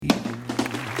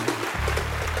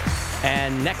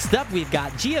And next up, we've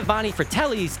got Giovanni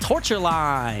Fratelli's Torture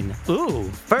Line. Ooh.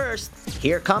 First,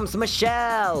 here comes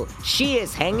Michelle. She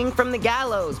is hanging from the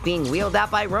gallows, being wheeled out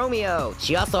by Romeo.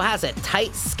 She also has a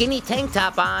tight, skinny tank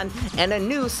top on and a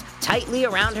noose tightly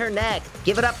around her neck.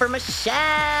 Give it up for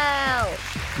Michelle.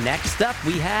 Next up,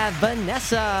 we have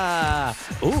Vanessa.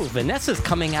 Ooh, Vanessa's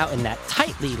coming out in that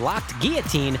tightly locked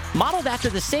guillotine, modeled after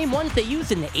the same ones they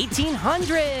used in the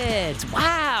 1800s.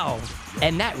 Wow.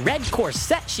 And that red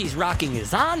corset she's rocking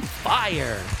is on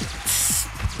fire.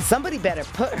 Somebody better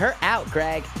put her out,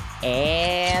 Greg.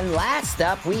 And last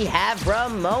up, we have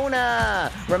Ramona.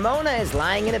 Ramona is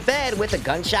lying in a bed with a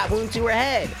gunshot wound to her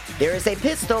head. There is a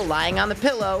pistol lying on the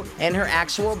pillow, and her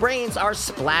actual brains are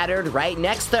splattered right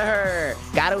next to her.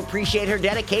 Gotta appreciate her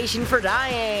dedication for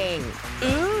dying.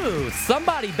 Ooh,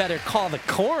 somebody better call the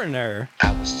coroner.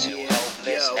 I was too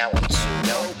hopeless, now I'm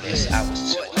too hopeless. I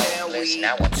was too hopeless,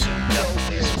 now I'm too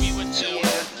hopeless. We were too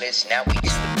hopeless, now we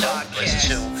is the dopeless.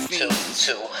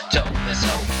 Too dopeless,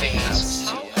 whole fiends. I was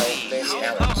too hopeless,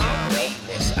 now I'm too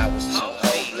hopeless. I was too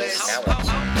hopeless, now I'm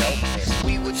too hopeless.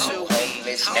 We were too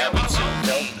hopeless, now we too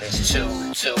dopeless.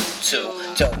 Too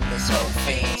dopeless, whole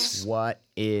fiends. What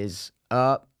is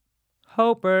up?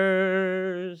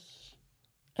 Hopers.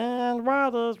 And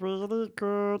what is really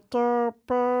good,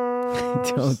 Hopers?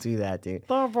 Don't do that, dude.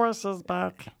 The voice is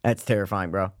back. That's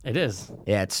terrifying, bro. It is.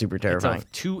 Yeah, it's super It's terrifying. a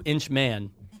 2-inch man.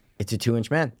 It's a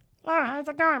 2-inch man. Oh, how's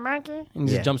it going, Mikey? And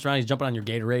he Yeah. just jumps around. He's jumping on your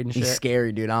Gatorade and shit. He's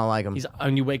scary, dude. I don't like him.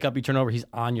 When you wake up, you turn over, he's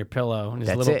on your pillow. And his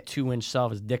That's little it. 2-inch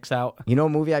self, his dick's out. You know a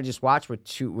movie I just watched with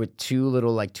two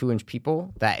little like 2-inch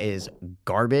people that is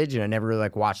garbage, and I never really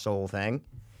like watched the whole thing.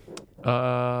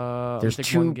 There's take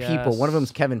two one people. guess. One of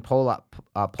them's Kevin Pollock.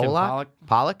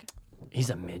 Pollock. He's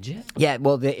a midget? Yeah,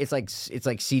 well, it's like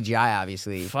CGI,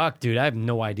 obviously. Fuck, dude, I have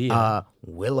no idea.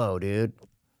 Willow, dude.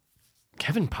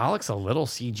 Kevin Pollock's a little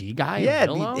CG guy. Yeah,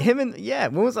 in Willow?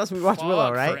 When was the last time we watched Fuck,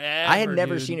 Willow? Right? I had forever,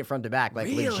 never dude. seen it front to back. Like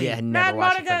Really? legit, I had never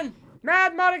watched it.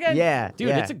 Mad Mulligan! Yeah, Dude,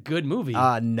 yeah. it's a good movie.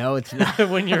 No, it's not.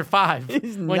 when you're 5.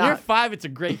 It's when not. you're 5, it's a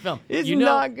great film. It's you know,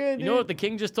 not good, You know dude. what the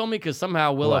king just told me? Because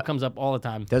somehow Willow What? comes up all the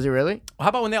time. Does it really? How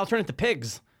about when they all turn into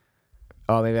pigs?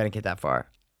 Oh, maybe I didn't get that far.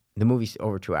 The movie's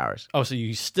over 2 hours. Oh, so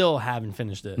you still haven't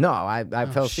finished it? No, I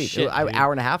fell asleep. Shit, An dude.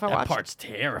 hour and a half I That watched. part's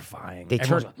terrifying. They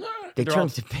Everyone's turn- like, they they're turn all-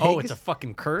 to Oh, pigs? it's a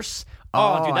fucking curse.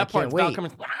 Oh, Oh, dude, I that part's can't Val wait.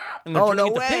 coming. And they're Oh, turning no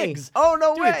into way. pigs. Oh,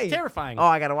 no Dude, way. It's terrifying. Oh,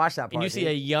 I gotta watch that part. And you see dude.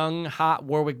 a young, hot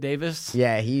Warwick Davis.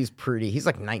 Yeah, he's pretty. He's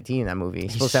like 19 in that movie.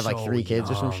 He's supposed to have like so 3 kids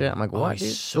or some young. shit. I'm like, Oh, what, he's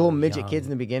dude? so Little midget young. kids in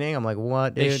the beginning. I'm like,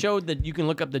 what, dude? They showed that you can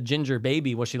look up the ginger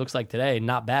baby, what she looks like today.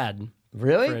 Not bad.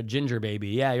 Really? For a ginger baby.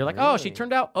 Yeah, you're like, oh, she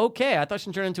turned out okay. I thought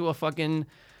she turned into a fucking,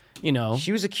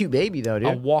 She was a cute baby though, a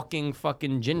dude. walking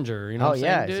fucking ginger. You know Oh what I'm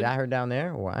yeah, saying, dude? is that her down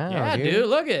there? Wow. Yeah, dude,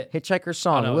 look it. Hitchhiker's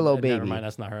Song, Oh, no, Willow Never Baby. mind,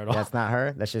 that's not her at all. That's not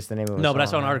her. That's just the name of. No, a but I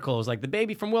saw song, an right? article. It was like the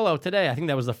baby from Willow today. I think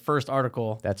that was the first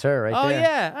article. That's her right Oh there.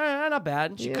 yeah, not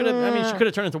bad. She could have. I mean, she could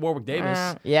have turned into Warwick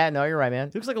Davis. Yeah, no, you're right,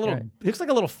 man. He looks like a little. He looks like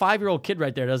a little 5-year-old kid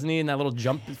right there, doesn't he? In that little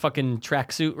jump fucking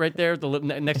tracksuit right there,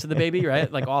 next to the baby, right?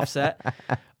 Like offset.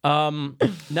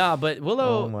 Nah, but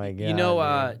Willow. Oh my You God,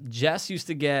 know, Jess used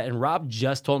to get, and Rob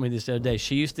just told me this the other day.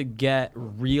 She used to get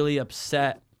really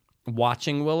upset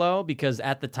watching Willow because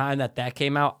at the time that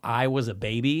came out, I was a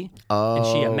baby, and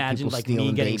she Oh, imagined people like me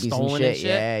stealing getting babies and stolen shit. and shit.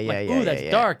 Yeah, yeah, like, yeah, ooh, that's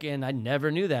yeah. dark, and I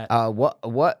never knew that.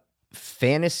 What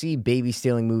fantasy baby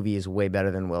stealing movie is way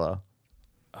better than Willow?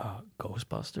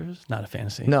 Ghostbusters, not a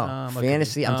fantasy. No, Okay.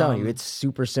 fantasy. I'm telling you, it's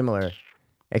super similar,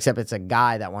 except it's a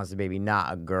guy that wants the baby,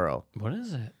 not a girl. What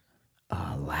is it?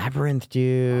 Labyrinth,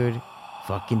 dude.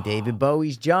 Fucking David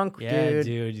Bowie's junk, Yeah, dude.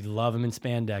 dude, you love him in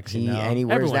spandex. He you know? and he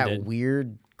wears Everyone that did.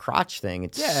 weird crotch thing.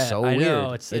 It's Yeah, so I weird.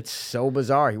 know, It's it's- so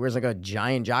bizarre. He wears like a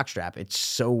giant jockstrap. It's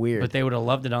so weird. But they would have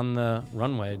loved it on the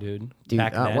runway, dude. Dude,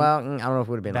 Back then. well, I don't know if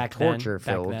it would have been Back like then, torture back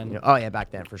filled. then. You know? Oh yeah,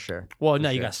 back then for sure. well, For no,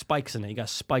 you sure. got spikes in it. You got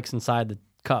spikes inside the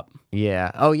cup.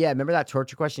 Yeah. Oh yeah. Remember that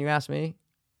torture question you asked me?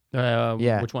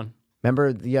 Yeah. Which one?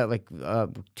 Remember like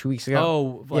 2 weeks ago?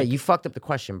 Oh, yeah. like- You fucked up the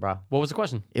question, bro. What was the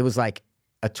question? It was like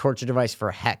a torture device for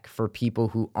heck for people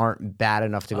who aren't bad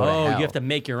enough to go to Oh, hell. you have to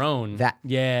make your own. That-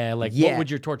 yeah, like Yeah. what would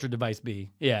your torture device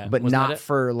be? Yeah, but wasn't that not it?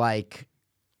 for like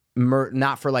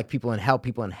not for like people in hell,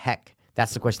 people in heck.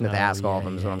 That's the question that they ask all of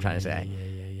them. Is what I'm trying to say.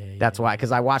 Yeah. That's why,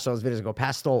 because I watched those videos and go,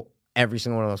 Pat stole every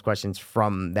single one of those questions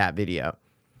from that video.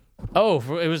 Oh,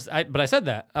 it was. But I said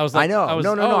that. I was like, I know. I was,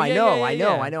 No. oh, I yeah, know. yeah, I yeah,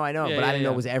 know. yeah. I know. I know. Yeah, But I yeah, didn't know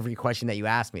yeah. it was every question that you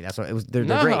asked me. That's what it was. They're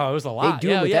No, great. it was a lot. They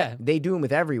do them with Yeah. They do them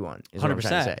with everyone. Is what I'm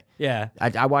trying to 100%. say. Yeah,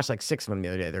 I watched like 6 of them the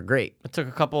other day. They're great. I took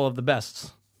a couple of the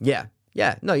bests. Yeah.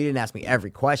 Yeah, no, you didn't ask me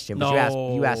every question, but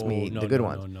you asked me the good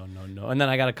ones. No. And then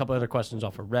I got a couple other questions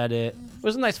off of Reddit. It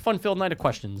was a nice, fun-filled night of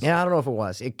questions. Yeah, I don't know if it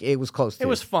was. It was close to. It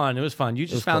was fun. You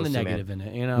just found the close to, negative in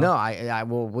it, No,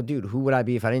 well, dude, who would I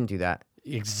be if I didn't do that?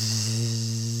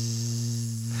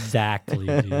 Exactly,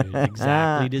 dude.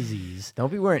 Exactly, disease.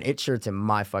 Don't be wearing it shirts in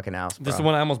my fucking house, bro. This is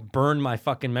when I almost burned my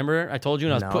fucking. Remember, I told you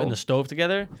when I was putting the stove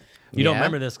together. You don't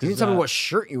remember this? You didn't tell me what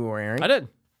shirt you were wearing. I did.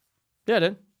 Yeah, I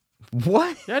did.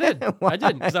 What? Yeah, I did. I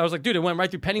did because I was like, dude, it went right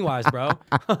through Pennywise, bro.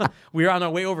 We were on our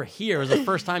way over here. It was the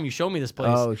first time you showed me this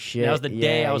place. Oh shit! That was the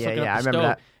day I was hooking up the stove,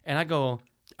 that. and I go,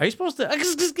 "Are you supposed to?"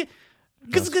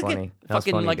 That's funny.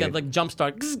 Fucking funny, like dude. a jump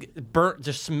start. Burnt.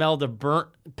 Just smelled the burnt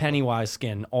Pennywise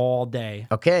skin all day.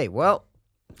 Okay, well,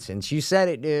 since you said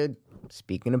it, dude.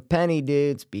 Speaking of Penny,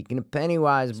 dude. Speaking of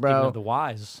Pennywise, bro. Speaking of the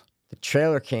wise, the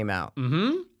trailer came out.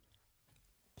 Mm-hmm.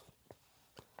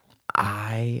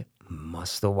 I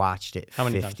must have watched it How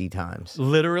many 50 times.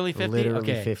 Literally 50? Literally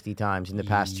Okay. 50 times in the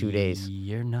past 2 days.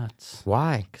 You're nuts.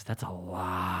 Why? Because that's a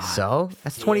lot. So?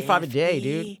 That's 25 a day,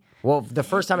 dude. Well, the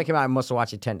first time it came out, I must have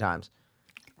watched it 10 times.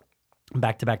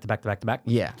 Back to back to back to back to back.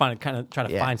 Yeah. Try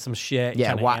to find some shit.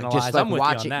 Yeah, analyze. just like I'm with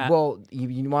watch you on it. that. Well,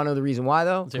 you want to know the reason why,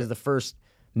 though? Let's hear Because it. the first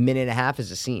minute and a half is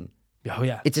a scene. Oh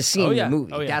yeah, It's a scene oh, yeah. in the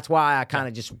movie. Oh, yeah. That's why I kind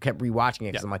of just kept rewatching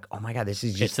it because I'm like, oh my God, this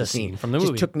is just It's a scene from the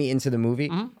Just movie. took me into the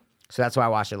movie. So that's why I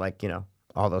watched it like,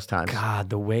 all those times. God,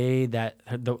 the way that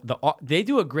they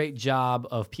do a great job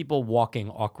of people walking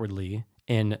awkwardly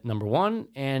in number one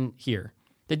and here.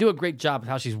 They do a great job of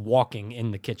how she's walking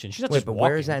in the kitchen. She's not Wait, just but walking.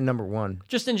 where is that in number one?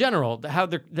 Just in general, how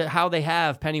they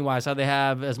have Pennywise, how they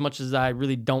have, as much as I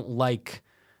really don't like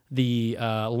the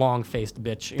long-faced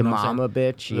bitch. You The know what I'm mama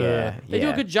saying? bitch? Yeah. They do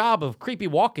a good job of creepy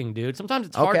walking, dude. Sometimes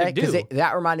it's hard to Okay, do. because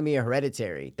that reminded me of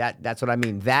Hereditary. That's what I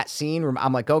mean. That scene,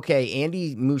 I'm like, okay,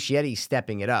 Andy Muschietti's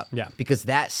stepping it up. Yeah. Because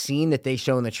that scene that they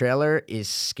show in the trailer is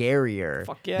scarier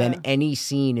Fuck yeah. than any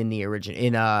scene in the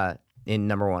original in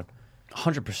number one.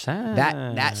 100%.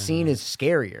 That scene is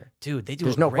scarier. Dude, they do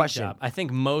There's a no great question. job. I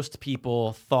think most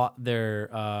people thought their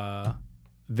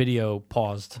video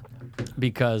paused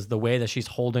because the way that she's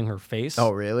holding her face.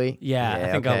 Oh, really? Yeah,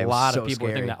 I think okay, a it was lot so of people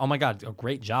were scary. thinking that. Oh my God, a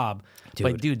great job.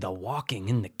 But dude, the walking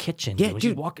in the kitchen. Yeah, when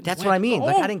she's dude, walking, that's what I mean. Oh!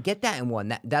 Like, I didn't get that in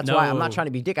one. That's why I'm No. not trying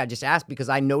to be a dick. I just asked because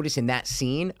I noticed in that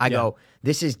scene, I go,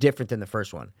 this is different than the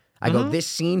first one. I go, this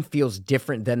scene feels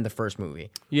different than the first movie.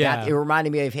 Yeah. It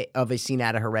reminded me of a scene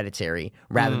out of Hereditary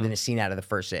rather than a scene out of the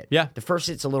first It. Yeah. The first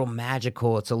It's a little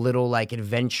magical. It's a little, like,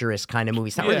 adventurous kind of movie.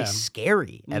 It's not Yeah. really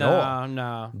scary at all.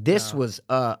 No. This was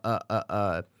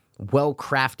a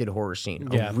well-crafted horror scene.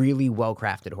 Yeah. A really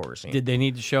well-crafted horror scene. Did they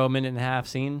need to show a minute and a half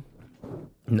scene?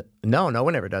 No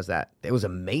one ever does that. It was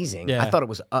amazing. Yeah. I thought it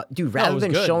was, dude. Rather was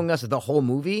than good. showing us the whole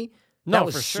movie, No, that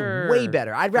was for sure. way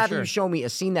better. I'd For rather sure. you show me a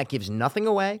scene that gives nothing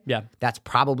away. Yeah. That's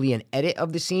probably an edit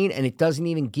of the scene, and it doesn't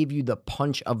even give you the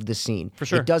punch of the scene. For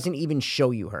sure. It doesn't even show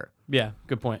you her. Yeah,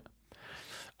 good point.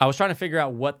 I was trying to figure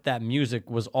out what that music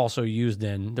was also used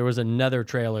in. There was another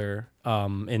trailer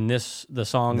in the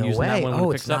song No using way. that one when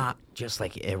Oh, it it's picks not up. just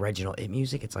like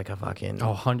music. It's like a fucking.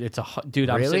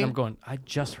 Dude, I'm Really? sitting, I'm going, I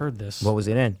just heard this. What was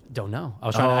it in? Don't know. I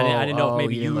was trying. I didn't know if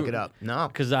maybe you didn't look it up. No.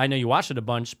 because I know you watched it a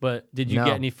bunch. But did you No.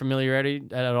 get any familiarity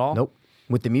at all? Nope.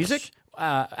 With the music?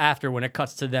 After when it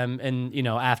cuts to them, and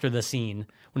after the scene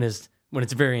when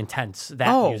it's very intense. That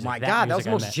Oh music, my God, that was music the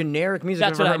I most meant. generic music I've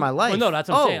That's ever what heard in my life. Well, no, that's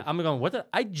what I'm Oh. saying. I'm going, what the?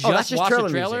 I That's just just watched trailer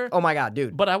the trailer. music. Oh my God,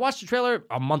 dude. But I watched the trailer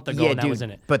a month ago, and that was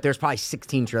in it. But there's probably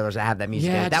 16 trailers that have that music.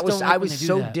 Yeah, in I it. just That was don't like I when was they do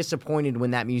so that. disappointed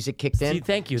when that music kicked in. See,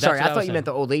 thank you. That's Sorry, what I I thought was you meant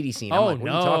the saying. old lady scene. Oh, I'm like, what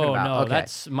are you talking about? no, Okay.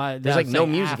 that's my. There's like no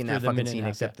music in after that the fucking minute scene and a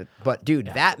half. except the. But dude,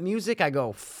 that music, I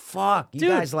go, fuck, you Dude.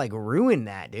 guys like ruined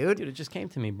that, dude. Dude, it just came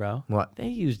to me, bro. What? They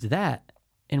used that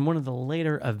in one of the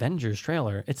later Avengers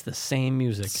trailer. It's the same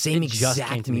music. Same It just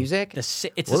exact came to me. music? It's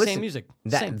Well, the same listen, music.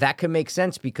 That Same. that could make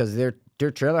sense because they're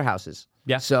trailer houses.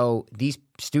 Yeah. So these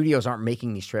studios aren't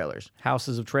making these trailers.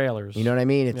 Houses of trailers. You know what I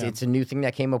mean? It's Yeah. it's a new thing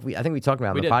that came up. I think we talked about it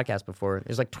on We the did. podcast before.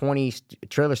 There's like 20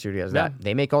 trailer studios Yeah. that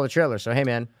they make all the trailers. So hey,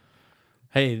 man,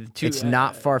 Hey, it's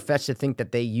not far fetched to think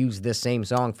that they use this same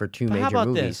song for two But major how about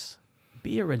movies. this?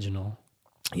 Be original.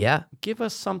 Yeah, Give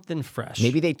us something fresh.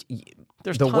 maybe they.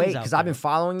 There's the tons way out because I've been there.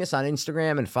 following this on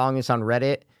Instagram and following this on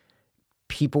Reddit.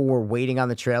 People were waiting on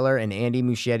the trailer, and Andy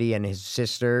Muschietti and his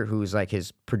sister, who's like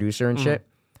his producer and shit,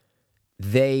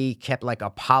 they kept like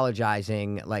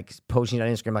apologizing, like posting it on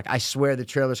Instagram, like, I swear the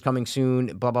trailer's coming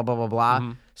soon, blah, blah, blah, blah,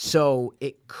 blah. So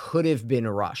it could have been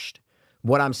rushed.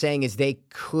 What I'm saying is they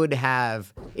could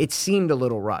have, it seemed a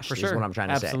little rushed, For is sure. what I'm trying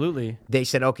to say. Absolutely. They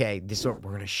said, okay, we're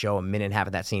going to show a minute and a half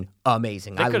of that scene.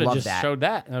 Amazing. They I could have love just that. showed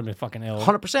that. That would have been fucking ill.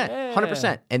 100%.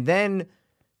 100%. And then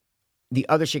the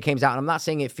other shit came out, and I'm not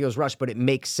saying it feels rushed, but it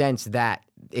makes sense that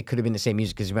it could have been the same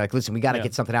music because you're like, listen, we got to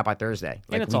get something out by Thursday.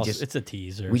 And Like, it's a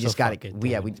teaser. we just got to.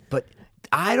 to. But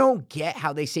I don't get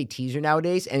how they say teaser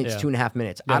nowadays, and it's 2.5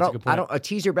 minutes. Yeah, that's a good point. A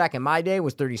teaser back in my day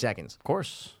was 30 seconds. Of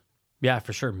course. Yeah,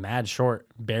 for sure. Mad short.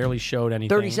 Barely showed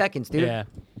anything. 30 seconds, dude. Yeah.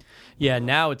 Yeah,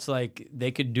 now it's like they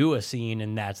could do a scene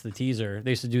and that's the teaser.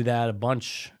 They used to do that a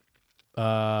bunch.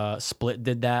 Split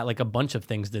did that. Like a bunch of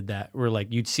things did that. Where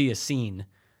like you'd see a scene.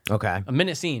 Okay. A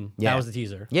minute scene. Yeah. That was the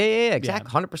teaser. Yeah,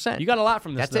 exactly. 100%. You got a lot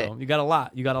from this, That's though. it. You got a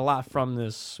lot. You got a lot from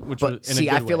this, which But was in see,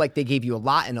 a I good feel way. like they gave you a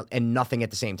lot and nothing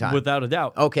at the same time. Without a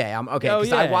doubt. Okay, I'm okay. Oh,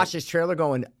 Because I yeah. watched this trailer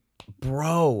going,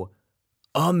 bro,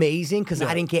 amazing. Because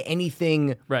I didn't get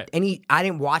anything. Right. I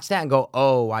didn't watch that and go,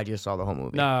 oh, I just saw the whole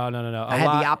movie. No. I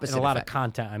had the opposite and a lot effect. of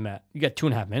content I met. You got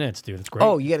 2.5 minutes, dude. It's great.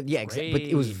 Oh, you got but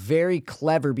it was Great. very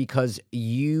clever because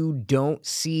you don't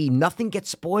see nothing gets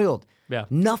spoiled. Yeah.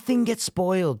 Nothing gets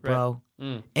spoiled, bro.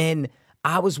 Mm. And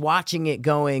I was watching it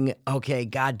going, okay,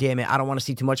 god damn it, I don't want to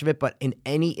see too much of it, but in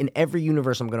every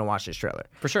universe I'm going to watch this trailer.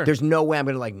 For sure. There's no way I'm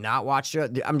going to like not watch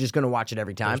it. I'm just going to watch it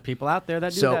every time. There's people out there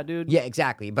that do So, that, dude. yeah,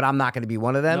 exactly. But I'm not going to be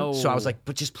one of them. So I was No. like,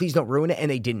 but just please don't ruin it.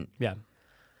 And they didn't. Yeah.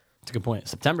 It's a good point.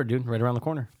 September, dude. Right around the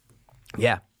corner.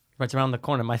 Yeah. Right around the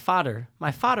corner. My father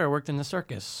worked in the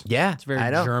circus. Yeah. It's very I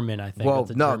know. German, I think. Well,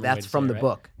 That's a no, German way that's to from say the it, right?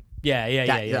 book.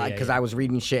 Yeah. Because I was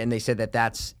reading shit and they said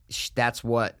that's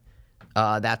what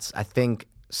I think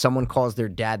someone calls their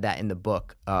dad that in the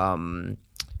book.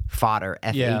 Fodder.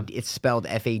 Yeah. It's spelled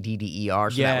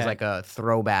Fadder. So that was like a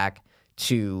throwback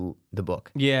to the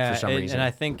book. Yeah, For some reason. and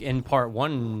I think in part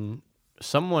one,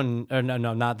 someone, or no,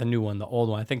 not the new one, the old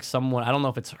one. I think someone, I don't know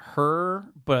if it's her,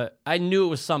 but I knew it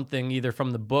was something either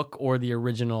from the book or the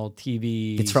original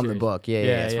TV. It's from the series. book. Yeah,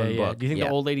 it's from the book. Do you think Yeah.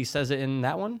 the old lady says it in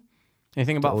that one?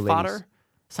 Anything about old fodder? lady's-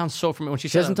 Sounds so familiar. When she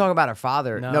She doesn't said, talk about her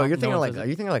father. No, No, you're no thinking one like, says it. are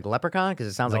you thinking like Leprechaun? Because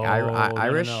it sounds like No,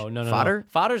 Irish. No. Fodder?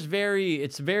 Fodder's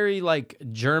it's very like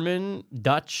German,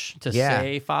 Dutch to Yeah.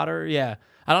 say fodder. Yeah.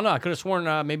 I don't know. I could have sworn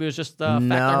maybe it was just a fact I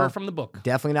No. heard from the book.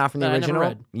 Definitely not from the That I never original.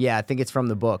 read. Yeah, I think it's from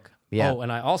the book. Yeah. Oh,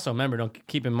 and I also remember, don't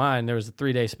keep in mind, there was a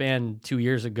 3-day span 2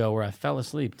 years ago where I fell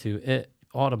asleep to it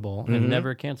Audible and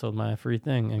never canceled my free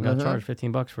thing and got charged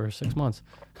 $15 for 6 months.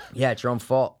 Yeah, it's your own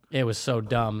fault. It was so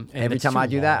dumb. And Every it's time too I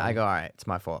do that, long. I go, all right, it's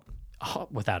my fault. Oh,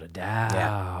 without a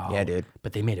doubt. Yeah, dude.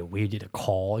 But they made it weird. You had to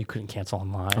call. You couldn't cancel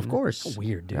online. Of course. So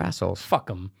weird, dude. They're assholes. Fuck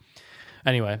them.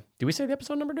 Anyway, did we say the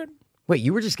episode number, dude? Wait,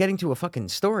 you were just getting to a fucking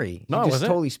story. No, you I just wasn't.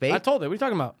 totally spake? I told it. What are you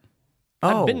talking about?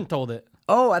 Oh. I've been told it.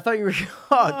 Oh, I thought you were.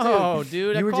 Oh,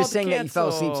 dude. I You were called just to saying that you fell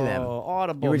asleep to them. cancel.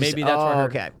 Audible. You were just- Maybe that's where I oh, heard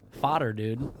okay. Fodder,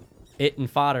 dude. It and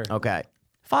fodder. Okay.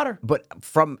 Fodder. But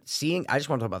from seeing, I just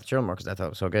want to talk about the trailer more because I thought it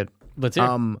was so good. Let's hear it.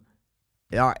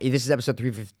 All right, this is episode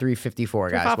 354,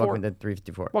 guys. 354. Welcome to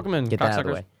 354. Welcome in, Get that out of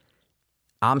the cocksuckers. way.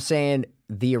 I'm saying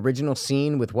the original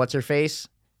scene with what's her face,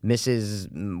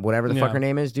 Mrs. Whatever the fuck Yeah. her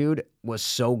name is, dude, was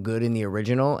so good in the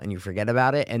original, and you forget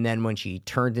about it. And then when she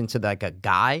turned into like a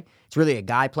guy, it's really a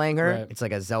guy playing her. Right. It's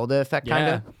like a Zelda effect, kind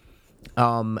Yeah.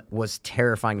 of. Was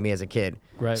terrifying to me as a kid.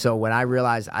 Right. So when I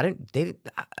realized they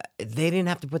didn't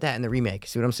have to put that in the remake.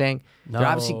 See what I'm saying? They're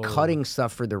obviously No. cutting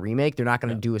stuff for the remake. They're not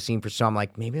going to do a scene for. So I'm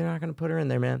like, maybe they're not going to put her in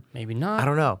there, man. Maybe not. I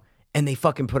don't know. And they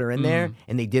fucking put her in there,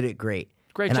 and they did it great.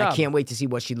 Great and I job. can't wait to see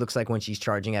what she looks like when she's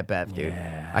charging at Bev, dude.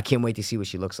 Yeah. I can't wait to see what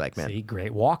she looks like, man. See,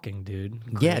 great walking, dude.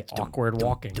 Yeah, Great awkward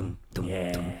walking.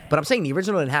 Yeah. But I'm saying the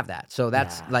original didn't have that. So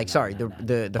that's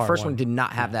the Part first one one. did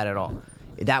not have that at all.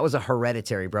 That was a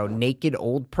Hereditary, bro. Naked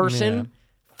old person.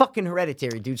 Fucking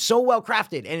Hereditary, dude. So well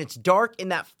crafted. And it's dark in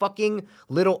that fucking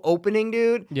little opening,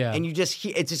 dude. Yeah. And you just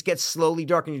it just gets slowly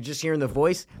dark and you're just hearing the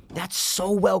voice. That's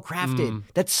so well crafted.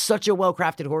 That's such a well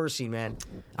crafted horror scene, man.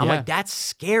 I'm Yeah. like, that's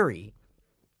scary.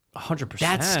 100%.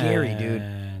 That's scary, dude.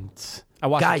 I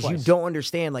watched Guys, it you twice. don't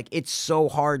understand. Like, it's so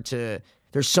hard to.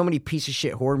 There's so many piece of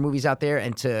shit horror movies out there,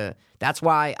 and that's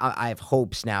why I have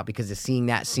hopes now because of seeing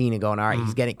that scene and going, all right, Mm-hmm.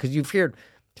 he's getting. Because you've heard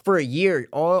for a year,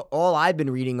 all I've been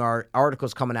reading are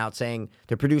articles coming out saying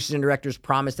the producers and directors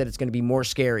promise that it's going to be more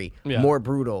scary, Yeah. more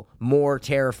brutal, more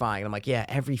terrifying. And I'm like, yeah,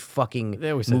 every fucking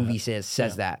They always say movie that.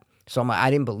 says that. So I'm like, I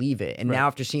didn't believe it. And now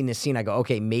after seeing this scene, I go,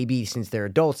 okay, maybe since they're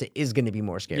adults, it is going to be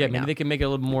more scary. Yeah, maybe now. they can make it a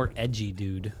little more edgy,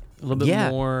 dude. A little bit Yeah.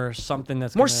 more something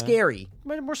that's more gonna- scary.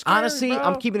 More scary, Honestly, bro.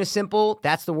 I'm keeping it simple.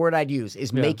 That's the word I'd use.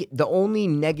 Is make it. The only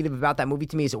negative about that movie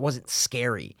to me is it wasn't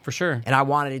scary, For sure. and I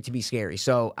wanted it to be scary.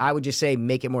 So I would just say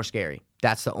make it more scary.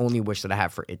 That's the only wish that I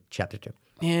have for it. Chapter 2.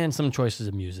 And some choices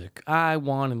of music. I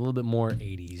want a little bit more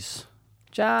 80s.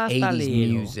 Just a 80s little.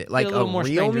 music, like a little a more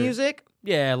real Stranger. music.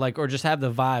 Yeah, like, or just have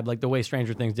the vibe, like the way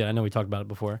Stranger Things did. I know we talked about it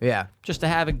before. Yeah. Just to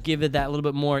have it, give it that little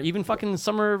bit more. Even fucking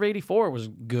Summer of '84 was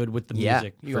good with the Yeah,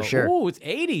 music. for sure. Oh, it's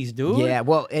 '80s, dude. Yeah,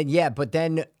 well, and yeah, but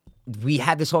then we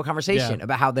had this whole conversation Yeah.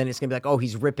 about how then it's gonna be like, oh,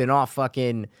 he's ripping off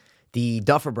fucking the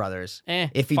Duffer Brothers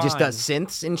if he just fine. does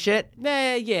synths and shit.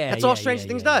 Yeah. That's all Stranger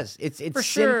Things does. It's For synth,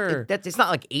 sure. it's not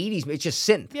like 80s. It's just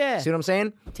synth. Yeah. See what I'm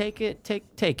saying? Take it.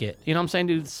 You know what I'm saying,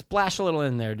 dude? Splash a little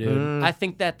in there, dude. I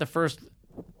think that the first.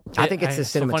 I think it's the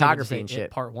so funny to cinematography say and it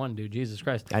shit. Part 1, dude. Jesus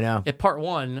Christ. I know. At part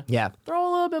 1. Yeah. Throw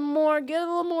a little bit more. Get a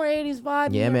little more '80s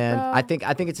vibe. Yeah, here, man. bro. I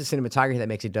think it's the cinematography that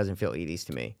makes it doesn't feel 80s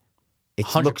to me. It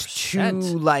looks too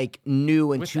 100%. like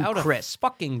new and Without too a crisp.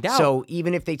 fucking doubt. So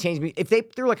even if they change me, if they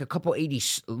threw like a couple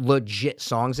 80s legit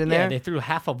songs in yeah, there, they threw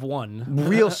half of one.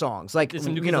 real songs like Did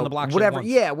some New you Kids on know the Block shit whatever, once.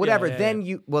 yeah, whatever. Yeah, then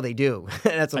yeah. you they do. That's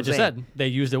what I I'm just saying. said they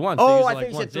used it once. They Oh, used it I like think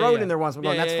you said once. throw it Yeah, in there once. I'm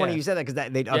going, yeah, that's yeah, funny yeah. you said that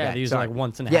because they they used it like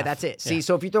once and a Yeah, half. that's it. See, Yeah.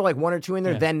 so if you throw like one or two in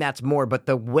there, Yeah. then that's more. But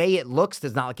the way it looks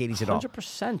does not look 80s at all.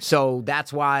 100%. So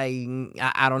that's why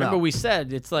I don't Remember know. we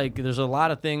said it's like there's a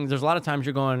lot of things. There's a lot of times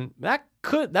you're going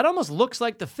that almost looks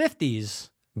like the '50s.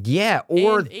 Yeah,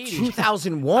 or And 80s.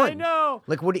 2001. I know.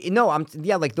 Like what? No,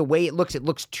 like the way it looks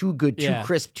too good, too Yeah.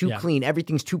 crisp, too Yeah. clean.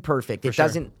 Everything's too perfect. It sure.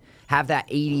 doesn't have that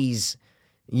 80s,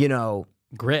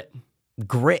 Grit.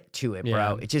 grit to it, bro.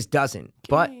 Yeah. It just doesn't.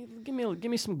 But give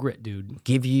me some grit, dude.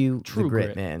 give you True the grit,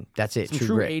 grit. man. That's it. Some True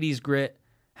true grit. '80s grit.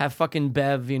 Have fucking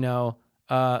Bev.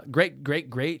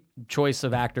 Great choice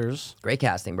of actors. Great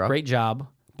casting, bro. Great job,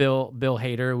 Bill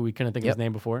Hader. Who we couldn't think of Yep. his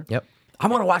name before. Yep. I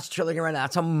want to watch the trailer again right now.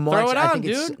 That's how much Throw it I on, think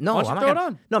it's. dude. No, Why don't you I'm not throw it gonna-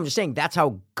 on? No, I'm just saying that's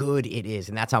how good it is,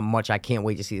 and that's how much I can't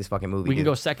wait to see this fucking movie. We can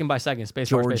dude. go second by second. Space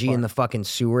bar, space Georgie bar. in the fucking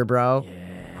sewer, bro.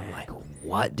 Yeah. I'm like,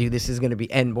 what, dude? This is gonna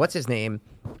be. And what's his name?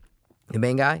 The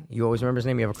main guy. You always remember his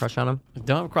name. You have a crush on him?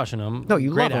 Don't have a crush on him. No,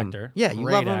 you Great love him. actor. Yeah, you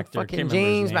Great love him. actor. Fucking Can't remember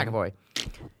his James name. McAvoy.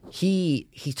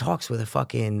 He talks with a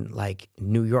fucking like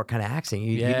New York kind of accent.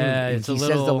 Yeah, he it's a says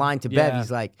the little- line to Bev. yeah.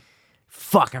 He's like,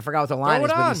 "Fuck, I forgot what the line Throw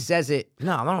is," it but on. he says it.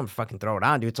 No, I'm not gonna fucking throw it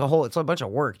on, dude. It's a bunch of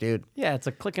work, dude. Yeah, it's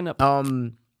a clicking up.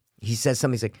 He says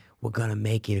something. He's like, "We're gonna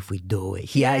make it if we do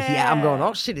it." I'm going,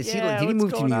 "Oh shit, did he what's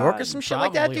move to going New York or on? some shit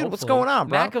like that, Probably, dude? What's hopefully. going on,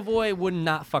 bro?" McAvoy would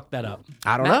not fuck that up.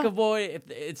 I don't know. McAvoy,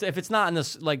 if it's not in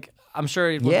this, like, I'm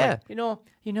sure. It was Yeah. like, I'm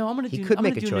gonna do. He could I'm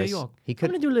make gonna a do choice. New York. He could-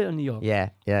 I'm gonna do Little New York. Yeah.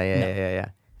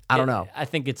 I don't know. I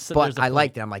think it's. But there's a I point.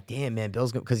 liked it. I'm like, damn, man,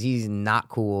 Bill's because he's not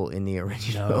cool in the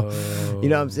original. No. You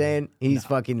know what I'm saying? He's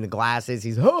fucking the glasses.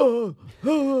 He's I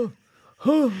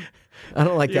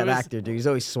don't like that was- actor, dude. He's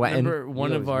always sweating. Remember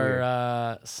one He's of always weird.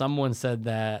 our someone said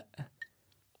that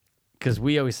because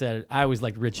we always said I always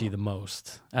liked Richie the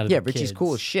most. Out of Yeah, the Richie's kids.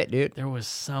 cool as shit, dude. There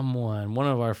was one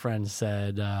of our friends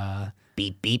said,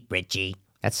 Beep beep, Richie.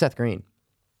 That's Seth Green.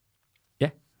 yeah.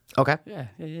 Okay.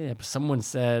 Yeah. But someone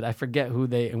said, I forget who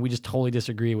and we just totally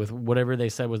disagree with whatever they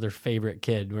said was their favorite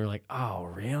kid. We were like, oh,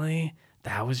 really?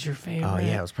 That was your favorite? Oh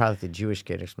yeah, it was probably the Jewish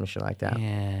kid or some shit like that.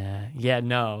 Yeah,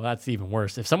 no, that's even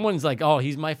worse. If someone's like, oh,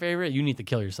 he's my favorite, you need to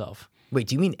kill yourself. Wait,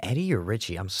 do you mean Eddie or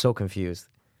Richie? I'm so confused.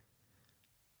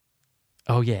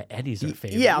 Oh, yeah, Eddie's our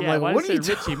favorite. Yeah, I'm like, why what did I are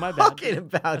say you Richie? My bad. talking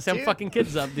about, I said I'm dude? fucking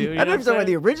kids up, dude. You I know don't what know I'm about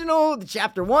the saying? original, the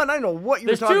chapter 1. I don't know what you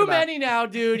There's were talking too about. many now,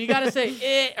 dude. You got to say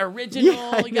it original.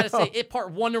 Yeah, I you got to know. say it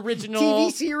part 1 original.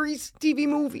 TV series, TV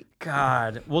movie.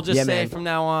 God. We'll just Yeah, say man. from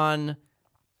now on,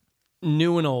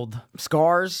 new and old.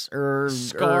 Scars or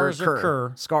Scars or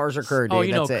Kerr? Scars or Kerr, dude. Oh,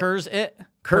 you know, That's it. Kerr's it?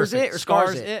 Kerr's Perfect. it or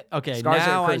Scars it? it? Okay, Scars it or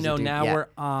now I Kerr's it, know. dude. Now Yeah. we're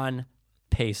on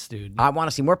pace, dude. I want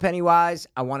to see more Pennywise.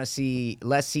 I want to see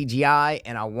less CGI,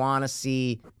 and I want to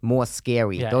see more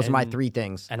scary. Yeah, Those are my and- 3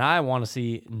 things. And I want to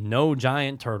see no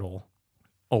giant turtle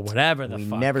or whatever the We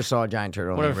fuck. never saw a giant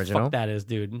turtle in Whatever the the original. fuck that is,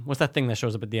 dude. What's that thing that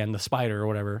shows up at the end? The spider or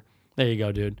whatever. There you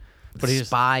go, dude. But he's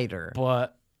Spider.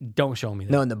 But don't show me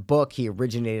that. No, in the book, he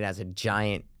originated as a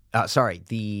giant.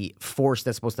 The force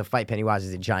that's supposed to fight Pennywise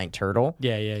is a giant turtle.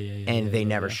 Yeah. And they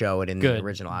never show it in Good. the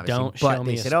original, obviously. Don't but show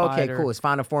they me a said, okay, spider. cool. His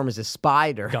final form is a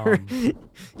spider. Dumb. He's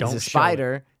Don't a show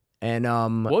spider. And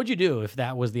What would you do if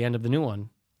that was the end of the new one?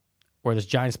 Where this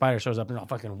giant spider shows up and all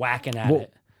fucking whacking at well,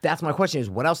 it. that's my question: is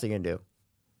what else are they gonna do?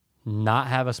 Not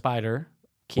have a spider.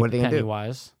 Keep What are they it gonna do?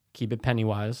 Pennywise. Keep it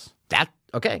Pennywise.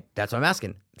 That's what I'm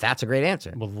asking. That's a great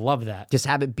answer. Would love that. Just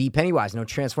have it be Pennywise. No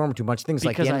transform into a bunch of things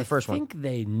like the Because end I of the first one. think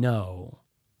they know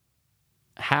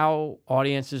how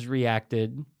audiences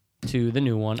reacted to the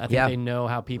new one. I think Yeah. they know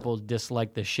how people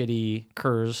dislike the shitty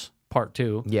Kurz Part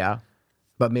 2. Yeah,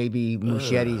 but maybe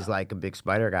Muschietti's like a big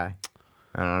spider guy.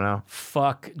 I don't know.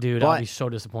 Fuck, dude, I'll But- be so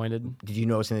disappointed. Did you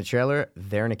notice in the trailer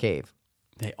they're in a cave?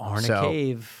 They are in So, a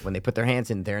cave. When they put their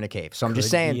hands in, they're in a cave. So I'm just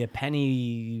Could saying. be a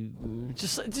penny.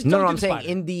 Just No, don't do I'm the saying spider.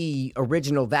 in the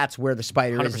original, that's where the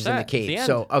spider is in the 100%, cave. it's the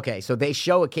So end. okay, so they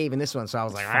show a cave in this one. So I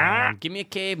was like, Give me a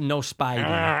cave, no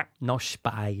Spidey. No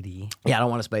Spidey. yeah, I don't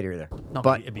want a spider either. No,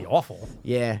 but it'd be awful.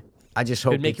 yeah, I just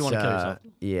hope It'd make you it's, wanna kill yourself.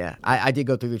 Yeah, I did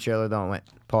go through the trailer though. And went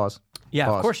pause. Yeah,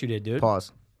 pause, of course you did, dude.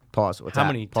 Pause. Pause. What's How that?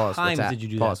 many Pause. What's times that? did you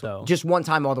do Pause. that, though? Just one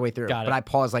time all the way through. Got it. But I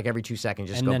pause like every 2 seconds.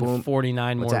 Just And go then boom.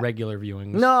 49 What's more that? regular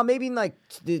viewings. No, maybe in like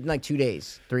 2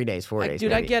 days, 3 days, 4 days.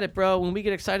 Dude, I maybe. get it, bro. When we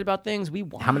get excited about things, we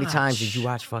watch. How many times did you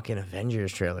watch fucking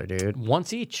Avengers trailer, dude?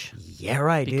 Once each. Yeah,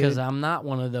 right, Because dude. I'm not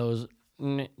one of those.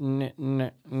 Oh,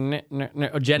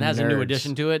 Jen has a new Nerds.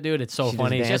 addition to it, dude. It's so She just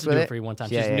funny. She dance has to with do it? it for you one time.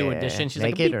 Yeah, She's a new yeah, addition. yeah. She's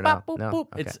Naked like, or beep, no? bop, boop, No?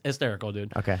 boop. Okay. It's hysterical,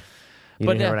 dude. Okay. You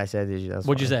But, didn't hear uh, what I said, did you? That was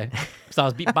What'd you funny. say? Because I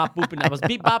was beep, bop, booping. I was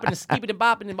beep, bopping and skipping and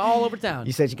bopping and all over town.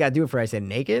 You said you gotta do it for. I said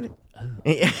naked.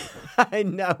 I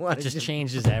know. I It just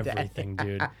changes everything,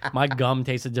 dude. My gum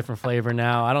tastes a different flavor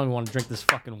now. I don't even want to drink this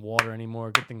fucking water anymore.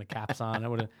 Good thing the cap's on. I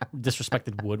would have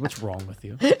disrespected wood. What's wrong with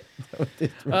you?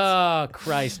 Oh,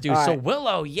 Christ, dude. All So right.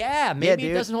 Willow, maybe it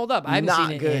dude. doesn't hold up. I haven't Not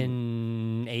seen it good.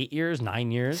 in 8 years,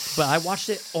 9 years, but I watched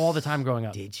it all the time growing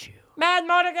up. Did you? Mad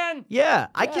Morgan! Yeah,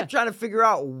 I kept trying to figure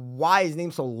out why his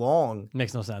name's so long.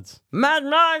 Makes no sense. Mad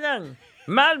Mulligan.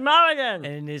 Mad Mulligan.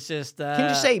 And it's just... Can you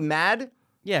just say Mad?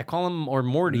 Yeah, call him, or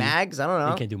Morty. Mags? I don't know.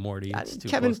 You can't do Morty. It's too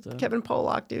Kevin close to... Kevin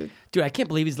Pollock, dude. Dude, I can't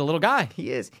believe he's the little guy. He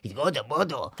is. He's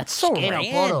Bodo. That's so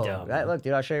random. Right, look,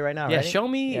 dude, I'll show you right now. Yeah, Ready? show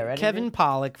me Yeah, ready, Kevin dude?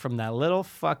 Pollak from that little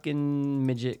fucking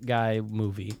midget guy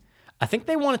movie. I think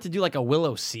they wanted to do like a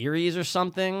Willow series or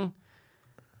something.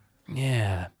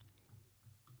 Yeah.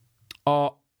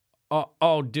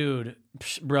 Oh, dude.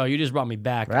 Psh, bro, you just brought me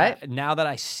back. Right? Now that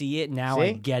I see it, now I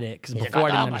See? get it. Because before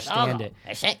I didn't understand it.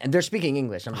 And they're speaking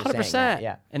English. I'm just 100%. saying. That,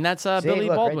 yeah. And that's See, Billy look,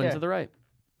 right Baldwin there. to the right.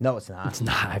 No, it's not. It's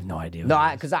not. I have no idea. No, who it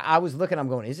is. because I was looking. I'm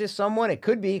going. Is this someone? It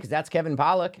could be because that's Kevin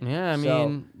Pollock. Yeah, I So,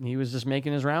 mean, he was just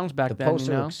making his rounds back the then.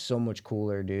 poster You know? looks so much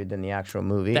cooler, dude, than the actual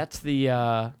movie. That's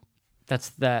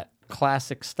that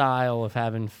classic style of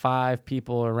having 4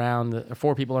 people around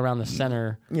the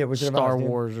center. Yeah, Wizard of Star Oz, dude.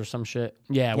 Wars or some shit.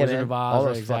 Yeah, Yeah, Wizard man. of Oz. All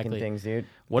those exactly. fucking things, dude.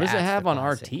 What does it That's have the on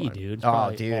classic RT, one. dude? It's Oh,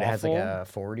 probably dude, it has like awful. a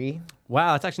 40,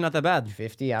 Wow, it's actually not that bad.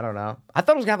 50. I don't know. I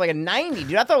thought it was gonna have like a 90,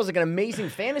 dude. I thought it was like an amazing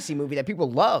fantasy movie that people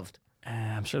loved.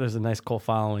 I'm sure there's a nice cult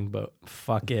following, but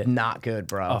fuck it. Not good,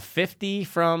 bro. A 50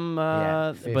 from,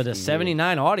 Yeah, but 50, a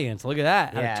 79 audience. Look at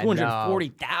that. Yeah, Out of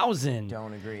 240,000.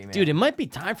 Don't agree, man. Dude, it might be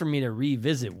time for me to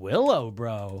revisit Willow,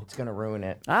 bro. It's gonna ruin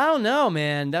it. I don't know,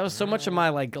 man. That was so much of my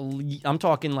I'm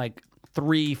talking like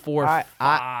 3, 4, 5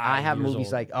 I have years movies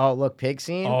old. like, oh look, pig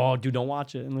scene. Oh, dude, don't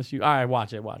watch it unless you. All right,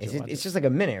 watch it. Watch it's it. just like a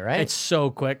minute, right? It's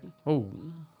so quick. Oh,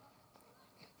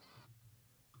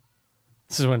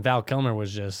 this is when Val Kilmer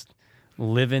was just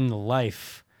living the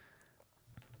life.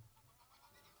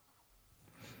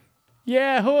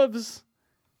 Yeah, hooves.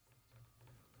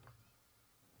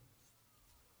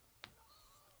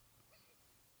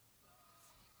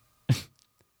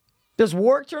 Does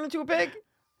Warwick turn into a pig?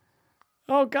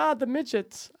 Oh God, the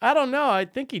midgets. I don't know. I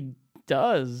think he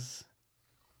does.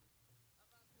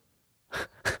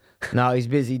 No, he's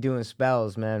busy doing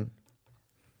spells, man.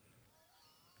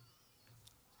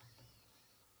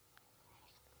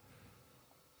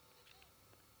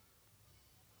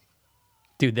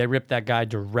 Dude, they ripped that guy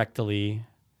directly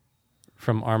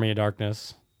from Army of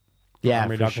Darkness. Yeah,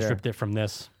 Army of for Darkness sure. ripped it from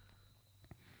this.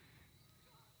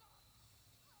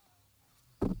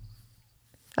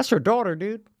 That's her daughter,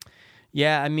 dude.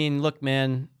 Yeah, I mean, look,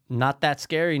 man, not that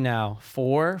scary now.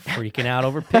 4, freaking out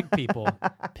over pig people.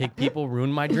 Pig people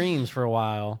ruined my dreams for a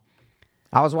while.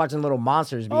 I was watching Little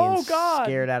Monsters being Oh, God.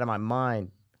 scared out of my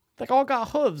mind. They all got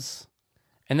hooves.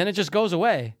 And then it just goes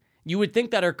away. You would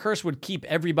think that her curse would keep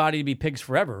everybody to be pigs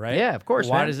forever, right? Yeah, of course,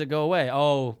 Why man. does it go away?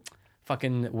 Oh,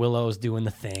 fucking Willow's doing the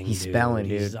thing. He's spelling,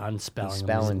 dude. He's unspelling. He's him.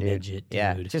 spelling, He's a dude. midget,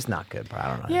 Yeah, dude. just not good, bro. I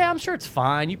don't know. Yeah, I'm sure it's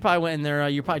fine. You probably went in there.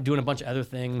 You're probably doing a bunch of other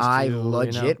things. I too,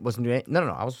 legit you know? wasn't doing. No.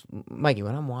 I was Mikey.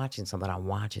 When I'm watching something, I'm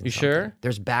watching. You something. sure?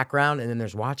 There's background, and then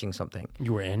there's watching something.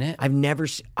 You were in it. I've never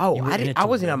seen. Oh, You were I in didn't. it I to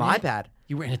wasn't on win my it? iPad.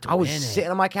 You were in it to I was win it. sitting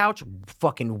on my couch,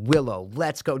 fucking Willow.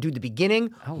 Let's go, dude. The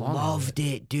beginning, How long loved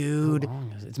it, dude. How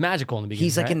long is it? It's magical in the beginning.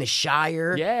 He's like right? in the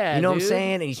Shire. Yeah, you know what I'm dude.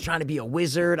 saying? And he's trying to be a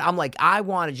wizard. I'm like, I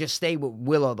want to just stay with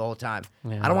Willow the whole time.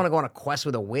 Yeah. I don't want to go on a quest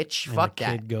with a witch. And Fuck the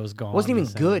that. kid goes gone. Wasn't even the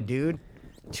same. good, dude.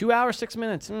 2 hours, 6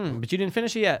 minutes. But you didn't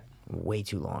finish it yet. Way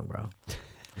too long, bro.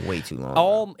 Way too long.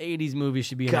 All 80s movies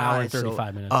should be an hour and God, so-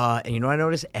 35 minutes. And you know what I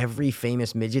noticed? Every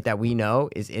famous midget that we know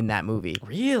is in that movie.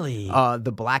 Really?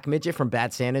 The black midget from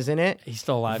Bad Santa's in it. He's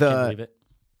still alive. the- Can't believe it.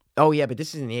 Oh yeah, but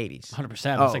this is in the 80s.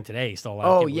 100%. Oh. It's like today. He's still alive.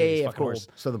 Oh Can't believe yeah, he's yeah, of fucking course.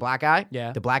 old. So the black guy,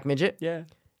 Yeah. the black midget, Yeah.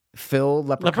 Phil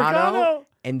Leprechaun, Leprechaun.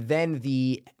 and then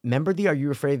remember the Are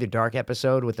You Afraid of the Dark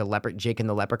episode with the Jake and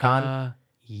the Leprechaun? Yeah.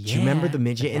 Do you remember the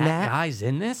midget in that? Guy's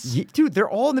in this? Dude, they're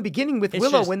all in the beginning with It's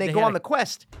Willow just- when they they go had on a- the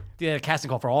quest. They had a casting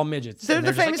call for all midgets. They're and the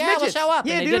just famous like, yeah, midgets. We'll show up.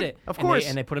 Yeah, and they dude, did it. of And course.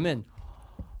 and they put him in.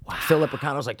 Phil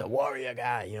Leprechaun was like the warrior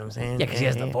guy. You know what I'm saying? Yeah, because he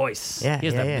has the voice. Yeah, he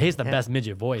has yeah, he's the yeah. best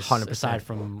midget voice. 100%. Aside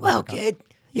from Well, Leprechaun. kid,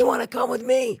 you want to come with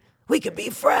me? We could be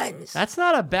friends. That's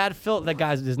not a bad Phil. That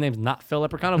guy's his name's not Phil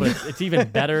Leprechaun, but it's even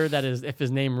better that if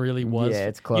his name really was. Yeah,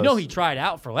 it's You know, close. he tried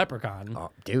out for Leprechaun,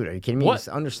 Oh, dude, are you kidding me? What? He's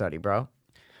understudy, bro.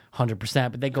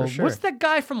 100%. But they go, sure. what's the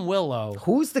guy from Willow?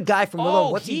 Who's the guy from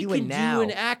Willow? What's he can doing now? do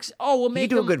an accent. Oh, we'll He make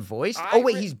do a him good voice. Oh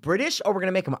wait, Irish- he's British. Oh, we're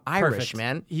gonna make him Irish, Perfect.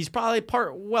 man. He's probably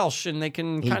part Welsh, and they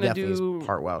can He kind of definitely do is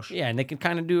part Welsh. Yeah, and they can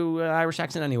kind of do Irish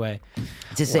accent anyway.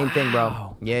 It's the same thing, bro.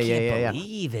 Wow. Yeah, yeah, Can't yeah, yeah.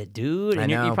 Believe it, dude. I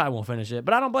And you know. probably won't finish it,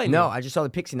 but I don't blame No, you. I just saw the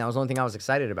Pixie. And that was the only thing I was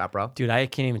excited about, bro. Dude, I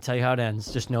can't even tell you how it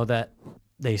ends. Just know that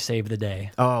they saved the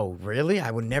day. Oh, really?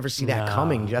 I would never see that No,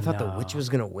 coming. Dude. I thought the no. witch was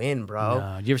gonna win,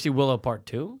 bro. Do you ever see Willow Part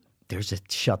 2? There's a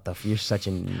shut the. You're such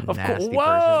a Of nasty course. person.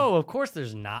 Whoa, of course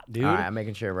there's not, dude. All right, I'm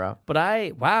making sure, bro. But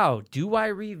do I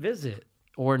revisit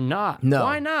or not? No.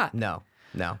 Why not? No.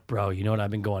 Bro, you know what I've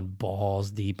been going balls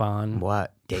deep on?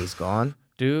 What? Days Gone?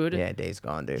 Dude. Yeah, Days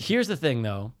Gone, dude. Here's the thing,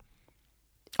 though.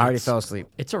 I already fell asleep.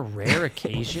 It's a rare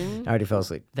occasion I already fell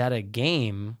asleep. that a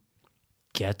game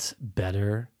gets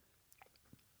better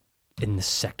in the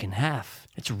second half.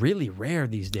 It's really rare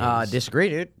these days. Disagree,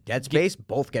 dude. Dead Space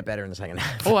both get better in the second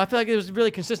half. Oh, I feel like it was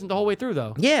really consistent the whole way through,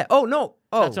 though. Yeah. Oh no.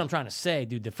 Oh. That's what I'm trying to say,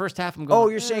 dude. The first half, I'm going. Oh,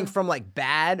 you're saying from like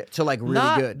bad to like really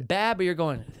not good. bad, but you're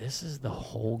going. This is the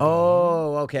whole game.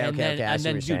 Oh, okay, And okay, then, okay. I and see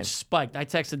then what you're dude saying. spiked. I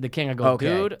texted the king. I go, Okay.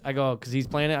 dude. I go because he's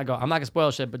playing it. I go, I'm not gonna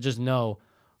spoil shit, but just know,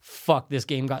 fuck, this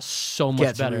game got so much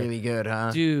Gets better, really good,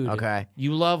 huh? dude. Okay.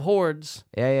 You love hordes.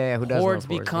 Yeah. Who does Hordes love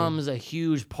Hordes, becomes a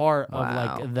huge part of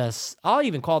Wow. like this. I'll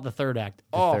even call it the third act.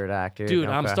 The third act, dude.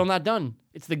 I'm Okay. still not done.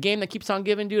 It's the game that keeps on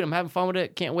giving, dude. I'm having fun with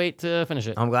it. Can't wait to finish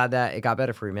it. I'm glad that it got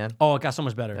better for you, man. Oh, it got so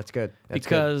much better. That's good. That's good.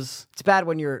 because It's bad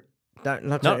when you're not to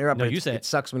No, interrupt, no, but you it's- say it. it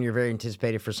sucks when you're very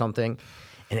anticipated for something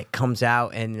and it comes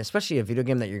out, and especially a video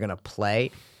game that you're gonna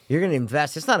play, you're gonna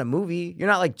invest. It's not a movie. You're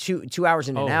not like two hours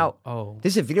in and out. oh.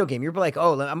 This is a video game. You're like,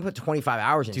 I'm gonna put 25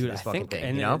 hours into dude, this I fucking think, thing.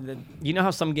 and You know? you know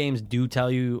how some games do tell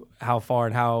you how far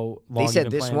and how long They said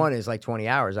you've been this playing? one is like 20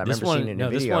 hours. I This remember one, seeing it in no,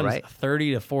 a this video, one's right?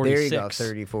 30 to 46. There you go,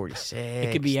 30, 46.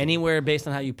 It could be anywhere based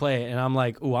on how you play it. And I'm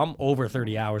like, ooh, I'm over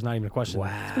 30 hours, not even a question.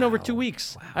 It's been over 2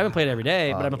 weeks. I haven't played it every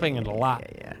day, but I've been playing it a lot.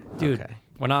 Yeah. Dude, Okay.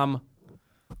 when I'm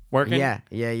working, Yeah.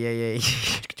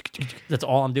 that's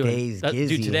all I'm doing. Days Dude,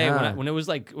 Gizzy, today huh? when I was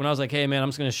like, hey man, I'm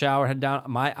just gonna shower, head down.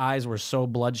 My eyes were so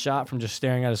bloodshot from just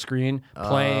staring at a screen,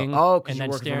 playing, 'cause and you're then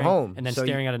working from staring, home. and then So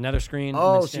staring at another screen. and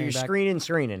Oh, then so staring you're back. screen in,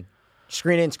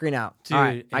 screen out. Dude, All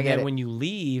right, I and get then it. when you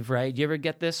leave, right? Do you ever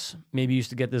get this? Maybe you used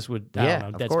to get this with I Yeah, don't know,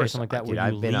 of Dead course. Space, something like that. Dude, where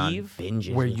you I've been on leave,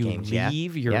 binges where with you games, yeah.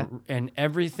 leave, Yeah. and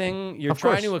everything you're Of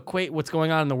trying course. to equate what's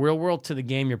going on in the real world to the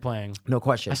game you're playing. No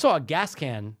question. I saw a gas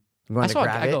can. You want I to saw.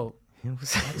 grab I it? go.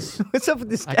 What's up with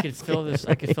this guy? I could fill this.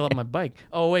 I could fill up my bike.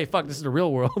 Oh wait, fuck! This is the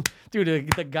real world,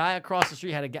 dude. The guy across the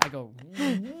street had a guy. I go,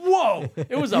 whoa!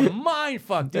 It was a mind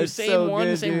fuck, dude. That's Same so one,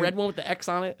 good, same dude. red one with the X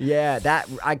on it. Yeah,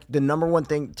 the number one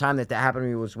time that happened to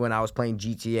me was when I was playing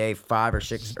GTA 5 or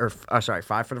 6 or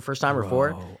 5 for the first time or 4,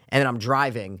 and then I'm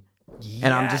driving.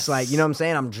 And I'm just like, you know what I'm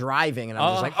saying? I'm driving, and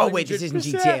I'm just like, oh wait, this isn't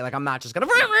 100%. GTA. Like I'm not just gonna.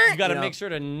 You got to make sure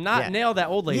to not Yeah. nail that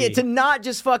old lady. Yeah, to not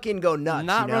just fucking go nuts.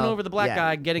 not you run know? over the black Yeah.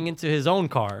 guy getting into his own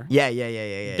car. Yeah.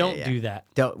 Don't yeah. do that.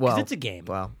 Don't. Well, it's a game.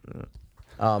 Well,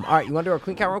 all right. You want to do our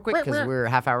clean count real quick because we're a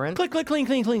half hour in. Click, clean.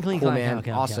 Cool, man.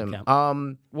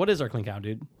 Awesome. What is our clean count,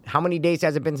 dude? How many days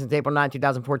has it been since April 9,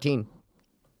 2014?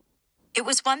 It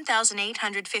was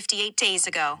 1,858 days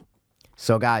ago.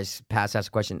 So, guys, Pass asked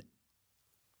a question.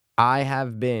 I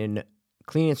have been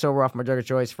clean and sober off my drug of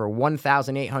choice for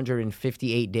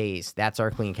 1,858 days. That's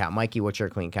our clean count. Mikey, what's your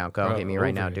clean count? Go hit me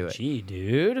right now. Do it. Gee,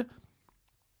 dude.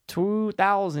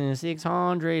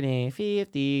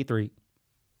 2,653.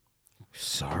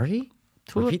 Sorry?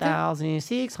 Repeat that?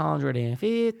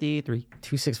 2,653.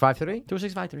 2653?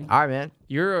 2653. All right, man.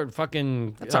 You're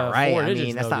fucking. That's all right. 4 I digits,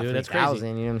 mean, that's though, not dude. That's 3,000. crazy.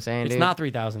 You know what I'm saying, It's dude? not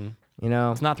 3,000. You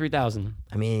know? It's not 3,000,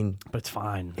 I mean, but it's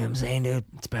fine. you know what I'm saying, dude?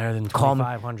 It's better than Call me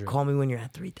 2,500. Call me when you're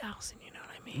at 3,000. You know what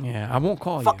I mean? Yeah, I won't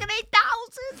call you. Fucking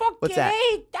 8,000. Fucking What's that?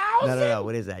 8,000. No.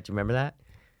 What is that? Do you remember that?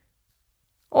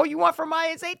 All you want from Maya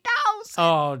is 8,000.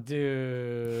 Oh,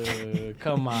 dude.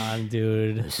 Come on,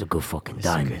 dude. It's a good fucking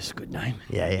It's a good diamond.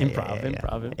 Yeah.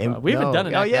 Improv. We haven't done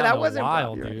it Oh, yeah, that in was a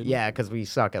while, improv. dude. Yeah, because we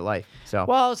suck at life. So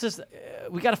Well, it's just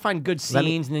we got to find good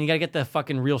scenes, and then you got to get the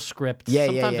fucking real script.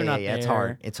 Sometimes they're not there. It's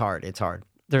hard. It's hard.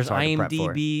 There's It's hard to prep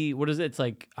for. IMDb. What is it? It's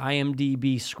like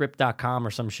IMDbscript.com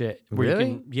or some shit. Where Really?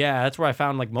 You can, yeah, that's where I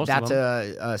found like most of them.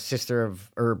 That's a sister of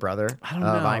or brother I don't know.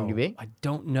 of IMDb. I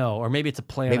don't know. Or maybe it's a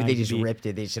play Maybe on they just IMDb. ripped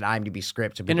it. They said IMDb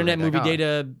script. So people Internet were like, Movie oh.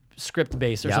 Data script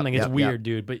base or Yep, something. It's yep, weird, yep.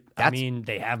 dude. But I That's- mean,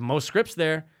 they have most scripts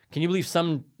there. Can you believe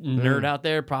some nerd out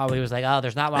there probably was like, oh,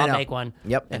 there's not one, I I'll know. make one.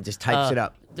 Yep, and just types it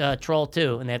up. Troll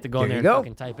 2, and they have to go in There there you and go.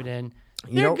 fucking type it in.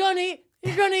 You You're know-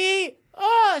 gonna eat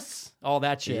us. All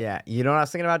that shit. Yeah, you know what I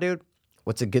was thinking about, dude?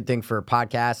 What's a good thing for a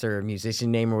podcast or a musician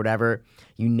name or whatever?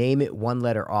 You name it one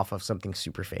letter off of something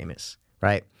super famous,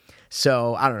 right?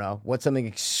 So I don't know what's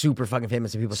something super fucking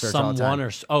famous that people search all the time.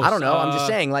 Someone or I don't know. I'm just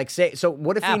saying. Like, say, so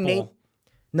what if Apple. we name?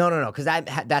 No, because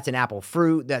that's an Apple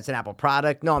fruit. That's an Apple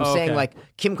product. No, I'm saying Okay. like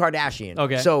Kim Kardashian.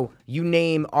 Okay. So you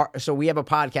name so we have a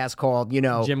podcast called Jim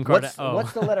what's, Karda- oh.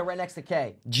 what's the letter right next to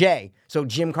K? J. So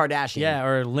Jim Kardashian. Yeah,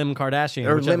 or Lim Kardashian.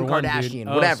 Or whichever Lim one, Kardashian, dude.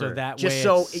 Oh, whatever. so that just way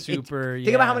so it's super.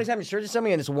 think about how many times you search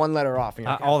something and it's one letter off. And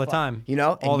you're like, all "Ah, the fuck." time. You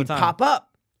know, and All the you'd time. pop up.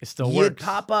 It still You'd works.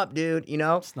 pop up, dude. You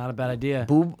know, It's not a bad idea.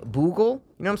 Boogle. You know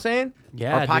what I'm saying?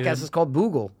 Yeah, Our podcast dude. is called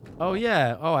Boogle. Oh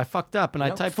yeah. Oh, I fucked up and I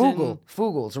typed Fugle. in.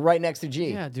 Fugle. It's right next to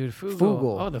G. Yeah, dude. Fugle.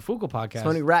 Fugle. Oh, the Fugle It's a podcast.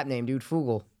 funny rap name, dude.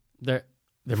 Fugle. There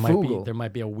Fugle.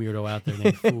 might be a weirdo out there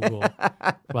named Fugle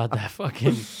about that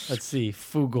fucking. Let's see,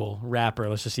 Fugle rapper.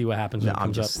 Let's just see what happens when No, it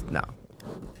I'm comes just up. no.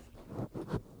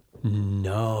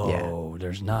 No,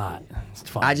 there's not. It's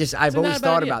fine. I've It's always not a bad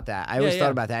thought idea. about that. I Yeah, always yeah.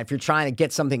 thought about that. If you're trying to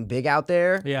get something big out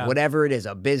there, Yeah. whatever it is,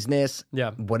 a business,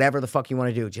 Yeah. whatever the fuck you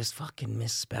want to do, just fucking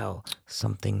misspell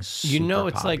something super You know,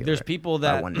 it's like there's popular people by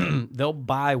that one name. they'll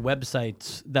buy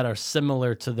websites that are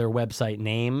similar to their website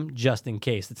name just in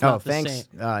case. It's Oh, not the thanks, same.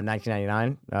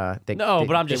 1999. No,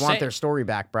 but I'm just they want saying- their story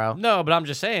back, bro. No, but I'm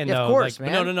just saying Yeah, though. of course,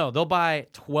 like, man. No. They'll buy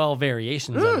 12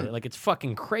 variations of it. Like it's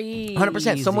fucking crazy.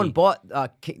 100%. Someone bought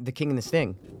the King and the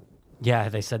Sting. Yeah,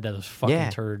 they said that was fucking Yeah.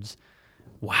 turds.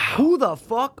 Wow. Who the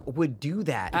fuck would do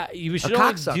that? You should A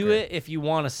only cocksucker. do it if you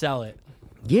want to sell it.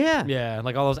 Yeah. Yeah,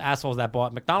 like all those assholes that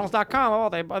bought McDonald's.com.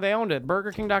 Oh, they owned it.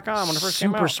 BurgerKing.com when it first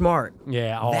came Super out. smart.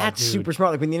 Yeah, oh, That's dude. super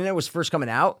smart. Like when the internet was first coming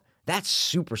out, that's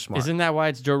super smart. Isn't that why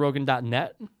it's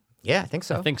JoeRogan.net? Yeah, I think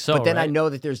so. I think so, But then I right? know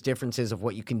that there's differences of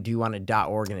what you can do on a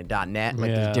 .org and a .net. Like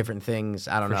Yeah. there's different things.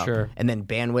 I don't For know. sure. And then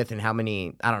bandwidth and how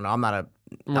many. I don't know. I'm not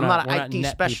We're an not IT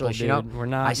net specialist. people, you know. dude. We're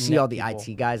not I see net all the people.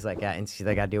 IT guys like that and see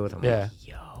they got to deal with them. Yeah. Like,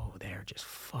 yo, they're just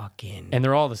fucking. And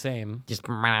they're all the same. just.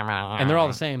 And they're all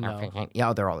the same, though.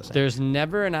 Yeah, they're all the same. There's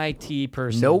never an IT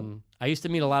person. Nope. I used to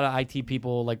meet a lot of IT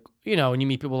people, like, you know, when you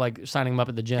meet people like signing them up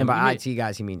at the gym. And by You meet- IT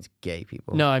guys, he means gay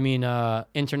people. No, I mean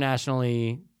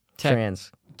internationally. Tech.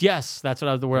 Trans. Yes, that's what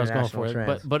I was the word I was going for.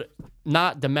 International But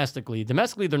not domestically.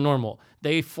 Domestically, they're normal.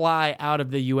 They fly out of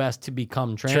the U.S. to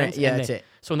become trans. Yeah, and that's they- it.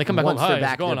 So when they come back Once home, they're hi, how's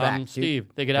back, it going? they're I'm back, dude. Steve.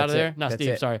 They get out of That's there? it. Not That's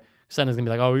Steve, it. sorry. Senna's going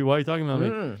to be like, oh, why are you talking about me?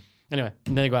 Anyway,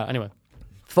 and then they go out. Anyway,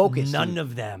 Focus. none dude.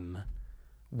 of them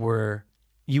were,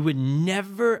 you would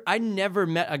never, I never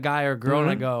met a guy or girl and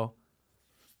I go,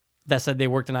 that said they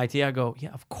worked in IT. I go, yeah,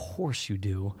 of course you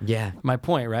do. Yeah. My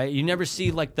point, right? You never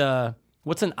see like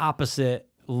what's an opposite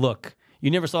look?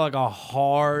 You never saw like a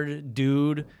hard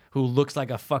dude who looks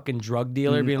like a fucking drug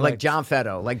dealer being Like John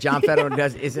Fetto. Like John Fetto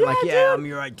does. Isn't like, yeah, I'm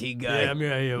your IT guy.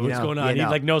 yeah, You what's know? going on? Yeah, He no.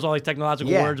 like knows all these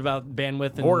technological Yeah. words about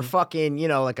bandwidth and Or fucking,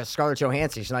 like a Scarlett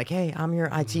Johansson. She's like, hey, I'm your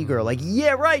IT girl. Like,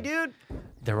 yeah, right, dude.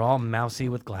 they're all mousy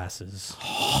with glasses.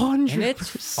 100%. And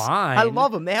it's fine. I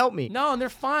love them. They help me. No, and they're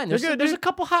fine. There's, good, there's dude. a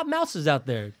couple hot mouses out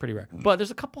there, pretty rare. But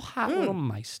there's a couple hot little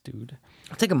mice, dude.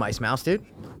 I'll take a mice mouse, dude.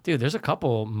 Dude, there's a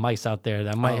couple mice out there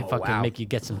that might Oh, fucking wow. make you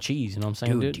get some cheese. You know what I'm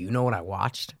saying, Dude, dude? do you know what I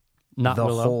watched? Not the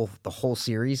Willow. whole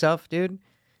series of, dude.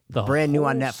 The Brand new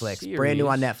on whole Netflix. Brand new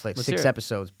on series. Netflix. Let's 6 hear it.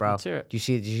 episodes, bro. Let's hear it. Did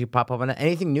you see pop up on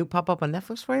anything new pop up on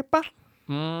Netflix for you, bro?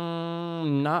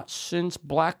 Not since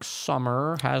Black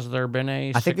Summer has there been a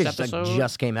I think six this episode. like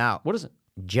just came out. What is it?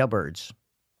 Jailbirds.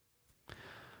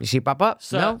 You see it pop up?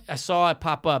 So No? I saw it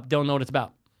pop up. Don't know what it's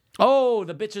about. Oh,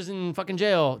 the bitch is in fucking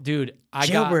jail, dude. I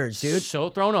got Jailbirds, dude. so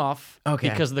thrown off. Okay.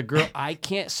 Because the girl, I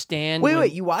can't stand. Wait, when-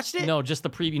 wait, you watched it? No, just the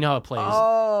preview. You know how it plays.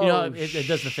 Oh, you know, it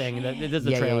does the thing. It does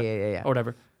the Yeah, trailer. yeah. Or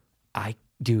whatever.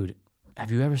 Dude,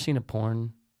 have you ever seen a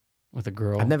porn with a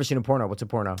girl? I've never seen a porno. What's a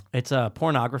porno? It's a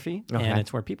pornography, Okay. and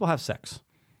it's where people have sex.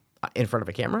 In front of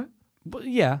a camera? But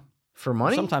yeah, For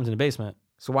money? sometimes in the basement.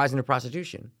 So why isn't it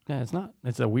prostitution? Yeah, it's not.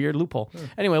 It's a weird loophole.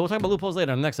 Anyway, we'll talk about loopholes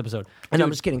later on the next episode. And I'm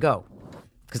just kidding. Go.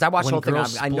 Because I watched the When whole thing.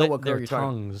 girls I know split what girl their you're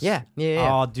talking. tongues. Yeah.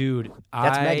 Oh, dude,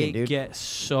 That's I Megan, dude. get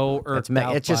so irked That's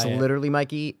out It's just by it. literally,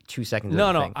 Mikey, 2 seconds. No,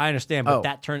 of the no, thing. I understand, but Oh.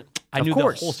 that turn. I Of knew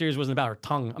course. the whole series wasn't about her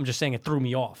tongue. I'm just saying it threw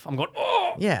me off. I'm going,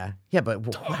 oh, Yeah,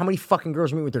 but how many fucking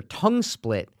girls meet with their tongue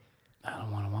split? I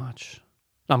don't want to watch.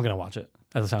 I'm gonna watch it.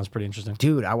 That sounds pretty interesting.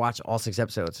 Dude, I watched all 6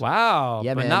 episodes. Wow,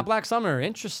 Yeah, but man. not Black Summer.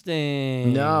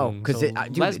 Interesting. No, 'cause So it-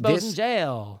 dude, lesbos this- in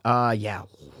jail. Yeah,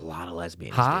 a lot of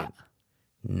lesbians. Hot.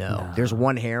 Dude. No. There's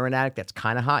one heroin addict that's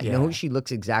kind of hot. You know Yeah. who she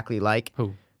looks exactly like?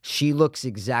 Who? She looks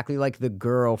exactly like the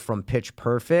girl from Pitch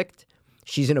Perfect.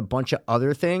 She's in a bunch of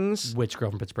other things. Which girl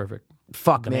from Pitch Perfect?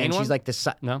 Fuck, The man. main She's one? like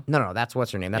the No? no. That's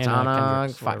what's her name. That's Anna Anna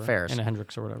Kendricks, whatever. Ferris. Anna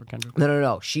Hendricks or whatever. Kendrick.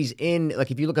 No. She's in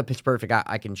like if you look up Pitch Perfect,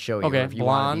 I can show you. Okay, Or if you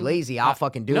want to be blonde. lazy, I'll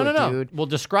fucking do no, it, no. dude. We'll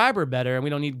describe her better, and we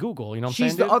don't need Google. You know what I'm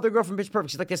She's saying? the dude? other girl from Pitch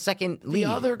Perfect. She's like the second lead.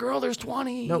 The other girl. There's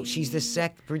 20. No, she's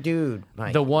the dude.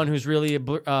 Mike. The one who's really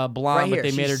blonde, right here. but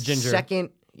they made her She's ginger. Second,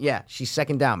 yeah, she's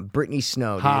second down. Brittany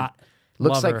Snow, dude. Hot.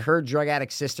 Looks Love like her. her drug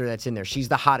addict sister that's in there. She's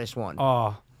the hottest one.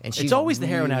 Oh, And she's it's always the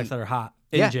heroin really- addicts that are hot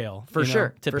in yeah, jail. for you know, sure,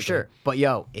 for typically. sure. But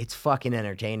yo, it's fucking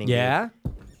entertaining. dude. Yeah.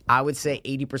 I would say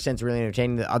 80% is really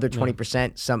entertaining. The other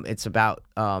 20%, it's about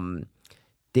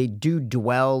they do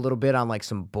dwell a little bit on like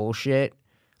some bullshit,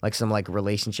 like some like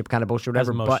relationship kind of bullshit, As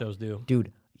whatever. most but shows do.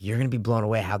 dude, you're gonna be blown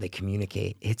away how they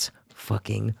communicate. It's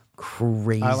fucking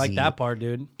crazy. I like that part,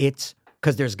 dude. It's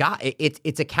because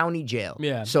it's a county jail.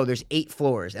 Yeah. So there's 8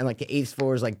 floors, and like the 8th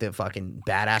floor is like the fucking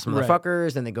badass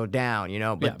motherfuckers, and they go down, you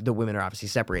know. But Yeah. the women are obviously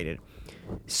separated.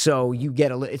 So you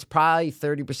get it's probably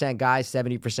 30% guys,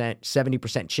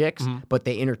 70% chicks, but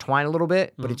they intertwine a little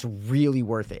bit. But it's really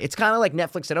worth it. It's kind of like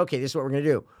Netflix said, okay, this is what we're gonna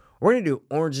do. We're gonna do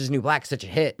Orange Is the New Black, such a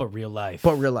hit. But real life.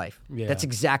 But real life. Yeah. That's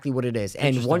exactly what it is.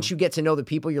 And once you get to know the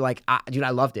people, you're like, dude, I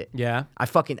loved it. Yeah. I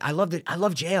loved it. I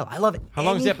love jail. I love it. How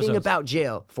long is the Anything episodes? about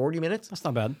jail? 40 minutes? That's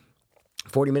not bad.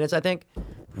 40 minutes, I think.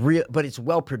 But it's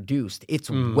well produced. It's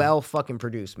well fucking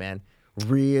produced, man.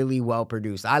 Really well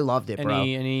produced. I loved it, bro.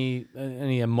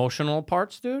 Any emotional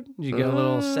parts, dude? Did you get a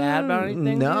little sad about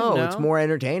anything? No, dude? it's more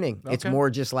entertaining. It's Okay. more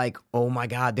just like, oh my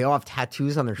god, they all have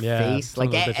tattoos on their Yeah, face. some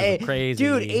of Like, those bitches are crazy.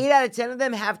 dude, 8 out of 10 of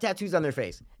them have tattoos on their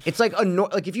face. It's like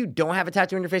like if you don't have a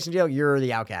tattoo on your face in jail, you're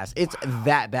the outcast. It's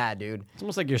that bad, dude. It's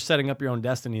almost like you're setting up your own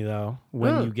destiny, though.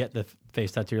 When you get the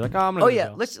face tattoo, you're like, oh, I'm gonna. Oh go to yeah,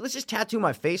 jail. let's just tattoo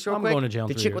my face real I'm quick. going to jail in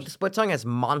The 3 chick years. with the split tongue has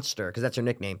Monster because that's her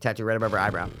nickname. Tattoo right above her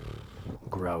eyebrow.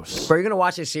 Gross. But you're gonna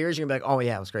watch this series, you're gonna be like, oh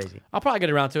yeah, it was crazy. I'll probably get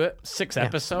around to it. 6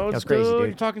 episodes. that's crazy, dude.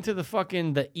 You're talking to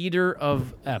the eater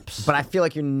of eps. But I feel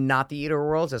like you're not the eater of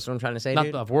worlds. That's what I'm trying to say, Not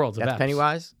dude. of worlds, of That's eps.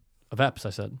 Pennywise. of eps, I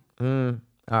said.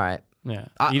 All right. Yeah.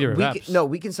 Eater of we eps.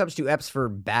 we can substitute eps for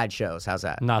bad shows. How's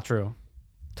that? Not true.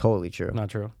 Totally true. Not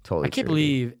true. Totally I can't true,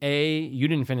 believe A, you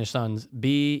didn't finish Sons.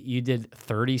 B, you did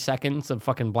 30 seconds of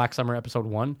fucking Black Summer episode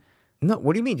 1. No,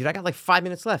 what do you mean, dude? I got like 5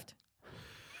 minutes left.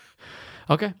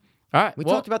 Okay. All right. We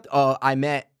well, talked about. I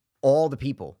met all the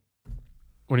people.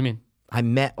 What do you mean? I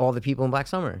met all the people in Black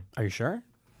Summer Are you sure?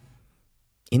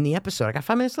 in the episode. I got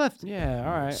 5 minutes left. Yeah.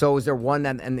 All right. So is there one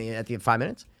that at the 5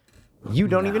 minutes? You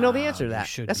don't even know the answer to that.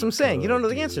 should That's be what I'm saying. You don't know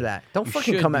the good, answer to that. Don't You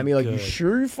fucking should come at be me like, you good.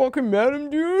 sure you fucking met him,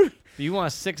 dude? You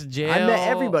want 6 jail? I met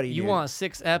everybody, You dude. want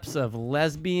 6 eps of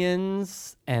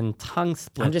lesbians and tongue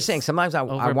splits. I'm just saying, sometimes I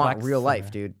over want Black real Summer. life,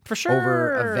 dude. For sure.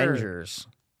 Over Avengers.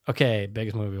 Okay,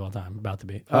 biggest movie of all time. About to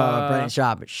be. Brennan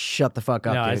Schaub, shut the fuck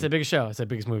up, No, dude. it's the biggest show. It's the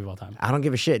biggest movie of all time. I don't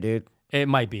give a shit, dude. It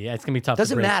might be. It's gonna be tough.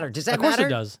 Doesn't to grade. matter. Does that Of course matter?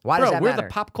 it does. Why Bro, does that we're matter? the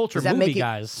pop culture Does that movie make it,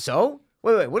 guys. So?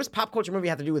 Wait. What does pop culture movie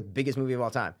have to do with biggest movie of all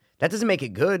time? That doesn't make it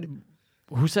good.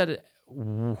 Who said it?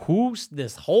 Who's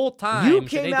this whole time You said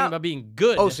came anything out- about being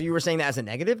good? Oh, so you were saying that as a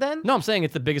negative then? No, I'm saying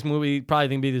it's the biggest movie. Probably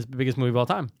going to be the biggest movie of all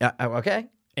time. Okay.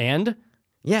 And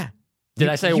Yeah. did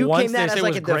I say you once came they that say as it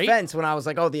like was a great? defense when I was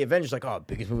like, oh, the Avengers, like, oh,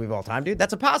 biggest movie of all time, dude.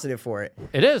 That's a positive for it.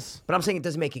 It is. But I'm saying it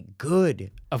doesn't make it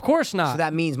good. Of course not. So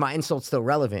that means my insult's still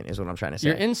relevant, is what I'm trying to say.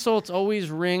 Your insults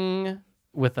always ring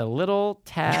with a little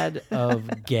tad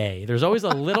of gay. There's always a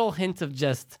little hint of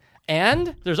just.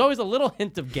 And there's always a little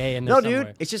hint of gay in there no, somewhere.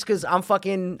 dude, it's just because I'm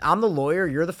the lawyer,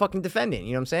 you're the fucking defendant.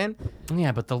 You know what I'm saying?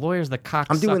 Yeah, but the lawyer's the cock.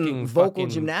 I'm doing vocal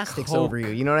gymnastics over you.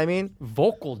 You know what I mean?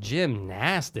 Vocal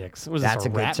gymnastics? Was That's this a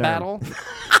a good rap term. battle?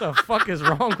 What the fuck is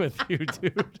wrong with you,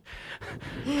 dude?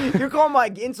 You're calling my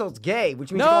insults gay,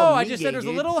 which means No, you're calling me I just gay, said there's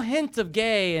dude. a little hint of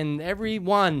gay in every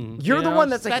one. You're you the know, one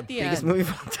that's just like at the the biggest end. movie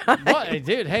of all time. What? Hey,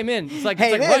 dude, hey, man. It's like,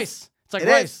 Hey, it's like it is. rice. It's like It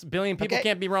rice. is. Billion people Okay.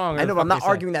 can't be wrong. I know, but I'm not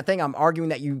arguing that thing. I'm arguing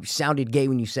that you sounded gay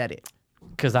when you said it.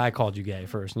 Because I called you gay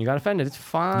first, and you got offended. It's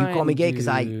fine. You call me gay 'cause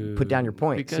I put down your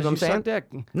point. Because See what I'm you suck saying?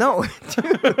 dick. No,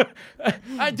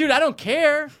 Dude, I don't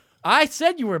care. I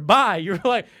said you were bi. You were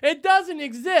like, it doesn't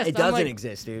exist. it I'm doesn't like,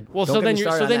 exist, dude. Well, Don't so get then me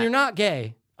you're started on that. not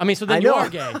gay. I mean, so then I you know. are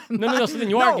gay. No. So then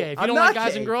you No, are gay. If you I'm don't not like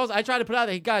guys gay. and girls, I try to put out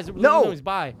there, hey, guys, No. he's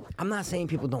bi. I'm not saying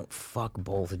people don't fuck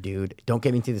both, dude. Don't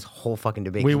get me into this whole fucking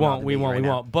debate. We 'cause we're not won't. We debating won't. right We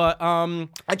now. won't. But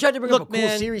I tried to bring Look, up a cool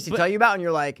man, series to but- tell you about, and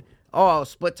you're like, oh,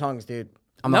 split tongues, dude.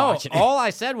 I'm not no, watching it. all I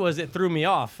said was it threw me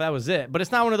off. That was it. But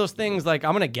it's not one of those things like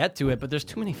I'm gonna get to it, but there's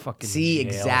too many fucking See,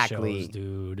 jail exactly. shows,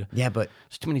 dude. Yeah, but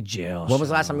There's too many jail. when was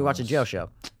the last time you watched a jail show?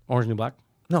 Orange New Black?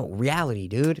 No, reality,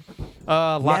 dude.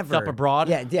 Locked Never. Up Abroad.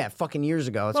 Yeah, fucking years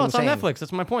ago. That's Well, what it's I'm on saying. Netflix.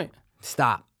 That's my point.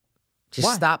 Stop. Just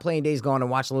Why? stop playing Days Gone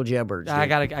and watch Little Jailbirds. I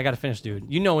dude. gotta finish,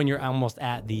 dude. You know when you're almost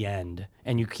at the end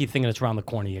and you keep thinking it's around the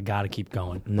corner, you gotta keep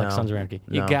going. No. Like Sons of Anarchy.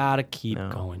 You No. gotta keep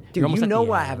going. Dude, You're almost you at know the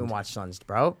why I end. haven't watched Sons,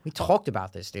 bro. We talked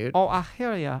about this, dude. Oh, I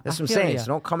hear ya. That's I what I'm hear saying. ya. So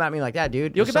don't come at me like that,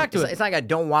 dude. You'll get back to it. It's like I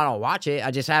don't want to watch it.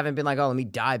 I just haven't been like, oh, let me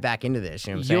dive back into this.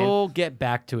 You know what I'm saying? You'll get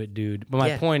back to it, dude. But my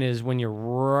Yeah. point is, when you're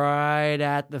right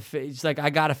at the, it's like I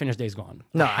gotta finish Days Gone.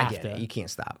 No, I have get to. it. You can't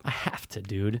stop. I have to,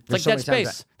 dude. It's There's like so Dead many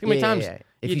times Space. I- Too many yeah, times. yeah, yeah.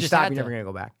 If you just stop, had you're never to. gonna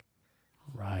go back.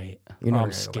 Right. You're never I'm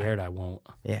gonna go scared I won't.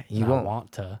 Yeah, you I won't.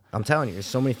 want to I'm telling you, there's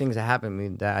so many things that happen to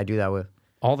me that I do that with.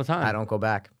 all the time. I don't go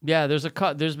back. Yeah, there's a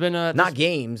cut. There's been a Not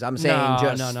games. I'm saying No,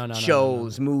 just no,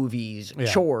 shows, movies, Yeah.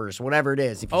 chores, whatever it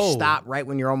is. If you Oh. stop right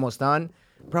when you're almost done,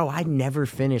 bro, I never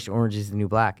finished Orange Is the New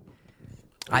Black.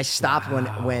 I stopped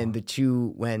when the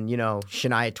two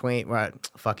Shania Twain,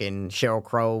 fucking Sheryl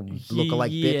Crow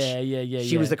lookalike bitch. Yeah.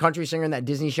 She was the country singer in that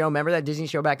Disney show. Remember that Disney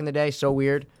show back in the day? So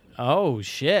weird. Oh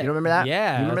shit! You don't remember that?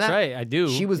 Yeah, you remember that's that? right. I do.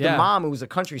 She was Yeah. the mom who was a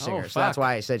country singer, so that's fuck.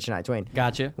 why I said Shania Twain.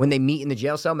 Gotcha. When they meet in the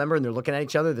jail cell, remember, and they're looking at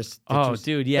each other. Oh,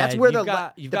 dude, yeah. That's where you've the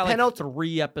got, the like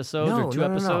 3 episodes or 2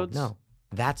 episodes. No,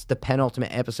 that's the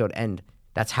penultimate episode end.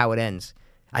 That's how it ends.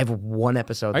 I have 1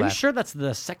 episode Are you left. sure that's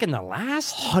the second to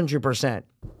last? 100%.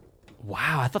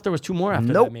 Wow, I thought there was 2 more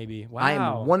after Nope. that. Maybe. Wow. I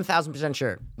am 1,000%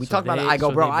 sure. We So talked about it. they- I go,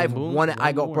 so bro. they've I have been one. one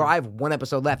I go, bro. more. I have 1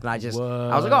 episode left, and I was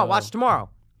like, oh, I'll watch it tomorrow.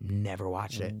 Never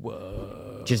watched it.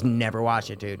 Whoa. Just never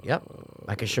watched it, dude. Yep.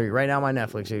 I can show you right now my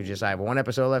Netflix. Dude, I have 1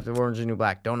 episode left of Orange is the New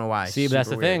Black. Don't know why. See, but that's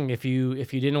the Super weird. thing. If you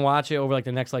didn't watch it over like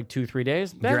the next like 2-3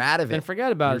 days, then, You're out of it. Then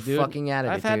forget about it, You're dude. fucking out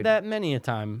of I've it, had dude. that many a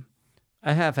time.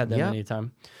 I have had that Yeah. many a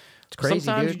time. It's crazy,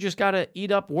 Sometimes dude. you just gotta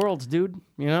eat up worlds, dude.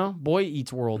 You know, boy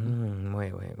eats world.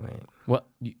 Wait. What?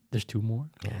 There's 2 more?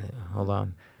 Yeah, hold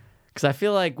on. Because I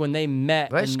feel like when they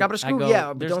met, Right, and Scabba I Scoo, go, yeah,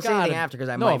 but there's don't say anything gotta- after 'cause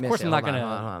I no, might of miss course it. I'm not Hold on,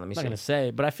 gonna. hold on, let me I'm not see. gonna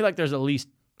say, but I feel like there's at least.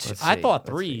 Let's I see, thought let's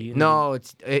 3. see. No,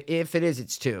 it's if it is,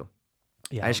 it's 2.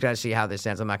 Yeah. I just gotta see how this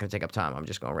ends. I'm not gonna take up time. I'm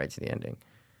just going right to the ending.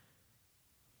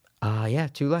 Yeah,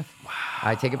 2 left. Wow.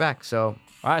 I take it back. So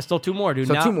All right, still 2 more, dude.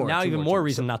 So now, 2 more, now 2 even more, more 2 more.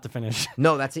 reason not to finish.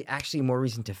 no, that's actually more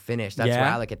reason to finish. That's Yeah?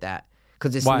 why I look at that.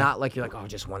 Because it's Why? not like you're like, oh,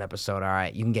 just 1 episode. All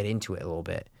right, you can get into it a little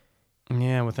bit.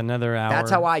 Yeah, with another hour.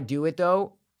 That's how I do it,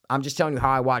 though. I'm just telling you how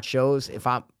I watch shows. If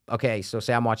I'm okay, so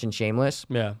say I'm watching Shameless,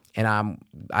 Yeah. and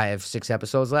I have 6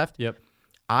 episodes left. Yep.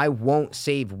 I won't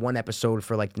save 1 episode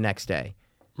for like the next day.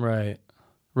 Right.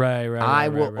 I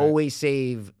will always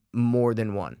save more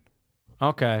than 1.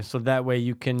 Okay, so that way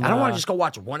you can. I don't want to just go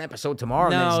watch 1 episode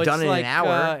tomorrow and then No, it's done in like, an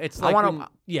hour. It's I like want when- to.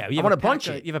 yeah. I want to bunch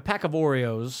of, it. You have a pack of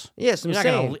Oreos. Yes, I'm You're not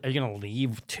saying. gonna. Are you gonna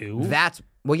leave 2? That's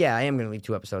yeah. I am gonna leave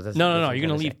 2 episodes. That's, No. that's what You're I'm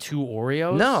gonna say. leave 2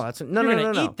 Oreos. No, that's no, You're no,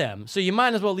 gonna no. eat them, so you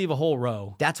might as well leave a whole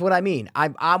row. That's what I mean.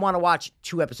 I want to watch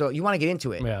 2 episodes. You want to get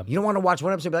into it. Yeah. You don't want to watch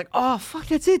 1 episode and be like, oh fuck,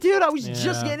 that's it, dude. I was just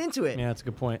Yeah. getting into it. Yeah, that's a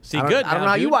good point. See, I don't- good. I don't now, know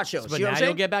how you dude. watch shows. But You know what now I'm you'll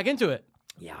saying? get back into it.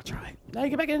 Yeah, I'll try. Now you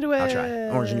get back into it. I'll try.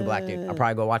 Orange and New Black, dude. I'll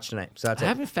probably go watch tonight. So that's I it.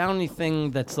 haven't found anything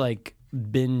that's like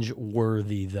binge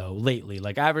worthy though lately.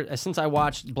 Like since I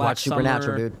watched Black Watch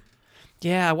Supernatural, Summer, dude.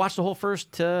 Yeah, I watched the whole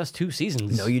first 2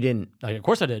 seasons. No, you didn't. Like, of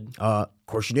course I did. Of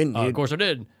course you didn't, dude. Of course I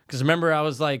did. Because remember, I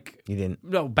was like, You didn't.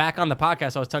 No, back on the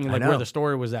podcast, I was telling you like know. where the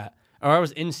story was at, or I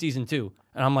was in season 2,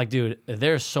 and I'm like, dude,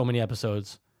 there's so many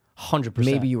episodes, 100%.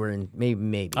 Maybe you were in.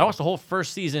 Maybe. I watched the whole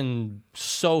first season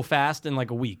so fast in like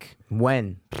a week.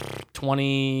 When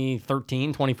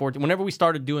 2013, 2014, whenever we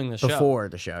started doing the show. before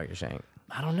the show, you're saying?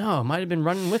 I don't know. I might have been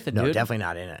running with it, No, dude. definitely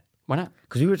not in it. Why not?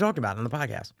 Because we were talking about it on the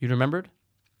podcast. You remembered?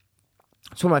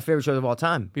 It's one of my favorite shows of all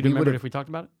time. You remembered if we talked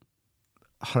about it?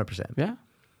 100%. Yeah.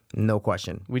 No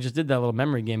question. We just did that little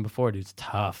memory game before, dude. It's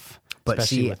tough. But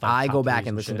Especially see, with, like, I top go back threes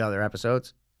and listen shit. to other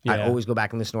episodes. I Yeah. always go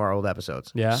back and listen to our old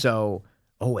episodes. Yeah? So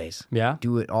always. Yeah?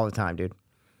 Do it all the time, dude.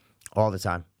 All the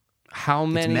time. How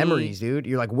It's many memories, dude.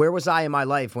 You're like, where was I in my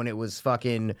life when it was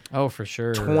fucking Oh, for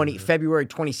sure. February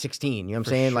 2016? You know what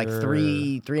I'm saying? Like sure.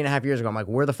 3.5 years ago. I'm like,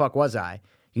 where the fuck was I?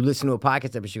 You listen to a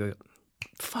podcast episode, you go,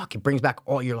 fuck, it brings back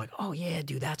all. You're like, oh yeah,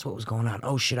 dude, that's what was going on.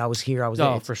 Oh shit, I was here. I was there.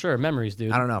 Oh, It's- for sure. Memories,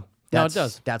 dude. I don't know. No, it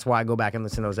does. That's why I go back and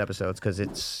listen to those episodes because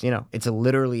it's it's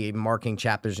literally marking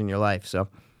chapters in your life. So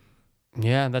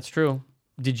Yeah, that's true.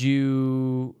 Did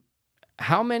you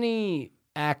How many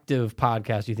active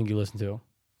podcasts do you think you listen to?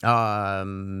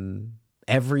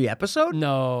 Every episode?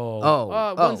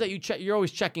 No. Ones that you check. You're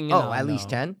always checking in. Oh, at least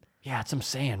 10. Yeah, that's what I'm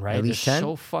saying, right? At least There's 10?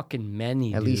 so fucking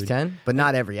many. At least 10, but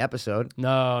not every episode.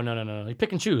 No. You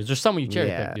pick and choose. There's some you cherry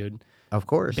pick, dude. Of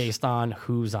course. Based on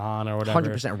who's on or whatever.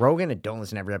 100%. Rogan, and don't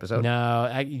listen to every episode. No,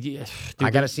 I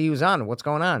got to see who's on. What's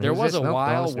going on? There Who's was this? a Nope, don't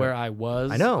while listen to where it. I was.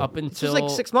 I know. Up This until was like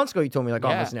 6 months ago. You told me like, oh,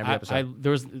 listen to every episode.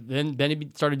 There was then he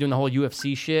started doing the whole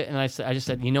UFC shit, and I just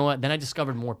said, you know what? Then I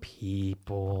discovered more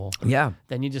people. Yeah.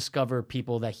 Then you discover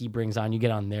people that he brings on. You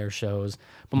get on their shows.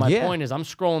 But my point is, I'm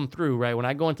scrolling through right when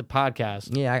I go into podcasts.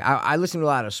 Yeah, I listen to a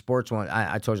lot of sports ones.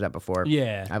 I told you that before.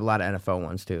 Yeah. I have a lot of NFL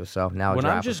ones too. So now When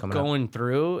draft I'm just is coming up. going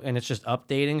through and it's just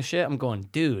updating shit, I'm going,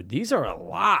 dude, these are a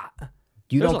lot.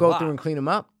 You There's don't a go lot. through and clean them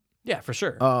up? Yeah, for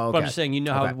sure. Oh, okay. But I'm just saying,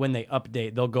 how Okay. when they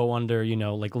update, they'll go under,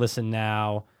 like listen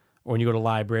now, or when you go to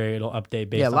library, it'll update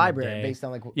based on library the day. based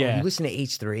on like. Yeah. Oh, you listen to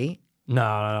H3?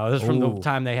 No. This is from the Ooh.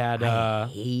 time they had. I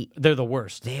hate. They're the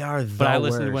worst. They are the But I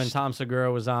listened to when worst. Tom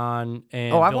Segura was on.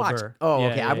 And Oh, I've Bill watched. Burr. Oh, Yeah,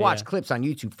 okay. yeah, I've watched yeah. clips on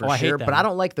YouTube for Oh, I hate sure, but them. I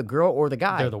don't like the girl or the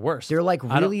guy. They're the worst. They're like I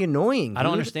don't- really annoying. I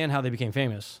don't dude. understand how they became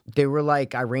famous. They were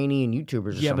like Iranian YouTubers.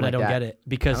 Or Yeah, something but I like don't that. get it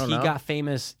because I don't he know. got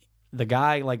famous. The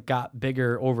guy got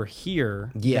bigger over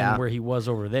here Yeah. than where he was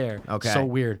over there. Okay. So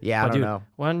weird. Yeah, I But don't dude, know.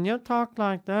 When you talk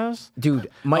like this, Dude,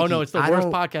 Mikey, no, it's the I worst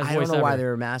don't- podcast I don't voice know why ever.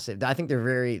 they're massive. I think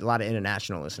they're a lot of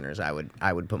international listeners. I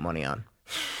would put money on.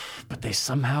 but they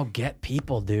somehow get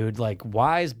people, dude. Like,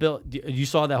 why is Bill? You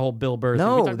saw that whole Bill Burr thing.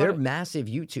 We No, talked about they're it? massive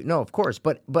YouTube. No, of course,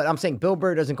 but I'm saying Bill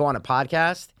Burr doesn't go on a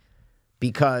podcast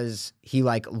because he's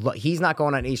not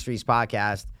going on H3's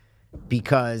podcast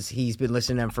because he's been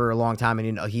listening to them for a long time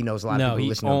and he knows a lot of No, people who he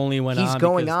listen to him. only went He's on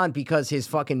going because- on because his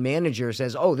fucking manager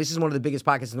says, "Oh, this is one of the biggest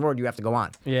podcasts in the world. You have to go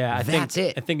on." Yeah, that's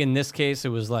it. I think in this case it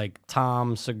was like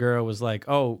Tom Segura was like,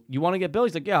 "Oh, you want to get Bill?"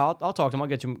 He's like, "Yeah, I'll talk to him. I'll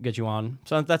get you on."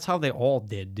 So that's how they all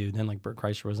did, dude. Then like Bert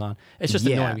Kreischer was on. It's just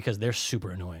Yeah. annoying because they're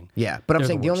super annoying. Yeah, but I'm They're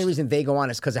saying the only worst. reason they go on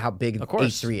is because of how big Of course,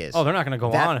 H3 is. Oh, they're not going to go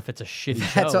That- on if it's a shitty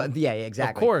That's show. yeah,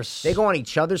 exactly. Of course, they go on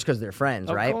each other's because they're friends,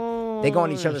 Of right? They go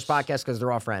on each other's course. podcasts because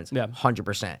they're all friends. Yeah.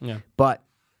 100%. Yeah. But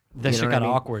That you shit know what got I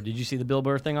mean? awkward. Did you see the Bill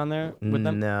Burr thing on there with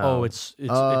them? No. Oh,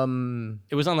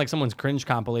 it was on like someone's cringe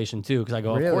compilation too. Because I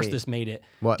go, of course Really? this made it.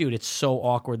 What? Dude, it's so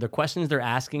awkward. The questions they're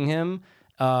asking him,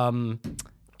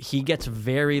 he gets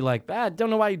very like, don't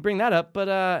know why you'd bring that up, but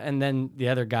and then the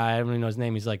other guy, I don't even know his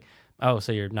name. He's like, oh,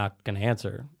 so you're not gonna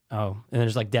answer? Oh, and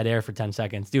there's like dead air for 10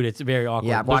 seconds, dude. It's very awkward.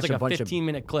 Yeah, I've There's watched like a bunch of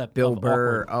 15-minute clip. Bill of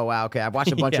Burr. awkward. Oh, wow. Okay. I've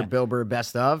watched a bunch Yeah. of Bill Burr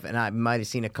best of, and I might have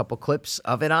seen a couple clips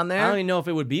of it on I there. don't even know if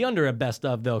it would be under a best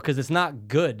of though, because it's not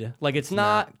good. Like it's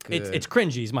not. good. It's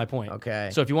cringy. Is my point. Okay.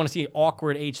 So if you want to see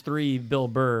awkward H3 Bill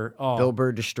Burr, Bill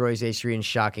Burr destroys H3 in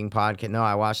shocking podcast. No,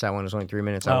 I watched that one. It was only 3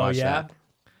 minutes. I Oh, watched yeah? that.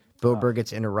 Bill Burr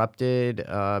gets interrupted.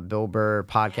 Bill Burr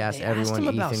podcast. They asked Everyone. him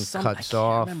about Ethan something. cuts I can't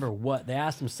off. remember what they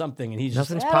asked him something, and he's just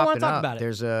Nothing's I don't want popping to talk up. about it.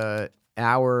 There's a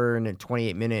hour and a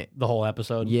 28-minute. The whole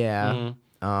episode. Yeah.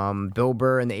 Bill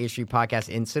Burr and the H3 podcast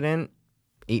incident.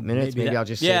 8 minutes. Maybe that- I'll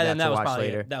just say yeah. that Then to that was watch probably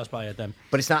later. it. That was probably it then.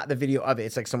 But it's not the video of it.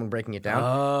 It's like someone breaking it down.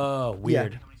 Oh,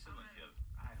 weird.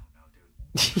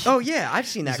 Oh yeah, I've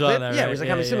seen that saw clip. that, yeah, right? it was like,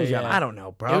 Yeah, how many yeah, symptoms you have? yeah. I don't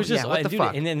know, bro. It was just what the dude,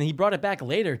 fuck? and then he brought it back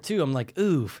later too. I'm like,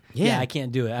 oof. Yeah. I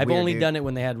can't do it. I've Weird, only dude. done it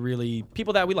when they had really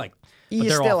people that we like. But You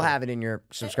they're still awful. have it in your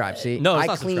subscribe. See, No, it's I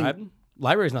not clean- subscribed.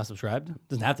 Library's not subscribed.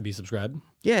 Doesn't have to be subscribed.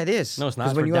 Yeah, it is. No, it's not.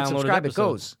 Because when For you downloaded unsubscribe, it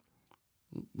episodes.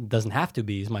 goes. Doesn't have to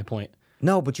be. Is my point.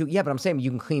 No, but but I'm saying you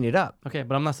can clean it up. Okay,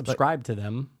 but I'm not subscribed to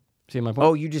them. See my point?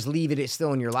 Oh, you just leave it. It's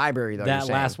still in your library, though. that you're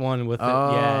saying. last one with it,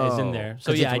 yeah, is in Oh, there.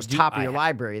 So 'cause yeah, if it was I do, top of your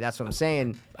library. That's what I'm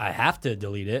saying. I have to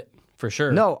delete it for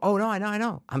sure. No, I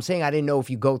know. I'm saying I didn't know if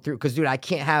you go through because, dude, I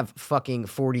can't have fucking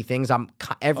 40 things.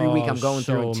 Every week I'm going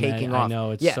through and so taking many. I off.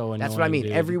 know, it's yeah, so that's what I annoying, mean.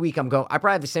 dude. Every week I'm going. I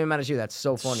probably have the same amount as you. That's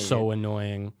so funny. so dude.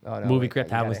 annoying. Oh, no, Movie wait,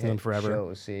 Crypt, you haven't gotta listened to them hit forever.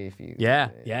 show, see if you. Yeah.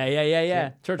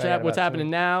 Church I got app. What's about happening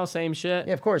 20. now? Same shit.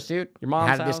 Yeah, of course, dude. Your mom's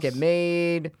How Did This house. Get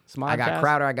Made? I got Smodcast.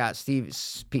 Crowder. I got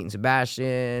Pete and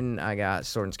Sebastian. I got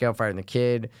Sword and Scale Fighter and the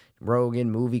Kid. Rogan,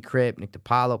 Movie Crypt, Nick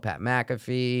DiPaolo, Pat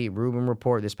McAfee, Ruben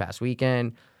Report this past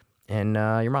weekend. And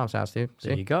your mom's house, dude.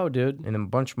 There you See? go, dude. And then a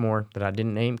bunch more that I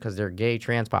didn't name because they're gay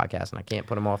trans podcasts and I can't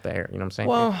put them off the air. You know what I'm saying?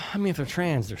 Well, I mean, if they're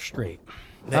trans, they're straight.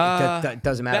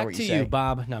 Doesn't matter Back what to you say. you,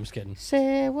 Bob. No, I'm just kidding.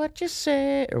 Say what you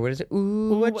say, or what is it?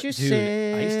 Ooh, what you Dude,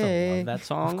 say. I used to love that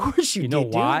song. Of course you You know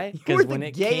did, why? dude. You Because were when the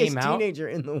it gayest came out, teenager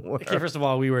in the world. okay, first of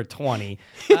all, we were 20.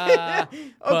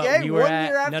 Okay, we were 1 at,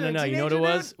 year after no. a You know what it teenager,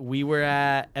 was? We were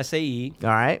at SAE. All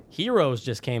right. Heroes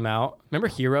just came out. Remember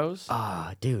Heroes?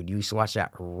 Ah, dude, you used to watch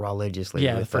that religiously.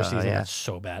 yeah, the with, first season yeah. was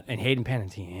so bad. And Hayden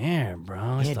Panettiere, yeah, bro.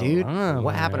 I Yeah, used to dude. love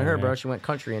What happened to her, her. bro? She went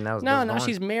country, and that was No, that was now gone.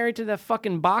 she's married to that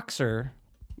fucking boxer.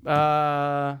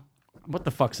 What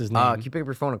the fuck's his name? Can you pick up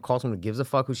your phone and call someone who gives a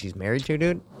fuck who she's married to,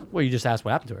 dude? Well, you just asked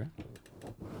what happened to her.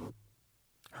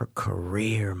 Her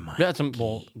career, Mike. Let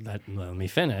me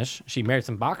finish. She married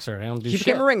some boxer. I don't do She shit.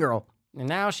 became a ring girl. And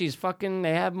now she's fucking.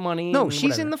 They have money. No, and she's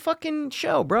whatever. in the fucking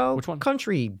show, bro. Which one?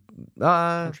 Country.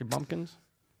 Country Bumpkins.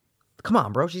 Come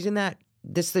on, bro. She's in that.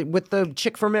 With the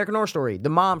chick from American Horror Story, the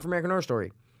mom from American Horror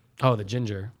Story. Oh, the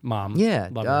ginger mom. Yeah,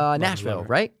 Love her. Love her, Nashville, love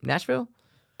her. right? Nashville.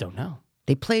 Don't know.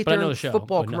 They play it But I know during the show,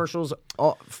 football but no. commercials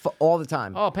all the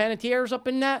time. Oh, Panettiere's up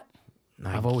in that.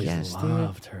 I've always guess, dude.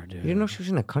 loved her, dude. You didn't know she was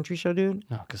in a country show, dude?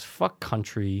 No, because fuck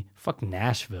country, fuck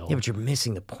Nashville. Yeah, but you're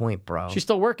missing the point, bro. She's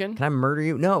still working. Can I murder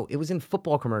you? No, it was in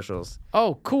football commercials.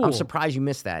 Oh, cool. I'm surprised you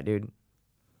missed that, dude.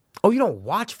 Oh, you don't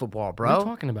watch football, What are you bro?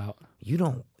 talking about?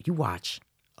 You watch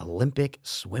Olympic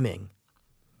swimming.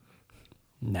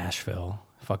 Nashville.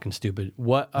 Fucking stupid.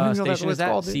 What don't even know that's station what is it's that?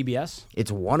 called, dude. CBS?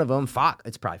 It's one of them. Fox.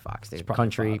 It's probably Fox, dude. probably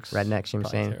Country, Fox. rednecks, you know what I'm Probably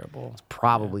saying? terrible. It's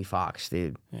probably Fox,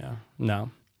 dude. Yeah. No.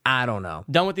 I don't know.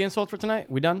 Done with the insult for tonight?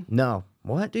 We done? No.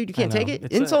 What, dude? You can't know. take it?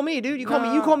 It's Insult me, dude. You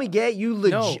call me gay. You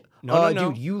legit. No.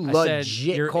 Dude, you I said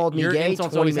legit called me your gay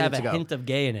insults 20 always minutes have ago. a hint of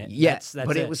gay in it. Yes, That's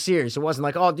but it was serious. It wasn't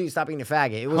like, oh, dude, stop being a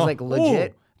faggot. It was like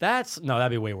legit. Ooh,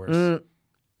 that'd be way worse.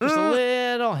 Just a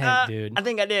little hint, dude. I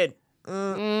think I did.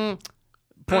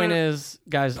 Point is,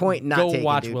 guys, Point not go taken,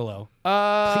 watch dude. Willow.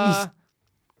 Please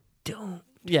don't.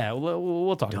 Yeah,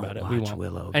 we'll talk about it. We watch won't.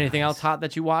 Willow, Anything guys. else hot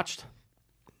that you watched?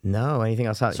 No, anything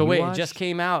else? So wait, it just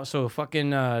came out. So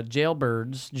fucking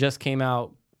Jailbirds just came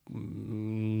out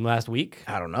last week.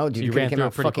 I don't know, dude. you It ran came through it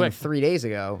out pretty fucking quick. 3 days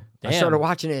ago. I Damn. started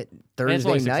watching it And it's Thursday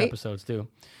only 6 night. episodes too.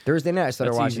 Thursday night, I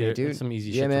started That's watching easier. it, dude. It's some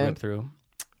easy yeah, shit man. to rip through.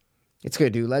 It's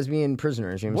good, dude. Lesbian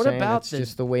prisoners. You know What what I'm saying? about That's the-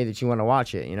 just the way that you want to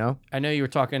watch it, you know? I know you were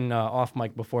talking off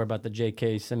mic before about the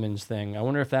J.K. Simmons thing. I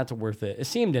wonder if that's worth it. It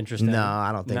seemed interesting. No,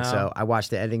 I don't think No? so. I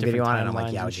watched the editing Different video on it, and I'm like,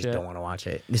 timelines yeah, I and just shit? don't want to watch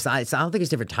it. I don't think it's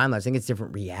different timelines. I think it's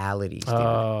different realities, dude.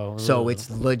 Oh, So ooh.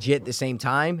 it's legit the same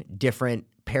time, different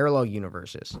parallel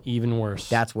universes. Even worse.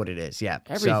 That's what it is, yeah.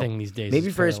 Everything So these days Maybe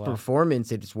is for his parallel.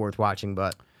 performance, it's worth watching,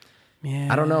 but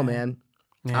yeah. I don't know, man.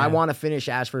 Yeah. I want to finish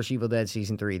Ash vs. Evil Dead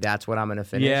Season 3. That's what I'm going to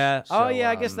finish. Yeah. So,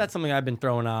 I guess that's something I've been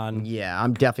throwing on. Yeah,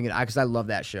 I'm definitely going to, because I love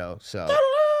that show. So,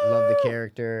 love the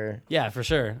character. Yeah, for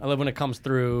sure. I love when it comes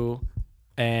through.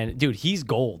 And dude, he's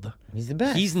gold. He's the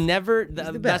best. He's never. the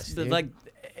that's best, dude. like,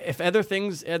 if other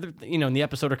things, in the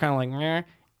episode are kind of like, meh,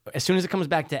 as soon as it comes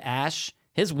back to Ash,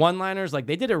 his one-liners, like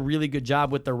they did a really good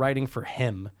job with the writing for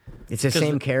him. It's the 'Cause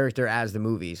same character as the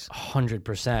movies.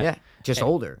 100%. Yeah, just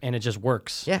older. And it just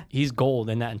works. Yeah. He's gold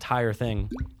in that entire thing.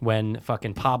 When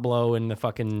fucking Pablo and the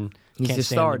fucking He's can't the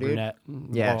stand star, the dude. brunette.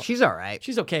 Yeah, Well, she's all right.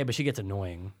 she's okay, but she gets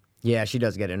annoying. Yeah, she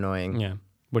does get annoying. Yeah.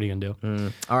 What are you gonna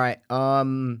do? All right.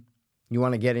 You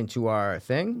want to get into our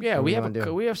thing? Yeah, What we do you have wanna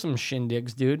do? we have some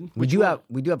shindigs, dude. We do have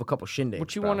a couple shindigs.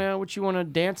 What you bro. wanna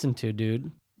dance into,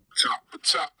 dude?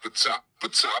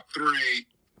 Top three.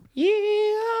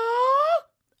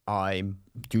 I'm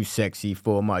too sexy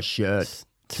for my shirt.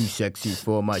 Too sexy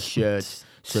for my shirt.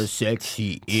 So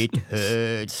sexy it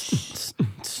hurts.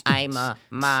 I'm a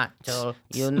macho.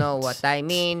 You know what I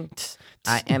mean.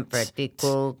 I am pretty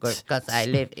cool because I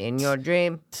live in your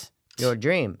dream. Your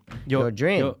dream. Your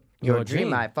dream. Your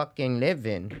dream I fucking live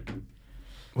in.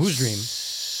 Whose dream?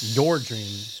 Your dream.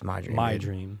 It's my dream. My dude.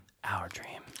 dream. Our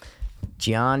dream.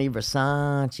 Gianni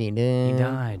Versace, dude. He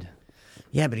died.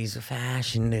 Yeah, but he's a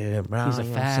fashion dude, bro. He's a you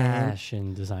know what I'm saying?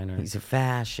 fashion designer. He's a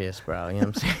fascist, bro. You know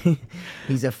what I'm saying?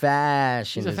 He's a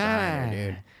fashion He's a designer,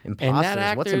 dude. And that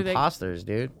Imposters. What's actor, they- imposters,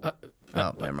 dude?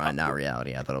 Oh, never mind. Not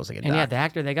reality. I thought it was like a and yeah, doc. the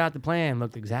actor they got the plan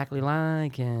looked exactly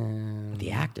like him.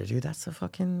 The actor, dude. That's the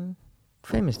fucking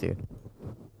famous dude.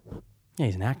 Yeah,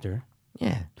 he's an actor.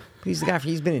 Yeah. He's the guy.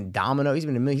 He's been in Domino. He's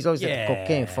been in. He's always a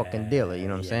cocaine fucking dealer. You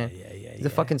know what I'm saying? yeah, He's a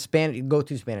fucking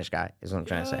go-to Spanish guy. Is what I'm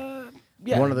trying to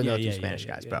say. One of the go-to Spanish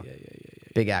guys, bro.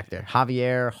 Big actor.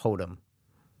 Javier Hodem.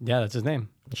 Yeah, that's his name.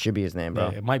 It should be his name, bro.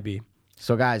 Yeah, it might be.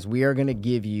 So, guys, we are going to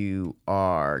give you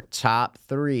our top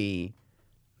 3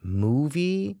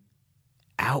 movie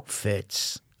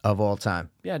outfits of all time.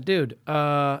 Yeah, dude.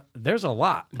 There's a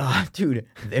lot. Dude,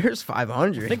 there's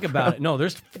 500. Think about it. No,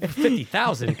 there's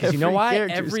 50,000. Because you know Every why?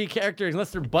 character's- Every character,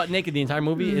 unless they're butt naked, the entire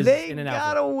movie is They in an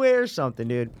gotta outfit. wear something,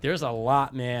 dude. There's a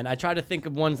lot, man. I try to think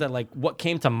of ones that like what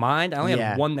came to mind. I only Yeah.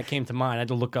 had one that came to mind. I had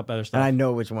to look up other stuff. And I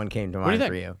know which one came to do you mind for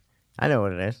think? you. I know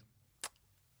what it is.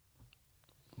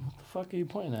 What the fuck are you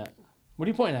pointing at? What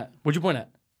are you pointing at? What'd you point at?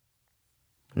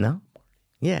 No?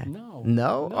 Yeah. No.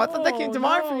 No? I thought that came to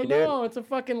mind for you, dude. No, it's a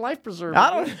fucking life preserver.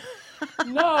 I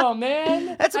don't. No,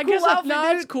 man. That's a I cool guess outfit, no,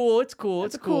 dude. it's cool. It's cool.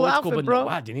 That's It's a cool cool. It's outfit, cool. But bro. no,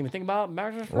 I didn't even think about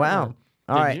Marriage Story. Wow.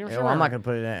 All right. Did you? Well, I'm not going to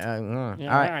put it in. Yeah, all right.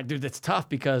 all right, dude. That's tough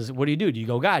because what do? Do you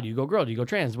go guy? Do you go girl? Do you go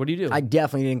trans? What do you do? I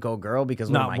definitely didn't go girl because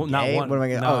what Not- am I not gay? one. What am I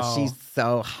gonna? No. Oh, she's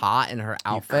so hot in her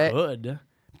outfit. Could.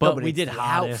 But but we it's did the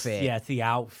hottest. outfit. Yeah, it's the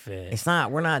outfit. It's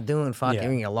not. We're not doing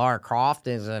fucking. Yeah. Lara Croft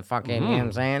is a fucking. You know what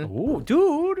I'm saying? Ooh,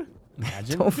 dude.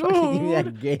 Imagine. Don't fucking give me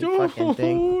that gay fucking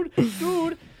thing.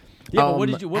 Dude. Yeah, but what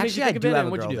did you? What actually, did you think I of do it? have And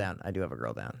a what'd girl you do? down. I do have a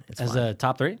girl down. It's As fine. a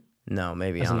top 3? No,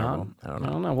 maybe As an honorable. odd? I don't I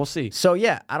know. don't know. We'll see. So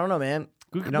yeah, I don't know, man.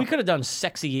 We, You know- we could have done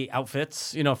sexy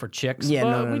outfits, for chicks. Yeah, but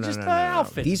no, no, we no, just no, no, no.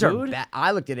 outfits. These dude. are.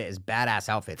 I looked at it as badass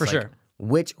outfits For like, sure.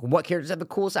 What characters have the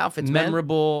coolest outfits, man?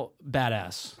 memorable,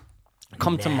 badass.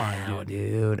 Come to mind, Now, dude.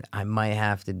 dude. I might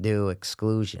have to do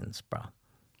exclusions, bro.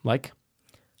 Like,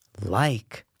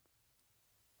 Like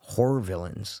horror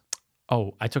villains.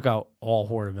 oh, I took out all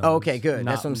horror villains. Oh, okay, good.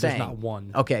 That's what I'm There's saying. not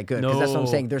one. Okay, good. Because that's what I'm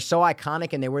No. saying. They're so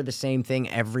iconic and they wear the same thing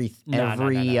every.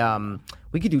 No.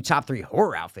 We could do top 3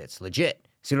 horror outfits, legit.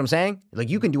 See what I'm saying? Like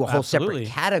you can do a whole Absolutely.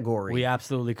 separate category We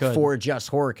absolutely could. for just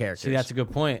horror characters. See, that's a good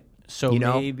point. So You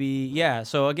know? maybe, yeah.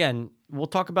 So again, we'll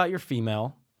talk about your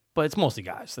female, but it's mostly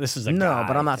guys. This is a no, guy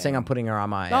but I'm not thing. saying I'm putting her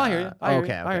on my. No, I hear you. I hear you.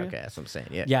 okay, I okay, hear you. okay. That's what I'm saying.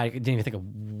 Yeah. Yeah, I didn't even think of.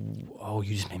 Oh,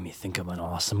 you just made me think of an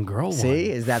awesome girl See, one.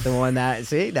 is that the one that?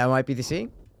 See, that might be the C.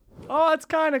 Oh, it's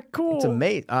kind of cool. It's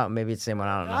amazing. Oh, maybe it's the same one.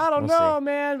 I don't know. I don't We'll know, see.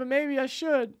 man, but maybe I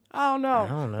should. I don't know.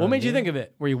 don't know, What made you dude. think of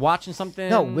it? Were you watching something?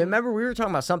 No, remember we were talking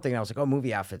about something. And I was like, oh,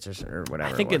 movie outfits or whatever.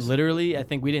 I think it was. literally. I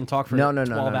think we didn't talk for No, no,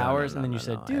 12 no, no, hours, no, and then no, you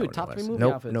said, no, "Dude, what top it 3 was. movie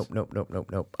nope,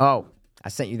 outfits." Nope. Oh, I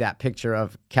sent you that picture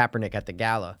of Kaepernick at the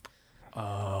gala.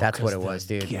 Oh, That's what 'cause it was,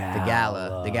 the dude. The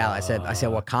gala. I said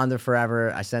Wakanda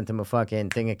forever. I sent him a fucking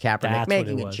thing of Kaepernick That's what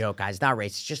making it a was. joke, guys. Not racist,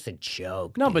 it's just a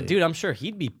joke. No, but dude, I'm sure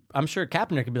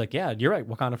Kaepernick could be like, "Yeah, you're right,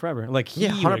 Wakanda forever." Like, he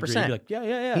Yeah, would 100%. agree. He'd be like,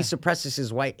 yeah. He suppresses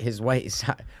his white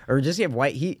side, or does he have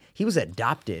white? He was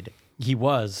adopted, He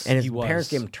was, and his he was. parents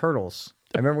gave him turtles.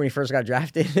 I remember when he first got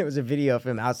drafted. There was a video of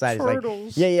him outside. He's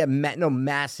Turtles. like, yeah,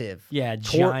 massive. Yeah,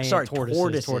 giant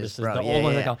tortoises, The bro. old Yeah,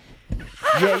 ones yeah. that go,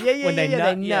 Yeah, when they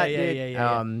nut, they yeah, nut, yeah, dude. yeah,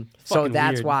 yeah. So Fucking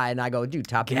that's weird. why, and I go, dude,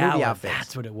 top 3 Gala, movie outfits.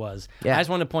 that's what it was. Yeah. I just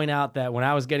want to point out that when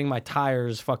I was getting my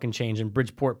tires fucking changed in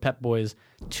Bridgeport Pep Boys,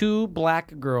 2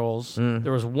 black girls.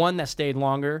 There was one that stayed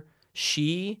longer.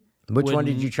 She. Which one would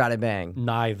did you try to bang?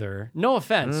 Neither. No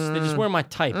offense. They just weren't my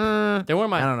type. They weren't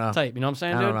my I don't know. type. You know what I'm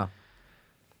saying, I dude? don't know.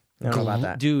 I don't know about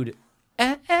that. Dude,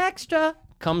 extra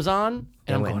comes on, and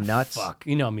They I'm went going, nuts. fuck.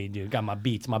 You know me, dude. Got my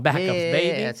beats, my backups, Yeah,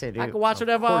 baby. that's it, dude. I can watch Of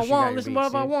whatever I course you got want, your listen beats,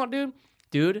 whatever I dude. want, dude.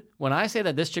 Dude, when I say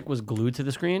that this chick was glued to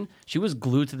the screen, she was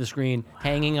glued to the screen,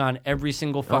 hanging on every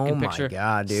single fucking Oh my picture.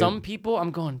 God, dude. Some people,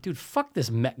 I'm going, dude, fuck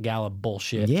this Met Gala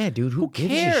bullshit. Yeah, dude, who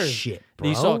gives a cares? shit,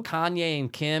 You saw bro? Kanye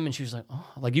and Kim, and she was like, oh,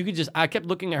 like you could just. I kept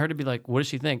looking at her to be like, what does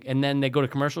she think? And then they go to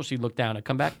commercial, she'd look down and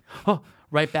come back, oh,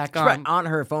 right back on. Right on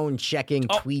her phone checking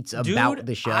tweets about Dude,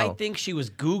 the show. I think she was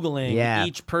Googling Yeah.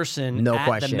 each person No at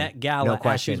question. the Met Gala No as she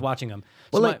question. was watching them.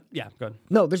 Well, So like- yeah, go ahead.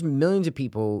 No, there's millions of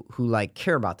people who like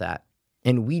care about that,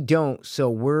 and we don't. So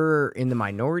we're in the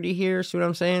minority here. See what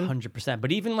I'm saying? 100%.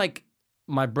 But even like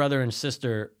my brother and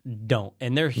sister don't,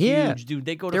 and they're huge, Yeah. dude.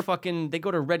 They go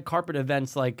to red carpet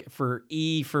events like for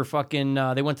fucking.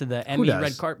 They went to the Emmy does?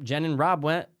 red carpet. Jen and Rob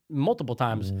went multiple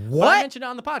times. But What? I mentioned it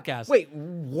on the podcast. Wait,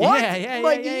 what? Yeah,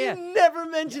 like yeah. you never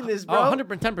mentioned this, bro. Oh,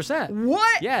 110%.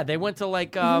 What? Yeah, they went to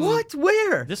like what?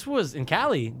 Where? This was in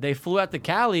Cali. They flew out to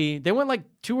Cali. They went like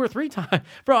 2 or 3 times.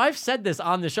 Bro, I've said this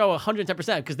on the show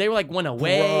 110% because they were like went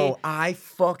away. Bro,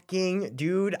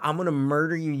 dude, I'm gonna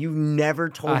murder you. You never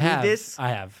told me this. I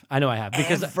have. I know I have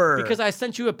because Ever. because I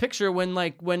sent you a picture when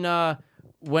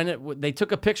they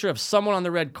took a picture of someone on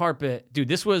the red carpet.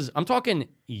 Dude, I'm talking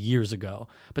years ago.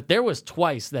 But there was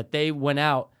twice that they went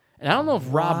out. And I don't know if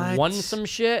Rob won What? some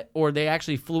shit or they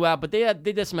actually flew out, but they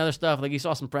did some other stuff. Like he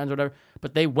saw some friends or whatever.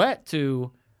 But they went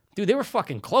to, dude, they were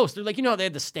fucking close. They're like, they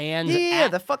had the stands. Yeah,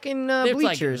 at- the fucking they was,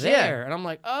 like, bleachers. there. Yeah, And I'm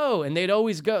like, oh, and they'd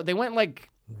always go. They went like,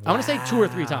 I want to say 2 or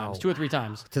 3 times. 2 or 3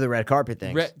 times. to the red carpet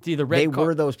things. The red they car-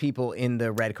 were those people in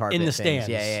the red carpet In the things. stands.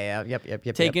 Yeah.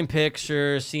 Yep. Taking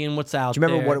pictures, seeing what's out Do you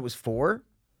remember there. what it was for?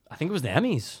 I think it was the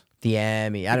Emmys. The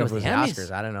Emmy. I don't know if it was the Emmys?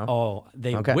 Oscars. I don't know. Oh,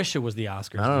 they Okay. wish it was the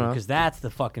Oscars, I don't know. because that's the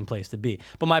fucking place to be.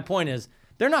 But my point is,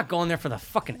 they're not going there for the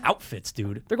fucking outfits,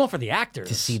 dude. They're going for the actors.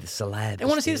 To see the celebs. They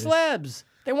want to see dude. the celebs.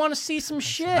 They want to see some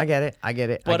shit. I get it. I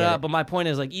get it. I get it. But my point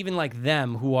is, like, even like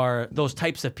them who are those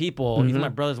types of people, Mm-hmm. even my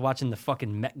brother's watching the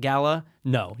fucking Met Gala.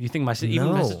 No, you think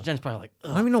even my sister Jen's probably like, I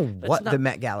don't even know that's what not the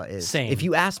Met Gala is. same. If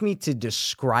you asked me to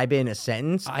describe it in a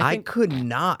sentence, I think- could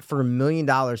not for $1 million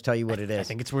tell you what it is. I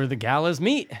think it's where the galas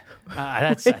meet.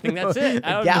 I think that's it.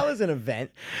 I don't know. Gala's an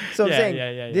event. So I'm Yeah, saying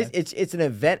yeah. this it's an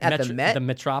event at the Met. the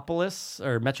Metropolis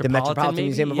or Metropolitan, Metropolitan maybe?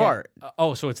 Museum of Yeah. Art.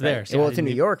 Oh, so it's there. See, well, I it's in didn't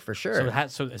New even- York for sure.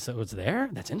 So it's there.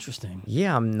 That's interesting.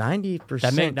 Yeah, I'm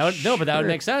 90%. But that would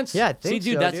make sense. Yeah, I think See,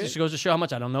 dude, so, that dude. just goes to show how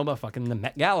much I don't know about fucking the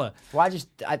Met Gala. Well,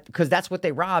 because that's what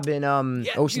they rob in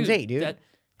Ocean's dude, 8, dude. that-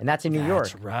 And that's in New York.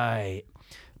 That's right.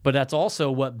 But that's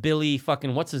also what Billy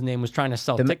fucking what's his name was trying to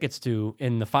sell tickets to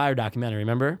in the Fire documentary.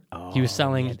 Remember? He was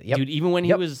selling, Yep. dude. Even when he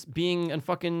Yep. was being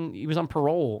he was on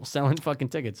parole selling fucking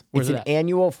tickets. Where's It's it an at?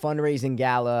 annual fundraising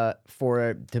gala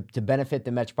to benefit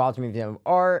the Metropolitan Museum of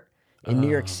Art in New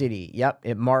York City. Yep,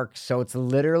 it marks. So it's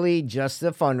literally just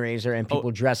a fundraiser and people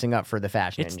dressing up for the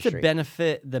fashion It's industry. to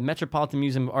benefit the Metropolitan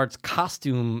Museum of Art's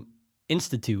Costume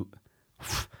Institute.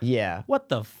 Yeah. What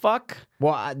the fuck?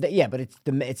 Well, yeah, but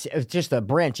it's just a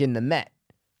branch in the Met.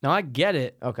 Now I get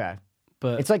it, Okay.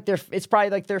 but It's like it's probably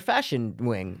like their fashion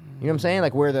wing. You know what I'm saying?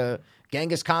 Like where the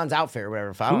Genghis Khan's outfit or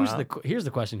whatever. I don't know. here's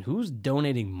the question: who's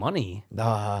donating money?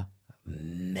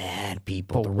 Mad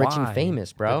people, But the rich and why?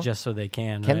 famous, bro. But just so they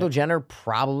can. Kendall right? Jenner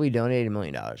probably donated $1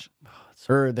 million.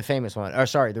 Or the famous one. Or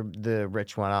sorry, the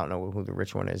rich one. I don't know who the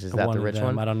rich one is. Is that One the of rich them,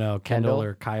 one? I don't know. Kendall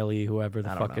or Kylie, whoever the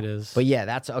I don't fuck it know. is. But yeah,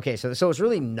 that's okay. So it's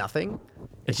really nothing.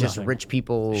 It's just nothing. rich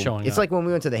people. Showing It's up. like when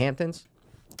we went to the Hamptons.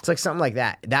 It's like something like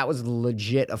that. That was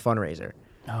legit a fundraiser.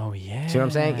 oh yeah. See what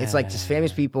I'm saying? It's like just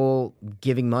famous people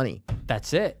giving money.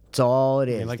 That's it. That's all it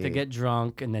is. They like to dude. get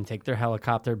drunk and then take their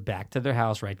helicopter back to their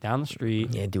house right down the street.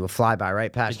 Yeah, do a flyby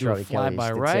right past Do a Charlie Kelly's. flyby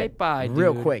That's right it. by,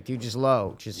 real dude. quick, dude. Just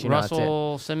low. Just that's it.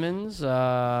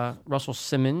 Russell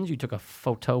Simmons, you took a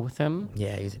photo with him.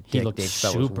 Yeah, he's a He dick. looked Dave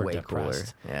Chappelle was super way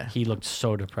depressed. cooler. Yeah, He looked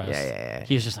so depressed. Yeah.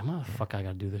 He was just like, motherfucker, I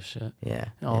gotta do this shit. yeah.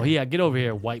 Oh yeah, get over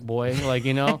here, white boy. Like,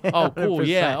 you know? Oh, cool,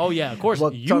 yeah. 100%. Oh yeah, of course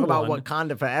Well, you talk about won.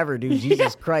 Wakanda forever, dude.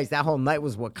 Jesus Christ, that whole night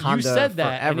was Wakanda. You said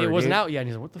that, forever, and it wasn't dude. out yet. And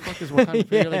he's like, what the fuck is Wakanda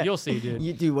for? You're like, you'll see, dude.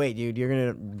 You do wait, dude. You're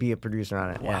gonna be a producer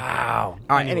on it. Yeah. Wow.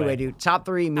 All right. Anyway, dude. Top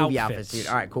 3 movie outfits, Outfits. dude.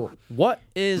 All right, cool. What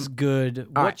is good?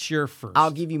 All What's your first?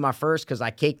 I'll give you my first because I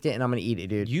caked it and I'm gonna eat it,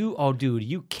 dude. dude,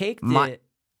 you caked My- it.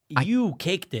 You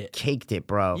caked it. Caked it,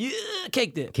 bro. Yeah,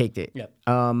 caked it. Caked it. Yep.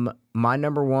 My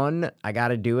number 1, I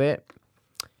gotta do it.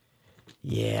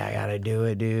 Yeah, I gotta do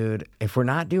it, dude. If we're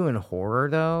not doing horror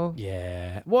though,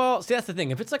 Yeah. Well, see, that's the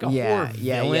thing. If it's like a Yeah, horror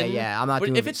yeah, villain, yeah. I'm not but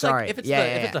doing- if it's sorry. like if it's Yeah, the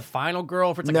yeah, if yeah. it's the final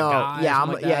girl, if it's like no, a guy, yeah, or I'm,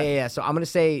 something like that. yeah. So I'm gonna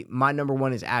say my number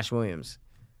 1 is Ash Williams.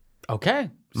 Okay.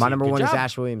 My See, number good 1 is job.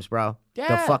 Ash Williams, bro. The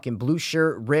Yeah. fucking blue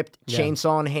shirt, ripped, Yeah.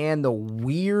 chainsaw in hand, the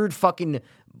weird fucking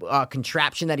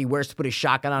contraption that he wears to put his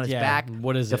shotgun on his Yeah, back.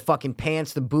 what is the it? fucking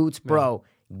pants, the boots, bro.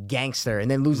 Gangster. And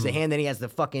then loses the hand. Then he has the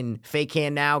fucking fake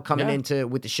hand now coming Yeah. into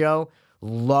with the show.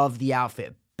 Love the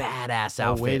outfit. Badass Oh,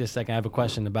 outfit. wait a second. I have a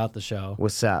question about the show.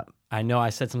 What's up? I know I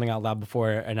said something out loud before,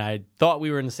 and I thought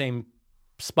we were in the same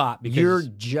spot because You're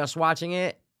just watching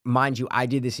it. Mind you, I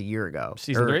did this a year ago.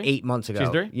 Season or 3? 8 months ago.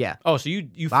 Season 3? Yeah. Oh, so you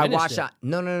finished I watched it.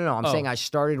 No. I'm Oh. saying I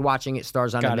started watching it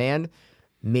Stars on Got it. Demand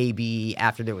maybe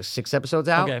after there was 6 episodes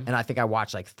out. Okay. And I think I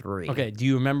watched like 3. Okay. Do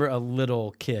you remember a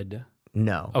little kid?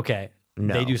 No. Okay.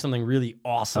 No. They do something really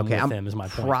awesome Okay, with I'm him. Is my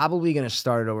point. probably going to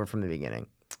start it over from the beginning.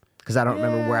 Because I don't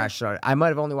remember where I started. I might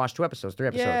have only watched 2 episodes, 3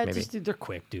 episodes Yeah, maybe. just, dude, they're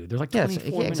quick, dude. They're like Yeah, 24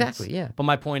 yeah, minutes. exactly, yeah. But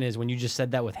my point is, when you just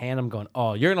said that with Han, I'm going,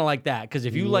 oh, you're gonna like that because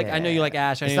if you like, I know you Yeah. like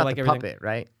Ash. I know It's you not like the everything. puppet,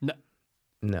 right? No,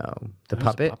 No. The there's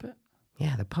a puppet?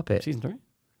 Yeah, the puppet. Season 3.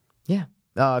 Yeah.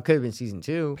 It could have been season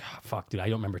 2. Oh, fuck, dude, I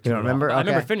don't remember. You don't remember? I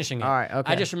remember Okay. finishing it. All right,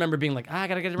 okay. I just remember being like, I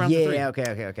gotta get around to 3. Yeah,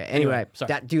 okay. Anyway, sorry.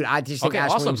 that dude, I just think Okay,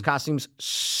 Ash awesome. Williams' costume's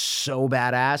so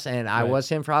badass, and I Right. was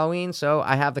him for Halloween, so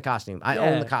I have the costume. I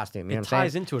own the costume. You know it what I'm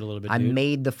ties saying? into it a little bit. I Dude.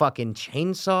 made the fucking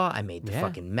chainsaw. I made the Yeah.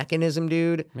 fucking mechanism,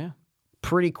 dude. Yeah.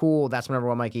 Pretty cool. That's my number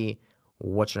 1, Mikey.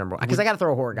 What's your number 1? Because I got to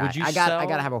throw a horror guy. Would you I got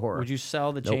to have a horror. Would you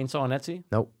sell the Nope. chainsaw on Etsy?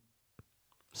 Nope.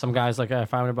 Some guys like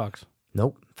 $500.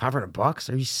 Nope. $500?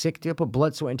 Are you sick? Dude, I put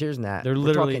blood, sweat, and tears in that. There We're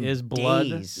literally talking is blood.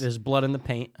 days. There's blood in the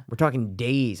paint. We're talking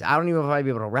days. I don't even know if I'd be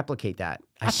able to replicate that.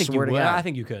 I think swear you to would. God. I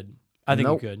think you could. I think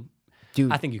Nope. you could.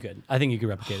 Dude, I think you could. I think you could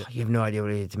replicate it. you have no idea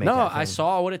what it is to make No, that I thing.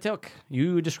 saw what it took.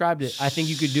 You described it. I think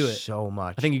you could do it. So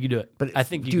much. I think you could do it. But I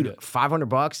think you dude, could do it.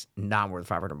 $500, not worth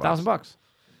 $500. $1,000.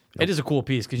 It is a cool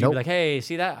piece because you'd Nope. be like, hey,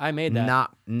 see that? I made that.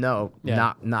 Not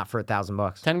for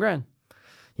 $1,000. 10 grand.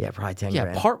 Yeah, probably 10 Yeah,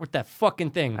 grand. part with that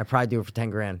fucking thing. I'd probably do it for 10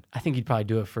 grand. I think you'd probably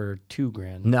do it for 2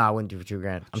 grand. No, I wouldn't do it for 2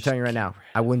 grand. I'm telling you right now,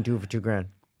 I wouldn't do it for 2 grand.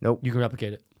 Nope. You can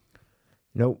replicate it.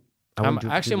 Nope. I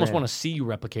I actually almost want to see you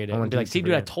replicate it. And be like, see,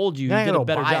 dude, I told you, Now you I did gotta a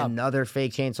better buy job. another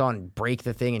fake chainsaw and break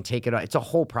the thing and take it out. It's a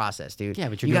whole process, dude. Yeah,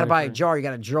 but you're you gotta doing it buy a for- jar. You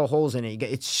gotta drill holes in it.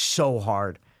 It's so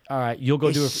hard. All right, you'll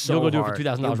go do it. It's so You'll go do it for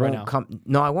hard. $2,000 It right won't now.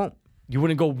 No, I won't. You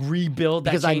wouldn't go rebuild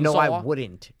that Because chainsaw? I know I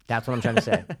wouldn't. That's what I'm trying to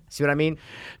say. See what I mean?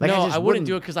 Like, No, just I wouldn't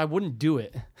do it because I wouldn't do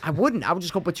it. I wouldn't. I would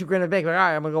just go put 2 grand in the bank. Like, all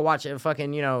right, I'm gonna go watch it.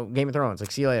 Fucking, Game of Thrones.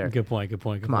 Like, see you later. Good point. Good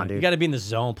point. Come on, dude. You got to be in the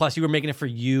zone. Plus, you were making it for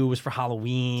you. It was for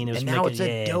Halloween. It was And for now making,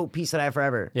 it's a dope piece that I have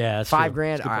forever. Yeah, that's 5 true.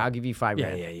 grand. That's a good All right, point. I'll give you 5 Yeah,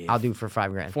 grand. yeah, yeah. I'll do it for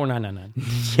 5 grand.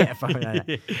 $4,999. Yeah,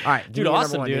 599. All right, give Dude, me your number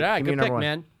awesome, one, dude. All right, Give me good your pick, number one.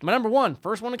 man. My number one,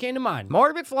 first one that came to mind.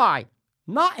 Marty McFly.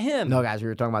 Not him. No, guys, we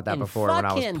were talking about that And before fuck when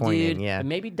I was him, pointing. dude. Yeah, And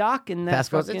maybe Doc in that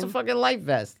Pascal's. fucking... It's a fucking life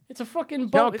vest. It's a fucking You know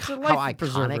boat. It's a how life iconic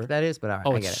preserver. that is, but all right,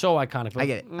 Oh, I it's get it. so iconic. I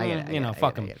get it. I get it. I You get know, it, I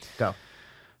fuck get it, him. I get it. Go.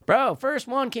 Bro, first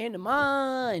one came to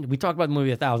mind. We talked about the movie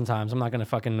 1,000 times. I'm not going to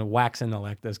fucking wax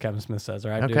intellect, as Kevin Smith says,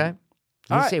 all right, dude? Okay. Did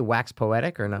All you right. say wax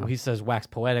poetic or no? He says wax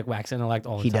poetic, wax intellect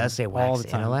all the He time. does say all wax the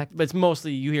time. intellect? But it's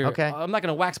mostly, you hear, Okay. I'm not going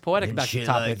to wax poetic back to the Shit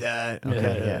topic. like that.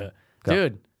 Okay, yeah. Go.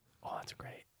 Dude. Oh, that's great.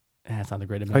 That's not the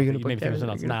great Are you gonna made put me think of Kevin- something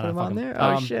else. you gonna Nah, put him fuck on him. there?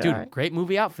 Oh, shit, Dude, all right. great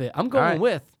movie outfit. I'm going right.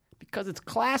 with, because it's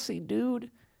classy, dude.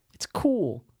 It's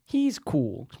cool. He's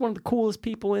cool. He's one of the coolest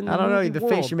people in the I don't know. movie the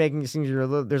world. face you're making seems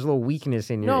there's a little weakness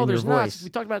in your, No, in your there's not. voice. We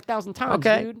talked about it 1,000 times,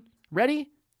 Okay. dude. Ready?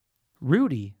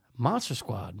 Rudy, Monster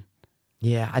Squad.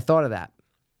 Yeah, I thought of that.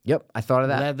 Yep, I thought of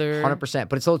that. Leather. 100%.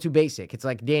 But it's a little too basic. It's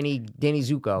like Danny Zuko. You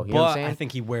know what I'm But saying? I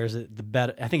think he wears it the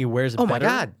better. I think he wears it Oh my better.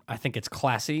 God. I think it's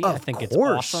classy. Of I think course.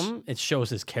 it's awesome. It shows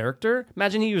his character.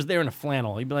 Imagine he was there in a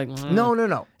flannel. He'd be like,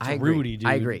 No. I agree. Rudy, dude.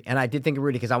 I agree. And I did think of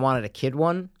Rudy because I wanted a kid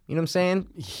one. You know what I'm saying?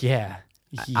 Yeah.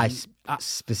 I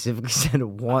specifically said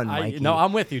one, Mikey. No,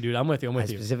 I'm with you, dude. I'm with you. I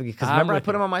specifically because remember I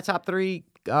put him on my top 3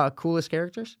 coolest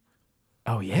characters.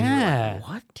 Oh yeah.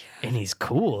 What? And he's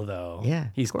cool though. Yeah,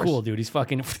 He's of course. cool, dude. He's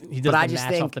fucking. He does But I the just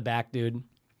match think- off the back, dude.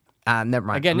 Never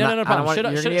mind. Again, I'm no not- I don't problem. want- Should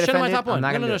you're have gonna get my offended? top one. I'm not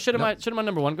No, gonna do it. should have my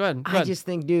number one. Go ahead. Go I ahead. just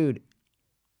think, dude,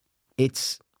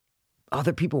 it's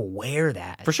other people wear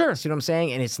that For sure. See what I'm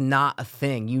saying? And it's not a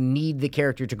thing. You need the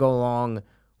character to go along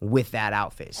with that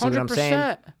outfit. See what I'm saying?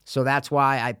 100%. So that's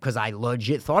why because I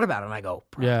legit thought about it. And I go,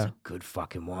 bro, Yeah. it's a good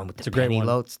fucking one with the a great penny one.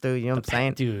 loafs, dude. You know what I'm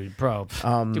saying? Dude, bro.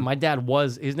 Dude, my dad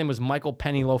his name was Michael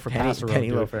Penny Loafer Passero. Penny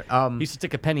dude. Loafer. He used to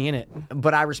stick a penny in it.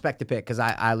 But I respect the pick because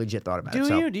I legit thought about it. Do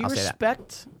So you? Do you I'll say that.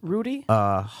 respect Rudy?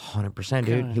 100%,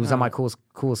 dude. He was on my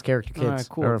coolest character kids. right,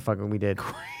 cool. Or fucking we did.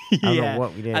 I don't know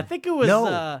what we did. I think it was.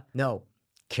 No.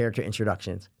 Character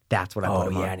introductions. That's what I put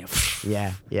him on.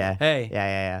 Yeah. Hey.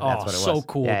 Yeah. Oh, That's what it was. so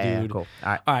cool, Yeah, dude. cool. All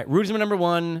right. All right, Rudy's my number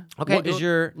one. Okay, What is dude.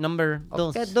 your number?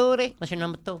 Okay, dude. What's your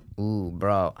number two? Ooh,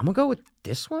 bro. I'm gonna go with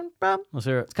this one, bro. Let's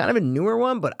hear it. It's kind of a newer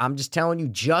one, but I'm just telling you,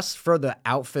 just for the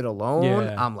outfit alone,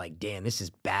 Yeah. I'm like, damn, this is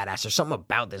badass. There's something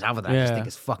about this outfit that I just Yeah. think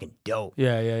is fucking dope.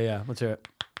 Yeah. Let's hear it.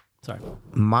 Sorry.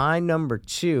 My number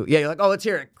 2. Yeah, you're like, oh, let's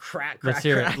hear it. Crack. Let's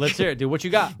hear it. Let's hear it, dude. What you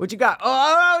got? What you got?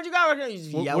 Oh, what you got?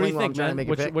 He's What yelling do you while I'm think, trying to man?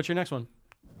 make a pick. What's your next one?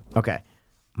 Okay.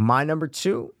 My number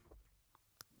 2,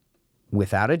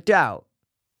 without a doubt,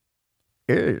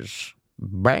 is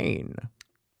Bane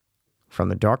from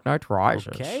The Dark Knight Rises.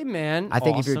 Okay, man. I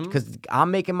think awesome. if you're, because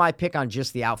I'm making my pick on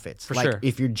just the outfits. For like, sure.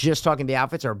 if you're just talking the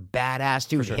outfits are badass,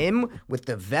 dude. Him with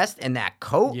the vest and that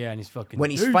coat. Yeah, and he's fucking. When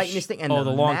he's fighting this thing and the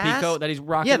long mask, pea coat that he's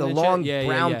rocking. Yeah, the and shit. long Yeah,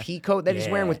 brown yeah. pea coat that he's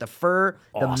wearing Yeah. with the fur,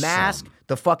 the Awesome. mask,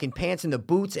 the fucking pants and the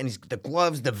boots, and the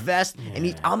gloves, the vest,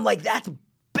 and I'm like, that's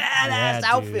badass Yeah,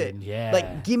 outfit. dude, yeah.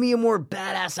 Like, give me a more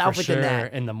badass For outfit sure. than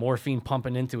that. And the morphine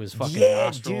pumping into his fucking Yeah,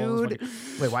 nostrils. dude.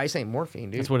 Wait, why are you saying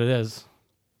morphine, dude? That's what it is.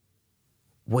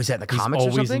 Was that in the He's comics or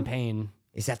always something? in pain.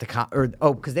 Is that the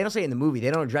because they don't say it in the movie.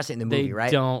 They don't address it in the They movie,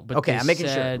 right? don't. But okay, they I'm making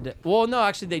sure. said, well, no,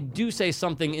 actually, they do say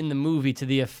something in the movie to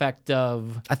the effect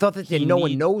of. I thought that he no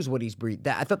one need- knows what he's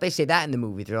breathing. I thought they say that in the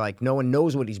movie. They're like, no one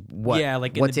knows Yeah,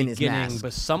 like in what's the in his beginning, mask.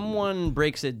 but someone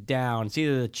breaks it down. It's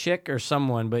either the chick or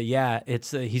someone, but yeah,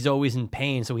 it's he's always in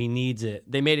pain, so he needs it.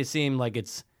 They made it seem like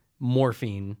it's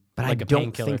morphine, But like I a don't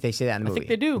painkiller. think they say that in the I movie. think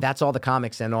they do. That's all the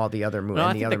comics and all the other movies. No, I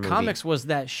and the think other the movie. comics was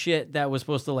that shit that was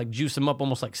supposed to like juice him up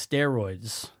almost like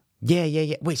steroids.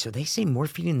 Yeah. Wait, so they say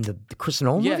morphine in the Chris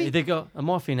Nolan Yeah, movie? they go a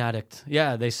morphine addict.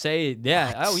 Yeah, they say yeah.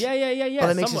 What? Oh yeah. Oh,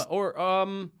 that makes somewhat.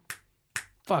 Or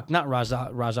fuck, not Ra's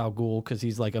al Ghul because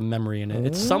he's like a memory in it.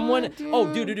 It's someone.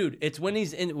 Oh, dude. It's when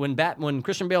he's in when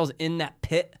Christian Bale's in that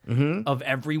pit of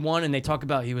everyone, and they talk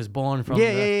about he was born from.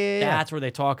 Yeah. That's where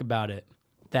they talk about it.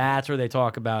 That's where they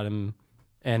talk about him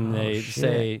and they shit.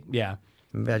 say, yeah.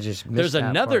 Maybe I just missed There's that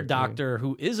another part, dude. doctor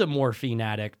who is a morphine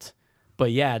addict,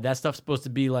 but yeah, that stuff's supposed to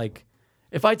be like,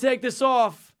 if I take this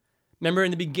off, remember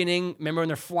in the beginning, when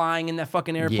they're flying in that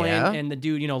fucking airplane, Yeah. and the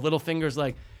dude, Littlefinger's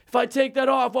like, if I take that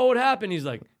off, what would happen? He's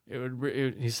like,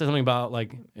 he said something about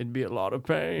like, it'd be a lot of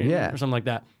pain, Yeah. or something like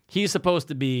that. He's supposed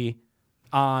to be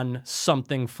on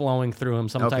something flowing through him,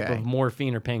 some type Okay. of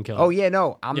morphine or painkiller. Oh yeah,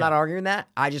 no, I'm Yeah. not arguing that.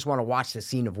 I just want to watch the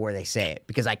scene of where they say it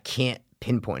because I can't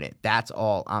pinpoint it. That's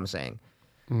all I'm saying.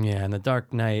 Yeah, and The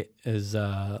Dark Knight is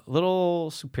a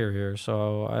little superior,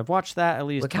 so I've watched that at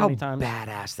least Look how 20 times.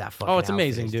 badass that fucking Oh, it's outfit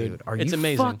amazing, is, dude. Are It's you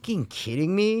amazing. fucking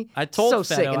kidding me? I told so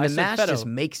Fetto, sick, and I the said, mask Fetto, just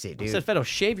makes it, dude. I said, Fetto,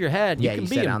 shave your head. yeah, you can you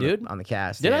beat said him, on dude. on the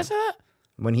cast. Did yeah. I say that?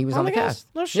 when he was on the cast?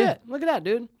 No Yeah. shit. Look at that,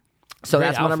 dude. So Great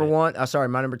that's my number outfit. one. Sorry,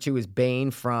 my number two is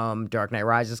Bane from Dark Knight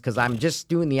Rises because I'm just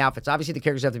doing the outfits. Obviously, the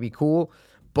characters have to be cool,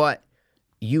 but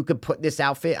you could put this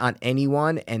outfit on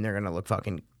anyone and they're gonna look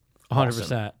fucking 100%.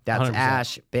 awesome. That's 100%.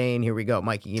 Ash, Bane. Here we go.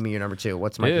 Mikey, give me your number two.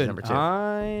 What's Mikey's Dude, number two?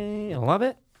 I love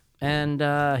it, and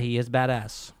he is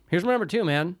badass. Here's my number two,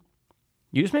 man.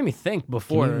 You just made me think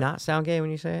before. Can you not sound gay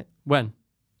when you say it? When?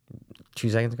 2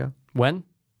 seconds ago? When?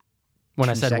 When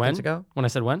I 2 said when? seconds ago? When I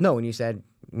said when? No, when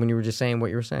you were just saying what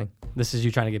you were saying. This is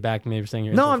you trying to get back to me for saying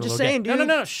you're No, into it I'm for a just little saying, gay. dude.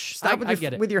 No. Shh. Stop I with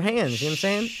get it. with your hands. You know what I'm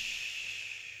saying?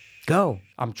 Go.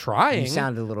 I'm trying. You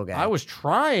sounded a little gay. I was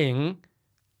trying.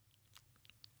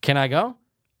 Can I go?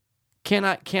 Can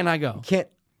I go? Can't.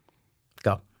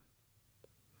 Go.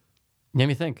 Let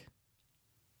me think.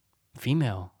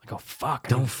 Female. I go, fuck. I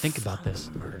don't think about this.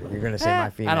 You're gonna say my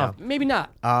female. I don't. Maybe not.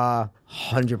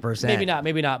 100%.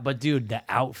 Maybe not. But dude, the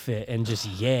outfit and just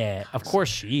of course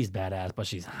she's badass, but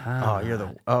she's hot. Oh, you're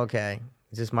the. Okay.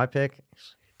 Is this my pick?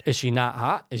 Is she not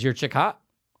hot? Is your chick hot?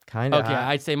 Kind of. Okay,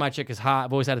 I'd say my chick is hot.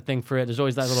 I've always had a thing for it. There's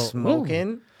always that little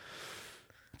smoking.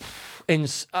 And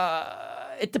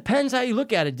it depends how you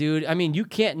look at it, dude. I mean, you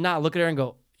can't not look at her and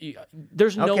go.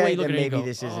 There's no Okay, way you look then at her and maybe go,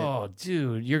 this isn't. oh,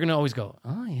 dude, you're gonna always go,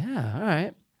 oh yeah, all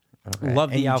right. Okay. Love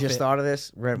the and you outfit. just thought of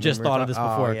this? Just thought of this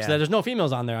before. Oh, 'Cause yeah. there's no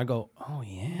females on there. I go, oh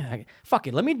yeah, fuck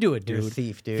it, let me do it, dude. You're a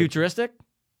thief, dude. Futuristic?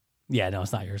 Yeah, no,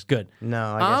 it's not yours. Good.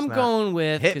 No, I guess I'm not. going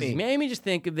with Hit because you me. made me just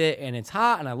think of it, and it's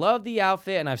hot, and I love the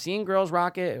outfit, and I've seen girls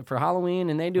rock it for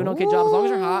Halloween, and they do an okay job as long as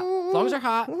they're hot. As long as they're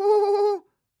hot. Who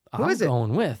I'm is it?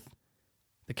 going with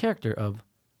the character of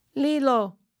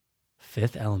Lilo,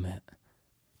 Fifth Element.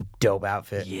 Dope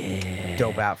outfit. Yeah.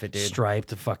 Dope outfit, dude.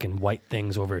 Striped fucking white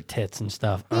things over her tits and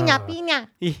stuff. Yeah.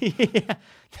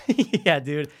 Yeah,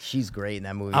 dude. She's great in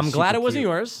that movie. I'm glad Super it wasn't cute.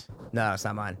 yours. No, it's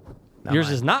not mine. Not Yours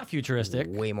mine. is not futuristic.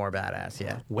 way more badass.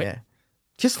 Yeah. Way- yeah.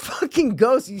 Just fucking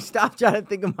go. So you stop trying to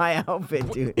think of my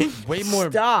outfit, dude. Way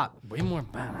more. Stop. Way more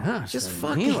badass. Just than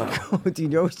fucking Lilo. go,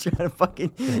 dude. You're always trying to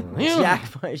fucking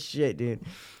jack my shit, dude.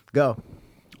 Go.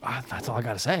 That's all I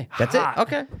gotta say. That's Hot. it.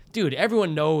 Okay. Dude,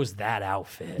 everyone knows that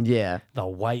outfit. Yeah. The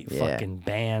white Yeah. fucking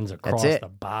bands across it. the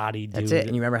body, dude. That's it.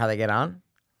 And you remember how they get on?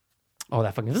 Oh,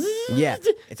 that fucking. Yeah.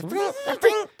 It's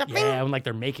Yeah, when like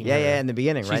they're making Yeah, her. yeah, in the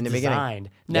beginning, She's right in the beginning. designed.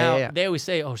 Yeah, Now, yeah. they always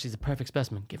say, oh, she's a perfect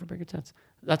specimen. Give her bigger tits.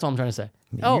 That's all I'm trying to say.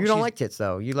 Oh, you don't she's- like tits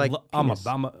though. You like. I'm penis.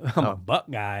 a butt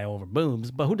guy over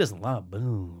boobs, but who doesn't love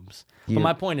boobs? You- But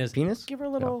my point is, penis? give her a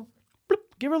little, bloop,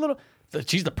 give her a little.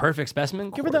 She's the perfect specimen.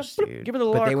 Give her the, course, bloop, dude. give her the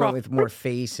But Lara they went Croft. with more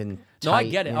face and. No, I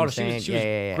tight, get it. you know Oh, what she I'm was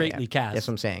saying? greatly cast. That's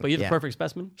what I'm saying. But you're the Yeah. perfect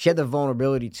specimen. She had the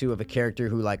vulnerability too of a character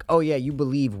who, like, oh yeah, you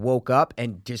believe woke up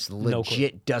and just clue.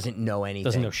 legit doesn't know anything.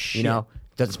 Doesn't know You shit. know,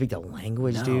 doesn't speak the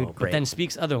language, No, dude. but Great. then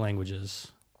speaks other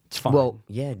languages. It's fine. well,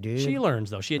 yeah, dude. she learns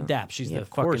though. She adapts. She's Yeah, the of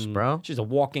fucking course, bro. She's a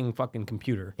walking fucking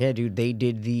computer. Yeah, dude. They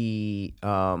did the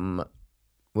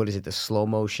what is it? The slow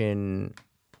motion.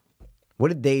 What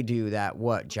did they do that?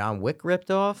 What John Wick ripped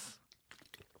off?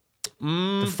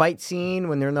 The fight scene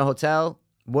when they're in the hotel.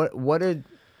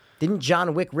 Didn't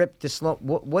John Wick rip the slow?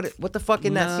 What the fuck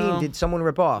in that No. scene did someone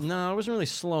rip off? No, it wasn't really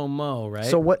slow mo, right?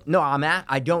 So what? No,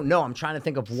 I don't know. I'm trying to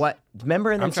think of what. Remember,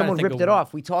 and then I'm trying to someone think ripped of it what-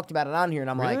 off. We talked about it on here, and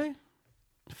I'm like, Really?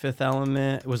 Fifth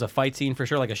Element. It was a fight scene for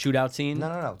sure, like a shootout scene.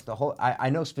 no. The whole.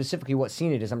 I know specifically what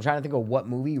scene it is. I'm trying to think of what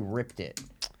movie ripped it.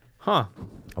 Huh.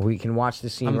 We can watch the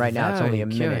scene I'm right now. It's only a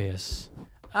very minute. curious.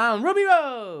 Ruby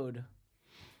Road.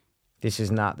 This is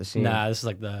not the scene. Nah, this is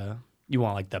like you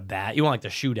want like the bat. You want like the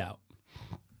shootout.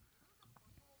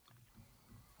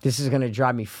 This is gonna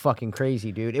drive me fucking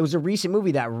crazy, dude. It was a recent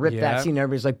movie that ripped Yeah. that scene.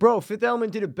 Everybody's like, "Bro, Fifth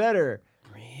Element did it better."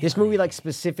 This movie like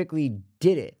specifically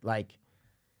did it. Like,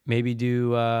 Maybe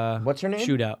do What's her name?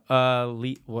 Shootout.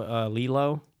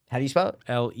 Lilo. how do you spell it?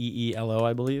 Leelo,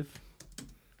 I believe.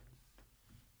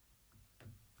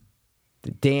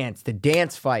 The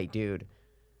dance fight, dude.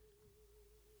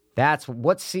 That's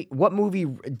what movie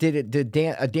did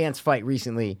a dance fight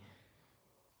recently?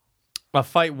 A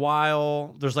fight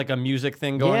while there's like a music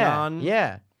thing going on.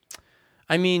 Yeah.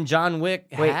 I mean, John Wick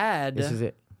Wait, had. this is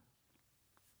it.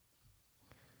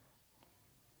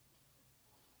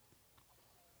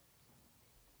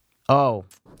 Oh,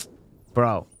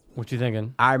 bro, What you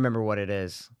thinking? I remember what it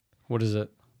is. What is it?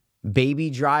 Baby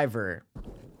Driver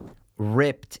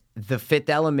ripped the Fifth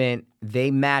Element.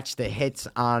 They matched the hits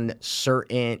on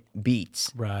certain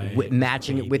beats, Right.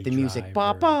 matching it with the Baby music.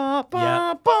 Driver. Ba, ba, ba,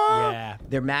 Yep. ba. Yeah.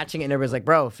 They're matching it, and everybody's like,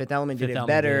 "Bro, Fifth Element did Fifth it Element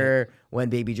better when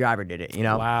Baby Driver did it." You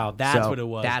know? Wow, that's So what it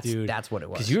was, dude. That's what it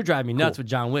was. Because you were driving me nuts with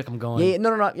John Wick. I'm going. yeah,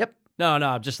 no, yep. No,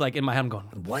 I'm just like in my head. I'm going.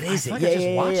 What is it? I just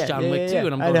watched John Wick too,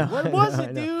 and I'm I going. know, What was I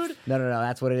it, know. dude? No,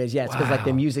 that's what it is. Yeah, it's because like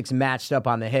the Wow. music's matched up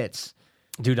on the hits.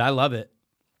 Dude, I love it.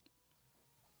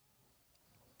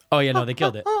 Oh yeah, no, they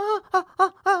killed it.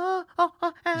 Did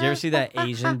you ever see that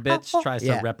Asian bitch tries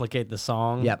Yeah. to replicate the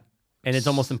song? Yep. And it's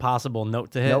almost impossible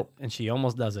note to hit, Nope. and she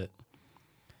almost does it.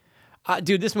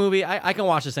 Dude, this movie, I can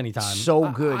watch this anytime.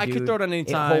 So good, I dude. could throw it on any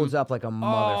time. It holds up like a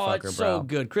motherfucker, Oh, it's bro. so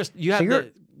good. Chris, you have So you're-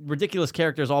 the ridiculous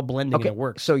characters all blending and it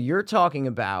works. So you're talking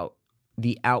about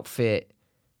the outfit,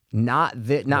 not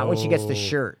when she gets the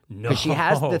shirt, because she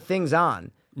has No. the things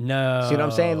on. No. See what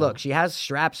I'm saying? Look, she has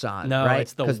straps on. No, right?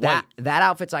 it's the that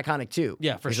outfit's iconic too.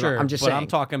 Yeah, for Is what sure. I'm just but saying. I'm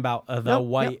talking about the No,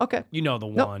 white. okay. You know the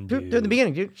No, one, dude, dude. in the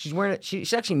beginning, dude. She's wearing it.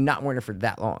 She's actually not wearing it for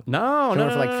that long. No, She's no, wearing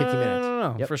it for like no, 15 no, minutes.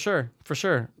 No, Yep. for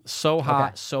sure. So hot,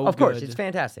 Okay. so of course, good. it's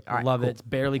fantastic. All right, Love cool. it. It's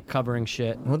barely covering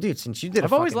shit. Well, dude, since you did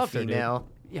I've a always fucking loved her, dude. female,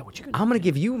 Yeah, what you gonna I'm gonna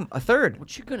give you a third.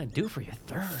 What you gonna do for your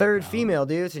third? Third bro? female,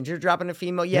 dude. Since you're dropping a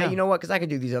female, yeah, Yeah. you know what? Because I could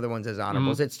do these other ones as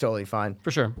honorables. It's totally fine.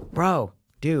 For sure. Bro,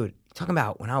 dude, talking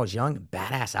about when I was young,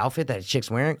 badass outfit that a chick's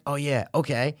wearing. Oh yeah,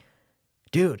 okay,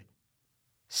 dude.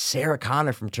 Sarah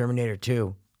Connor from Terminator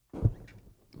 2.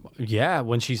 Yeah,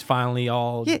 when she's finally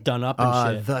all done up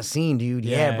and shit. The scene, dude.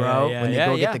 Yeah, Yeah, bro. yeah, when they yeah,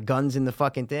 go yeah. get the guns in the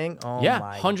fucking thing. Oh Yeah,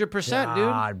 my 100%, dude.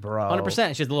 God, bro.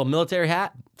 100%. She has a little military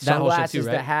hat. That whole shit Sunglasses, too,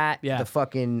 right? the hat, Yeah, the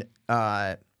fucking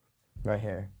right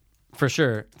here. for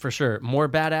sure. More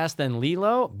badass than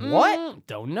Lilo? What?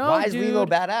 Don't know. Why is Lilo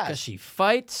badass? Because she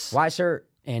fights Why, sir?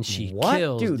 and she What,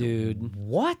 kills, dude.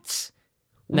 What?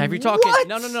 Now, if you're talking, What?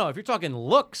 no. If you're talking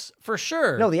looks, for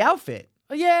sure. No, the outfit.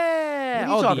 Yeah.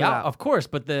 What are you talking about? Of course,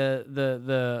 but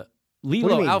the What do you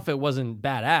Lilo mean? outfit wasn't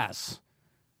badass.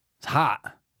 It's hot.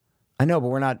 I know, but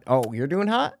we're not. Oh, you're doing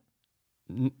hot.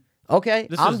 Okay,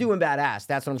 This I'm is doing badass.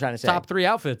 That's what I'm trying to say. Top 3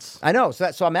 outfits. I know.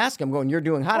 So I'm asking. I'm going. You're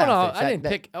doing hot Hold on, outfits. I didn't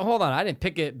pick. Hold on, I didn't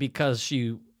pick it because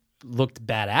she looked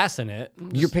badass in it.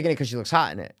 You're picking it because she looks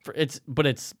hot in it. But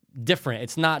it's different.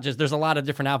 It's not just. There's a lot of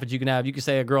different outfits you can have. You could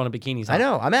say a girl in a bikini's hot. I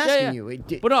know. I'm asking Yeah.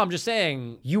 you. But no, I'm just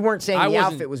saying. You weren't saying I the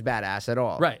wasn't- outfit was badass at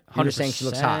all. Right. You were saying she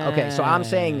looks hot. Okay, so I'm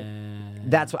saying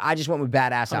that's what I just went with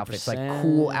badass outfits, like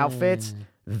cool outfits.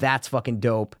 That's fucking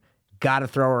dope. Gotta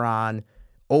throw her on.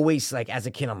 Always like as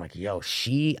a kid, I'm like, yo,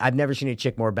 I've never seen a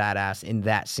chick more badass in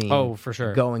that scene. Oh, for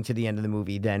sure. Going to the end of the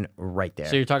movie than right there.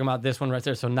 So you're talking about this one right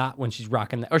there. So not when she's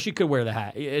rocking that, or she could wear the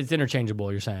hat. It's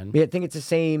interchangeable. You're saying. Yeah, I think it's the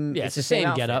same. Yeah, it's the same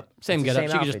outfit. get up. Same It's the get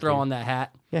up. She could just outfit, throw dude. on that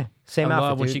hat. Yeah, same I outfit.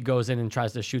 love when dude. she goes in and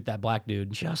tries to shoot that black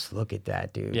dude. Just look at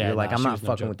that, dude. Yeah, You're like, nah, I'm she not was no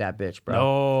fucking joke. with that bitch, bro.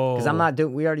 No. Because I'm not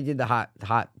doing. We already did the hot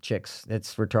chicks.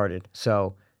 That's retarded.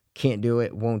 So can't do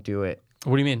it. Won't do it.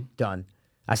 What do you mean? Done.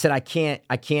 I said I can't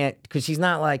because she's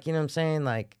not like, you know what I'm saying?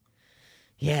 Like,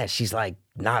 yeah, she's like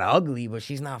not ugly, but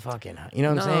she's not fucking, you know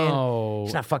what I'm saying? No.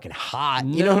 She's not fucking hot.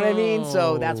 You know what I mean?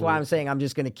 So that's why I'm saying I'm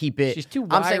just gonna keep it. She's too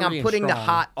I'm saying wiry I'm and putting the strong.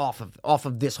 hot off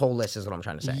of this whole list is what I'm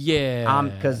trying to say. Yeah.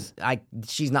 Because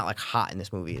she's not like hot in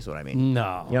this movie is what I mean. No. You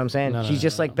know what I'm saying? No, no, she's no,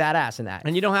 just no. like badass in that.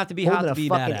 And you don't have to be Holding hot to a be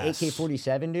fucking badass.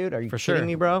 AK-47, dude. Are you For kidding sure.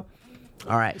 me, bro?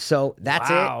 All right, so that's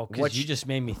Wow, it. because you just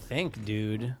made me think,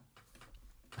 dude.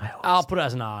 I'll put it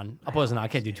as an on. I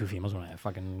can't do 2 females when I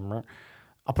fucking.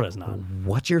 I'll put it as an on.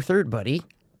 What's your third, buddy?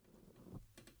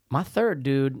 My third,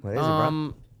 dude. What is it,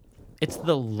 bro? It's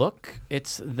the look.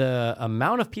 It's the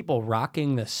amount of people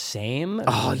rocking the same.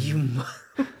 Oh, you.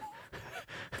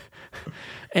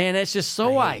 And it's just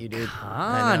so I hate you, dude.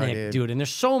 I know, iconic, dude. And there's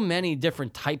so many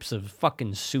different types of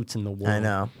fucking suits in the world. I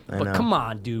know. But come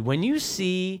on, dude. When you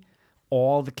see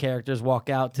all the characters walk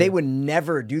out, They would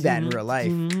never do that in real life.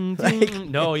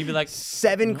 no, you'd be like,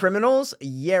 7 criminals?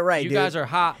 Yeah, right, you dude. guys are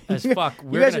hot as fuck. You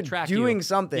We're guys gonna are track doing you.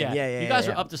 something. Yeah, You guys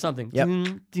yeah. are up to something. Yep.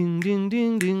 Ding, ding, ding,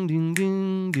 ding, ding, ding,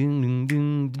 ding, ding,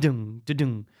 ding, ding,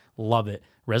 ding. Love it.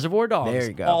 Reservoir Dogs. There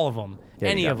you go. All of them. There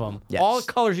you Any go. of them. Yes. All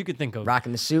colors you could think of.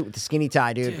 Rocking the suit with the skinny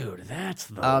tie, dude. Dude, that's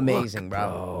the Amazing, look,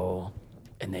 bro.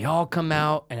 And they all come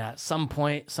out, and at some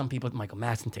point, some people, Michael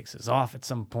Madsen takes his off at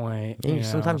some point. And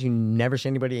sometimes you never see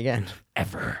anybody again.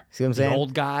 Ever. See what I'm saying? The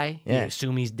old guy, you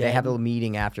assume he's dead. They have a little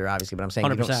meeting after, obviously, but I'm saying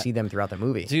you don't 100%. see them throughout the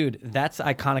movie. Dude, that's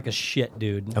iconic as shit,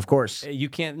 dude. Of course. You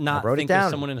can't not wrote it think of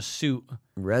down. someone in a suit.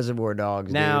 Reservoir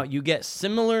Dogs, Now, dude. you get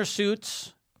similar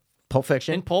suits Pulp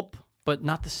Fiction. in Pulp, but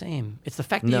not the same. It's the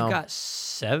fact that No. you've got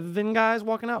 7 guys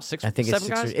walking out, I think it's 7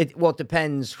 six. guys. It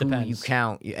depends who you Depends.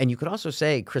 count, and you could also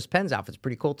say Chris Penn's outfit's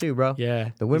pretty cool too, bro. Yeah,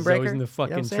 the He's windbreaker. always in the You know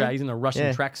fucking what I'm saying? he's in a Russian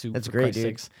Yeah, tracksuit. That's for great, Christ's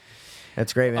dude. sakes.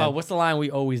 That's great, man. Oh, what's the line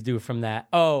we always do from that?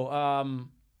 Well,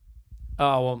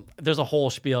 there's a whole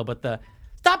spiel, but the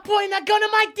stop pointing that gun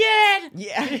at my dad.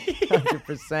 Yeah,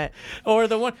 100%. Or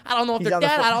the one, I don't know if He's they're on the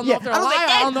dead. phone. I don't know Yeah, if they're I don't alive.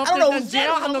 think I don't dead. know if I don't they're know in who's jail.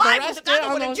 dead, I don't know who's if they're alive, arrested. I don't know I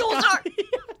where don't the know. jewels are.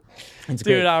 It's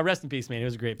Dude, great. rest in peace, man. It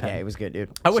was a great pen. Yeah, it was good, dude.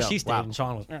 I wish So, he stayed wow. and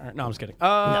Sean was. No, I'm just kidding.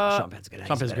 No, Sean Penn's good. Sean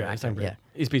He's Penn's better great. actor, He's, yeah.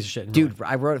 He's a piece of shit. Dude,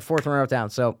 I wrote fourth one wrote down.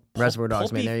 So Reservoir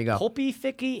Dogs, man. There you go. Pulpy,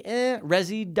 thicky,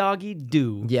 Resi, doggy,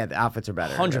 do. Yeah, the outfits are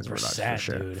better. 100%, Reservoir Dogs, for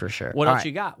sure, dude. for sure. What All else right.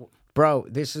 you got? Bro,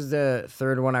 this is the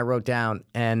third one I wrote down,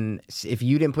 and if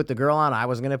you didn't put the girl on, I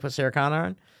was gonna put Sarah Connor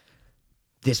on.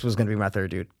 This was gonna be my third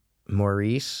dude,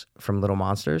 Maurice from Little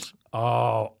Monsters.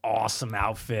 Oh, awesome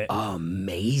outfit.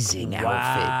 Amazing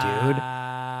outfit, dude.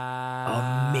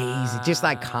 Amazing, just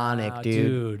iconic,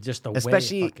 dude. Just the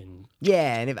Especially, way it fucking.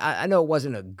 yeah. And if I know it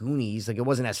wasn't a Goonies, like it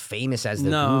wasn't as famous as the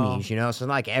No. Goonies, you know. So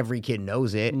not like every kid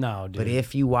knows it. No, dude. But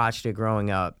if you watched it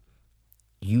growing up,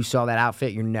 you saw that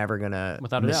outfit, you're never gonna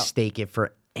Without a doubt. mistake it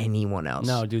for anyone else.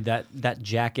 No, dude, that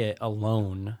jacket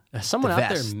alone. Has someone The out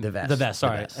vest, there. the vest, The vest. the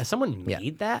Sorry, vest. has someone Yeah.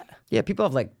 made that? Yeah, people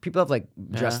have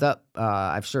dressed up.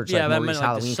 I've searched Yeah, like but I Maurice meant like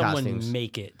Halloween did someone costumes.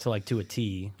 make it to a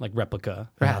T, like replica.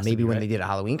 There has to Maybe be, when right? they did a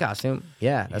Halloween costume.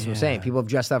 Yeah, that's what I'm saying. Yeah. People have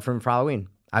dressed up for Halloween.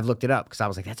 I've looked it up because I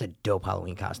was like, that's a dope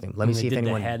Halloween costume. Let me When see they if did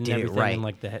the anyone head and did it everything right. and,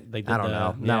 like, the head- they did I don't the-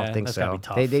 know. I yeah, don't think that's gotta so. be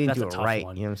tough. They didn't That's do a it tough right.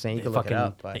 one. You know what I'm saying? You The can look it fucking-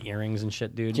 up. But The earrings and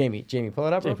shit, dude. Jamie, pull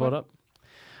it up. Jamie, real pull it quick.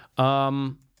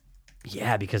 up.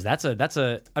 Yeah, because that's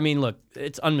a. I mean, look,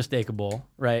 it's unmistakable,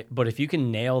 right? But if you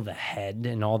can nail the head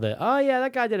and all the, oh yeah,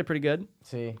 that guy did it pretty good.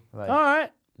 See, like, All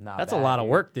right, not that's a bad, lot of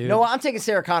work, dude. You know what? I'm taking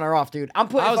Sarah Connor off, dude. I'm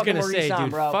putting I was fucking gonna Maurice say, on,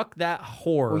 dude, bro. fuck that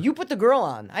whore. Well, you put the girl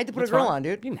on. I had to put What's a girl wrong? on,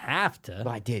 dude. You didn't have to. Oh,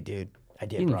 I did, dude. I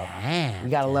did, You bro. didn't have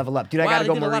We gotta to. level up, dude. I Wow, gotta they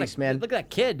go did a lot Maurice, of- man. Look at that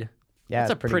kid. Yeah, That's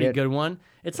a it's pretty pretty good. good one.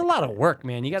 It's a lot of work,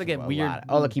 man. You got to get A weird. lot.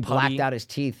 Oh, look, he blacked putty. out his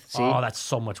teeth. See, Oh, that's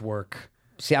so much work.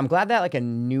 see, I'm glad that like a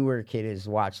newer kid has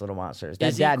watched Little Monsters. That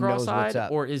Is he dad knows what's cross-eyed,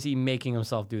 up. or is he making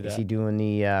himself do that? Is he doing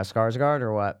the Skarsgård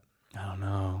or what? I don't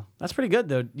know. That's pretty good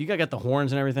though. You gotta get the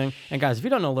horns and everything. And guys, if you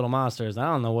don't know Little Monsters, I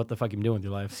don't know what the fuck you're doing with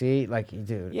your life. See, like, dude,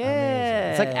 amazing. Yeah.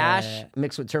 It's like Ash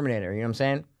mixed with Terminator. You know what I'm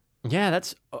saying? Yeah,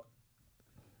 that's.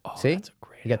 See, that's a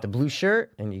great you got the blue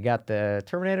shirt and you got the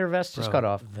Terminator vest just cut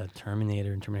off. The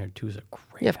Terminator and Terminator 2 is a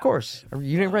great. Yeah, of course.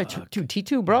 You didn't write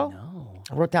T2, bro. No.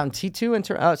 I wrote down T2 and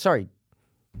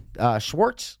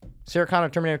Schwartz, Sarah Connor,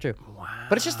 Terminator 2. Wow.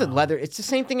 But it's just the leather. It's the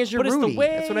same thing as your But it's Rudy. the way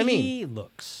That's what I mean. he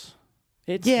looks.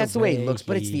 It's Yeah, it's the way he looks,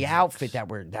 but it's he the outfit that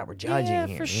we're judging yeah,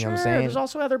 here. for you sure. know what I'm saying? There's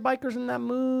also other bikers in that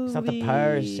movie. It's not the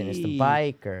person, it's the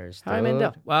bikers. How I mean,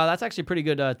 dude. wow, that's actually a pretty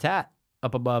good tat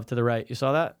up above to the right. You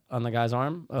saw that on the guy's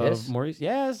arm of This? Maurice?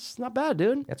 Yeah, it's not bad,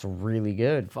 dude. That's really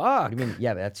good. Fuck. What do you mean?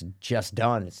 Yeah, but that's just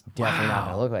done. It's definitely not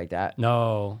going to look like that.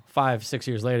 No, 5-6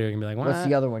 years later, you're gonna be like, what? What's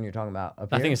the other one you're talking about? Up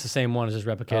I here? think it's the same one. It's just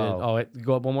replicated. Oh. Oh,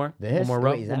 go up one more. This? One more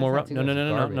Wait, row. is that One more row. not too No, much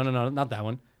no, garbage? not that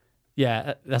one.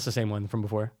 Yeah, that's the same one from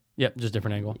before. Yep, just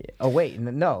different angle. Oh, wait.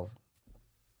 No.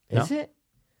 Is No? it?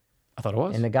 I thought it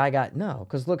was. And the guy got, no,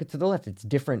 because look to the left. It's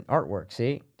different artwork.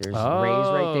 See? There's Ray's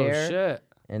oh, right there. shit.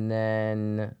 And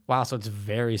then Wow, so it's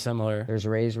very similar. there's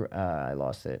Ray's. I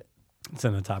lost it. It's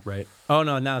in the top right. Oh,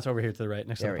 no, now it's over here to the right,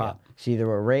 next There to we the go. pop. See, there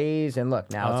were Ray's, and look,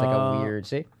 now it's like a weird,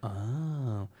 see?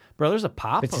 Oh. Bro, there's a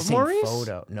pop It's the of same Maurice?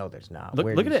 photo. No, there's not. Look,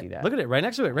 Where look do at you it. see that? Look at it right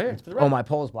next to it, right to the right. Oh, my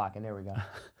pole's blocking. There we go.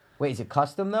 Wait, is it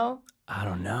custom, though? I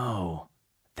don't know.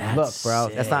 That's Look, bro,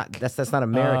 sick. that's not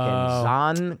American.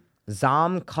 Oh.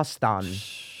 Zam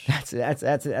Kostan.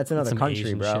 That's another Some country,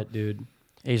 Asian bro. shit, dude.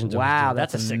 Asians Wow, always do it.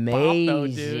 that's a sick amazing, pop, though,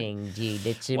 dude.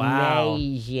 That's Wow.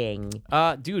 amazing.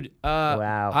 Dude,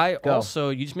 Wow. I Go. also,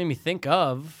 you just made me think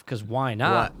of, because why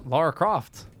not? Lara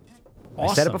Croft.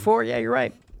 Awesome. I said it before. Yeah, you're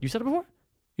right. You said it before?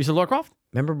 You said Lara Croft?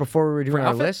 Remember before we were doing For our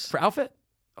outfit? list? For outfit?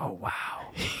 Oh, wow.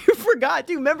 You forgot,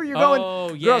 dude. Remember you're going, Oh,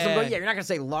 girls, I'm yeah. going, yeah, you're not going to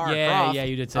say Lara Yeah, Croft. yeah,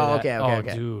 you did say Oh, that. okay, oh,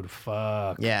 okay. dude,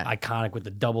 fuck. Yeah. Iconic with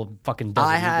the double fucking Desert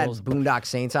I had Eagles. Boondock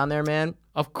Saints on there, man.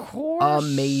 Of course.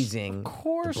 Amazing. Of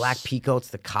course. The black peacoats,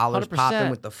 the collars 100%. popping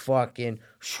with the fucking...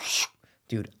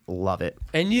 Dude, love it.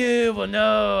 And you will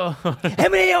know.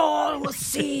 And we all will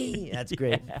see. That's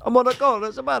great. I'm gonna call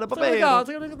this about What you got?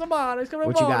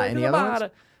 Any other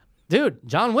ones? Dude,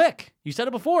 John Wick. You said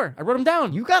it before. I wrote him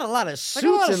down. You got a lot of I got a suits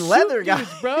lot of and leather, suit guys,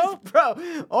 dudes, bro.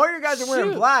 Bro, all your guys are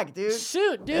wearing Suit. black, dude.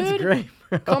 Suit, dude. That's great,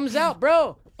 bro. Comes out,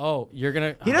 bro. Oh, you're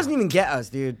gonna. He doesn't even get us,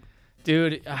 dude.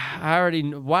 Dude, I already.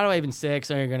 Why do I even say it?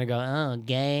 So you're gonna go, oh,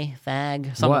 gay,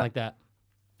 fag, something What? like that.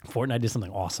 Fortnite did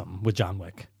something awesome with John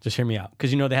Wick. Just hear me out,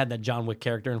 because you know they had that John Wick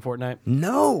character in Fortnite.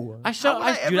 No. I showed. How would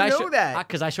I ever know that?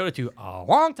 Because I showed it to you a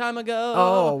long time ago.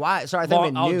 Oh, why? Sorry, I thought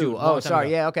it Long- meant dude, new. long Oh, time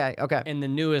sorry. ago. Yeah, okay. And the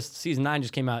newest season 9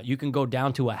 just came out. You can go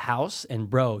down to a house, and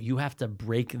bro, you have to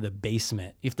break the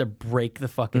basement. You have to break the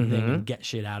fucking thing and get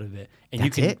shit out of it. And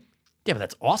That's you can. it? Yeah, but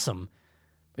that's awesome.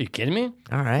 Are you kidding me?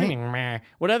 All right.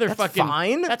 What other That's fucking?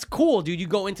 fine. That's cool, dude. You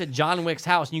go into John Wick's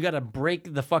house and you got to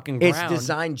break the fucking ground. It's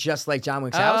designed just like John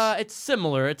Wick's house. It's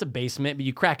similar. It's a basement, but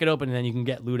you crack it open and then you can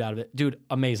get loot out of it. Dude,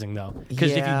 amazing though.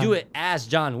 Because if Yeah. you do it as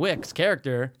John Wick's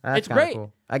character, That's it's kinda great.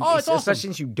 Cool. It's awesome. Especially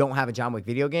since you don't have a John Wick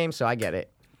video game, so I get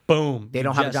it. Boom. They You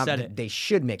don't have a just John. said it. They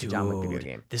should make a John Wick video Dude,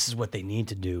 game. This is what they need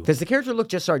to do. Does the character look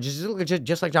just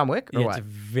like John Wick or It's what?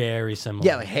 very similar.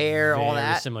 Yeah, like hair, all Very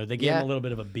that. similar. They gave Yeah. him a little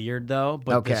bit of a beard though,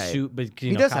 but the Okay. suit. But you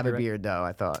He know, does have a copyright- beard though.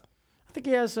 I thought. I think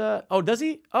he has. Oh, does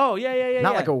he? Oh, yeah.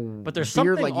 Not like a But there's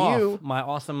beard something like off you. my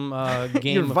awesome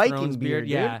Game Your of Viking Thrones beard,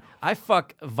 dude. Yeah, I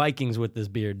fuck Vikings with this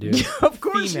beard, dude. Of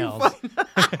course Females. you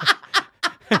fuck.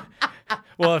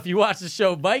 Well, if you watch the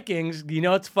show Vikings, you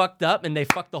know it's fucked up, and they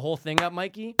fucked the whole thing up,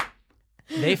 Mikey.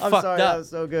 They I'm fucked sorry, up. that was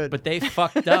so good. But they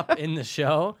fucked up in the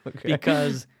show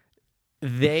because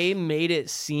they made it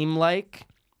seem like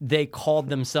they called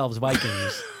themselves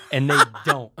Vikings, and they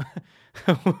don't.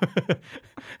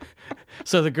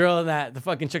 So the girl in that, the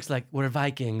fucking chick's like, we're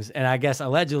Vikings. And I guess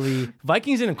allegedly,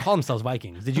 Vikings didn't call themselves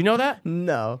Vikings. Did you know that?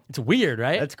 No, It's weird,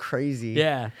 right? that's crazy.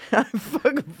 Yeah. I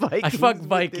fuck Vikings. I fuck with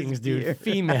Vikings, this dude. beard.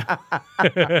 Female.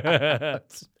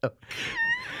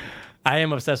 I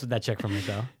am obsessed with that chick from it,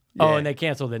 though. Oh, Yeah. and they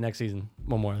canceled it next season.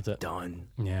 One more, that's it. Done.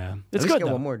 Yeah. At It's least good, get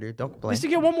though. one more, dude. Don't At complain. least you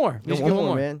get one more. At least you one get one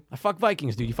more, more. man. I fuck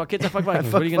Vikings, dude. You fuck kids, I fuck I Vikings.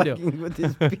 fuck What are you going to do? Vikings with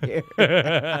this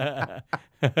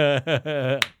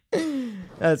beard.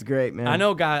 That's great, man. I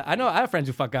know I have friends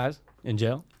who fuck guys in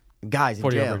jail. Guys in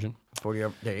 40-year jail. virgin.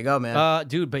 40-year. There you go, man.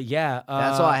 Dude, but yeah.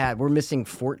 That's all I had. We're missing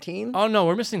 14. Oh, no,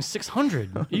 we're missing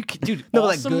 600. Dude, No,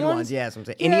 like awesome good ones. Yeah, that's what I'm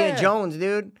saying. Yeah. Indiana Jones,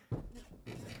 dude.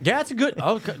 Yeah, that's a good.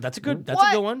 Oh, that's a good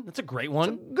What? one. That's a great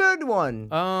one. Good one.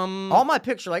 All my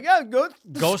pictures are like, yeah, good.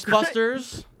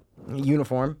 Ghostbusters.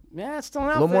 Uniform. Yeah, it's still an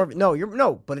A outfit. little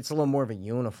more. But it's a little more of a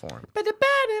uniform.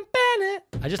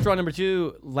 I just threw number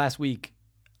 2 last week.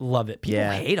 Love it. People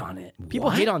Yeah. hate on it. People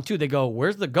What? hate on 2. They go,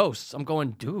 "Where's the ghosts?" I'm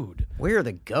going, dude. Where are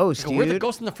the ghosts, dude? Where's the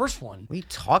ghost in the first one? What are you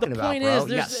talking The about, point bro? is,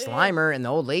 You got there's- Slimer and the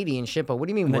old lady and shit, but what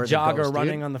do you mean And the where's jogger the ghost,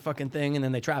 running dude? on the fucking thing, and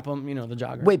then they trap him. You know, the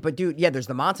jogger. Wait, but dude, yeah, there's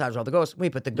the montage of all the ghosts.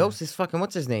 Wait, but the ghost is fucking,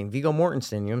 what's his name? Viggo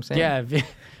Mortensen, you know what I'm saying? Yeah,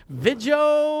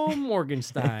 Viggo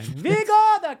Morgenstein. Viggo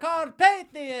the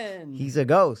Carpathian. He's a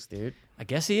ghost, dude. I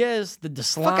guess he is. The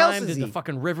fuck else slime, is the he?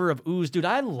 fucking river of ooze. Dude,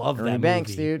 I love Ernie that Banks,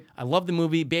 movie. dude. I love the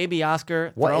movie. Baby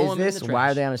Oscar. What throw is him in this? the Why are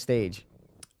trash. they on a stage?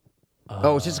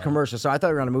 Oh, it's just a commercial. So I thought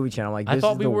we were on a movie channel. Like, this I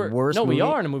thought is we the were. worst No, movie. we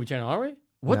are on a movie channel, aren't we?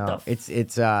 What No, the? it's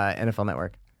NFL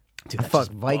Network. Dude, I that fuck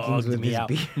just Vikings bugged with me his out.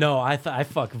 beard. No, I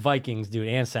fuck Vikings, dude,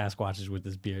 and Sasquatches with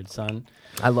this beard, son.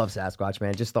 I love Sasquatch,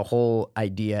 man. Just the whole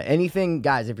idea. Anything,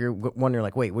 guys, if you're wondering,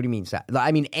 like, wait, what do you mean?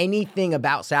 I mean, anything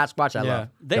about Sasquatch, I love.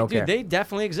 Don't care. They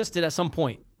definitely existed at some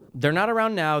point. They're not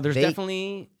around now. There's They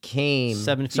definitely came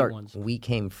 7 feet sorry, ones. We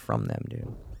came from them,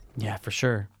 dude. Yeah, for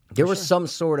sure. There was some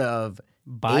sort of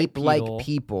Bipedal. ape-like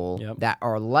people Yep. that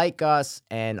are like us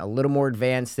and a little more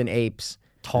advanced than apes.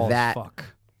 Tall that, as fuck.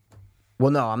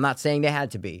 Well, no, I'm not saying they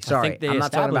had to be. Sorry, I think they I'm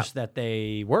not talking about established that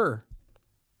they were.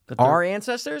 That they're- our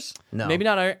ancestors. No, Maybe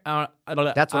not our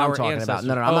That's what I'm our talking about. ancestors.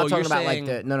 No, I'm not talking you're about saying-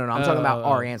 like the. No, I'm talking about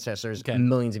our oh, ancestors okay.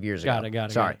 millions of years Got ago. it, got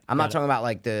it, Sorry, got it, I'm got not it. talking about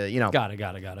like the Got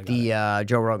it. the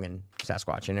Joe Rogan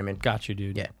Sasquatch. You know what I mean? Got you,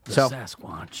 dude. Yeah. The So-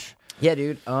 Sasquatch. Yeah,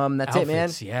 dude. That's it, man.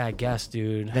 Outfits, yeah, I guess,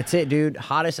 dude. That's it, dude.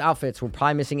 Hottest outfits. We're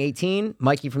probably missing 18.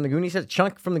 Mikey from the Goonies has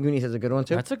Chunk from the Goonies has a good one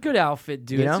too. That's a good outfit,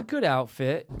 dude. You It's know? a good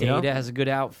outfit. You know? Data has a good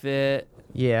outfit.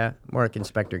 Yeah, more like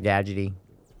Inspector Gadgety.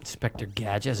 Inspector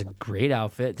Gadget has a great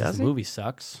outfit. Does The he? movie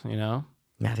sucks, you know?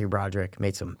 Matthew Broderick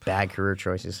made some bad career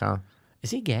choices, huh?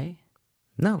 Is he gay?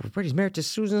 No, but he's married to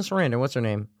Susan Sarandon. What's her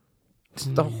name? It's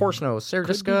the horse nose, Sarah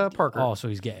Jessica Parker. Oh, so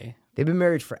he's gay. They've been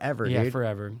married forever, Yeah, dude.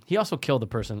 forever. He also killed a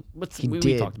person. We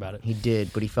did. talked about it. He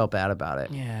did, but he felt bad about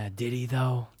it. Yeah, did he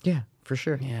though? Yeah, for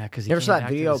sure. Yeah, because he You ever came saw that back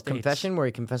to video the of States. Confession where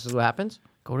he confesses what happens?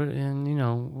 Go to and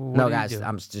what No, do you guys, do?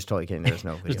 I'm just totally kidding. There's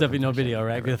no video. There's definitely no video,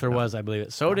 right? If there was, I believe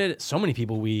it. So did so many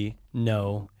people we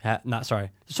know. There's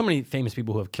so many famous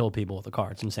people who have killed people with a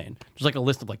car. It's insane. There's like a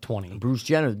list of like 20. Bruce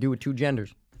Jenner, the dude with 2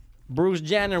 genders. Bruce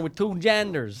Jenner with 2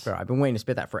 genders. Bro, I've been waiting to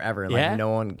spit that forever, and Yeah? like no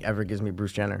one ever gives me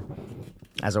Bruce Jenner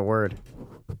as a word.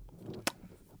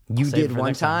 You Save it did for one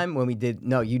next time. time when we did.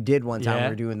 No, you did one time Yeah? when we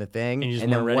were doing the thing, And you just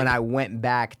and then weren't ready? when I went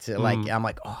back to like, I'm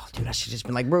like, oh, dude, I should just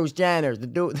been like Bruce Jenner, the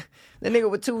dude, the nigga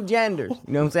with 2 genders.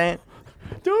 You know what I'm saying?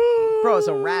 Dude. Bro, it's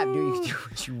a rap, dude. You can do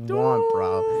what you want,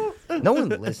 bro. No one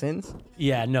listens.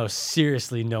 Yeah, no,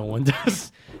 seriously, no one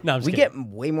does. No, I'm just We kidding.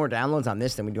 get way more downloads on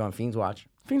this than we do on Fiends Watch.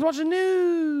 Fiends watching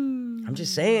news. I'm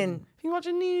just saying. Fiends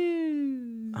watching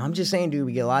news. I'm just saying, dude.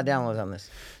 We get a lot of downloads on this.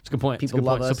 It's a good point. It's a People good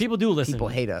love point. us. So people do listen. People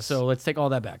hate us. So let's take all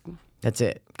that back. That's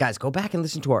it, guys. Go back and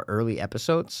listen to our early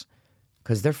episodes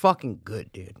because they're fucking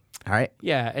good, dude. All right.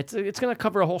 Yeah, it's gonna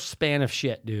cover a whole span of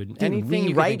shit, dude. Dude, Anything you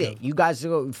can rewrite think it. of. You guys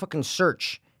go fucking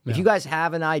search. If Yeah. you guys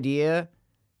have an idea,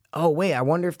 oh wait, I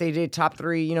wonder if they did top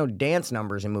 3, dance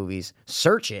numbers in movies.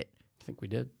 Search it. I think we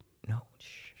did. No,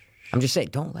 I'm just saying,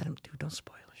 don't let them do. Don't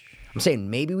spoil it. I'm saying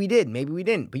maybe we did, maybe we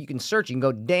didn't. But you can search. You can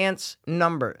go dance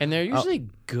number. And they're usually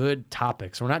good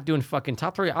topics. We're not doing fucking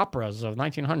top 3 operas of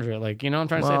 1900. Like, I'm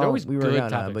trying to say they're always we were good gonna,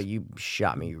 topics. but you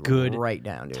shot me Good right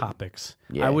down, dude. topics.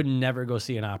 Yeah. I would never go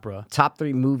see an opera. Top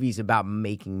 3 movies about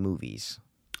making movies.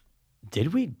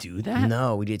 Did we do that?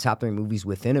 No, we did top 3 movies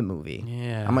within a movie.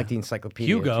 Yeah. I'm like the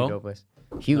encyclopedia. of Hugo. Hugo.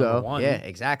 Hugo. Number 1. Yeah,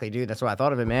 exactly, dude. That's what I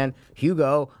thought of it, man.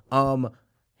 Hugo.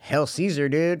 Hell Caesar,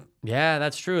 dude. Yeah,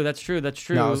 that's true. That's true. That's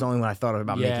true. No, it was the only one I thought of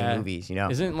about Yeah. making movies.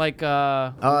 Isn't like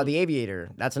The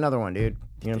Aviator. That's another one, dude.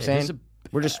 You know what I'm is saying?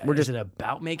 it- We're just. is it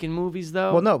about making movies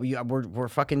though? Well, no, we're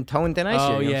fucking towing thin ice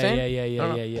Oh here. You know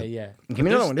what I'm saying? yeah. Give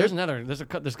me another one, There's dude. another.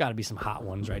 There's got to be some hot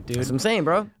ones, right, dude? That's what I'm saying,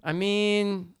 bro. I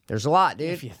mean, There's a lot, dude.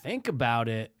 if you think about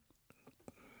it,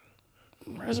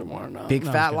 Reservoir Dogs. Big No,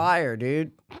 I'm fat just liar,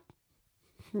 dude.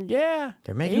 kidding. Yeah,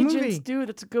 They're making a Agents, movie. dude.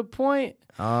 That's a good point.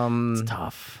 It's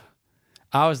tough.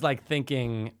 I was like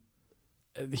thinking,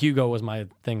 Hugo was my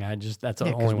thing. That's the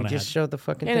Yeah, 'cause only we one I just had. showed the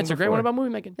fucking. And thing it's a great one before. about movie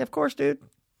making. Yeah, of course, dude.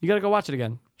 You got to go watch it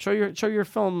again. Show your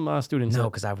film students. No, it.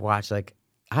 because I've watched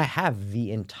I have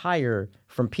the entire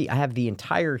I have the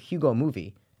entire Hugo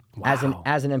movie as Wow.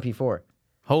 an MP4.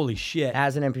 Holy shit!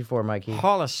 As an MP4, Mikey.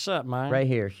 Holy shit, man! Right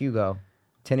here, Hugo.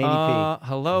 1080p.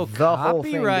 Hello, The whole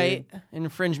thing, copyright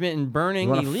infringement and burning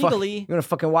You wanna illegally. you want to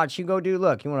fucking watch Hugo, dude?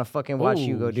 Look, you want to fucking watch Ooh,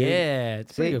 Hugo, dude? Yeah,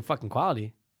 it's pretty See? good fucking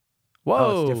quality. Whoa,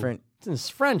 Oh, it's different. It's in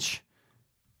French.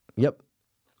 Yep.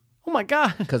 Oh my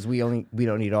god, Because we don't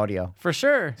need audio. for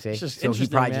sure. See, It's just so he interesting,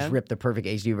 probably man. just ripped the perfect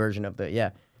HD version of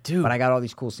the Dude. But I got all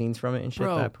these cool scenes from it and shit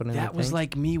Bro, that I put in. that the was thing.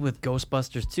 like me with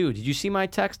Ghostbusters too. Did you see my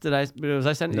text? I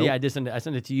sent? Nope. Yeah, I did send it. I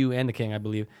sent it to you and the King, I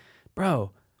believe.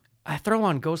 Bro, I throw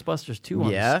on Ghostbusters 2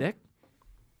 on Yeah? the stick.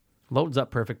 Loads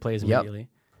up perfect plays Yep. immediately.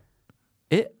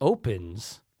 It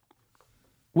opens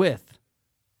with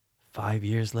 5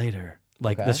 years later.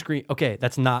 Like Okay. the screen. Okay,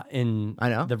 that's not in. I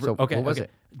know. The, So okay, what was okay.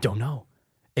 it? Don't know.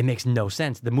 It makes no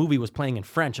sense. The movie was playing in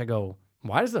French. I go,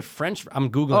 why does the French? I'm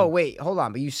googling. Oh wait, hold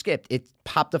on, but you skipped. It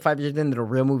popped up 5 years in that the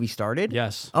real movie started.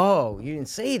 Yes. Oh, you didn't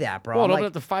say that, bro. Well, I'm it like-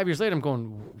 opened up to 5 years later. I'm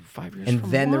going 5 years. and from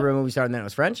then what? the real movie started, and then it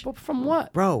was French. But from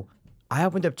what? Bro, I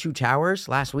opened up Two Towers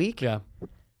last week. Yeah.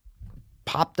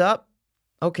 Popped up.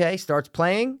 Okay, starts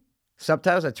playing.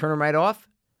 Subtitles. I turn them right off.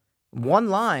 One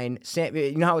line. Sam,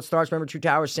 you know how it starts? Remember Two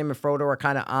Towers? Sam and Frodo are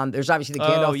kind of on. There's obviously the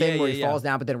Gandalf yeah, thing where yeah, he yeah. falls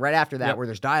down, but then right after that, Yep. where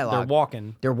there's dialogue.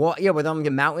 They're walking. Yeah, with them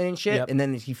the mountain and shit, Yep. and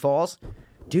then he falls.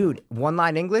 Dude, one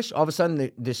line English. All of a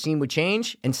sudden, the scene would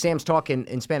change, and Sam's talking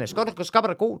in Spanish. All of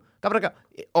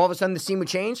a sudden, the scene would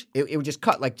change. It would just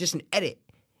cut, like just an edit,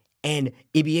 and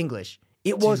it'd be English.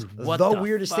 It was what the the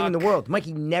weirdest thing in the fuck? world.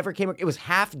 Mikey never came. It was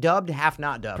half dubbed, half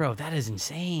not dubbed. Bro, that is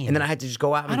insane. And then I had to just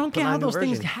go out. And I don't put get on how a new those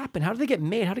things version. happen. How do they get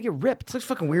made? How do they get ripped? It's like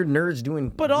fucking weird nerds doing.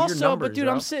 But weird also, numbers, but dude,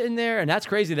 bro. I'm sitting there, and that's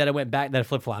crazy that it went back, that it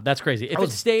flip flop. That's crazy. If was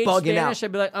it's staged bugging Spanish, out.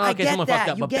 I'd be like, oh, I okay, get someone that. fucked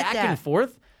up. You But get back that. and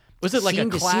forth, was it like Scene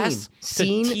a to class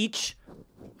scene. to teach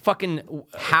fucking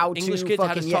how English to kids fucking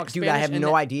how to yeah, talk dude. Spanish? I have and no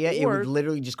then- idea. It Or, would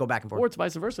literally just go back and or forth. it's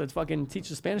vice versa. It's fucking teach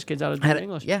the Spanish kids how to Had do it-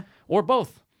 English. yeah. Or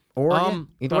both. Or, yeah,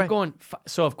 either but way. I'm going.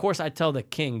 So of course I tell the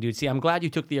King, dude. See, I'm glad you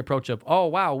took the approach of, oh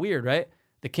wow, weird, right?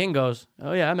 The King goes,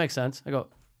 oh yeah, that makes sense. I go,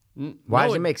 Why no,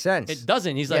 does it make sense? It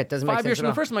doesn't. He's Yeah, like, it doesn't make 5 years sense at from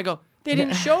the all. first one. I go, they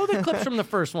didn't show the clips from the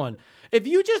first one. If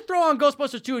you just throw on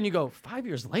Ghostbusters 2 and you go 5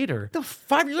 years later, The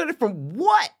 5 years later from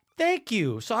what? Thank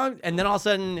you. So and then all of a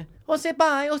sudden, oh, say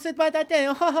bye that day.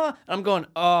 Oh, ha, ha. I'm going,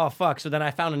 oh, fuck. So then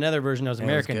I found another version that was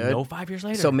American. good. No, 5 years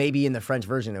later. So maybe in the French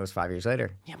version, it was 5 years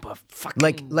later. yeah, but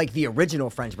fucking. Like the original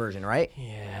French version, right?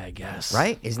 Yeah, I guess.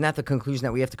 Right? Isn't that the conclusion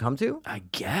that we have to come to? I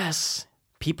guess.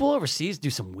 People overseas do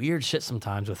some weird shit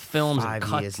sometimes with films 5 and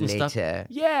cuts years and stuff. later.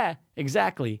 Yeah,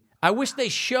 exactly. I wish they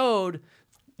showed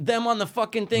them on the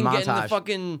fucking thing getting the Montage.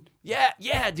 fucking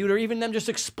yeah, dude, or even them just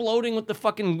exploding with the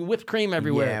fucking whipped cream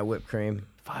everywhere. Yeah, whipped cream.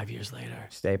 5 years later.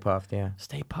 Stay puffed, yeah.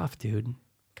 Stay puffed, dude.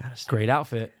 Got to Great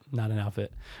outfit. Not an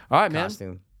outfit. All right, man.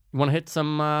 costume. You want to hit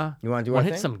some You wanna do wanna our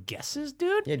hit thing? some guesses,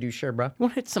 dude? Yeah, do sure, bro. You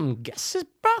want to hit some guesses,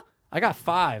 bro? I got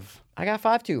 5. I got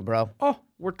 5 too, bro. Oh,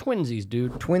 we're twinsies,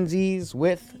 dude. Twinsies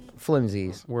with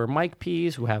flimsies. We're Mike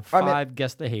P's who have All right, 5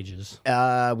 guess the ages.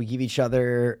 We give each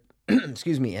other,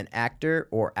 excuse me, an actor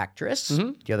or actress.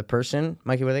 The other person,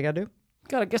 Mikey, what they got to do?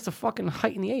 Gotta guess the fucking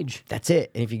height and the age. That's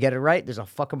it. And if you get it right, there's a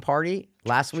fucking party.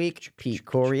 Last week, Pete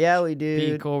Corielli, dude.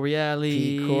 Pete Corielli.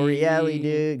 Pete Corielli,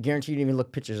 dude. Guarantee you didn't even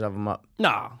look pictures of him up.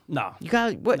 No. You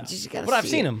got what? You just gotta But I've see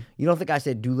seen it. him. You don't think I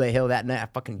said Dule Hill that night? I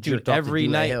fucking jerked off every to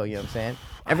Dule night- Hill. You know what I'm saying?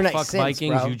 Every night Fuck since,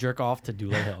 Vikings, bro. you jerk off to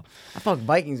Dooley Hill. I fuck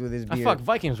Vikings with his I beard. fuck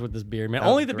Vikings with this beard, man. That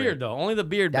was Only the great. beard, though. Only the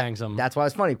beard bangs him. That's why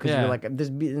it's funny because Yeah. you're like this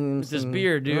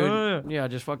Beard, dude. Yeah,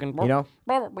 just fucking. You know?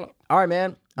 All right,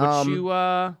 man. Which you,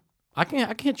 I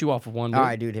can hit you off with one. Dude. All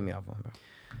right, dude, hit me off one, bro.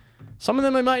 Some of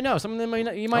them I might know. Some of them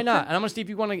you might not. And I'm gonna see if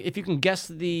you can guess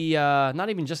the, not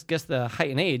even just guess the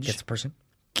height and age. Guess the person.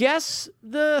 Guess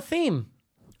the theme.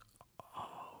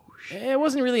 Oh shit! It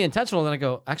wasn't really intentional. Then I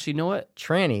go, actually, you know what?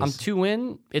 Trannies. I'm 2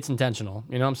 in. It's intentional.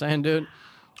 You know what I'm saying, dude?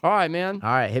 All right, man. All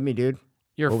right, hit me, dude.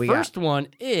 Your what we got? first one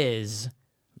is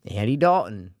Andy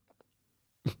Dalton.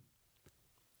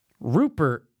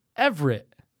 Rupert Everett.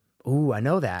 Ooh, I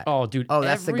know that. Oh, dude. Oh,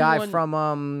 that's the guy everyone-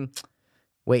 from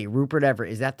Wait, Rupert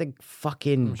Everett. Is that the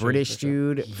fucking British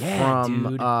dude Yeah,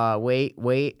 from dude.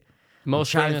 wait.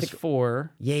 most trying to famous think-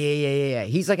 for. Yeah.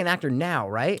 He's like an actor now,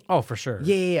 right? Oh, for sure.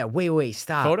 Yeah. Wait,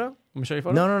 stop. Photo? Let me show you a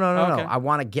photo. No. Oh, okay. I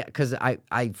want to get because I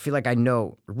feel like I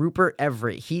know Rupert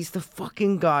Everett. He's the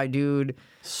fucking guy, dude.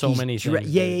 So He's many things,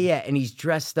 Yeah, dude. yeah, and he's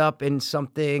dressed up in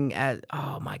something.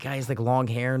 Oh my god, he's like long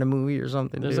hair in a movie or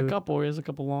something. There's dude. a couple. There's a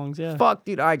couple longs. Yeah. Fuck,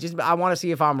 dude. All right, I want to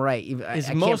see if I'm right. I His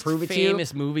can't most prove it to you.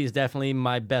 famous movie is definitely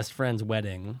My Best Friend's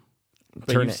Wedding. But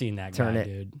Turn you've it. seen that Turn guy, it.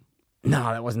 dude.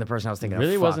 No, that wasn't the person I was thinking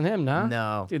Really of. Fuck. wasn't him, nah?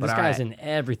 No. Dude, but this all guy's right. in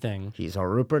everything. He's a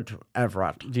Rupert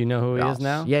Everett. Do you know who he Yes. is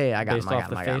now? Yeah, I got Based him. I off got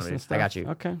the him. I got face him. and I stuff? got you.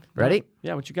 Okay. Ready?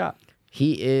 Yeah, what you got?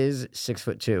 He is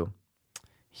 6'2".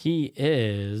 He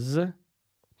is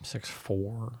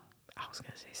 6'4". I was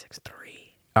gonna say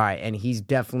 6'3". All right, and he's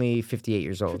definitely 58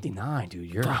 years old. 59,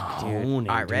 dude. You're dude. owning,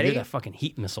 All right, dude. ready? You're that fucking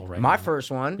heat missile right My now. first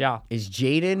one Yeah. is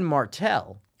Jaden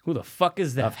Martell Who the fuck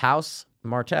is that? of House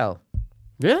Martell.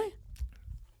 Really?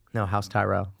 No, House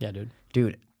Tyrell. Yeah, dude.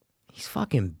 Dude, he's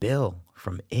fucking Bill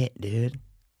from It, dude.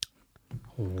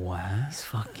 What? He's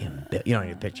fucking Bill. You don't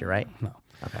need a picture, right? No.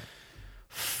 Okay.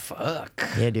 Fuck.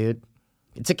 Yeah, dude.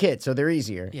 It's a kid, so they're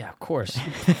easier. Yeah, of course.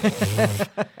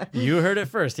 You heard it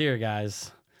first here,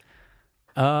 guys.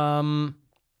 All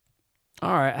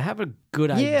right, I have a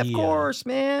good idea. Yeah, of course,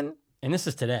 man. And this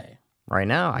is today. Right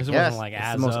now, I This guess. wasn't like it's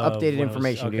as the most of updated when it was-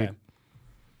 information, okay.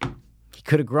 dude. He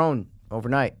could have grown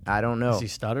overnight. I don't know. Does he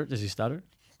stutter? Does he stutter?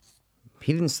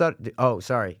 He didn't stutter. Oh,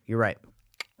 sorry. You're right.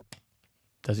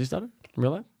 Does he stutter? In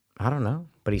real life? I don't know.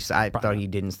 But I thought he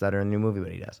didn't stutter in the new movie,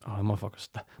 but he does. Oh,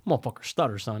 motherfucker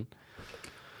stutter, son.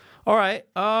 All right.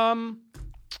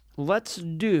 Let's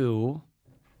do.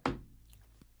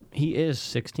 He is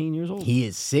 16 years old. He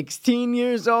is 16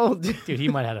 years old. Dude, he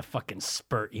might have had a fucking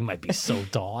spurt. He might be so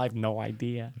tall. I have no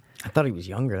idea. I thought he was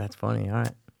younger. That's funny. All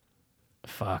right.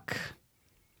 Fuck.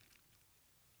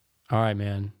 All right,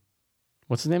 man.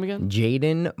 What's his name again?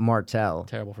 Jaden Martell.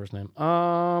 Terrible first name.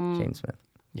 Jane Smith.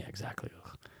 Yeah, exactly.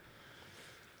 Ugh.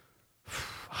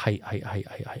 Height.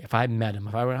 If I met him,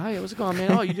 if I went, hi, what's it going,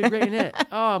 man? Oh, you did great in it.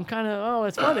 Oh, I'm kind of. Oh,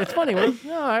 it's funny. It's funny. All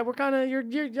right, we're kind of. You're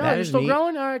is still neat.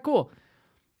 growing. All right, cool.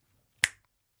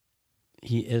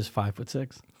 He is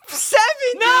 5'6". 7?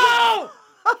 No!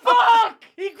 Fuck!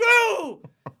 He grew!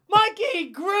 Mikey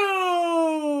grew!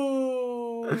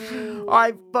 All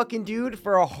right, fucking dude.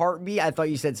 For a heartbeat, I thought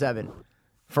you said 7.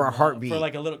 For a heartbeat. For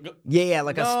like a little. yeah,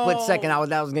 like a split No. second. I was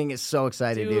going to get so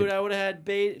excited, Dude, dude. I would have had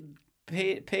Peyton.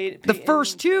 The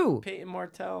first two. Peyton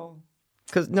Martell.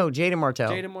 Jaden Martell.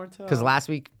 Jaden Martell. Because last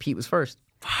week, Pete was first.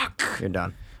 Fuck. You're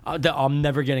done. I'm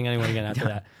never getting anyone again after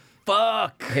that.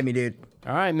 Fuck. Hit me, dude.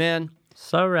 All right, man.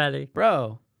 So ready.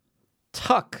 Bro.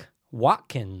 Tuck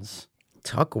Watkins.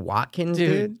 Tuck Watkins,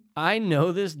 Dude, dude. I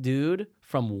know this dude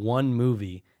from one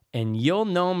movie, and you'll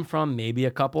know him from maybe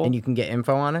a couple. And you can get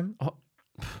info on him?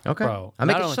 Okay. Bro, I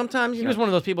make not it only- sometimes, he you was know. one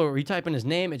of those people where you type in his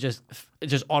name, it just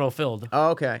auto-filled. Oh,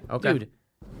 okay. Okay. Dude,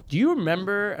 do you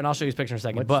remember, and I'll show you his picture in a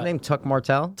second, What's but his name? Tuck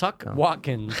Martell? Tuck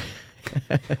Watkins.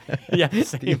 Yeah,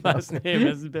 same last name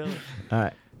as Bill. All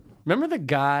right. Remember the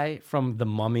guy from The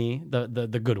Mummy,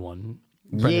 the good one?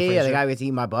 Yeah, Brendan the Fraser? guy who gets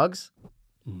eaten by bugs?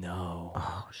 No.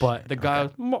 Oh, But the guy,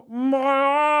 my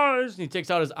eyes. And he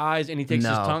takes out his eyes and he takes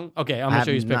his No. tongue. Okay, I'm I gonna have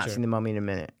show you his not picture. seen the Mummy in a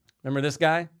minute. Remember this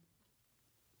guy?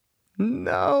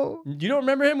 No. You don't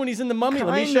remember him when he's in The Mummy?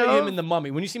 Let me Kind show you of. him in The Mummy.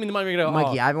 When you see him in The Mummy, you're gonna go,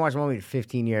 Mikey, I haven't watched a Mummy in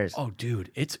 15 years. oh,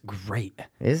 dude, it's great.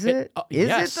 Is it? Is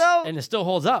Yes, it though? and it still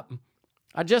holds up.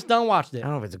 I just done watched it. I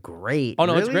don't know if it's great. Oh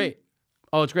no, it's Really? great.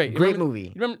 Oh, it's great. You Great remember-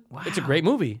 movie. You remember? It's a great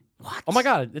movie. What? Oh my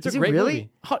god, it's Is a it great really?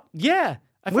 movie. Yeah,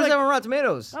 I feel Where's like that on Rotten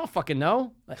Tomatoes? I don't fucking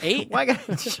know. 8. Why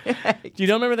gotta check? Do you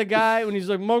don't remember the guy when he's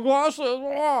like, my glasses,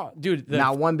 ah." Dude?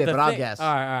 Not one bit, the but I'll thing- guess.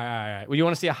 All right. Well, you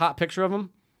want to see a hot picture of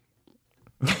him?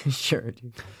 Sure,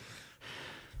 dude.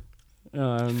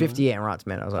 58 on Rotten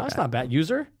Tomatoes. Okay. That's not bad.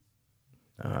 User?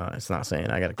 It's not saying.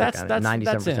 I gotta click That's on it.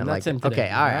 97% him. like That's him it. today. Okay,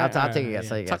 all right. I'll right, take a guess.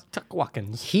 yeah. I'll take a guess. Tuck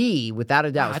Watkins. He, without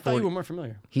a doubt, I is thought you 40, were more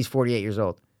familiar. he's 48 years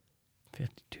old.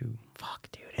 52. Fuck,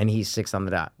 dude. And he's 6 on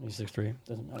the dot. He's 6'3".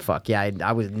 Doesn't matter. Fuck, yeah.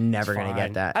 I was never going to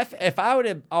get Fine. that. If I would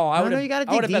have, I would no, have. you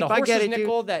gotta I would dig have bet a deep. I get horse's it, dude.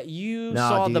 nickel that you No,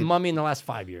 saw The dude. Mummy in the last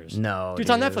 5 years. No, dude, it's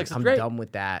on Netflix. It's I'm great. done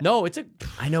with that. No, it's a.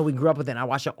 I know we grew up with it. And I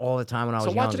watched it all the time when I was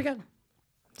So young. watch it again.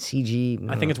 CG.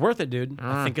 I think it's worth it, dude.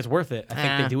 I think it's worth it. I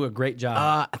think they do a great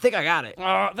job. I think I got it.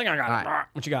 I think I got it. All right.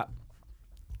 What you got?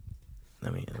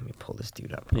 Let me pull this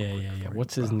dude up. Yeah.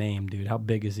 What's his name, dude? How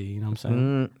big is he? You know what I'm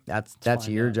saying? That's find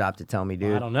your out. job to tell me,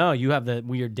 dude. I don't know. You have the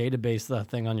weird database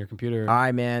thing on your computer. All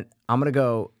right, man. I'm gonna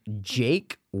go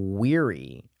Jake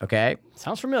Weary. Okay.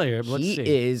 Sounds familiar. But let's He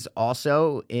see. is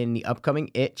also in the upcoming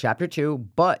It Chapter 2,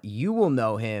 but you will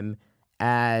know him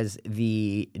as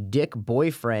the dick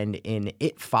boyfriend in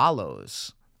It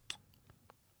Follows.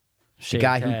 The Shaved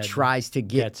guy who head tries to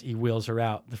get. he wheels her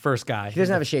out. The first guy. He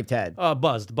doesn't have a shaved head.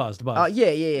 buzzed. Oh,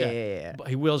 yeah. But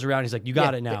he wheels her out. And he's like, "You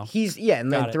got Yeah, it now." He's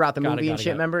and then Got it, throughout the got it, movie got and it, shit.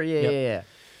 got it. Remember? Yeah, Yep. yeah.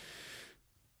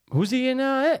 Who's he in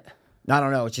It? I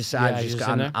don't know. It's just I Yeah, was he's just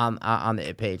just in on the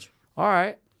It page. All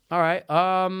right.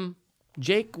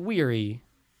 Jake Weary.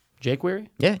 Jake Weary.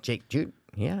 Yeah, Jake Jude.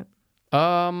 Yeah,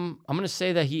 I'm gonna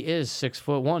say that he is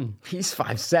 6'1". he's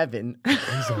 5'7".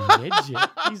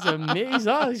 He's a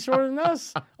midget. He's shorter than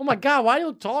us. Oh my god, why do you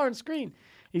look taller on screen?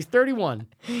 He's 31.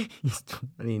 He's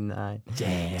 29.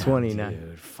 Damn, 29.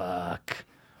 dude. Fuck.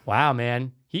 Wow,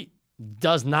 man. He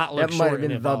does not look That might short. have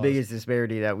been in the It Follows. biggest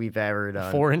disparity that we've ever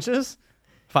done. 4 inches?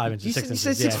 5 inches, You 6 said- inches.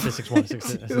 you said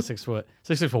Yeah, six- 6'1".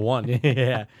 6 foot 1.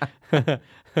 Yeah.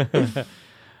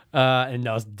 And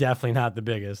no, it's definitely not the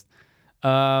biggest. It's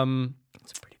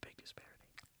a pretty big disparity.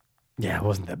 Yeah, it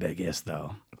wasn't the biggest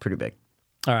though. Pretty big.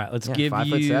 All right, let's Yeah, give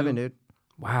 5'7", dude.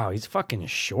 Wow, he's fucking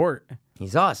short.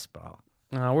 He's us, bro.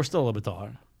 We're still a little bit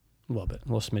taller. A little bit.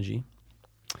 A little smidgy.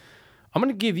 I'm going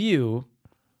to give you...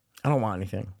 I don't want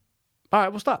anything. All right,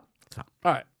 we'll stop. All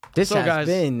right. This So, has guys,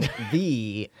 been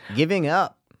the giving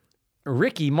up.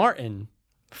 Ricky Martin.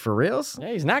 For reals?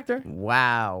 Yeah, he's an actor.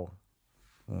 Wow.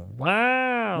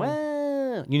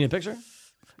 Wow. You need a picture?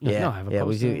 Yeah. No, I have a yeah.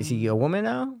 poster. Is he a woman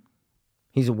now?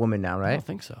 He's a woman now, I right? don't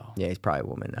think so. Yeah, he's probably a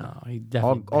woman now. No, he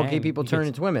definitely All gay banged. people He turn gets-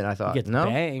 into women, I He thought. gets No?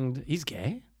 banged. He's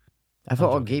gay. I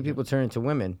thought all gay people turn into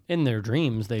women. In their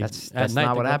dreams, they That's at night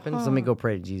not they what go, happens. Let me "Oh." go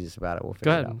pray to Jesus about it. We'll Go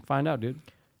figure ahead it out. and find out, dude.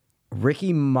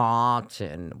 Ricky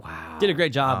Martin. Wow. Did a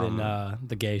great job in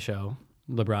the gay show.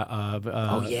 Oh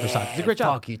yeah. Versace. Did a great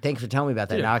job. Fuck you. Thanks for telling me about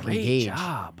that. Did a Now I can great gauge.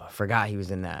 job. Forgot he was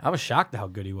in that. I was shocked at how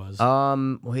good he was.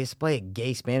 Well, he has to play a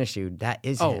gay Spanish dude. That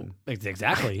is him.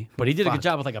 Exactly. But he did a good Fuck.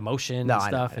 job with like emotion No, and I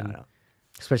know, stuff. I know, and I know.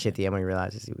 Especially at the end when he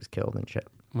realizes he was killed and shit.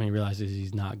 when he realizes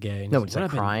he's not gay. And No, he's he's, like,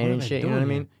 "What have I- crying what and have I shit, you know doing what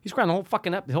I here?" mean? He's crying the whole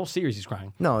fucking the whole series. He's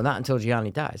crying. No, not until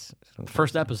Gianni dies.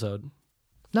 First episode.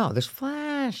 No, there's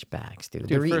flashbacks, dude.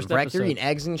 They're eating, first they're episode. eating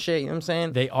eggs and shit. You know what I'm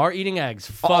saying? They are eating eggs.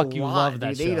 A Fuck, you lot, love that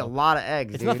dude. show. They eat a lot of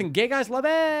eggs. It's dude. nothing. Gay guys love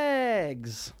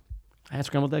eggs. I had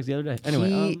scrambled eggs the other day.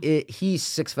 Anyway, He's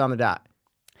 6 on the dot.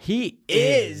 he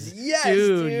is. Yes,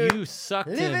 dude. You sucked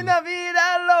Living him. la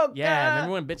vida loca. Yeah,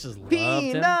 remember when bitches loved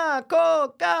him? Pina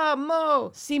coca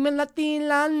mo. Si me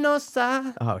latina no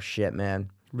sa. Oh shit, man.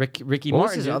 Ricky What Martin.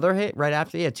 was his dude. other hit right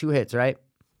after? Yeah, 2 hits, right?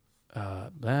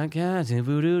 Black Cats and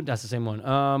Voodoo. That's the same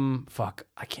one. Fuck,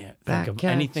 I can't think of Black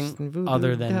Cats anything and voodoo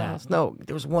other than dolls. that. No,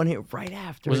 there was one hit right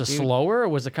after. Was it dude. slower or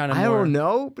was it kind of I more? don't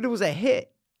know, but it was a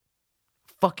hit.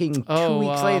 Fucking 2 Oh,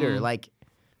 weeks later, like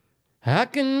I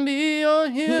can be your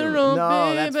hero, no,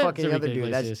 baby. that's fucking It's other Enrique dude.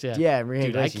 Iglesias, That's yeah. Enrique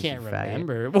Dude, I Iglesias, can't you faggot.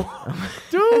 remember.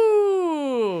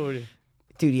 Dude,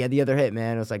 Dude, he had the other hit,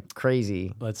 man. It was like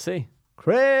crazy. Let's see.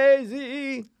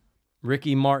 Crazy.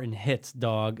 Ricky Martin hits,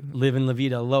 dog. Livin' La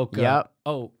Vida Loca. Yep.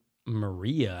 Oh,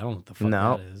 Maria. I don't know what the fuck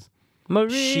No. that is.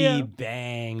 Maria. She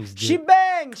bangs, dude. She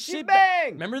banged. She She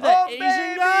banged. Remember that Asian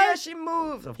baby, guy? Yeah, she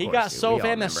moved. Of He course, got dude. so We all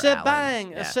famous. remember Sit Alan.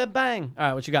 bang. Yeah. Sit bang. All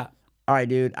right, what you got? All right,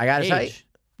 dude. I got his height. Age.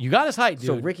 You got his height, dude.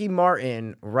 So Ricky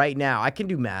Martin, right now, I can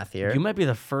do math here. You might be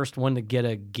the first one to get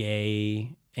a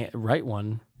gay right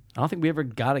one. I don't think we ever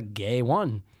got a gay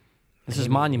one. This is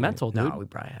monumental, dude. No, we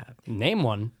probably have. Name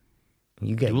one.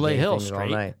 You get Dule gay Hill, things all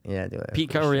straight. night. Yeah, Dule. Pete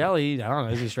Corielli. I don't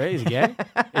know. Is he straight? Is he gay?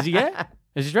 Is he gay?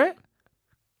 Is he straight?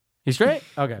 He's straight?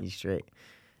 Okay. He's straight.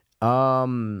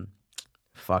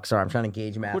 Fuck. Sorry, I'm trying to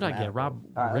gauge math. Who'd I get? Rob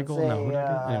let's Riggle? say, No. Who'd I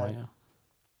get? Anyway, yeah.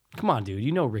 Come on, dude.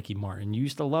 You know Ricky Martin. You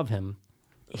used to love him.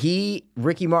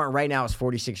 Ricky Martin right now is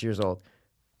 46 years old.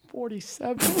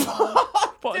 47.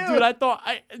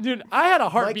 Dude, I had a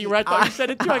heartbeat Mikey, where I thought you said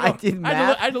it too. I did I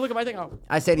math. had to look at my thing. Oh.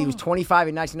 I said he was 25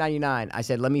 in 1999. I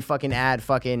said, let me fucking add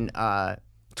fucking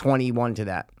 21 to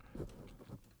that.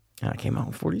 And I came out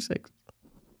with 46.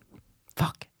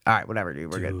 Fuck. All right, whatever,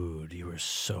 dude. We're good. Dude, you were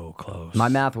so close. My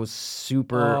math was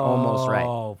super almost right.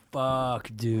 Oh, fuck,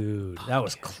 dude. That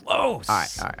was close. All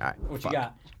right. What Fuck. you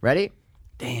got? Ready?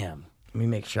 Damn. Let me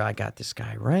make sure I got this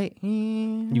guy right.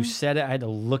 You said it. I had to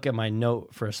look at my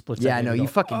note for a split second. Yeah, I know. to You go,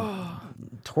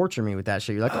 fucking torture me with that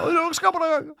shit. You're like, oh, no, it's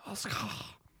coming.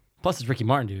 Plus, it's Ricky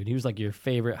Martin, dude. He was like your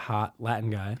favorite hot Latin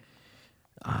guy.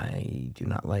 I do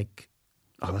not like.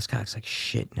 Oh, this guy's like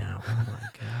shit now. Oh my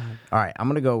god. All right, I'm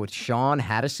gonna go with Sean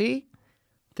Hattasey.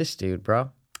 This dude,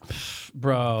 bro.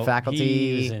 Bro.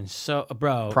 Faculty, He's in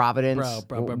bro. Providence.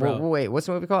 Bro. Wait, what's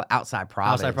the movie called? Outside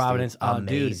Providence. Outside Providence. Dude. Oh,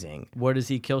 Amazing. Dude, what does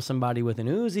he kill somebody with an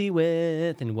Uzi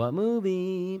with? And what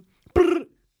movie? Brr.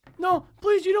 No,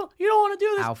 please, you don't want to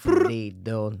do this. Alpha D,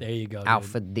 dude. There you go, dude.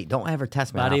 Alpha D. Don't ever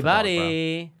test me. on Buddy, Alpha Dog,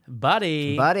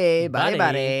 buddy. bro.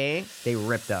 Buddy. They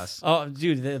ripped us. Oh,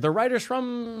 dude, the writer's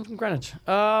from Greenwich.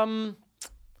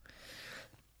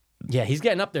 Yeah, he's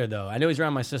getting up there, though. I know he's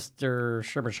around my sister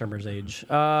Shimmer's age.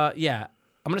 Yeah,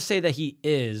 I'm going to say that he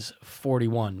is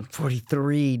 41.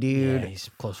 43, dude. Yeah, he's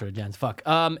closer to Jen's. Fuck.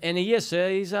 And he is.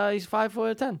 He's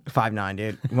 5'10". 5'9",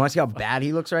 dude. You want to see how bad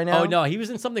he looks right now? Oh, no, he was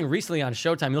in something recently on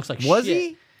Showtime. He looks like Was shit.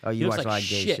 he? Oh, you looks watch a lot of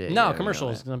gay shit. No, Yeah, we know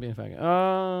commercials. that. Not being fucking.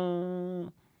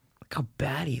 Look how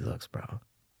bad he looks, bro.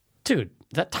 Dude,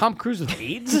 is that Tom Cruise with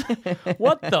AIDS?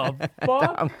 What the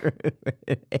fuck?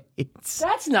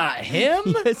 That's not him.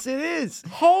 Yes, it is.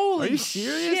 Holy Are you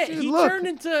serious, shit. dude? He Look. turned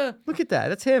into... Look at that.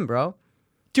 That's him, bro.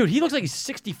 Dude, he looks like he's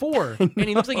 64. And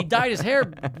he looks like he dyed his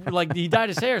hair. Like, he dyed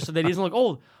his hair so that he doesn't look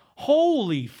old.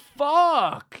 Holy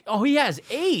fuck. Oh, he has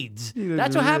AIDS. looks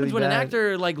That's what happens really when an bad.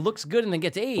 actor, like, looks good and then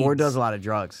gets AIDS. Or does a lot of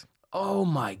drugs. Oh,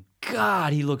 my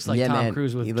God. He looks like yeah, Tom man.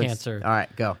 Cruise with He looks- cancer. All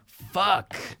right, go.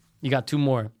 Fuck. You got two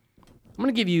more. I'm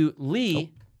going to give you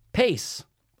Lee Pace.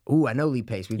 Ooh, I know Lee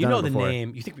Pace. We've You done know it the before.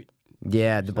 name. You think we...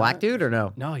 Yeah, the black dude or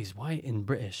no? No, he's white and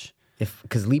British.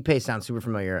 Because Lee Pace sounds super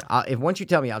familiar. If once you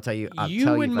tell me, I'll tell you. I'll You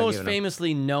tell would if I most give it a-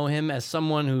 famously know him as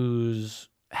someone who's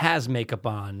has makeup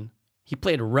on. He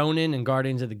played Ronan in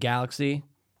Guardians of the Galaxy.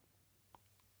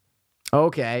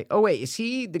 Okay. Oh wait, is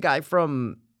he the guy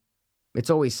from It's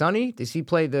Always Sunny? Does he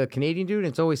play the Canadian dude in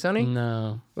It's Always Sunny?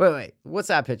 No. Wait. What's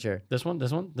that picture? This one? That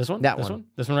This one. one?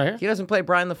 This one right here? He doesn't play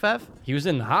Brian Lefebvre? He was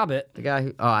in The Hobbit. The guy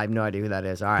who... Oh, I have no idea who that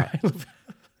is. All right.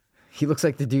 He looks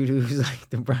like the dude who's like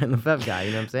the Brian Lefebvre guy.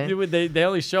 You know what I'm saying? Dude, they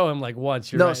only show him like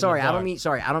once. You're No, right in the sorry, I dark. don't mean.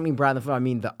 Sorry, I don't mean Brian Lefebvre. I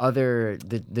mean the other,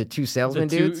 the two salesman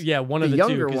The two- dudes. yeah, one of the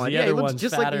younger two, 'cause one. the Yeah, he other looks one's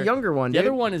just like fatter. the younger one. The Dude.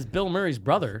 other one is Bill Murray's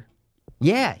brother.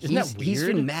 Yeah, Isn't that he's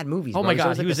weird? in mad movies. Oh bro. my He's god,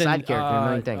 always he like was a side in character in a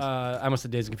million things. I must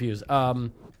have Days Confused.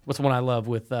 What's the one I love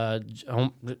with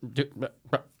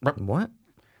What?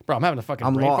 Bro, I'm having a fucking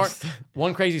I'm brain lost. fart.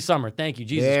 One Crazy Summer. Thank you,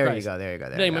 Jesus There Christ. you go. There you go.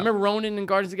 There Hey, you go. remember Ronan in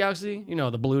Guardians of the Galaxy? You know,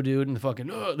 the blue dude and the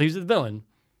fucking, he's the villain.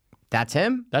 That's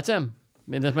him. That's him.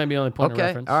 I mean, that might be the only point of Okay.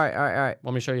 reference. All right.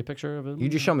 Want me to show you a picture of him? You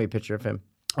just show me a picture of him.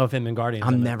 Of him in Guardians.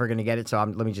 I'm never gonna get it, so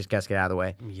let me just guess. Get out of the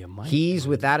way. You might. He's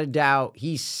without a doubt.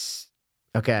 He's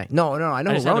okay. No. I know I who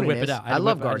just had to Ronan whip is. it out. I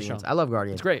love I had to show Guardians. him. I love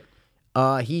Guardians. It's great.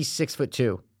 He's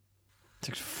 6'2".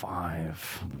 6'5".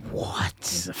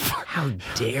 What? How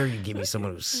dare you give me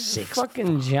someone who's 6?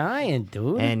 Fucking giant,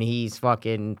 dude. And he's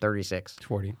fucking 36.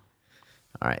 40.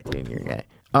 All right, dude, you're gay.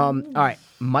 All right,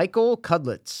 Michael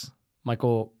Cudlitz.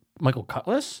 Michael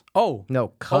Cutlass? Oh. No,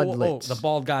 Cudlitz. The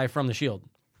bald guy from The Shield.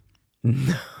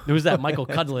 It was that Michael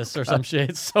Cudlitz or some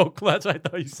shit. It's so cool. That's what I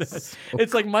thought you said.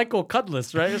 It's like Michael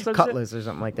Cudlitz, right? Or some shit? Cutlass or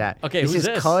something like that. Okay, this who's is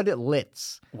this?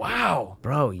 Cudlitz. Wow.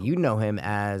 Bro, you know him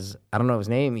as, I don't know his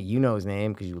name. You know his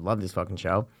name because you love this fucking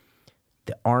show.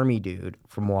 The army dude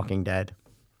from Walking Dead.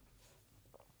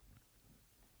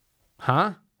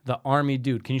 Huh? The army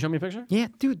dude. Can you show me a picture? Yeah,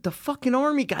 dude, the fucking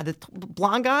army guy, the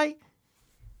blonde guy.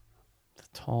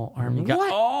 Tall army guy.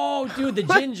 What? Oh, dude, the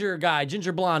ginger guy,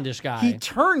 ginger blondish guy. He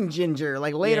turned ginger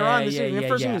like later on this season. The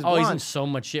first season he was Oh, he's blonde. in so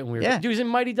much shit when we were. Yeah. Dude, he's in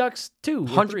Mighty Ducks too.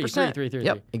 100%. Three.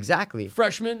 Yep, exactly.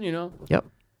 Freshman, you know. Yep.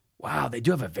 Wow, they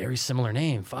do have a very similar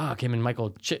name. Fuck, him and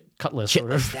Michael Cutlass. or Chitless,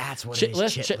 whatever. that's what it is.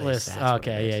 Chitless. That's what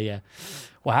Okay, it is. yeah.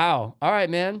 Wow. All right,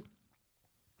 man.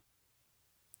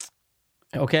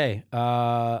 Okay,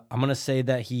 I'm gonna say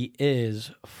that he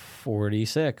is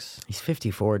 46. He's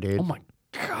 54, dude. Oh my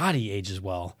god, he ages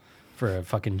well for a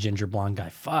fucking ginger blonde guy.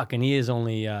 Fuck, and he is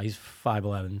only he's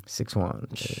 5'11". 6'1".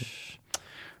 dude.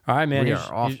 All right, man. We here's-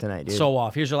 are off here's- tonight, dude. So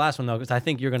off. Here's your last one though, because I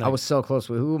think you're gonna. I was so close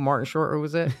with who? Martin Short, or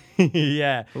was it?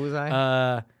 yeah. Who was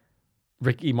I?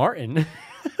 Ricky Martin.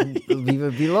 Viva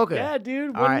V Loca. yeah,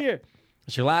 dude. All 1 right. year.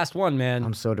 It's your last one, man.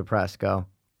 I'm so depressed. Go.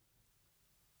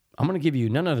 I'm gonna give you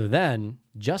none other than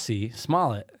Jussie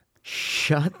Smollett.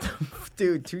 Shut the...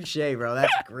 Dude, touche, bro.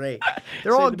 That's great.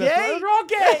 They're all gay? They're all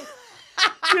gay.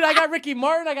 Dude, I got Ricky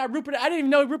Martin. I got Rupert. I didn't even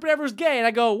know Rupert Everett was gay. And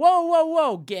I go,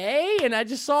 whoa, gay? And I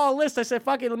just saw a list. I said,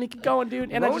 fuck it, let me keep going,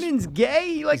 dude. And Ronan's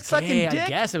gay? He likes sucking gay, dick? I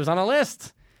guess it was on a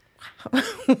list.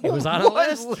 It was on a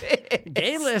list. list?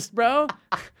 Gay list, bro.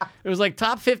 It was like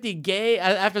top 50 gay.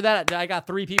 After that, I got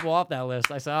 3 people off that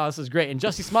list. I said, oh, this is great. And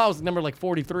Jussie Smollett was number like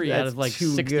 43 out That's of like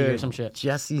too 60 good. or some shit.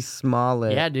 Jussie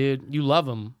Smollett. Yeah, dude. You love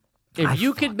him. If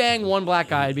you could bang one black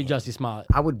guy, it'd be Jussie Smollett.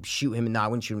 I would shoot him. No, I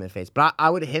wouldn't shoot him in the face. But I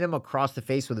would hit him across the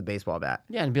face with a baseball bat.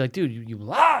 Yeah, and be like, dude, you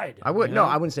lied. I would. You No, know?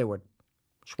 I wouldn't say a word.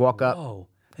 Just walk up. Whoa.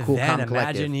 Cool, then calm,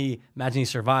 imagine collective. he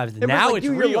survives. Everyone's Now like, it's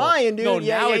dude, real. you're lying, dude. No,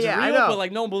 Yeah, now yeah, it's yeah, I real, know. but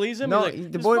like no one believes him. No, He's like, the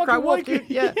 "This boy fucking cried wolf, white dude.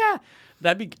 kid." Yeah. yeah.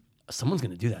 That'd be someone's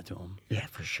gonna do that to him. Yeah,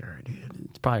 for sure, dude.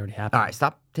 It's probably already happened. All right,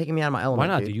 stop taking me out of my element. Why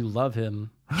not, dude? dude? You love him.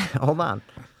 Hold on.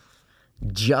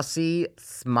 Jussie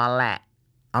Smollett.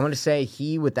 I'm gonna say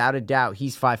he, without a doubt,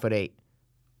 he's 5'8".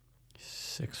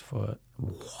 6 foot.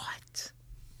 What?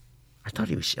 I thought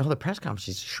he was. Oh, the press conference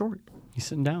is short. He's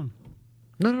sitting down.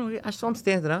 No, I saw him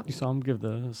standing up. You saw him give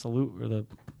the salute or the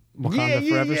Wakanda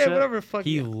Forever shit. whatever the fuck.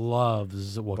 He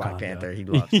loves Wakanda. Black Panther, he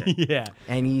loves it. yeah.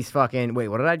 And he's fucking. Wait,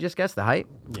 what did I just guess? The height?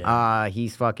 Yeah.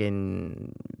 He's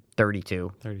fucking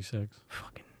 32. 36.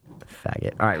 Fucking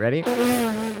faggot. All right, ready?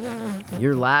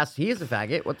 Your last. He is a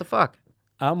faggot. What the fuck?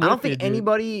 I don't think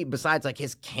anybody besides like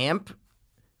his camp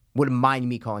would mind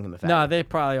me calling him a faggot. No, they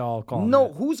probably all call him. No,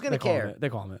 it. who's gonna They call him care? it. They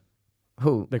call him it.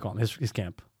 Who? They call him his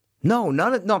camp. No,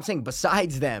 none of. No, I'm saying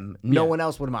besides them, no Yeah. one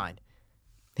else would mind.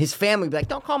 His family would be like,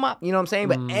 don't call him up. You know what I'm saying?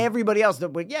 But everybody else,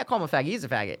 would, yeah, call him a faggot. He's a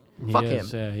faggot. Fuck him.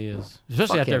 Yeah, he is. Especially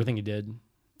Fuck after him. everything he did.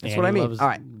 That's And what I he mean. loves All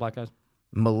right. black guys.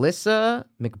 Melissa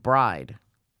McBride.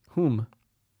 Whom?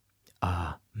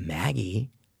 Maggie.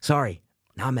 Sorry,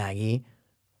 not Maggie.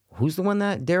 Who's the one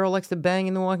that Daryl likes to bang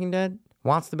in The Walking Dead?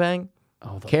 Wants to bang?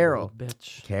 Oh, the Carol. old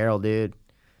bitch. Carol, dude.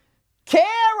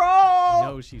 Carol! You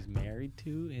know who she's married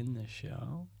to in the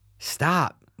show?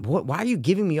 Stop. What? Why are you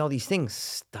giving me all these things?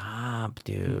 Stop,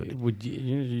 dude. Would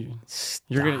you Stop,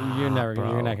 you're not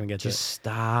bro. gonna get Just this.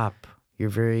 stop. You're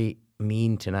very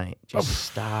mean tonight. Just Oh.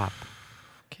 stop.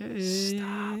 Okay.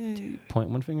 Stop, dude. Point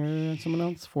one finger at someone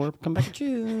else. 4 come back at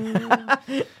you.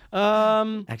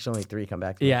 Actually, only 3 come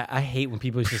back to me. Yeah, I hate when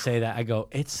people used to say that. I go,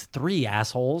 it's 3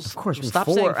 assholes. Of course, stop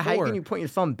 4. saying 4. How can you point your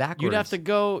thumb backwards? You'd have to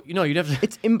go. You'd have to.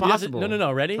 It's you'd have to- impossible.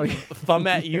 no. Ready? Thumb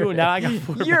at you, and now I got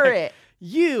 4. You're back. it.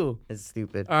 You. It's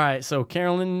stupid. All right. So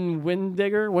Carolyn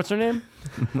Windigger. What's her name?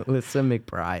 Melissa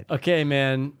McBride. Okay,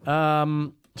 man.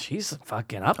 She's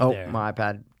fucking up Oh, there. my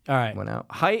iPad All right. went out.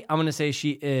 Height. I'm gonna say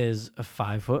she is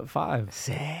 5'5",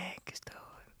 Sick,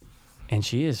 dude. and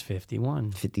she is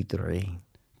 51. 53.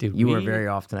 Dude, You were we very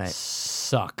off tonight.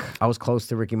 Suck. I was close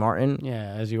to Ricky Martin.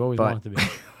 Yeah, as you always But- wanted to be.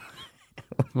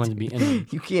 Wanted to be in him.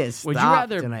 You can't stop Would you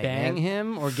rather tonight, bang man.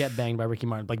 him or get banged by Ricky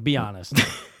Martin? Like, be honest.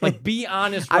 Like, be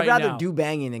honest right I'd rather now. do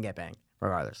banging than get banged,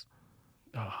 regardless.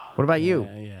 What about you?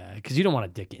 Yeah, because you don't want a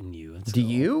dick in you. Do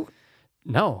you?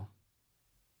 No.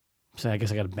 So I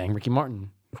guess I got to bang Ricky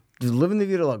Martin. Just live in the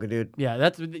Vida Loca, dude. Yeah,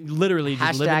 that's literally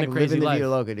just living Hashtag the live crazy in the life. Vida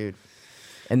Loca, dude.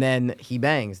 And then he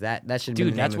bangs. That should be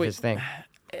Dude, the that's name of what- his thing.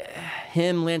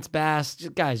 Him, Lance Bass,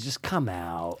 guys, just come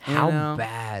out. you How know?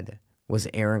 bad was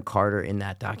Aaron Carter in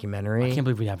that documentary? I can't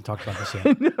believe we haven't talked about this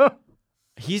yet.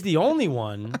 He's the only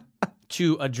one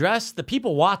to address the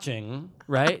people watching,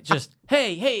 right? Just,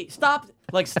 hey, stop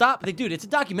Like, stop. Dude, it's a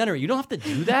documentary. You don't have to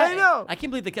do that. I know. I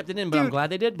can't believe they kept it in, but I'm Dude, glad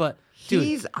they did. But, dude,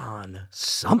 He's on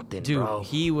something, dude, bro.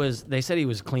 they said he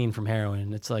was clean from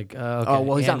heroin. It's like, okay. Oh,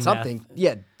 well, he's on and something. meth.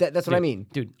 Yeah, that's what I mean.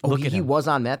 Dude, oh, look at he him. was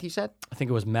on meth, you said? I think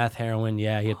it was meth, heroin.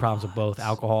 Yeah, he had problems with both.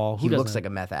 Alcohol. He Who looks doesn't? like a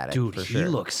meth addict, Dude, for he sure.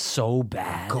 looks so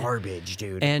bad. Garbage,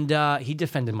 dude. And he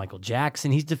defended Michael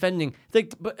Jackson. He's defending.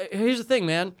 But here's the thing,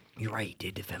 man. You're right, he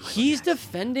did defend Michael He's Jackson.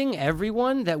 defending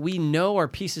everyone that we know are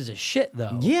pieces of shit,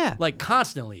 though. Yeah. Like,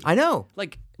 constantly. I know.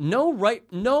 Like,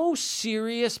 no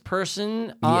serious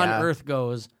person on Yeah. earth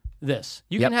goes this.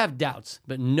 You Yep. can have doubts,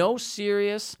 but no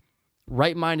serious,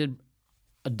 right-minded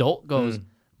adult goes,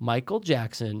 Michael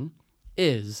Jackson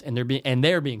is, and they're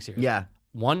being serious. Yeah.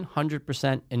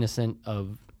 100% innocent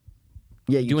of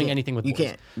Yeah, you doing can't- anything with you boys.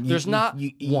 can't. There's not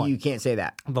one. You can't say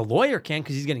that. The lawyer can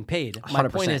because he's getting paid. My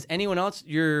 100%. point is, anyone else,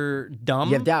 you're dumb.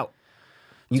 You have doubt.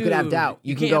 You could have Dude, doubt. You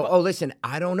you can can't go, have- oh, listen,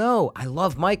 I don't know. I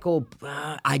love Michael.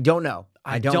 I don't know.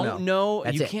 I don't know.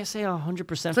 That's You it. can't say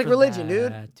 100%. It's like religion,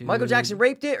 dude. Michael Jackson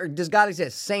raped it, or does God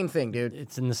exist? Same thing, dude.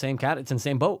 It's in the same cat. It's in the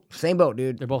same boat. Same boat,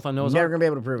 dude. They're both on Noah's Never Ark. gonna be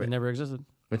able to prove It it. never existed,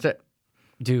 That's it.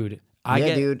 dude. I Yeah,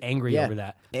 get dude. angry Yeah. over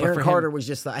that. But Aaron for Carter him, was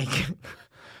just like.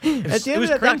 it At the end was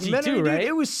of that cringy documentary, too, dude, right?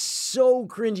 it was so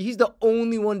cringy. He's the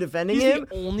only one defending He's the him,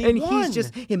 only and one. he's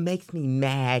just. It makes me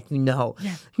mad, you know.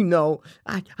 Yeah. You know,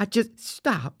 I just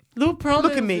stop. Lou Pearlman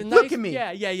Look at is me. a Look nice- at me.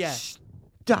 Yeah.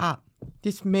 Stop.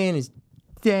 This man is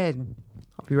dead.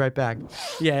 I'll be right back.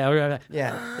 Yeah.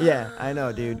 Yeah, I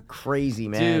know, dude. Crazy,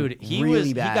 man. Dude, he really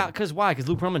was. bad. He got because why? Because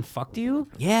Lou Pearlman fucked you.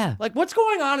 Yeah. Like, what's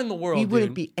going on in the world? He wouldn't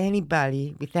dude? be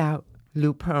anybody without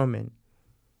Lou Pearlman.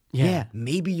 Yeah.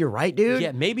 Maybe you're right, dude.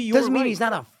 Yeah, maybe you Doesn't were mean right. he's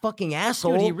not a fucking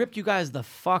asshole. Dude, he ripped you guys the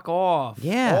fuck off.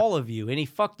 Yeah. All of you. And he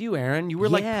fucked you, Aaron. You were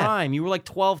like Yeah. prime. You were like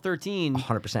 12, 13.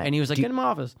 100%. And he was like, Do- get him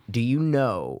office. Do you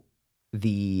know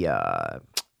the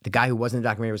guy who was in the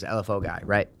documentary was the LFO guy,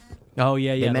 right? Oh,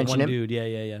 yeah. The mentioned one him? dude.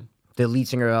 Yeah. The lead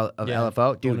singer of Yeah, LFO? the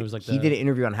one Dude, who was like he the- did an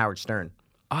interview on Howard Stern.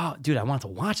 Oh, dude, I wanted to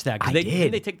watch that. 'cause I they,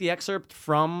 did. They take the excerpt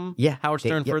from Yeah. Howard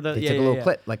Stern for the... They yeah, took a yeah, little yeah.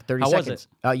 clip, like 30 How was seconds.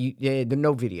 There's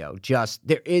no video.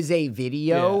 There is a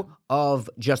video Yeah. of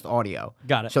just audio.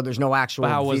 Got it. So there's no actual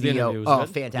But how was the video. interview? Was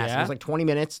it good? Fantastic. Yeah? It was like 20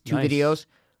 minutes, two Nice. videos.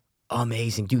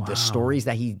 Amazing, dude. The stories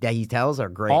that he tells are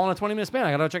great. All in a 20-minute span.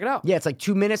 I got to check it out. Yeah, it's like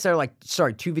 2 minutes that are like,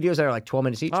 two videos that are like 12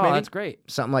 minutes each, Oh, maybe. that's great.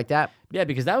 Something like that. Yeah,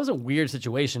 because that was a weird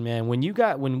situation, man. When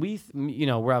we,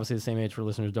 we're obviously the same age for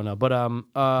listeners who don't know, but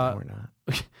We're not.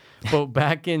 but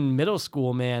back in middle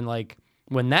school, man, like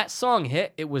when that song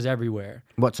hit, it was everywhere.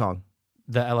 What song?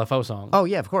 The LFO song. Oh,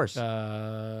 yeah, of course.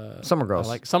 Summer Girls.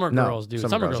 like Summer No, Girls, dude. Summer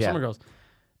Summer Girls, Girls, yeah. Summer Girls.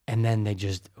 And then they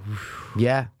just,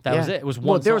 Yeah, That was yeah. it. It was Well,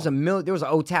 one there was song. there was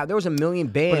O-Town. There was a million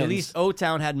bands. but at least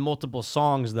O-Town had multiple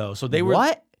songs though, so they were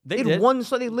what? They had did. one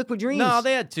song. Liquid Dreams. No,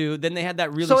 they had two. Then they had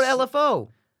that really. So did LFO.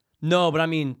 No, but I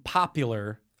mean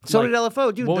popular. So like- did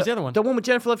LFO, dude. What was the other one? The one with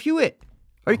Jennifer Love Hewitt.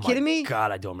 Are you Oh my kidding me?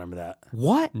 God, I don't remember that.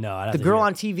 What? No, I'd have the to girl hear it.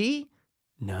 on TV.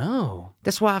 No,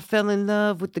 That's why I fell in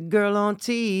love with the girl on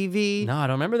TV. no, I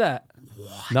don't remember that.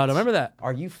 What? No, I don't remember that.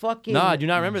 Are you fucking? No, I do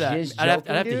not remember that. just I'd have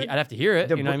joking, to hear it.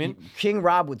 dude? You know what I mean? King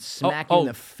Rob would smack you in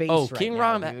the face. Oh, right King now,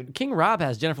 Rob. dude. King Rob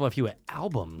has Jennifer Love Hewitt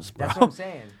albums, bro. That's what I'm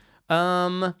saying.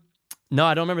 No,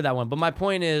 I don't remember that one. But my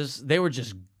point is, they were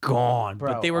just gone.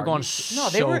 Bro, but they were are gone you- so No,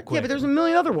 they were. quick. Yeah, but there's a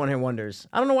million other one-hit wonders.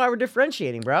 I don't know why we're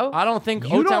differentiating, bro. I don't think You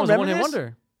don't O-Town was a remember one-hit this?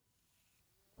 wonder.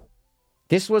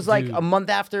 This was like Dude. a month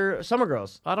after Summer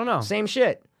Girls. I don't know. Same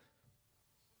shit.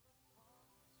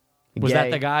 Was that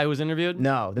Gay. the guy who was interviewed?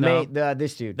 No,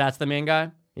 this dude. That's the main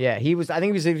guy? Yeah, he was. I think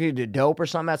he was interviewed to Dope or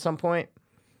something at some point.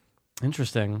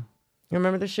 Interesting. You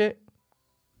remember this shit,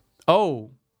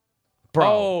 Oh. bro?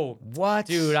 Oh. What,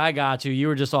 Dude, I got you. You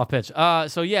were just off pitch.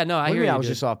 So, yeah, no, I What do hear you mean you, I was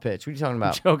dude. just off pitch. What are you talking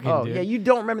about? joking, oh, dude. yeah, you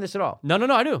don't remember this at all. No,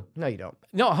 I do. No, you don't.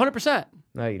 No, 100%.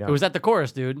 No, you don't. It was at the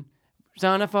chorus, dude.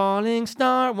 On a falling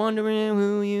star, wondering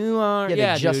who you are.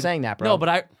 Yeah, they just dude. sang that, bro. No,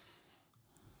 but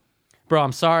Bro,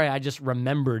 I'm sorry. I just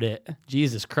remembered it.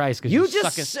 Jesus Christ. 'Cause you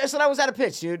suck just at- said I was out of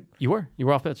pitch, dude. You were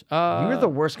off pitch. You're the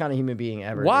worst kind of human being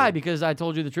ever. Why? dude. Because I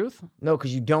told you the truth? No,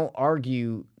 because you don't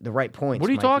argue the right points. What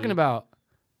are you Mikey. talking about?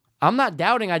 I'm not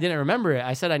doubting I didn't remember it.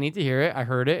 I said I need to hear it. I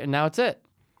heard it, and now it's it.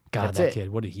 God, That's that it. kid.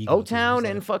 What did he go through? O-Town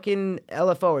He's and like- fucking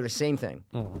LFO are the same thing.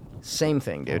 Same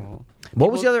thing, dude.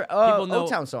 What was the other people know-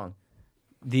 O-Town song?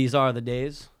 These are the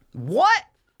days. What?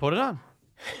 Put it on.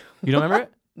 You don't remember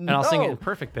it? And I'll sing it in No.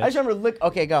 perfect I just pitch. remember.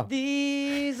 Okay, go.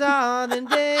 These are the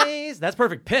days. That's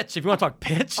perfect pitch. If you want to talk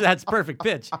pitch, that's perfect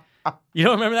pitch. You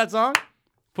don't remember that song?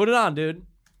 Put it on, dude.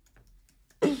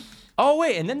 Oh,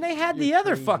 wait. And then they had the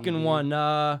other fucking one.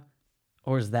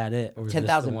 Or is that it? Or is this the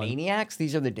 10,000 one? Maniacs.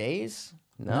 These are the days.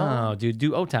 No, dude,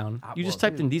 do O-Town. You just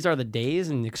typed in "These are the days"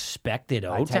 and expected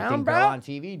I typed in O-Town, girl bro. on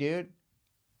TV, dude.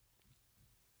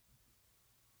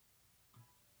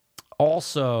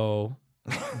 Also,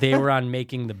 they were on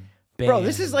Making the Band. Bro,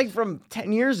 this is like from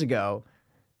 10 years ago.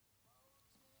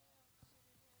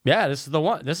 Yeah, this is the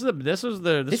one. This was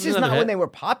the. This was is another not when hit. they were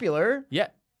popular. Yeah.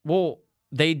 Well,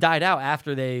 they died out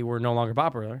after they were no longer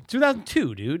popular.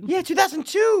 2002, dude. Yeah,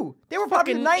 2002. They were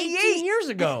popular in Fucking 98 18 years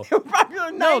ago. They were popular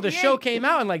in 98. No, the show came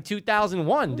out in like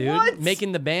 2001, dude. What?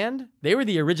 Making the Band. They were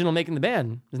the original Making the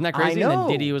Band. Isn't that I crazy? And then know.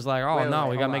 Diddy was like, "Oh Wait, no,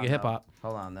 wait, we gotta hold make it on, hip hop."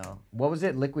 Hold on, though. What was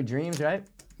it? Liquid Dreams, right?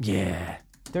 Yeah.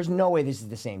 There's no way this is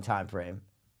the same time frame.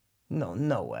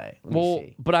 No way. Let me Well,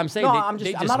 see. but I'm saying No, they, I'm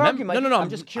just- they I'm not arguing, No, Mike. I'm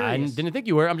just I curious. didn't think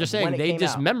you were. I'm just When saying it they came out.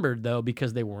 dismembered though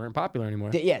because they weren't popular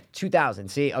anymore. Yeah, 2000.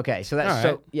 See, okay, so that's All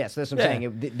right. so yeah, so that's what I'm Yeah.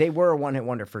 saying. They were a one-hit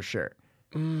wonder for sure,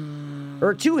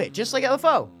 or a two-hit, just like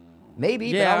LFO.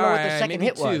 Maybe, but I don't know what the alright, second maybe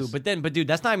hit two. was. But dude,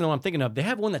 that's not even the one I'm thinking of. They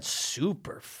have one that's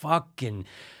super fucking.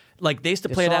 Like, they used to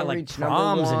The play it at song like reached number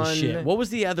proms and one. shit. What was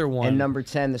the other one? And number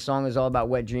 10, the song is all about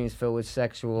wet dreams filled with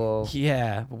sexual.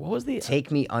 Yeah. What was the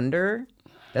Take Me Under.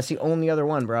 That's the only other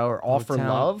one, bro. Or All for Town-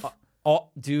 Love. Oh,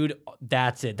 dude,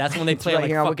 that's it. That's when they play right like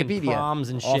here on fucking Wikipedia. proms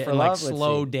and All shit for and like Love? Let's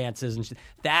slow see. dances and shit.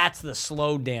 That's the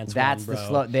slow dance That's one, the bro.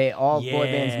 slow. They all boy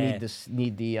bands Yeah. need this.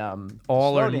 Need the all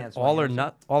slow or dance all one, or yeah.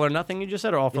 not all or nothing. You just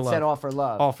said or all for It love. said All for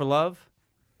Love. All for love.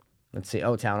 Let's see.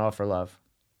 O-Town, All for Love.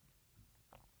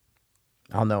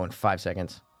 I'll know in 5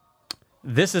 seconds.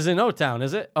 This is in O-Town,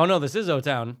 is it? Oh no, this is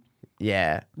O-Town.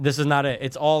 Yeah. This is not it.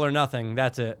 It's all or nothing.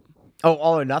 That's it. Oh,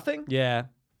 All or Nothing. Yeah.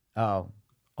 Oh,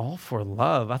 All for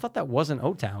love. I thought that wasn't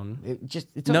O-Town. it's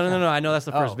No, O-Town. no. I know that's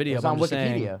the first Oh, video. It's but on I'm just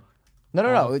Wikipedia. saying.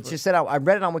 No. It just said I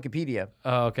read it on Wikipedia.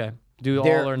 Oh, okay. Do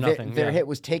Their- all or nothing. Their yeah. hit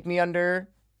was "Take Me Under,"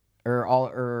 or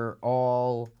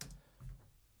all.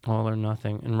 All or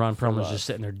nothing. And Ron Perlman's love. just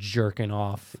sitting there jerking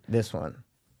off. This one.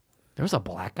 There was a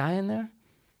black guy in there.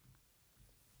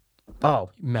 Oh,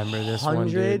 Remember this one,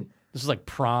 100? dude? This is like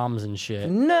proms and shit.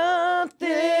 nothing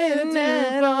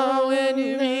at all when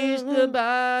you reach the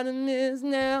bottom is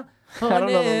now or I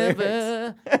don't know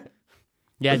the never.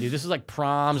 Yeah, dude, this is like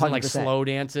proms and like 100%. slow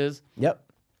dances. Yep.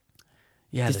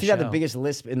 Yeah, This the dude had the show. biggest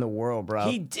lisp in the world, bro.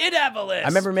 He did have a list. I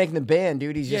remember making the band,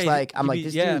 dude. He's just Yeah, like, I'm he'd like, be-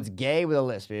 this yeah. dude's gay with a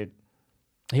lisp, dude.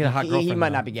 he had a hot he girlfriend. might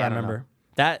though, not be if gay, I I don't remember.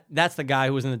 That's the guy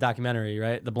who was in the documentary,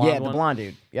 right? The blonde Yeah, the one. blonde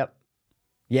dude. Yep.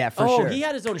 Yeah, for Oh, sure. he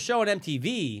had his own show on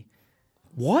MTV.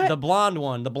 what? The blonde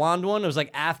one. The blonde one. It was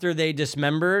like after they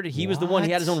dismembered. He was the one.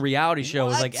 He had his own reality show.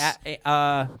 It was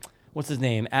like, what's his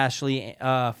name? Ashley.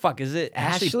 Is it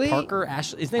Ashley? Parker?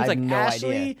 Ashley. His name's I like have no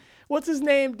Ashley. idea. What's his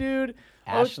name, dude?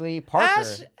 Ashley Parker.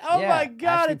 Oh Yeah, my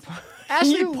God! Ashley It's Par-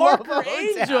 Ashley You love Parker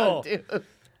O-Town, Angel. dude.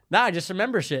 Nah, I just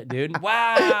remember shit, dude.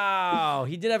 Wow,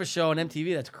 he did have a show on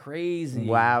MTV. That's crazy.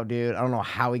 Wow, dude. I don't know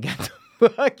how he got the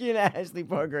fucking Ashley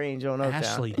Parker Angel in O-Town.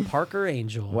 Ashley Parker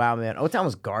Angel. Wow, man. O-Town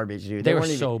was garbage, dude. They were weren't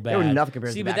even- so bad. They were nothing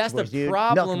compared See, to the but that's Backstreet the Boys, dude.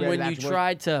 problem Nothing compared when to you Backstreet Boys.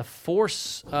 tried to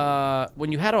force,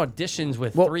 when you had auditions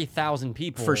with Well, 3,000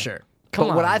 people. For sure. Come but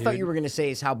on, what I thought dude. you were going to say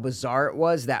is how bizarre it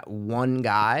was that one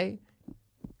guy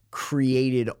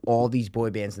created all these boy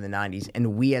bands in the 90s,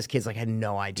 and we as kids like had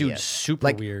no idea. Dude, super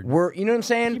like, weird. We're, you know what I'm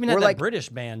saying? He even we're had that like British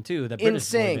band too. That in British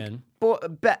boy sync. band.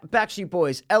 Backstreet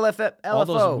Boys, LFO, All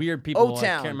those weird people I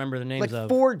O-Town. can't remember the names like of.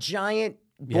 4 giant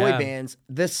boy Yeah. bands.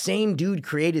 The same dude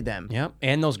created them. Yep,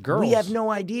 and those girls. We have no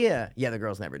idea. Yeah, the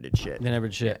girls never did shit. They never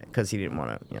did shit. Because he didn't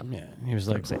want to. Yeah, he was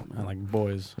like, I like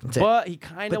boys, it. but he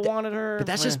kind of But wanted her. But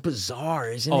that's Eh. just bizarre,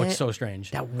 isn't Oh, it? it's so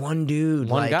strange. That one dude,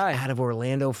 One like, guy. out of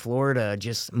Orlando, Florida,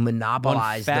 just One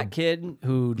monopolized fat the kid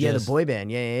who yeah just, the boy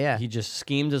band. Yeah. he just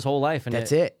schemed his whole life, and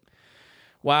That's it.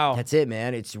 Wow, That's it,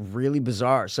 man. It's really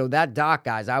bizarre. So that doc,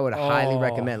 guys, I would highly Oh.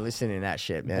 recommend listening to that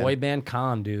shit, man. boy band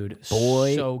con, dude.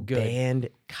 Boy so good. band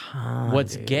con.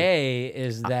 What's dude. gay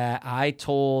is that I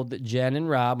told Jen and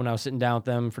Rob when I was sitting down with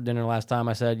them for dinner last time,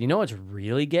 I said, you know what's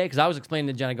really gay? Because I was explaining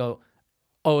to Jen, I go,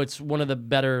 oh, it's one of the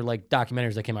better like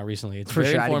documentaries that came out recently. It's For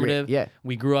very sure, I'd agree. informative. Yeah.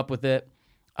 We grew up with it.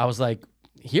 I was like,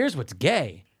 here's what's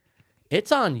gay.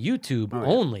 It's on YouTube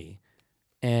only.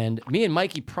 And me and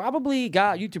Mikey probably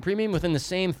got YouTube Premium within the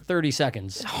same 30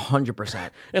 seconds. 100%.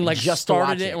 And like Just to watch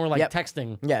started it and we're like Yep.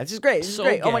 texting. Yeah, this is great. This is So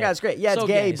great. Oh my gay. god, it's great. Yeah, it's So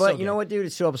gay, gay, but so you know gay. what, dude?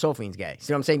 It's Philip Sophine's gay.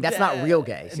 See what I'm saying? That's not real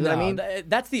gay. See what I No, mean?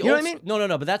 That's the You know old. what I mean?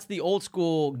 No, but that's the old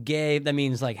school gay. That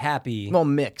means like happy. Well,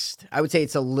 mixed. I would say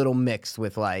it's a little mixed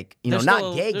with like, you know, There's not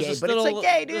still- gay, there's gay, a but it's still- like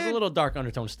gay, dude. There's a little dark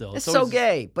undertone still. It's so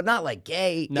gay, but not like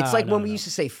gay. No, it's like no, when we no. used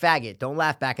to say faggot. Don't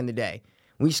laugh back in the day.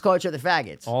 We used to call each other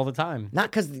faggots. all the time.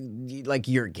 Not because like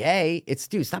you're gay. It's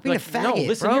dude, stop being a faggot. No,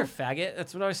 listen bro. here, faggot.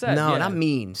 That's what I said. No, yeah. not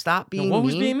mean. Stop being what mean.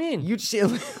 was being mean? You just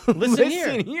Listen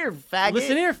here. faggot.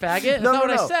 Listen here, faggot. That's No, not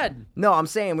no, what no. I said. No, I'm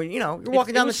saying when you're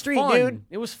walking It down the was street, fun. dude.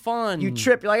 It was fun. You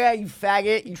trip. You're like, hey, you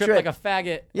faggot. You Trip trip like a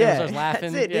faggot. Yeah, And starts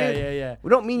laughing. that's it, yeah, dude. yeah. We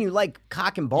don't mean you like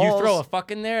cock and balls. You throw a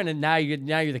fuck in there, and then now you're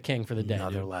the king for the day.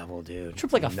 Another Dude. level, dude.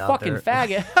 Trip like a fucking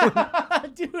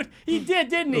faggot, dude. He did,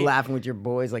 didn't he? Laughing with your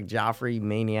boys like Joffrey,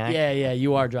 maniac. Yeah.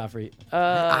 You are Joffrey.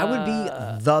 I would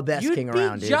be the best You'd king be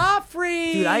around, dude.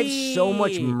 Joffrey. Dude, I have so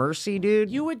much mercy, dude.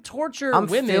 You would torture I'm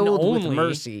women filled only. with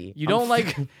mercy. You I'm don't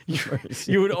like.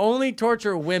 mercy. You would only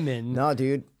torture women. No,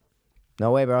 dude.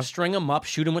 No way, bro. String them up,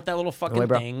 shoot them with that little fucking way,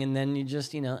 bro. thing, and then you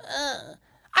just,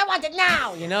 I want it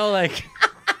now. Like,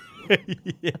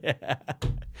 yeah,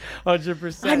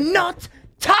 100%. I'm not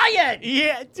tired.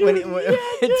 Yeah, dude.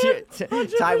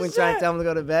 Ty went trying to tell him to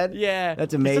go to bed. Yeah,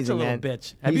 That's He's amazing, such a man. little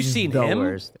bitch. Have you He's seen the him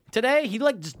worst. today? He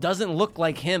just doesn't look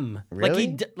like him.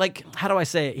 Really? Like how do I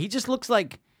say it? He just looks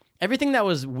like everything that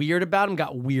was weird about him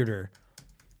got weirder.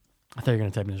 I thought you were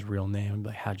gonna type in his real name. I'm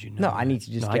like, how'd you know? No, I need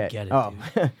to just no, get. I get it. Oh,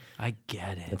 Dude. I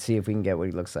get it. let's see if we can get what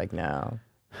he looks like now.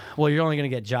 Well, you're only gonna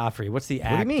get Joffrey. What's the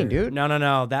actor? do you mean, dude?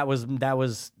 No. That was dude.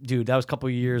 That was a couple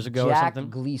of years ago or Jack something.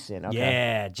 Gleason. Okay.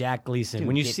 Yeah, Jack Gleason. Dude,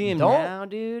 when you get- see him don't- now,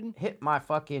 dude, Hit my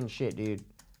fucking shit, dude.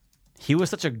 he was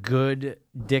such a good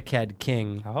dickhead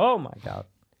king. Oh my god.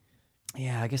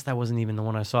 Yeah, I guess that wasn't even the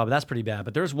one I saw, but that's pretty bad.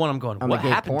 But there's one I'm going, On what the gay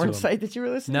happened to porn him? site that you were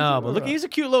listening to? No, but look, he's a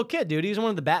cute little kid, dude. He's in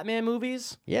one of the Batman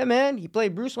movies. Yeah, man. He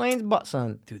played Bruce Wayne's butt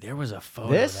son. Dude, there was a photo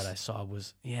This? that I saw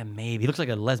maybe. He looks like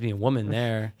a lesbian woman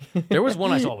there. There was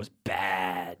one I saw was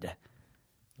bad.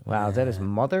 Wow, is that his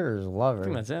mother or his lover? I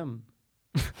think that's him.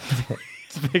 I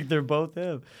think they're both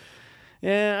him.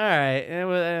 Yeah, all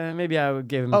right. Maybe I would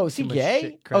give him. Oh, is he too much gay?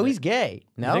 shit Oh, credit. he's gay.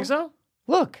 No, You think so?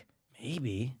 Look,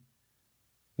 Maybe.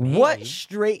 what Maybe.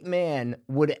 straight man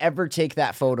would ever take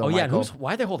that photo? Oh yeah, Michael?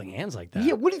 why are they holding hands like that?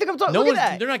 Yeah, what do you think I'm talking? No Look one's. at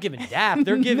that. They're not giving dap.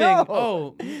 They're giving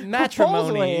No. matrimony.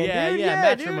 Proposal hand, Yeah, dude. yeah,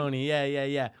 Yeah, dude. matrimony.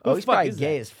 Yeah. Oh, Who he's the fuck probably is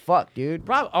gay that? as fuck, dude.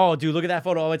 Oh, dude, look at that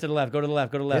photo all the way to the left. Go to the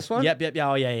left. This one? Yep.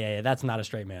 Oh, yeah. That's not a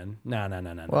straight man. No.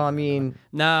 Well, I mean,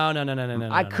 No.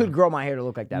 I could grow my hair to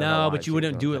look like that. if I No, wanted but you to,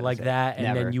 wouldn't is do what it I'm like saying. that, and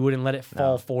Never. then you wouldn't let it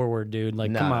fall forward, dude.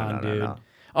 Like, No, come no, on, no, dude. no.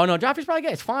 Oh no, Joffrey's probably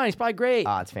gay. It's fine. He's probably great.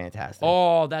 Oh, it's fantastic.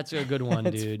 Oh, that's a good one,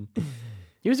 dude.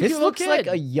 He was a this cute little looks kid. like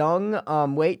a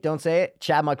young. Wait, don't say it.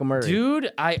 Chad Michael Murray.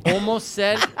 Dude, I almost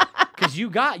said because you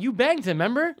banged him,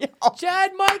 remember?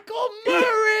 Chad Michael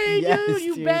Murray, Yes, dude,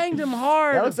 you dude. banged him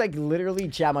hard. That looks like literally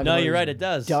Chad Michael No, Murray's you're right, it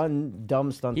does.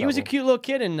 Dumb stunt. He was a double. cute little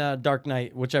kid in Dark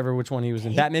Knight, which one he was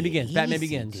in. Batman Begins. Batman easy,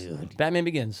 Begins. dude. Batman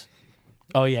Begins.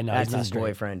 Oh yeah, no, That's he's not his straight.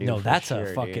 boyfriend, dude, No, for that's sure, a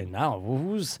dude. fucking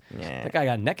who's Yeah. that guy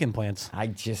got neck implants. I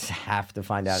just have to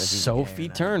find out if he's Sophie gay or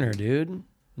not. Turner, dude,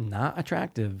 not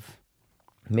attractive.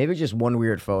 Maybe just one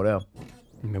weird photo.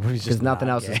 Because nothing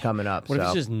else is coming up, What if so.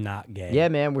 he's just not gay? Yeah,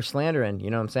 man, we're slandering.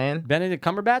 You know what I'm saying? Benedict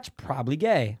Cumberbatch, probably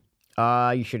gay.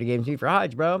 You should have gave him to me for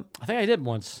Hodge, bro. I think I did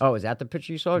once. Oh, is that the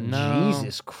picture you saw? No,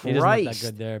 Jesus Christ! He doesn't look that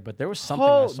good there, but there was something I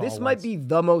Oh, saw this might once. be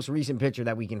the most recent picture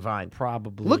that we can find.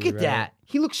 Probably. Look at right? that.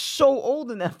 He looks so old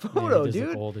in that Yeah, photo, he does look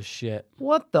dude. old as shit.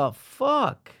 What the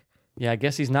fuck? Yeah, I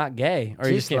guess he's not gay, or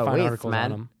you just can't Slow find width, articles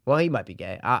on him. Well, he might be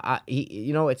gay.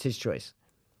 It's his choice.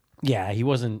 Yeah, he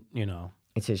wasn't.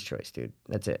 It's his choice, dude.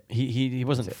 That's it. He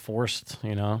wasn't forced.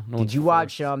 No Did one's you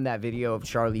watch forced. that video of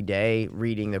Charlie Day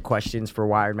reading the questions for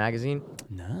Wired magazine?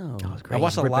 No, great. I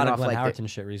watched He's a lot ripping of off, Glenn like, the- Howerton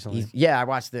shit recently. Yeah, I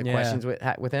watched the Yeah. questions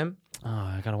with him. Oh,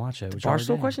 I gotta watch it. With Charlie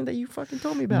Barstool Day. question that you fucking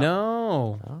told me about.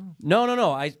 No.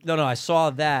 No. I saw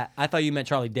that. I thought you meant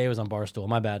Charlie Day was on Barstool.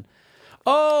 My bad.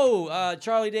 Oh,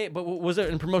 Charlie Day. But was it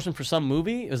in promotion for some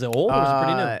movie? Was it old or was it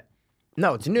pretty new?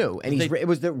 No, it's new, and They- it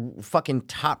was the fucking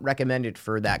top recommended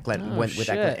for that Glenn. Oh, went with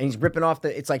that shit. Glenn, and he's ripping off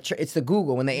the. It's like it's the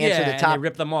Google when they answer the and top. they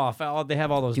rip them off. They have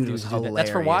all those Dude, it dudes was do that. hilarious. That's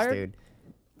for Wired. Dude.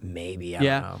 Maybe I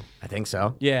Yeah. don't know. I think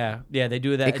so. Yeah, they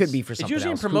do that. It could be for It's something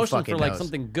usually else. in Who promotion fucking for like knows?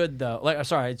 something good though. Like,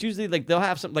 sorry, it's usually like they'll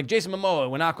have some like Jason Momoa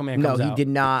when Aquaman No, comes he out. did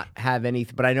not have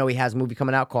anything. But I know he has a movie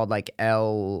coming out called like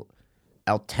El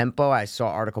Tempo. I saw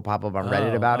an article pop up on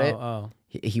Reddit about it. Oh.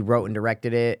 He wrote and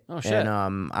directed it. Oh, shit. And I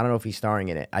don't know if he's starring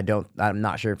in it. I'm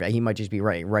not sure if he might just be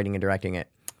writing and directing it.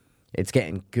 It's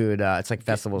getting good. It's like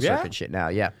festival Yeah? circuit shit now.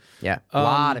 Yeah. A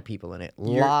lot of people in it.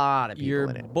 Lot of people Your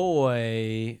in it.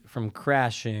 boy from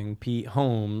Crashing, Pete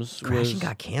Holmes, Crashing was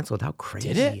got canceled. How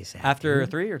crazy did it is that? after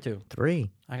dude? 3 or 2?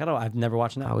 3. I've never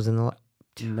watched that. I was in the.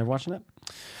 Never watching that.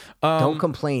 Don't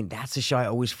complain. That's the show I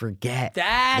always forget.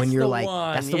 That's when you're the like,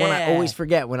 one, that's the one I yeah. always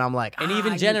forget when I'm like, And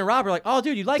even Jen and Rob are like, "Oh,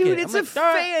 dude, you like dude, it?" it's I'm like, "All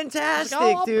right." fantastic, I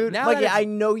was like, "Oh, dude. now Like, that yeah, it's- I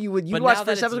know you would. You But watch now first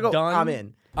that it's episode, go, done, I'm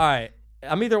in. All right,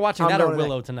 I'm either watching I'm that or going to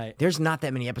Willow tonight. There's not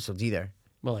that many episodes either.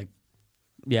 Well, like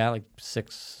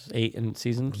 6, 8 in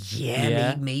seasons.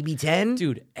 Yeah, maybe 10.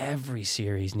 Dude, every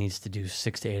series needs to do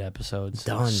 6 to 8 episodes.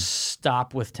 Done.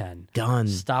 Stop with 10. Done.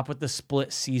 Stop with the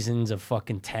split seasons of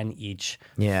fucking 10 each.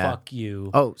 Yeah. Fuck you.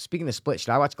 Oh, speaking of Split, should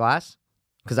I watch Glass?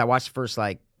 Because I watched the first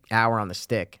like hour on the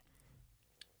stick.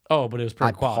 Oh, but it was pretty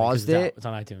I quality. 'cause paused it's out. it. It's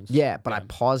on iTunes. Yeah, but I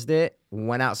paused it,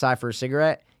 went outside for a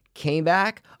cigarette, came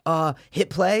back, hit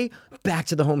play, back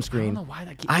to the home I screen. don't know why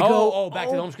that keeps... I go, back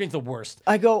to the home screen's the worst.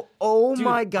 I go, oh Dude,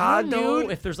 my God, I don't know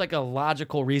dude. if there's like a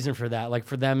logical reason for that. Like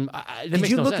for them, that Did makes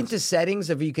you no look sense. into settings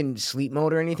if you can sleep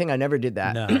mode or anything? I never did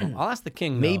that. No. I'll ask the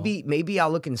king, though. Maybe I'll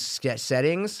look in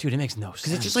settings. Dude, it makes no sense.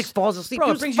 Because it just like falls asleep. Bro, It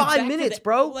it was brings you 5 back to minutes, the-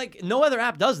 bro. Like, no other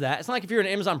app does that. It's not like if you're an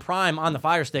Amazon Prime on the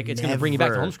Fire Stick, it's going to bring you back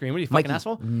to Never. home screen. What are you, fucking Mikey,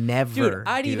 asshole? never, Dude,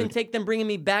 I'd even dude. take them bringing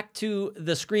me back to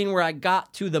the screen where I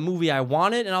got to the movie I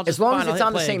wanted, and I'll just As long fine, as I'll it's hit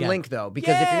on the play same again. link, though.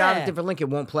 Because if you're not on Yeah. a different link, it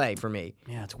won't play for me.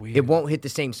 Yeah, it's weird. It won't hit the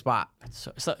same spot.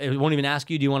 So it won't even ask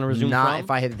you, do you want to resume Not from?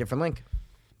 if I hit a different link.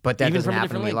 But that Even doesn't from a happen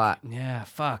to different me a link. lot. Yeah,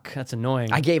 fuck. That's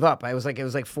annoying. I gave up. It was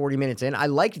like 40 minutes in. I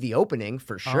liked the opening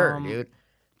for sure, dude.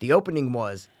 The opening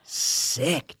was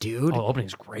sick, dude. Oh, the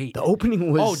opening's great. The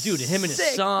opening was Oh, dude, him and his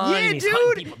sick. son, Yeah, and he's dude.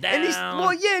 hunting people And he's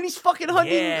down. and he's fucking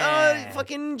hunting Yeah.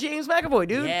 fucking James McAvoy,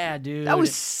 dude. Yeah, dude. That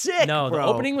was sick. No, the bro.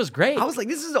 opening was great. I was like,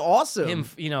 this is awesome. Him,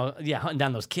 hunting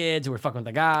down those kids who were fucking with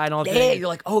the guy and all that. yeah, you're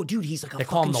like, oh, dude, he's like a They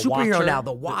call him fucking the superhero Watcher. now,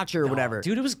 the Watcher or whatever.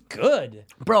 Dude, it was good.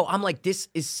 Bro, I'm like, this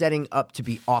is setting up to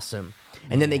be awesome.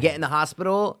 And then they get in the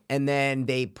hospital, and then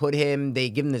they give him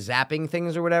the zapping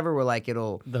things or whatever, where like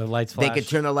The lights they flash. could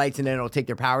turn the lights and then it'll take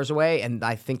their powers away. And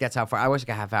I think that's how far. I was like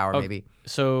a half hour, maybe.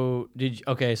 So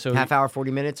Half hour,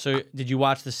 40 minutes. So did you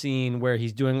watch the scene where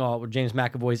he's doing where James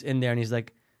McAvoy's in there and he's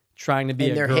like trying to be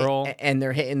and a they're girl?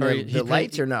 they're hitting Or the he's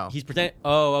lights or no? He's pretending.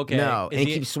 Oh, okay. No, Is and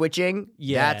he keeps switching.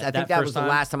 Yeah, I think that that first was the time?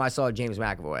 last time I saw James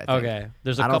McAvoy. I think. Okay.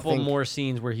 There's a I don't couple think- more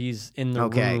scenes where he's in the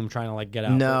Okay. room trying to like get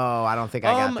out. No, I don't think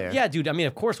I got there. Yeah, dude. I mean,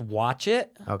 of course, watch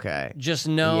it. Okay. Just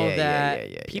know Yeah, that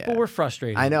yeah, people yeah. were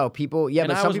frustrated. I know people. Yeah, And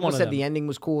but I some was people one of said them. the ending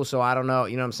was cool. So I don't know.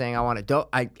 You know what I'm saying? I want to. Don't.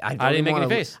 I don't I didn't even make wanna,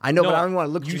 any face. I know, No, but I don't even want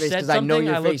to look at you your face said because I know something,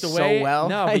 your I face looked so away. well.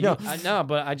 No, I but know.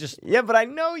 but I just. Yeah, but I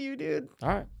know you, dude. All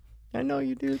right. I know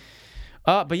you, dude.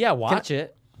 But yeah, watch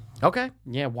it. Okay.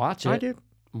 Yeah, watch it. I did.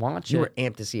 Watch You it. were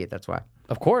amped to see it. That's why.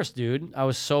 Of course, dude. I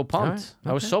was so pumped.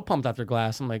 right, I was so pumped after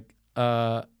Glass. I'm like,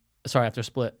 sorry, after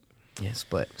Split. Yeah,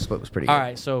 Split. Split was pretty good. All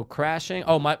right, so Crashing.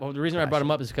 Oh, the reason I brought him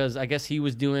up is because I guess he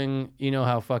was doing, you know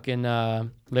how fucking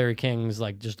Larry King's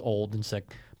like just old and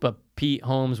sick. But Pete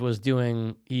Holmes was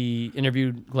doing, he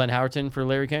interviewed Glenn Howerton for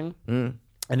Larry King.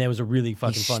 And it was a really He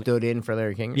fucking fun. stood in for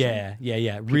Larry King. or something?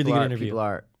 Yeah. Really good interview. People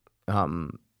are,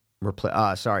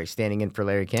 standing in for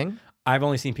Larry King. I've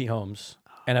only seen Pete Holmes.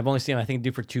 And I've only seen him, I think,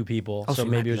 do for 2 people. Oh, so so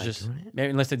you maybe it might was be, just, like, doing it? maybe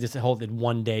unless they just held it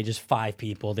one day, just 5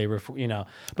 people. They were, But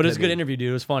it was a good interview, dude.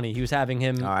 It was funny. He was having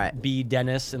him All right. be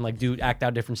Dennis and like act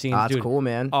out different scenes. Oh, that's dude. cool,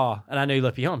 man. Oh, and I know you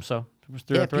love Pete Holmes, so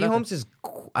Yeah, Pete Holmes is.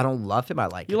 I don't love him. I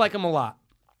like You him. like him a lot.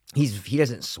 He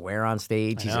doesn't swear on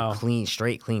stage. He's know. a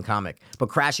straight clean comic. But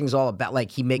Crashing's all about like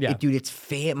he make Yeah. it, dude. It's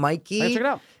Mikey. I gotta check it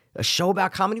out. A show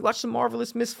about comedy. Watch the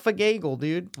Marvelous Miss Fagagel,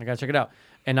 dude. I gotta check it out.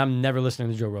 And I'm never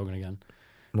listening to Joe Rogan again.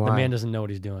 The Why? man doesn't know what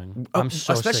he's doing. I'm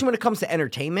so especially sick. when it comes to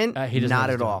entertainment. He doesn't know not what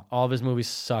he's at doing. all. All of his movies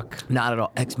suck. Not at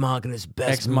all. Ex Machina's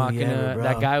best Ex movie Machina. ever, bro.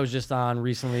 That guy was just on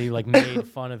recently, like made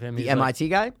fun of him. the He's like- MIT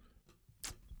guy,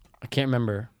 I can't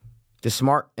remember. the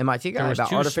smart MIT guy There was about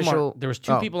two artificial. There was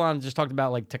 2 Oh. people on just talked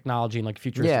about like technology and like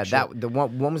futuristic. Yeah, shit. that the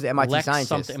one was the MIT Lex scientist.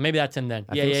 something. Maybe that's him then.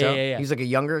 I Yeah, think yeah, so. yeah. He's like a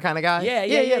younger kind of guy.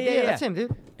 Yeah. That's him,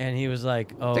 dude. And he was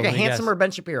like, "Oh, It's like a let me handsomer guess.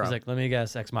 Ben Shapiro. He's like, let me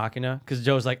guess, Ex Machina, because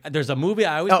Joe's like, there's a movie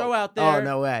I always throw out there. Oh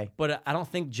no way. But I don't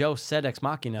think Joe said Ex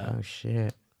Machina. Oh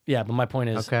shit. Yeah, but my point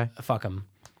is, Okay. fuck him.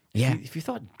 Yeah. If you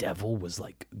thought Devil was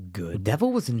like good,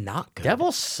 Devil was not good.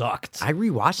 Devil sucked. I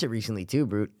rewatched it recently too,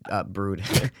 Brood.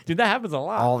 Dude, that happens a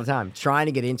lot. All the time. Trying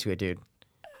to get into it, dude.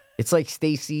 It's like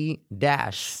Stacey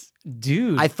Dash.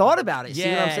 Dude, I thought about it. See what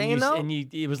I'm and saying though?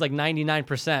 it was like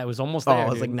 99%. It was almost Oh, there. it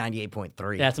was dude. like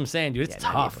 98.3. That's what I'm saying, dude. It's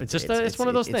tough. It's just it's one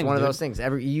of those things. It's one of dude. those things.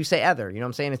 You say other. You know what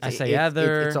I'm saying? It's, I say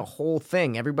other. It's a whole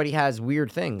thing. Everybody has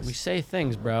weird things. We say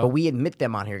things, bro. But we admit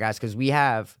them on here, guys, because we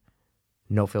have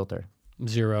no filter.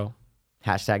 0.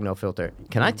 Hashtag no filter.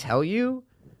 Can I tell you?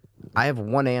 I have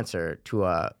one answer to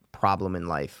a problem in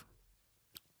life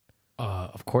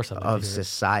Of course, I'd like of to hear it.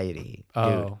 society. Dude,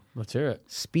 Oh, let's hear it.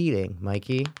 speeding,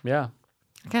 Mikey. Yeah,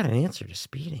 I got an answer to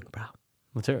speeding, bro.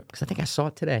 let's hear it. Because I think I saw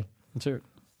it today. Let's hear it.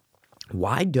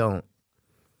 Why don't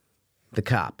the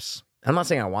cops I'm not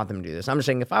saying I want them to do this. I'm just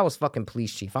saying if I was fucking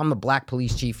police chief, I'm the black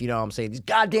police chief, you know what I'm saying? These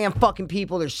goddamn fucking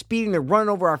people, they're speeding, they're running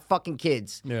over our fucking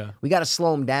kids. Yeah. We got to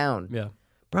slow them down. Yeah.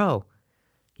 Bro,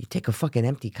 you take a fucking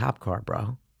empty cop car, bro,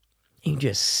 and you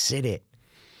just sit it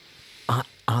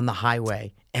on the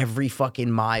highway. Every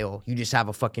fucking mile, you just have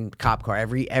a fucking cop car.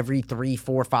 Every 3,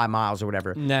 4, 5 miles or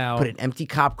whatever. Now- put an empty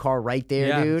cop car right there,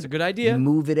 Yeah, dude. it's a good idea. You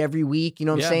move it every week. You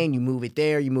know what Yeah. I'm saying? You move it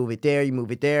there. You move it there. You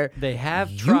move it there. They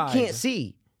have You tried. can't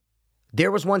see. There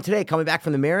was one today coming back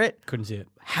from the Merit. Couldn't see it.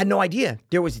 Had no idea.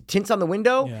 There was tints on the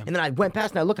window, Yeah. and then I went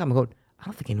past and I looked. I'm going, I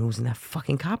don't think I knew it was in that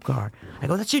fucking cop car. I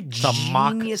go, that's a It's a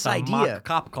mock, genius it's a idea. mock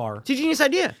cop car. It's a genius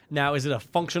idea. Now, is it a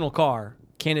functional car?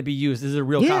 Can it be used? Is it a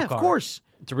real Yeah, cop car? of course.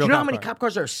 It's a real Do you know cop how many car. cop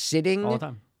cars are sitting All the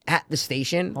time. at the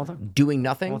station All the time. doing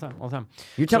nothing? All the time. All the time.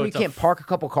 You're telling So me it's you a can't park a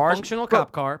couple cars? functional Bro,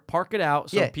 cop car, park it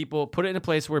out so Yeah. people put it in a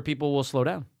place where people will slow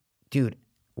down. Dude,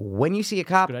 when you see a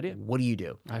cop, Good idea. what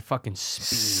do? I fucking speed.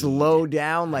 Slow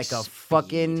down like a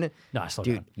fucking... No, I slow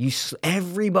Dude, down.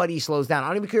 everybody slows down. I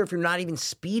don't even care if you're not even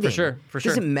speeding. For sure.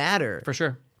 Doesn't matter. For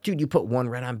sure. Dude, you put one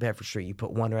right on Bedford Street. You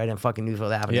put one right on fucking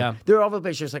Newfield Avenue. Yeah. They're all over the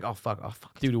place. You're just like, oh, fuck.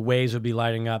 Dude, waves would be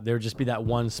lighting up. There would just be that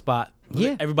one spot.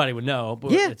 Yeah. Everybody would know,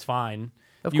 but Yeah. it's fine.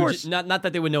 Of You course. not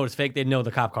that they would know it's fake. They'd know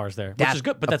the cop car's there, which That's- is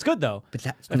good. But that's good, though. But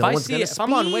that- if no I one's see gonna it, if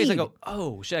I'm on Waze, I speed. go,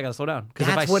 oh, shit, I got to slow down. Because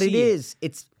if I That's what it see is.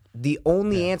 It's the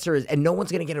only answer is, and no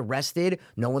one's gonna get arrested.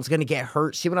 No one's gonna get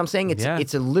hurt. See what I'm saying? It's Yeah.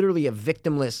 it's literally a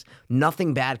victimless.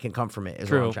 Nothing bad can come from it. Is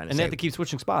what True. I'm trying to And say. they have to keep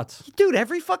switching spots. Dude,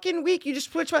 every fucking week you just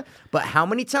switch. But how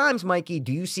many times, Mikey,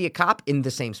 do you see a cop in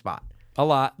the same spot? A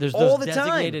lot. There's All those the time.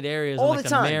 designated areas All in like the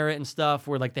the time. Merit and stuff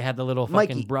where like they had the little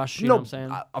fucking Mikey, brush. You no, know what I'm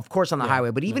saying? Of course on the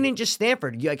highway, but even in just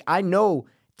Stanford, like I know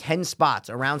 10 spots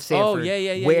around Stanford.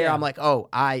 yeah, where yeah. I'm like, oh,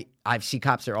 I see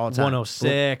cops there all the time.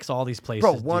 106, all these places.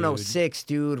 Bro, dude. 106,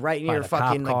 dude, right By near the cop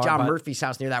fucking like car, John by- Murphy's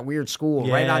house near that weird school,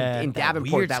 right on in that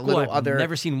Davenport, weird that school. little I've other.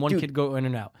 never seen one Dude, kid go in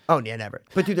and out. Oh yeah, never.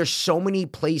 But dude, there's so many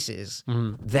places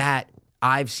that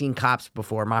I've seen cops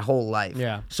before my whole life.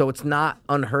 Yeah. So it's not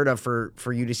unheard of for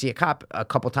you to see a cop a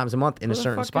couple times a month in a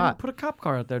certain spot. Put a cop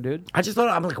car out there, dude. I just thought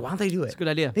I'm like, why don't they do it? It's a good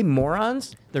idea. They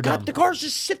morons. They're God, dumb. the cars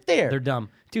just sit there. They're dumb.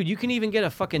 Dude, you can even get a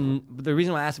fucking... The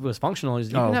reason why I asked if it was functional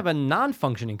is you Oh. can have a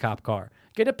non-functioning cop car.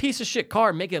 Get a piece of shit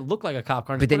car, make it look like a cop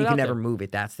car, and But just then put you it can out never there. move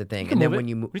it. That's the thing. You can And then move when it.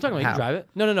 you move, What are you talking about? You how? can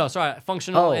drive it? No. Sorry.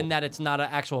 Functional Oh. in that it's not an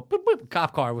actual boop, boop,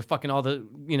 cop car with fucking all the,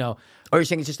 Or you're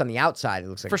saying it's just on the outside. It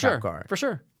looks like for a sure. cop car. For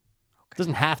sure. It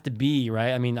doesn't have to be,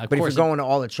 right? I mean, of But if you're course. going to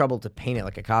all the trouble to paint it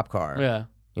like a cop car, Yeah.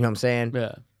 you know what I'm saying?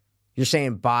 Yeah. You're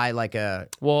saying buy like a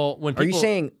Well, when Are people... you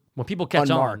saying when people catch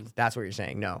unmarked. on... That's what you're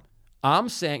saying. No. I'm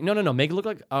saying... No. Make it look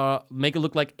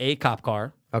like a cop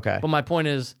car. Okay. But my point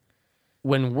is,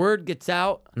 when word gets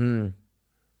out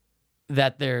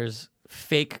that there's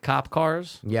fake cop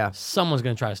cars, Yeah. someone's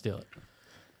gonna try to steal it.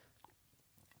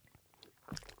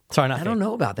 Sorry, not I don't fake.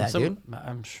 know about that, dude.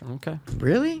 I'm sure. Okay.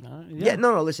 Really? yeah.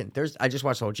 No. Listen, I just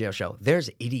watched the whole jail show. There's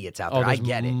idiots out there. I there's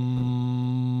get it.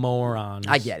 Morons.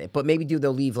 I get it. But maybe, dude,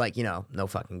 they'll leave like no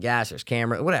fucking gas. There's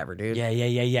camera, whatever, dude.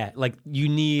 Yeah. Like you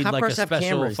need Cop like a cars have special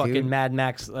cameras, fucking dude. Mad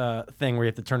Max thing where you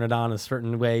have to turn it on a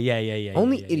certain way. Yeah.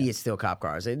 Only yeah. idiots steal cop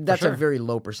cars. That's sure. a very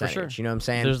low For percentage. sure. You know what I'm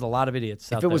saying? There's a lot of idiots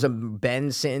out if it was there. a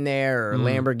Benz sitting there or a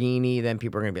Lamborghini, then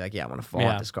people are gonna be like, "Yeah, I want to fall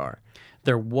Yeah. out this car."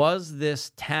 There was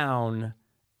this town,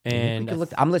 and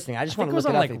I'm listening. I just I want think to it was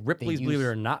look on it up. like Ripley's Believe It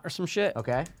or Not or some shit.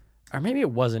 Okay. Or maybe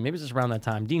it wasn't. Maybe it was just around that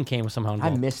time. Dean Cain was somehow I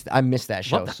involved. missed that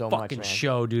show Love that so much, fucking man.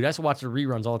 show, dude. I used to watch the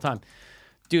reruns all the time.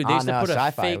 Dude, they Ah, used to no, put a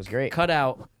Sci-Fi, it was fake great.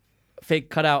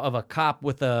 cutout of a cop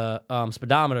with a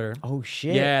speedometer. Oh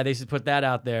shit. Yeah, they used to put that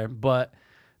out there. But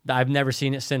I've never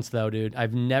seen it since, though, dude.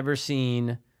 I've never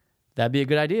seen. That'd be a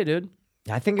good idea, dude.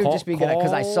 I think it would just be good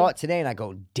because I saw it today and I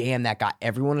go, "Damn, that got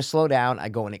everyone to slow down." I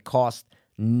go, and it cost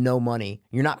no money.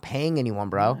 You're not paying anyone,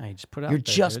 bro. Yeah, you just put it out You're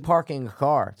there, just dude. parking a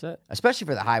car. That's it. Especially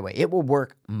for the highway, it will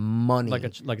work money Like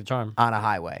a charm. on a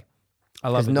highway I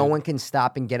love because it. no dude. one can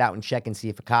stop and get out and check and see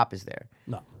if a cop is there.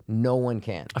 No. No one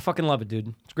can. I fucking love it, dude.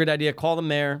 It's a great idea. Call the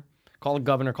mayor. Call the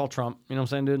governor. Call Trump. You know what I'm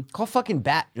saying, dude? Call fucking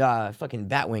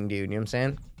Batwing, dude. You know what I'm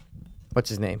saying? What's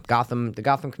his name? The Gotham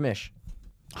commish.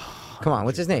 Come on,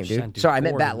 what's his name, dude? dude. Sorry, I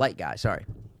meant Gordon. Bat Light guy. Sorry.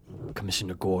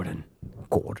 Commissioner Gordon.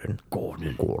 Gordon.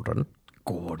 Gordon.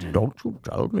 Don't you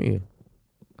tell me.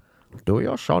 Do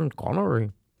your Sean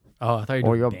Connery Oh, I thought you were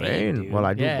or your doing Bane? dude. Well,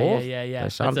 I do yeah, both. Yeah. They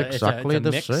sound It's a exactly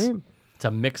the mix. same. It's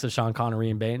a mix of Sean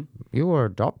Connery and Bane. You were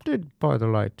adopted by the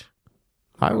light.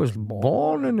 I was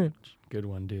born in it. Good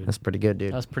one, dude. That's pretty good,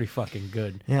 dude. That's pretty fucking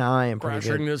good. Yeah, I am pretty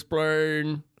Crashing good. this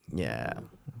plane. Yeah.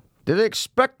 Did they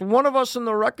expect one of us in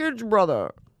the wreckage,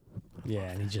 brother? Yeah,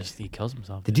 and he kills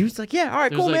himself. The dude's like, yeah, all right,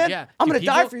 There's cool, like, man. yeah. I'm Dude, going to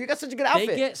die people- for you. You got such a good They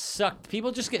outfit. get sucked.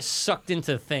 People just get sucked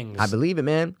into things. I believe it,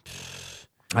 man.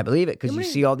 I believe it because you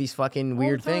see all these fucking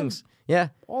weird time. things. Yeah.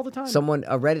 all the time.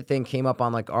 A Reddit thing came up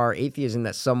on like our atheism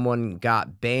that someone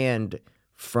got banned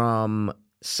from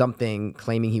something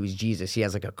claiming he was Jesus. He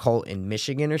has like a cult in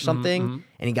Michigan or something,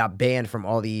 and he got banned from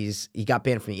all these. He got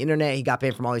banned from the internet. He got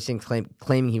banned from all these things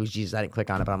claiming he was Jesus. I didn't click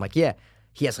on it, but I'm like, yeah,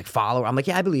 he has like followers. I'm like,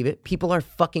 yeah, I believe it. People are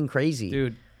fucking crazy,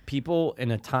 Dude, people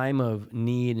in a time of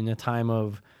need, in a time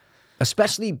of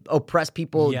especially oppressed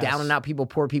people, Yes. down and out people,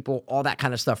 poor people, all that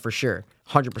kind of stuff for sure.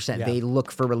 100%. Yeah. They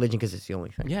look for religion because it's the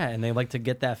only thing. yeah, and they like to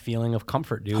get that feeling of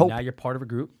comfort, dude. Hope. Now you're part of a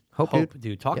group. Hope,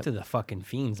 dude. Talk Yep. to the fucking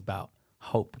fiends about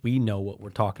hope. We know what we're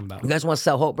talking about. You guys want to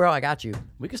sell hope, bro? I got you.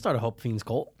 We could start a Hope Fiends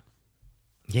cult.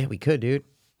 Yeah, we could, dude.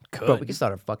 Could. Bro, we could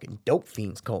start a fucking dope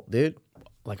fiends cult, dude.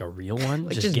 Like a real one.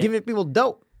 Like just giving people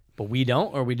dope. But we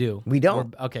don't, or we do. We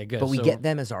don't. Okay, good. But we So- get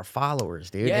them as our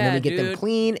followers, dude. Yeah, and then we get them dude.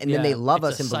 clean, and then Yeah, they love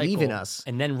it's us a and believe in cycle. us.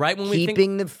 And then right when we Keeping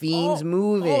think, the fiends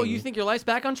moving. Oh, you think your life's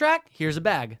back on track? Here's a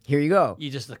bag. Here you go.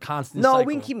 You just a constant. No, cycle.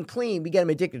 we can keep them clean. We get them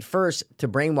addicted first to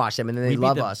brainwash them, and then they We'd be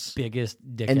love the us. Biggest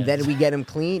dickheads. And then we get them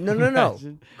clean. No.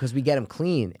 Because we get them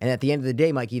clean. And at the end of the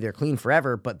day, Mikey, they're clean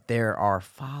forever, but they're our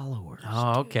followers.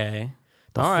 Oh, okay.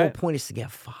 The All whole right. point is to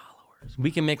get followers. We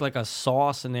can make like a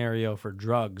Saw scenario for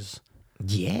drugs.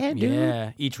 Yeah, dude.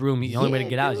 Yeah. Each room, the only way to Yeah,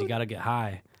 get out is dude. you got to get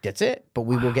high. That's it. But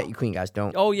we will get you clean, guys.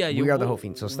 Don't. Oh yeah, We are the whole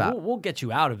fiends, so stop. We'll get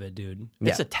you out of it, dude.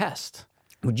 It's Yeah. a test.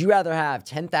 Would you rather have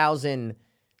 10,000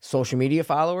 social media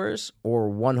followers or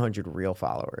 100 real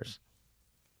followers?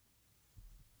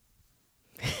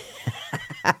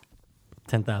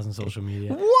 10,000 social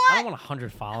media. What? I don't want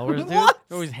 100 followers, dude. What?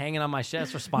 They're always hanging on my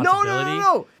chest. No.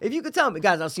 Responsibility. If you could tell me,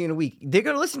 guys, I'll see you in a week. They're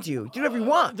going to listen to you. Do whatever you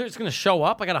want. They're just gonna show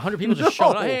up. I got 100 people just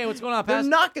showing up. Hey, what's going on, They're Paz?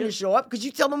 not going to show up because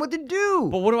you tell them what to do.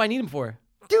 But what do I need them for?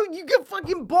 Dude, you can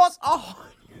fucking boss. Oh,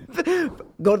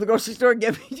 go to the grocery store and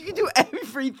get me. You can do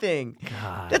everything.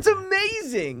 God. That's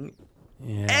amazing.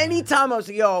 Yeah. Anytime I was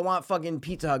like, yo, I want fucking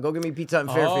Pizza Hut. Go get me Pizza Hut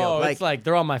in Fairfield. Oh, it's like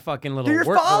they're on my fucking little They're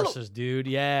your follow- workhorses, dude.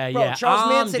 Yeah, bro, yeah. Charles I'm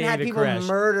Manson had David people Koresh.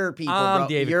 murder people, I'm bro.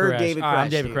 David You're Koresh. David I'm Koresh,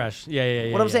 David dude. Koresh.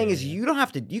 Yeah. What I'm saying yeah, is yeah. you don't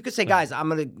have to. You could say, guys, I'm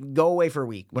going to go away for a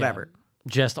week, whatever.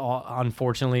 Just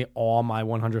unfortunately, all my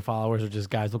 100 followers are just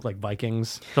guys look like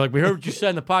Vikings. They're like, we heard what you said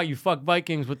in the pod. You fuck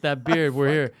Vikings with that beard.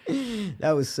 We're here.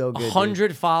 That was so good.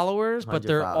 100 followers, but 100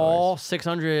 they're followers. all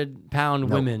 600-pound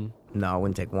women. No, I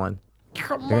wouldn't take one.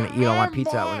 They're going to eat all my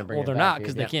pizza Hut when they bring Well, it they're back, not dude.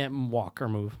 because Yeah. they can't walk or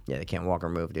move. Yeah, they can't walk or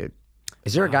move, dude.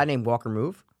 Is there a guy named Walker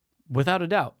Move? Without a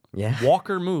doubt. Yeah.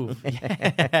 Walker move.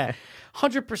 Yeah.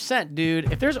 100%,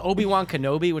 dude. If there's Obi-Wan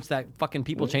Kenobi, which that fucking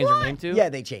people changed their name to, Yeah,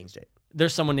 they changed it.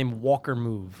 there's someone named Walker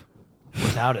Move.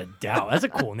 Without a doubt. That's a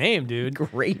cool name, dude.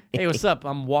 Great. Hey, what's up?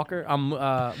 I'm Walker. I'm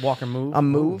Walker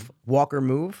Move. Walker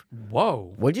Move.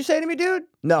 Whoa. What'd you say to me, dude?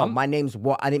 No, my name's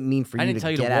I didn't mean for I you didn't to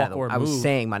tell you to get out walk of or the I was move.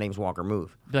 saying my name's Walker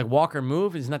Move. Be like, Walker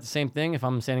Move? Isn't that the same thing if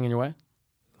I'm standing in your way?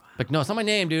 Like, no, it's not my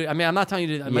name, dude. I mean, I'm not telling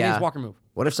you to. My name's Walker Move.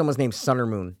 What if someone's name's Sun or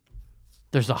Moon?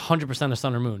 There's 100% of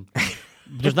Sun or Moon.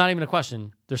 There's not even a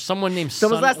question. There's someone named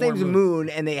Someone's Sun last or name's Moon. Moon,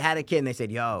 and they had a kid, and they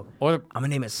said, yo, Or, I'm gonna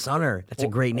name it Sunner. That's a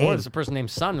great Or name. there's a person named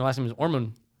Sun. Their last name is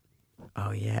Ormond.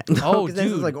 Oh, yeah. Oh, because this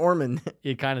is dude. like Ormond.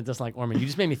 It kind of doesn't like Ormond. You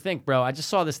just made me think, bro. I just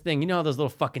saw this thing. You know how those little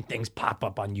fucking things pop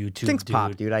up on YouTube, Things dude?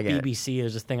 pop, dude. I get it. BBC,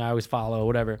 there's this thing I always follow,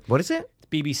 whatever. What is it?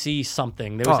 BBC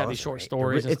something. They always have those these are short great.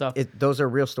 stories and stuff. Those are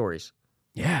real stories.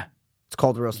 Yeah. It's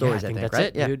called Real Stories, yeah, I think, that's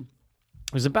right? it, dude.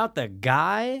 It was about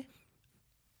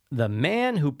the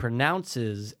man who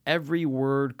pronounces every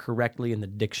word correctly in the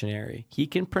dictionary. He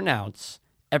can pronounce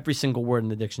every single word in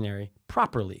the dictionary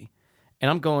properly. And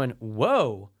I'm going,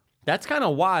 whoa, that's kind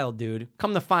of wild, dude.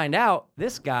 Come to find out,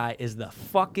 this guy is the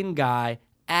fucking guy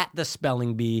at the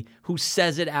spelling bee who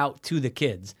says it out to the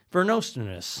kids.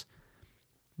 Vernosterness.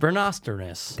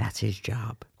 That's his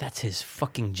job. That's his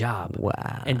fucking job.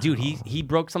 Wow. And dude, he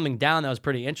broke something down that was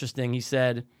pretty interesting. He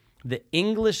said the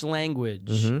English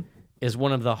language is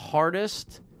one of the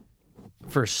hardest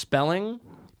for spelling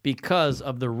because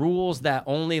of the rules that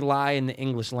only lie in the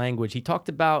English language. He talked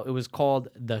about it was called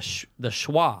the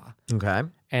schwa. Okay.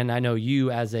 And I know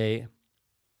you as a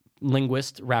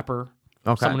linguist, rapper,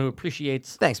 Okay. someone who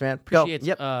appreciates Thanks, man. Go. appreciates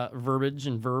Yep. verbiage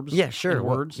and verbs. Yeah, sure. and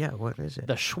words. What is it?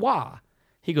 The schwa.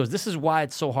 He goes, this is why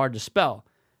it's so hard to spell.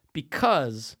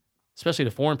 Because, especially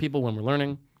to foreign people when we're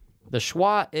learning, the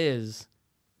schwa is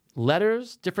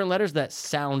letters, different letters that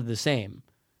sound the same.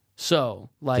 So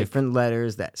like Different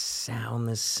letters that sound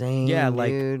the same. yeah,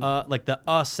 dude. like the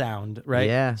sound, right?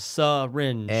 Yeah.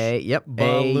 Syringe. Yep.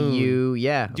 Balloon. A-U.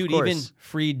 Yeah. of Dude, course. even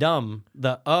freedom.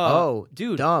 The Oh,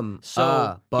 dude. dumb.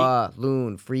 So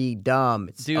balloon, freedom.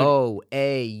 It's Dude.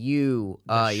 O-A-U.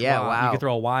 Yeah, schwa. wow. You could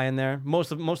throw a Y in there.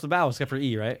 Most of the vowels except for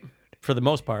E, right? For the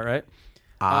most part,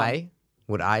 right?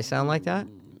 Would I sound like that?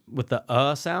 With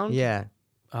the sound. Yeah.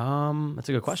 That's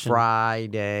a good question.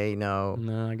 Friday, no.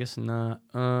 No, I guess not.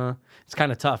 It's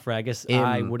kind of tough, right? I guess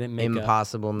I wouldn't make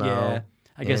impossible, no. Yeah,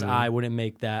 I guess I wouldn't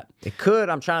make that. It could.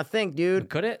 I'm trying to think, dude.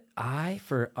 Could it? I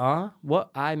for What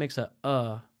I makes a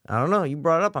I don't know. You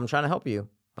brought it up. I'm trying to help you.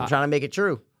 I'm trying to make it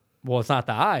true. Well, it's not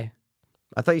the I.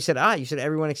 I thought you said I. You said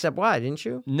everyone except Y, didn't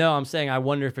you? No, I'm saying I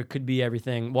wonder if it could be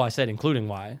everything. Well, I said including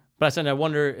Y, but I said I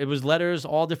wonder it was letters,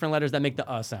 all different letters that make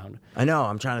the sound. I know.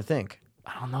 I'm trying to think.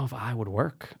 I don't know if I would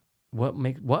work. What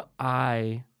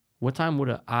time would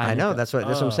a I? I know. make a That's what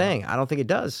I'm saying. I don't think it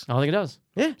does. I don't think it does.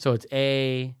 Yeah. So it's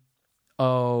A,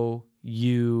 O,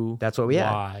 U. That's what we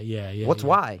have. Y. Yeah. What's yeah.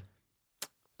 Y?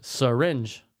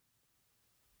 Syringe.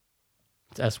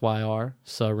 It's S-Y-R.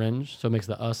 Syringe. So it makes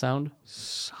the sound.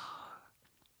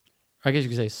 I guess you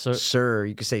could say Sir.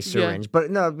 You could say syringe.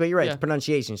 But no, but you're right. Yeah. It's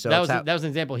pronunciation. So that it's was an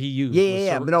example he used.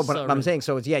 Yeah. was But no, but I'm syringe. saying,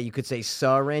 so it's, you could say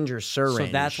syringe or syringe. So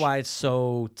that's why it's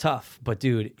so tough. But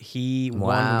dude, he won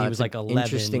Wow, when he was that's like an 11.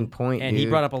 interesting point, and he dude.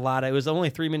 brought up a lot. It was only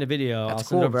a 3-minute video. That's I'll send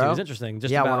cool, it over to you. bro. It was interesting.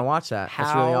 Just Yeah, I about wanna watch that. That's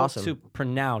how really awesome. to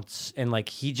pronounce and like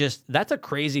that's a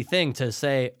crazy thing to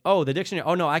say. Oh, the dictionary.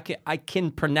 Oh no, I can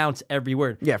pronounce every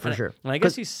word. Yeah, for And sure. And I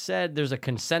guess he said there's a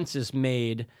consensus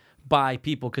made by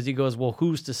people because he goes, well,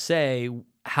 who's to say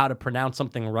how to pronounce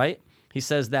something right? He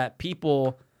says that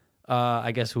people,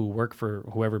 I guess, who work for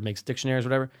whoever makes dictionaries or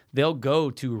whatever, they'll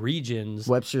go to regions,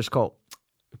 Webster's cult.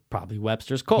 probably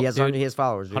Webster's cult. He has dude, his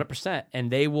followers, dude. 100%, and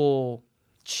they will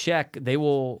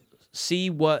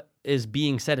see what is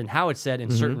being said and how it's said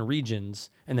in certain regions,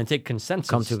 and then take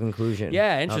consensus. Come to a conclusion.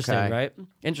 Yeah, interesting, Okay. right?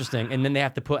 Interesting. And then they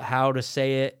have to put how to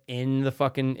say it in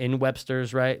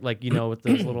Webster's, right? Like, with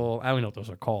those little, I don't even know what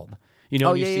those are called. Oh,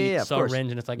 when you see of course.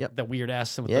 syringe and it's like Yep. the weird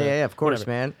ass. With Yeah, of course,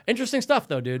 whatever. man. Interesting stuff,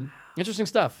 though, dude. Interesting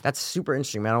stuff. That's super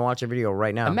interesting, man. I'll watch a video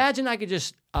right now. Imagine I could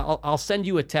just, I'll send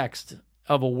you a text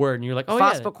of a word and you're like, oh,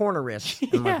 Phosphocornerus.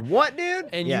 I'm Yeah. like, what, dude?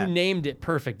 And yeah. you named it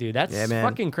perfect, dude. That's Yeah, man.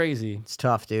 fucking crazy. It's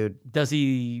tough, dude. Does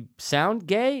he sound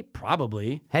gay?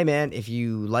 Probably. Hey, man, if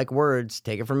you like words,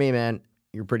 take it from me, man.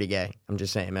 You're pretty gay. I'm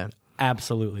just saying, man.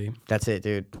 Absolutely. That's it,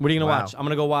 dude. What are you going to Wow. watch? I'm going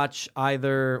to go watch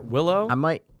either Willow I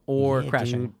might. or Yeah,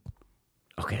 Crashing. dude.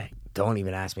 Okay. Don't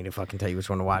even ask me to fucking tell you which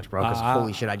one to watch, bro. Because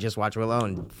holy shit, I just watched Willow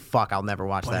and fuck, I'll never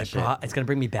watch that shit. It's going to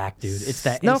bring me back, dude. It's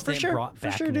that No, instant for sure. brought For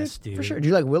sure, backness, dude. For sure. Do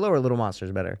you like Willow or Little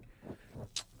Monsters better?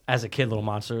 As a kid, Little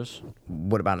Monsters.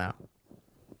 What about now?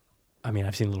 I mean,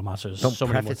 I've seen Little Monsters Don't so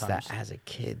many more preface times. that as a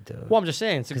kid, though. Well, I'm just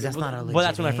saying. Because that's not a legit Well,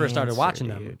 that's when I first started answer, watching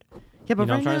them. dude. Yeah, but You know what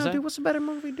I'm right trying to now, say? dude, what's a better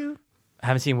movie, dude? I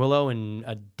haven't seen Willow in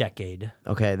a decade.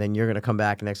 Okay, then you're gonna come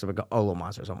back next week and go, oh, Little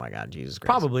Monsters. Oh my God, Jesus Christ.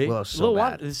 Probably. Willow's so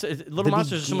bad. Little The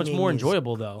Monsters are so much beginning more is-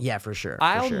 enjoyable, though. Yeah, for sure. for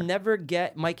I'll sure. never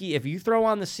get, Mikey, if you throw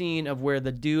on the scene of where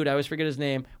the dude, I always forget his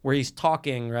name, where he's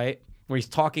talking, right? Where he's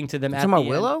talking to them at talking the about end.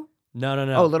 Willow?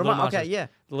 No. Oh, Little Mon- Monsters. okay, yeah.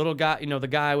 The little guy, the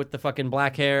guy with the fucking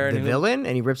black hair. The and villain,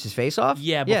 and he rips his face off?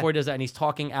 Yeah, before he does that, and he's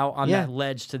talking out on Yeah. that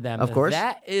ledge to them. Of course.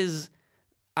 That is...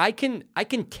 I can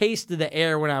taste the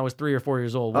air when I was 3 or 4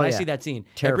 years old. When Oh, I yeah. see that scene,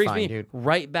 Terrifying, it brings me dude.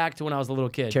 right back to when I was a little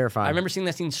kid. Terrifying. I remember seeing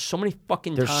that scene so many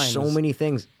fucking There's times. so many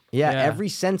things. Yeah, Yeah. every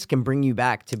sense can bring you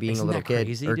back to being Isn't a little that kid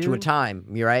crazy, or to a dude? time.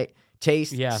 You're right.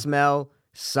 Taste, Yeah. smell,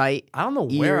 sight. I don't know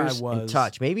ears, where I and was.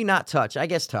 touch. Maybe not touch. I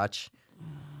guess touch.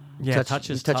 Yeah, touch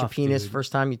is you touch tough, a penis dude.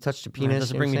 first time you touched a Man, penis. it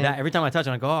doesn't you know bring what me I'm back. saying? Every time I touch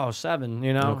it, I go, oh, 7,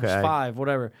 Okay. it's 5,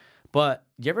 whatever. But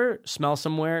you ever smell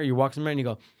somewhere, you walk somewhere and you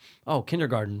go, oh,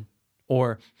 kindergarten,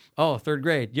 or oh, 3rd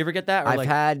grade. You ever get that? Or I've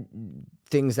had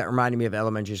things that reminded me of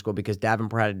elementary school because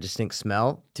Davenport had a distinct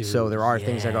smell. so there are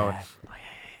things that go. yeah.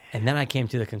 And then I came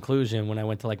to the conclusion when I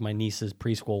went to like my niece's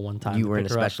preschool one time. You to were in a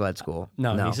pick her up. special ed school.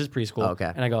 No, niece's preschool.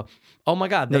 Okay. And I go, oh my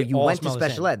God, No, they you all went to smell the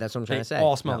special same. ed. That's what I'm trying They to say.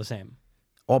 all smell No. the same.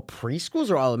 All preschools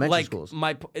or all elementary Like schools?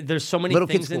 there's so many Little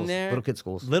kid things in schools. there. Little kid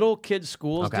schools. Little kid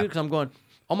schools, Okay. dude. Because I'm going,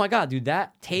 oh my God, dude,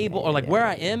 that table or like where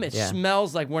I am, it yeah.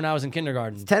 smells like when I was in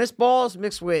kindergarten. Tennis balls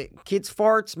mixed with kids'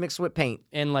 farts mixed with paint.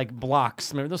 And like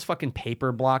blocks. Remember those fucking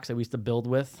paper blocks that we used to build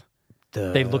with?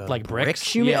 They looked like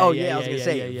bricks. You mean? Yeah, Oh yeah, yeah, I was yeah, gonna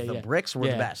say yeah, the yeah. bricks were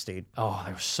Yeah. the best, dude. Oh,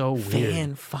 they were so weird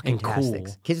Fan fucking and cool.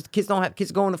 tastic.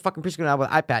 Kids go into fucking preschool now with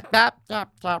iPad.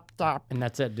 Stop. And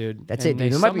that's it, dude. That's And it,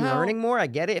 dude. they They might be somehow- learning more. I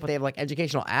get it. If they have like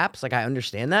educational apps, like I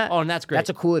understand that. Oh, and that's great. That's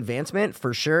a cool advancement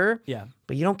for sure. Yeah.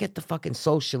 But you don't get the fucking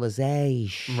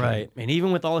socialization. Right. And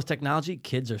even with all this technology,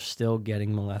 kids are still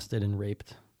getting molested and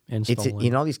raped and It's stolen.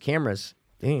 in all these cameras.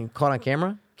 They ain't caught on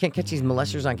camera. Can't catch these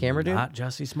molesters on camera, dude. Not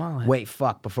Jussie Smollett. Wait,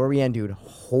 fuck. Before we end, dude.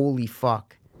 Holy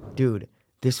fuck, dude.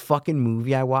 This fucking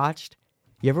movie I watched.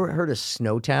 You ever heard of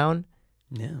Snowtown?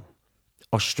 Yeah.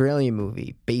 Australian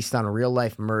movie based on real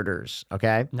life murders.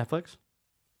 Okay. Netflix?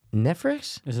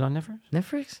 Netflix? Is it on Netflix?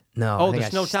 Netflix? No. Oh, I the think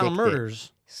I Snowtown sticked it.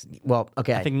 Murders. Well,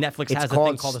 okay. I think Netflix It's has a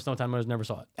thing called the Snowtown Murders. Never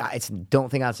saw it. Don't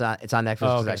think it's on Netflix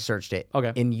because okay. I searched it.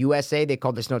 Okay. In USA, they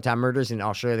called it Snowtown Murders. In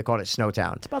Australia, they called it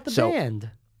Snowtown. It's about the So- band.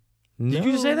 Did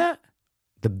you just say that?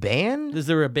 The band? Is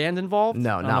there a band involved?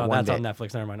 No, Oh, not no, one that's bit. on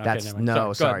Netflix. Never mind. That's okay, never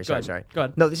mind. sorry. Go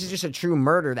ahead. No, this is just a true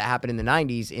murder that happened in the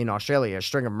 90s in Australia. A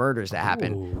string of murders that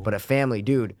happened, but a family,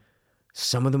 dude.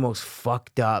 Some of the most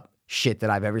fucked up shit that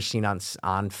I've ever seen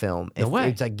on film. No way.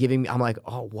 It's like giving me. I'm like,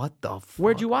 oh, what the fuck?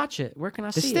 Where'd you watch it? Where can I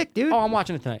see Stick, it? dude. Oh, I'm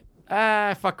watching it tonight.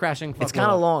 Fuck crashing. Fuck It's kind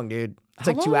of Lola. long, dude. It's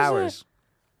How like 2 long is hours.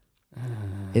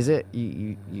 Is it?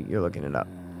 You're looking it up.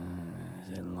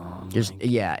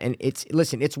 Yeah, and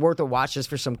it's worth a watch just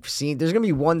for some scene. There's gonna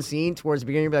be one scene towards the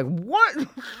beginning. You'll be like, what the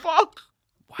fuck?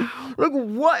 Wow. Like,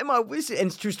 what am I missing? And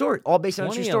it's a true story. All based on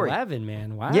a true story. 2011,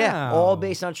 man. Wow. Yeah, all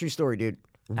based on a true story, dude.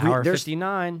 Hour There's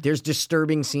 59. There's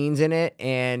disturbing scenes in it,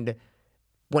 and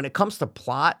when it comes to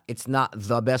plot, it's not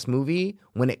the best movie.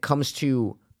 When it comes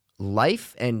to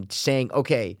life and saying,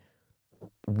 okay,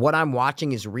 what I'm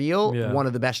watching is real, Yeah. one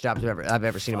of the best jobs I've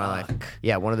ever seen in my life.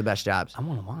 Yeah, one of the best jobs. I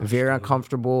wanna watch, Very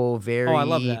uncomfortable, very Oh, I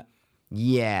love that.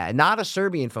 Yeah, not a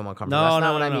Serbian film uncomfortable. No, That's not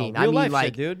no, what no, I no. mean. Real I mean life like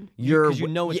shit, dude. You're 'Cause you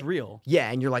know it's real.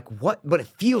 Yeah, and you're like, what? But it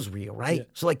feels real, right? Yeah.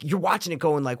 So like you're watching it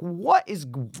going like, what?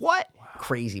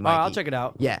 Crazy, All Mikey. right, I'll check it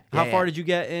out. Yeah. How yeah, far yeah. did you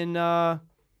get in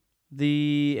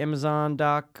the Amazon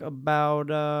doc about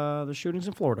the shootings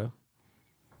in Florida?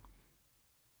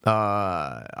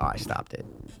 I stopped it.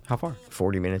 How far?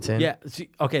 40 minutes in. Yeah. See,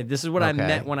 okay, this is what I Okay,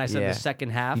 meant when I said yeah. the second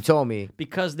half. You told me.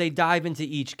 Because they dive into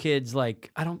each kid's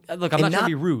like I don't look. I'm And not trying to not-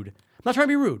 be rude. I'm not trying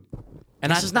to be rude.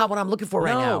 And This is not what I'm looking for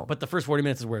right no, now. But the first 40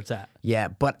 minutes is where it's at. Yeah,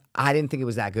 but I didn't think it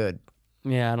was that good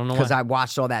Yeah, I don't know because why. I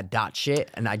watched all that dot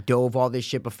shit and I dove all this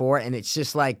shit before, and it's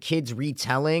just like kids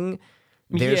retelling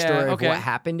their Yeah, story okay. of what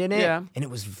happened in it, Yeah. and it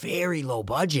was very low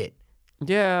budget,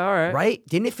 Yeah, all right. right?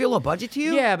 Didn't it feel low budget to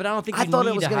you? Yeah, but I don't think I you thought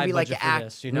need it was a gonna high be like budget an for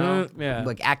this, you know? Yeah.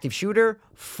 like active shooter.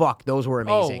 Fuck, those were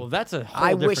amazing. Oh, that's a whole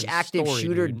I wish different active story,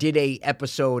 shooter dude. did a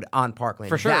episode on Parkland.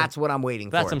 For sure. That's what I'm waiting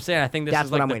That's for. what I'm saying. I think this That's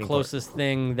is what like I'm the waiting for. closest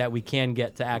thing that we can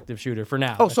get to active shooter for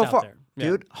now. Oh, that's so out far, there.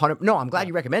 Yeah. dude. No, I'm glad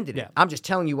you recommended it. Yeah. I'm just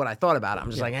telling you what I thought about it. I'm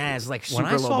just like, it's like super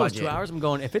When I low saw it was budget. 2 hours, I'm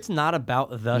going, if it's not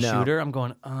about the shooter, I'm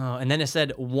going, oh. And then it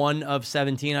said 1 of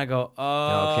 17. I go,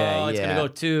 oh, Okay, it's going yeah. to go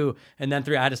 2. And then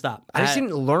 3. I had to stop. I just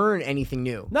didn't learn anything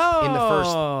new. No. In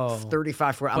the first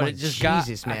 35, 40. I'm But like, it just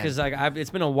Jesus, got, man. because like, it's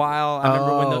been a while. I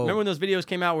remember when those videos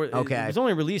came out. Where Okay. it was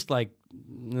only released like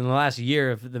in the last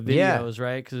year of the Yeah. videos,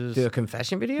 right? Cause The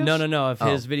confession videos? No. Of Oh.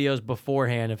 his videos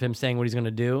beforehand, of him saying what he's going to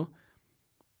do.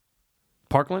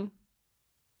 Parkland?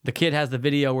 The kid has the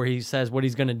video where he says what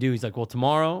he's going to do. He's like, well,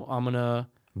 tomorrow I'm going to...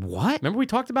 What? Remember we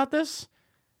talked about this?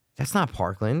 That's not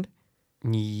Parkland.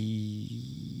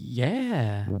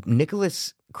 Yeah.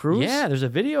 Nicholas Cruz? Yeah, there's a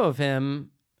video of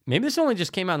him. Maybe this only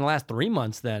just came out in the last 3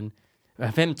 months then.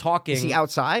 Of him talking. Is he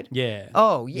outside? Yeah.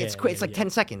 Oh, yeah, it's Yeah, quick. It's like yeah. 10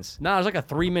 seconds. No, it was like a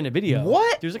 3-minute video.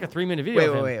 What? There's like a 3-minute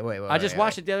video. of Wait, him. wait, wait, I just wait,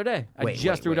 watched wait. it the other day. I Wait, just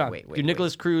wait, threw it wait, on. wait, Dude,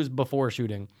 Nicholas Cruz before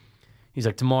shooting. He's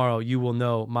like, tomorrow you will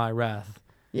know my wrath.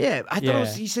 Yeah, I thought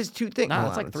Yeah. he says 2 things. Nah, Hold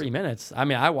it's on, like let's 3 see. minutes. I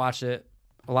mean, I watched it.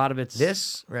 A lot of it's...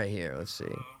 This right here. Let's see.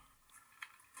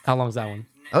 How long's that one?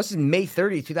 Oh, this is May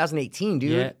 30th, 2018,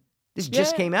 dude. Yeah. This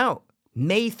just Yeah. came out.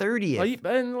 May 30th.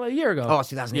 A year ago. Oh, it's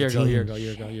 2018.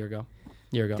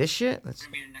 Year ago. This shit? Let's...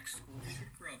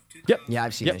 Yep. Yeah,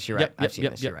 I've seen this. You're right. I've seen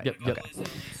this. You're right. Yep. Okay.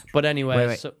 But anyway,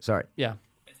 Wait. so Sorry. yeah.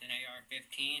 With an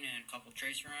AR-15 and a couple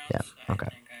tracer rounds. Yeah, okay. I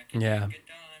think I can Yeah. get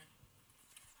done.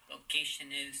 Location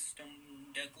is Stone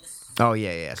Douglas. Oh,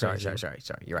 yeah. Sorry.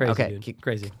 You're right. Crazy, Okay. dude.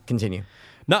 Crazy. Continue.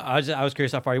 No, I was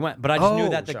curious how far he went, but I just knew Oh,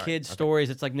 that the sorry. kids' Okay. stories.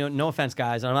 It's like no offense,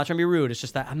 guys. And I'm not trying to be rude. It's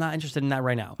just that I'm not interested in that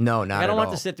right now. No, Like, not I don't at want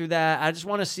all. to sit through that. I just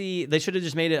want to see. They should have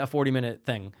just made it a 40-minute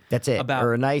thing. That's it. About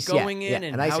or a nice going in a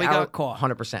and nice how he hour, got caught.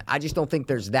 100%. I just don't think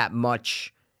there's that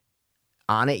much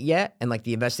on it yet, and like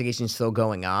the investigation's still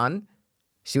going on.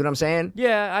 See what I'm saying?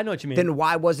 Yeah, I know what you mean. Then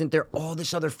why wasn't there all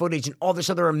this other footage and all this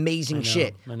other amazing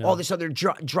shit? I know. All this other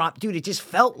drop. Dude, it just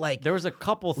felt like there was a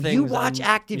couple things. you watch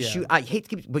Active yeah. Shooter. I hate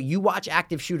to keep, but you watch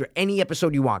Active Shooter any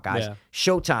episode you want, guys. Yeah.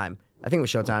 Showtime. I think it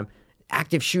was Showtime.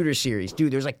 Active Shooter series.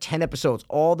 Dude, there's like 10 episodes,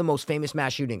 all the most famous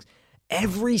mass shootings.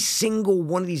 Every single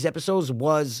one of these episodes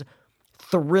was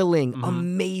thrilling,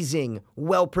 amazing,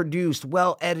 well produced,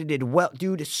 well edited,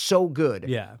 dude, it's so good.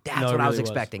 Yeah. That's No, it what I was really was.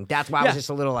 expecting. That's why I Yeah. was just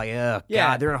a little like, ugh, Yeah.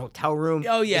 God, they're in a hotel room.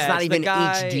 Oh yeah, it's not the even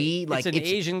guy, HD. Like it's an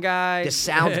Asian guy. the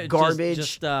sound's just- garbage.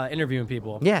 Just interviewing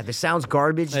people. Yeah, the sound's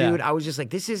garbage, Yeah. dude. I was just like,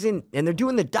 this isn't, and they're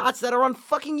doing the dots that are on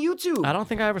fucking YouTube. I don't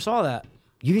think I ever saw that.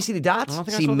 You didn't see the dots? I don't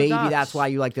think I See, saw the maybe dots. that's why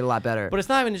you liked it a lot better. But it's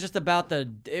not even just about the.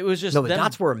 It was just No, the them-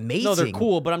 dots were No, they're amazing.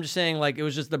 cool. But I'm just saying, like, it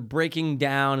was just the breaking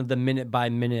down the minute by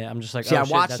minute. I'm just like, See, oh I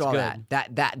shit, watched that's all good.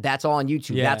 that's all on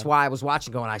YouTube. Yeah. That's why I was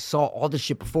watching going, I saw all this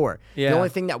shit before. Yeah. The only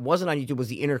thing that wasn't on YouTube was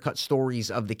the intercut stories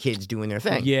of the kids doing their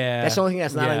thing. Yeah. That's the only thing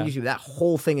that's not on Yeah. YouTube. That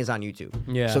whole thing is on YouTube.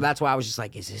 Yeah. So that's why I was just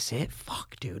like, is this it?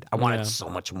 Fuck, dude. I wanted Yeah. so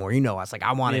much more. You know, I was like,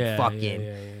 I wanted Yeah, fucking.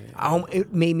 yeah.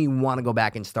 It made me want to go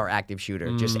back and start Active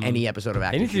Shooter. Just any episode of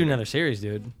They Active need to do Shooter. another series,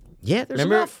 dude. Yeah, there's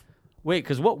Remember? enough. Wait,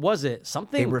 because what was it?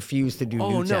 Something. They refused to do Oh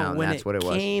Newtown. no! When That's what it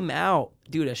was. came out,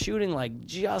 dude, a shooting like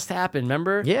just happened.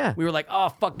 Remember? Yeah. We were like, oh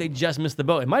fuck, they just missed the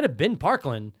boat. It might have been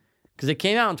Parkland because it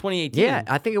came out in 2018. Yeah,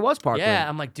 I think it was Parkland. Yeah,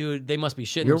 I'm like, dude, they must be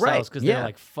shitting You're right, themselves because yeah. they're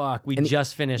like, fuck, we And-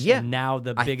 just finished, yeah. and now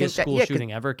the I think biggest that- school yeah, 'cause-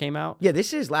 shooting ever came out. Yeah,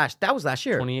 that was last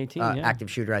year. 2018, yeah. Active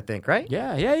Shooter, I think, right?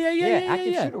 Yeah.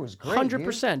 Active Shooter was great,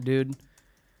 100%, dude.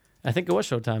 I think it was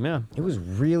Showtime. Yeah. It was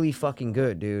really fucking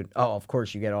good, dude. Oh, of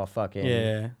course you get all fucking.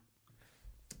 Yeah.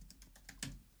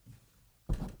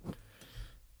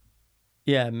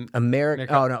 Yeah. America.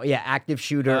 Oh no, yeah, Active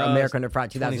Shooter, America Under Fire,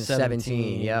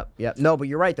 2017. 2017. Yep. No, but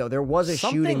you're right though. There was a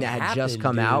Something shooting that had just happened,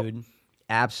 come out. dude.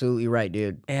 Absolutely right,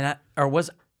 dude. And or was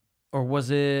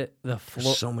it the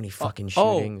There's so many fucking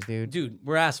shootings, dude. Dude,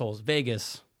 we're assholes.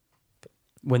 Vegas.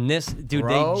 When this dude,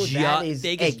 Bro, that is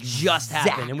Vegas just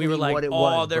happened, and we were exactly like, what it oh,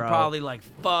 was, they're bro. probably like,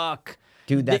 fuck.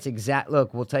 Dude, that's exact.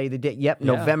 Look, we'll tell you the date. Yep, Yeah.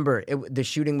 November. The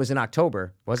shooting was in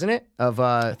October, wasn't it?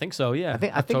 I think so. Yeah,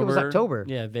 I think it was October.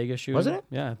 Yeah, Vegas shooting. Wasn't it?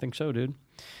 Yeah, I think so, dude.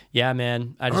 Yeah,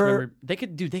 man. I just remember they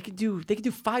could do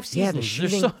 5 seasons. Yeah, the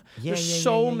shooting. There's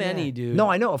so many, dude. No,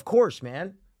 I know, of course,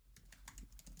 man.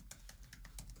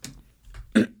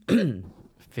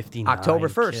 59 October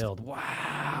 1st. killed.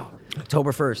 Wow.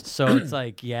 October 1st. So it's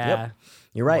like, yeah. Yep.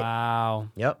 You're right. Wow.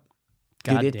 Yep.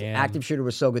 God Dude, damn. Active Shooter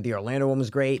was so good. The Orlando one was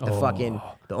great. The fucking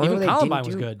the only Even one they Columbine didn't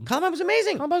was do, good. Columbine was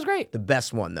amazing. Columbine was great. The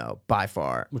best one though, by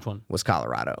far. Which one? Was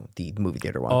Colorado, the movie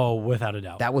theater one. Oh, without a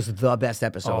doubt. That was the best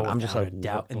episode. I'm just without like, a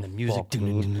doubt. what And the the music. fuck, Ding,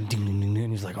 ding, ding, ding, ding, ding,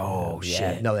 and he's like, oh, yeah.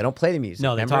 shit. No, they don't play the music.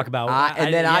 No, they remember? talk about-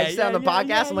 and then I said on the yeah,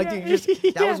 podcast, I'm like, yeah, dude, yeah,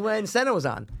 just, that was when Senna was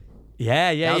on.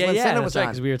 Yeah, That was when Senna That's was right, on.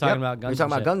 because we were talking Yep. about guns. We were talking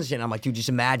and about shit. guns and shit. And I'm like, dude, just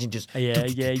imagine just. Yeah.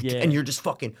 And you're just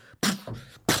fucking.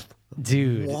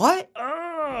 Dude. What?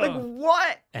 Like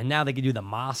what? And now they could do the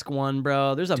mosque one,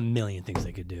 bro. There's a million things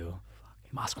they could do.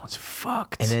 Mosque one's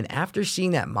fucked. And then after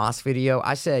seeing that Moss video,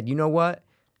 I said, you know what?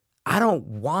 I don't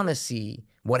want to see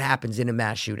what happens in a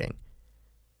mass shooting.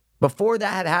 Before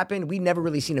that had happened, we'd never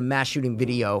really seen a mass shooting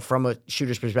video from a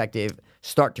shooter's perspective,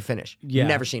 start to finish. yeah.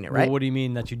 Never seen it, right? Well, what do you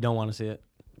mean that you don't want to see it?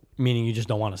 Meaning you just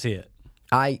don't want to see it.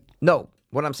 No.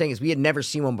 What I'm saying is we had never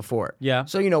seen one before. Yeah.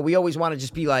 So, we always want to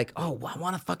just be like, oh, I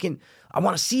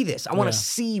want to see this. I want to Yeah.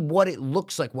 see what it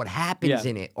looks like, what happens Yeah.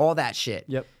 in it, all that shit.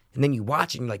 Yep. And then you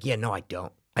watch it and you're like, yeah, no, I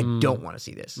don't. I don't want to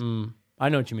see this. I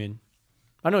know what you mean.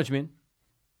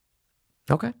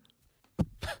 Okay.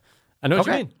 I know what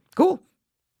you Okay. mean. Cool.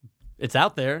 It's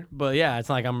out there, but yeah, it's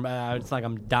like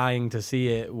I'm dying to see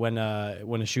it when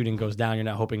a shooting goes down. You're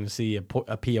not hoping to see a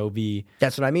POV.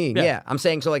 That's what I mean. Yeah. Yeah. I'm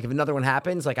saying, so like if another one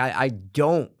happens, like I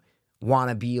don't want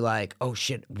to be like, oh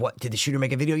shit, what did the shooter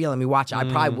make a video? Yeah, let me watch it.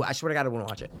 I swear to God, I wouldn't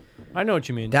watch it. I know what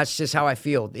you mean. That's just how I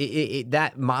feel.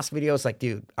 That Moss video is like,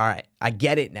 dude, all right, I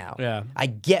get it now. Yeah. I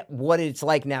get what it's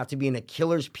like now to be in a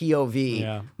killer's POV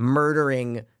Yeah.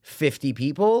 murdering 50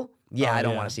 people. Yeah, Oh, I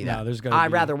don't yeah. want to see No, that. there's gonna I'd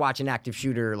be- rather watch an active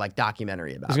shooter like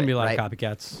documentary about it. There's gonna be a lot right? of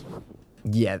copycats.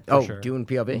 Yeah. sure. Doing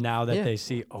POV Now that Yeah. they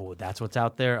see, oh, that's what's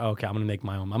out there. Okay, I'm gonna make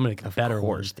my own. I'm gonna make a better Of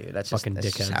course, one. dude. That's fucking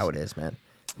just dickheads. how it is, man.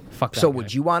 Fuck that So guy.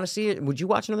 would you want to see it? Would you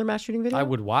watch another mass shooting video? I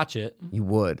would watch it. You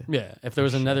would. Yeah, if there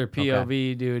was another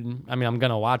POV, dude. I mean, I'm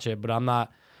gonna watch it, but I'm not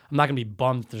gonna be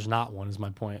bummed if there's not one. Is my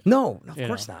point. No, of You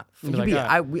course know. not. You'd You'd be like, be- all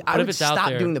right. I But if would it's out stop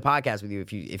there- doing the podcast with you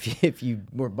if you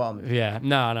were bummed. Yeah,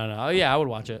 no. Yeah, I would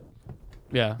watch it.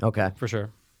 Yeah. Okay. For sure.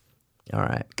 All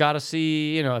right. Gotta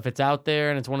see, if it's out there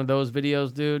and it's one of those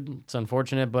videos, dude. It's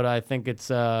unfortunate, but I think it's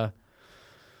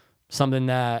something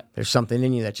that There's something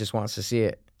in you that just wants to see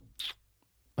it.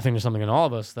 I think there's something in all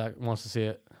of us that wants to see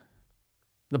it.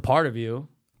 The part of you,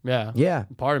 yeah, Yeah.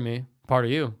 part of me, part of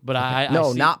you. But I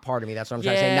No, see, not part of me. That's what I'm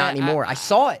trying to say. Yeah, Not anymore. I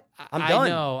saw it. I'm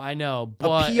done. I know. A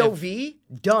But POV,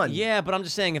 done. yeah, but I'm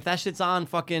just saying if that shit's on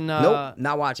fucking. Nope,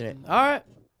 not watching it. All right.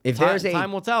 If there's a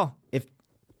time will tell. if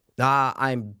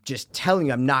I'm just telling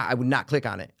you, I would not click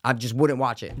on it. I just wouldn't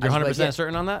watch it. You're I'd just be 100% like,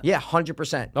 certain on that? Yeah,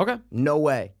 100%. Okay. No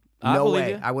way. I No believe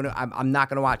way. you. I wouldn't. I'm not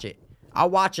gonna watch it. I'll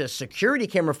watch a security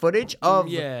camera footage of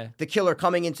the killer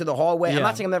coming into the hallway. I'm Yeah.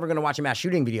 not saying I'm never gonna watch a mass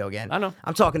shooting video again. I know.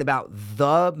 I'm talking about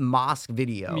the mosque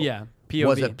video. Yeah, POV.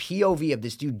 Was a POV of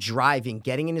this dude driving,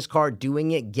 getting in his car,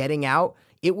 doing it, getting out.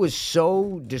 It was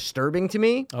so disturbing to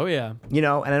me. Oh, yeah. You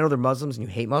know, and I know they're Muslims and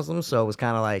you hate Muslims, so it was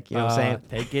kind of like, you know what I'm saying?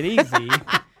 Take it easy.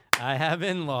 I have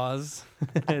in-laws.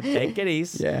 Take it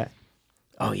easy. Yeah.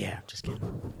 Oh, yeah. Just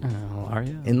kidding. Oh, are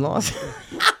you? In-laws?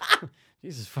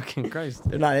 Jesus fucking Christ.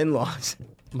 They're not in-laws.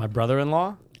 My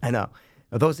brother-in-law? I know.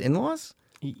 Are those in-laws?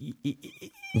 Yeah?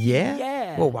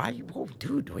 Yeah. Well, why are you... Whoa,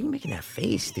 dude, why are you making that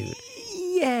face, dude?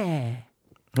 Yeah.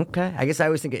 Okay. I guess I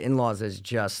always think of in-laws as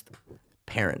just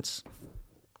parents.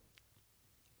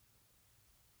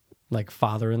 Like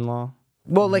father-in-law?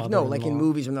 Well, like, no, like in Mother-in-law.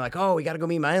 movies when they're like, oh, we got to go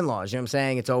meet my in-laws. You know what I'm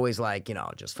saying? It's always like, you know,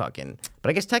 just fucking... But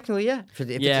I guess technically, yeah. If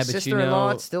Yeah, it's a but you sister-in-law,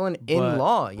 know, it's still an but-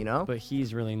 in-law, you know? But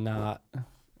he's really not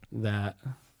that.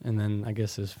 And then I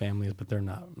guess his family is, but they're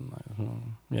not.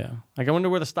 Yeah. Like, I wonder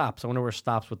where the stops. I wonder where it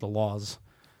stops with the laws.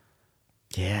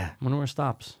 Yeah. I wonder where it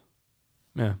stops.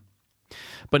 Yeah.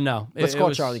 But no. Let's it call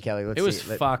was, Charlie Kelly. Let's it was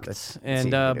see. fucked. Let's see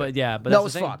and, the video. but yeah. But No, that's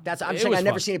it's the thing. fucked. I'm It saying was I've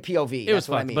never fucked. seen a POV. It That's was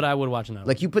what I fucked, mean. but I would watch another.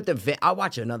 Like, you put I'll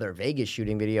watch another Vegas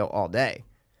shooting video all day.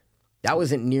 That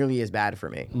wasn't nearly as bad for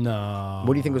me. No.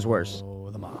 What do you think was worse?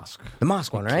 The mosque. The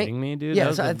mosque one, right? Kidding me, dude? Yeah, That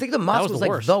was so I the- think the that mosque was was the like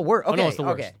worst. the worst. Oh, Okay, no, it's the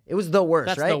worst. okay. It was the worst,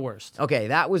 That's right? the worst. Okay,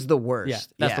 that was the worst. Yeah,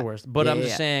 that's the worst. But Yeah, I'm yeah,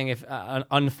 just yeah. saying, if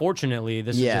unfortunately,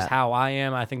 this is Yeah. just how I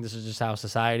am. I think this is just how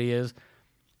society is,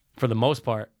 for the most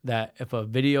part. That if a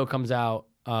video comes out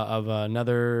of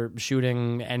another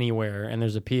shooting anywhere and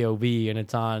there's a POV and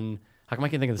it's on, how come I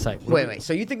can't think of the site? Wait.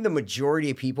 So you think the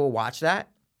majority of people watch that?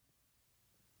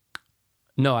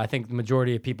 No, I think the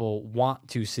majority of people want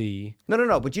to see.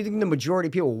 No. But you think the majority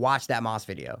of people watch that mosque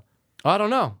video? I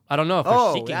don't know. I don't know if they're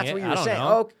Oh, seeking that's it. what you I were don't saying.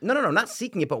 know. Oh, no, not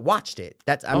seeking it, but watched it.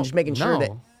 I'm just making sure no.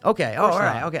 that. Okay. Oh, Of all course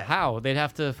right. not. Okay. How? They'd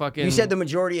have to fucking. You said the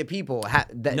majority of people.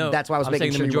 No, that's why I was I'm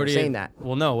making saying sure you were majority saying that.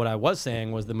 Well, no, what I was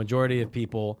saying was the majority of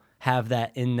people have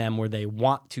that in them where they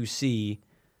want to see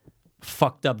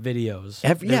fucked up videos.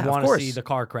 Yeah, they of want to course. see the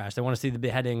car crash. They want to see the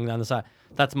beheading on the side.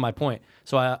 That's my point.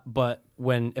 So, but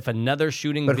if another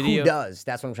shooting But video, who does?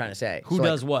 That's what I'm trying to say. Who So,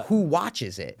 does what? Who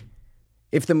watches it?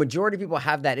 If the majority of people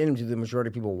have that in them, do the majority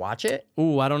of people watch it?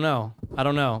 Ooh, I don't know.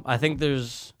 I think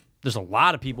there's a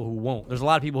lot of people who won't. There's a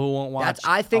lot of people who won't watch.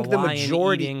 I think a the lion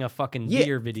majority eating a fucking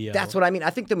deer video. That's what I mean.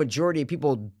 I think the majority of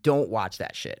people don't watch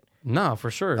that shit. No, for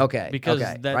sure. Okay, because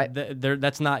okay, that, right.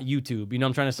 that's not YouTube. You know what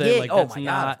I'm trying to say? Yeah, Like oh that's my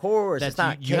God, not. of course, That's, it's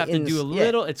not you have to do a kittens, yeah.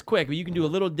 little. It's quick, but you can do a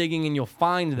little digging and you'll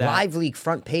find that. Live Leak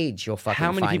front page, you'll fucking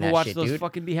How many find people that watch shit, those dude.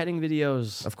 fucking beheading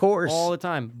videos? Of course, all the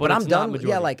time. But it's I'm not done. With, majority.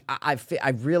 yeah, like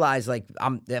I've realized like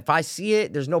if I see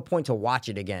it, there's no point to watch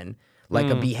it again. Like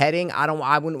a beheading,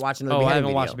 I wouldn't watch another Oh, I beheading haven't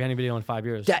video. watched a beheading video in 5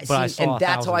 years. That, but I see, saw and 1,000.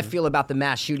 that's how I feel about the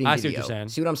mass shooting I see video. what you're saying.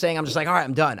 See what I'm saying? I'm just like, all right,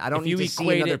 I'm done. I don't If need you to see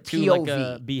equate another it to POV. like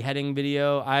a beheading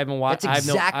video, I haven't watched. That's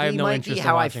exactly, I have no Mikey, interest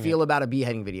how in I watching feel it. about a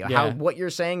beheading video. Yeah. What you're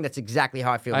saying, that's exactly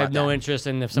how I feel I about have no that. interest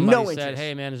in if somebody No said, interest.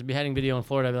 "Hey, man, there's a beheading video in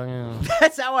Florida." I'd be like,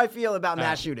 That's how I feel about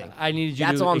mass shooting. I needed you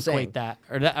That's to all I'm equate saying. that,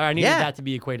 or I needed that to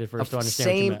be equated first to understand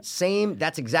what you meant. Same.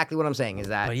 That's exactly what I'm saying. Is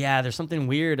that But yeah, there's something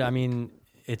weird. I mean,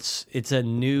 it's a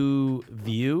new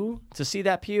view to see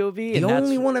that POV. the and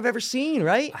only that's, one I've ever seen?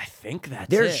 Right? I think that's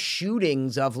There's it.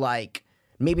 shootings of like.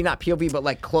 Maybe not POV, but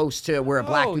like close to where a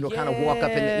black dude will kind of walk up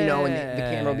and and the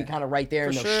camera will be kind of right there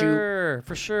and they'll shoot.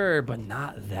 For sure, but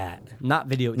not that. Not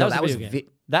video. No, that that was a was video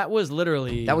game. That was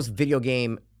literally. That was video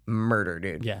game murder,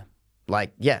 dude. Yeah.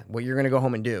 Like, yeah, what you're gonna go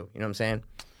home and do. You know what I'm saying?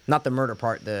 Not the murder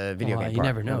part, the video game You part.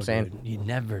 never You know, what I'm saying? dude. You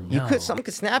never know. Someone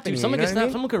could snap in Dude, you, someone you know could what I snap.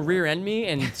 mean? Someone could rear end me,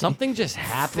 and something just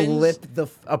happens. Flip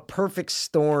a perfect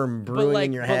storm brewing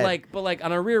in your head. But like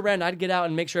on a rear end, I'd get out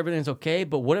and make sure everything's okay.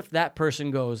 But what if that person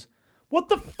goes, "What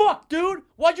the fuck, dude?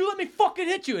 Why'd you let me fucking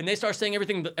hit you?" And they start saying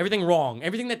everything wrong,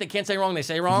 everything that they can't say wrong, they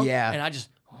say wrong. Yeah. And I just,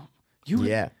 you.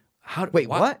 Yeah. Wait,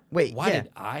 what? Wait, why yeah.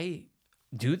 did I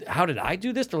do? How did I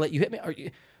do this to let you hit me? Are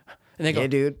you? And they go, Yeah,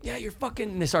 dude. Yeah, you're fucking.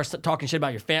 And they start talking shit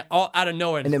about your fan, all out of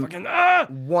nowhere. And then- fucking,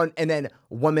 and then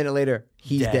 1 minute later,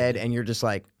 he's Dead. dead, and you're just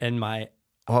like, and my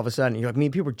all of a sudden, you're like, me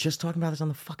and people were just talking about this on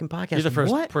the fucking podcast. You're the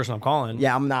first What? person I'm calling.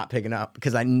 Yeah, I'm not picking up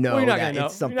because I know Well, you're not that gonna know.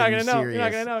 it's something You're not gonna know. serious. You're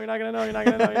not gonna know. You're not gonna know. You're not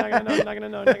gonna know. You're not gonna know. You're not gonna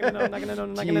know. You're not gonna know. You're not gonna know.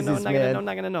 You're not gonna know. Jesus, Not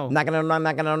man. gonna know. Not gonna know.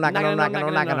 Not gonna know. Not gonna know. Not gonna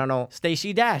know. Not gonna know.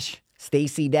 Stacey Dash.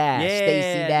 Stacey Dash. Yeah,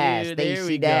 Stacey Dash. dude, there Stacey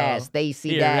we Dash. go. Stacey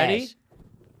Here, Dash. ready?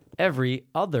 Every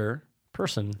other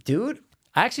person. Dude,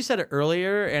 I actually said it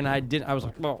earlier, and I didn't. I was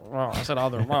like, well, I said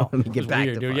other. Wow, Let me get it was back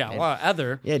weird, to dude. Yeah, fucking- well,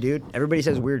 other. yeah, dude. Everybody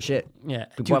says weird shit. Yeah,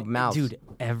 People have mouths. Dude,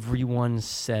 everyone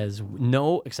says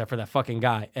no, except for that fucking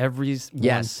guy.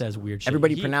 Everyone says weird shit.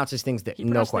 Everybody He- pronounces things that he no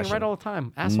pronounces things question. right all the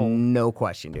time. Asshole. No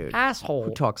question, dude. Asshole.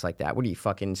 Who talks like that? What are you,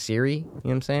 fucking Siri? You know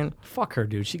what I'm saying? Fuck her,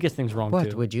 dude. She gets things wrong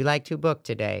What too. would you like to book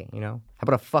today? You know? How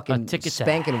about a fucking A ticket to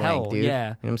spanking hell, wank, dude? yeah. You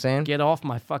know what I'm saying? Get off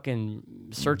my fucking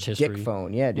search history. Dick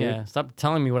phone, yeah, dude. Yeah, stop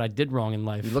telling me what I did wrong in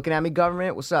life. You looking at me,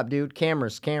 government? What's up, dude?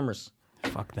 Cameras.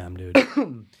 Fuck them, dude.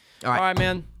 All right,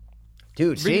 man.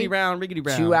 Dude, see? Riggedy round, riggedy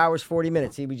round. 2 hours, 40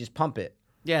 minutes. See, we just pump it.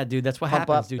 Yeah, dude, that's what Pump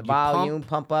happens, up dude. the You volume,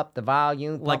 pump up the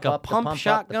volume. Pump like a up the pump up, the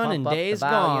shotgun in pump up the Days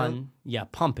volume. Gone. Yeah,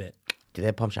 pump it. Do they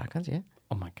have pump shotguns? Yeah.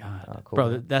 Oh my god, cool, bro,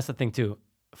 man. that's the thing too.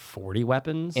 40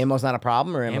 weapons. Ammo's not a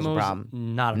problem, or ammo's a Ammo's problem?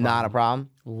 not a problem. Not a problem.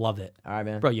 Love it. All right,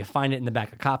 man. Bro, you find it in the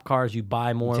back of cop cars. You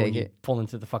buy more take when you it. pull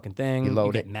into the fucking thing. You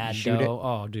load get it, mad you shoot dough. it.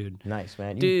 Oh, dude. Nice,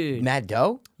 man. Dude. Mad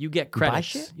dough? You get buy credits.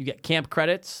 shit? You get camp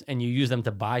credits, and you use them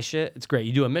to buy shit. It's great.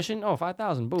 You do a mission. Oh,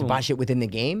 5,000. Boom. Buy shit within the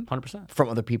game? 100%. From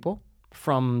other people?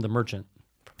 From the merchant.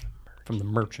 From the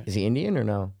merchant. Is he Indian or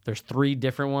no? There's 3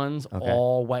 different ones,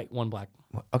 all white, 1 black.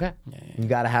 Okay. You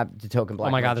got to have the token black.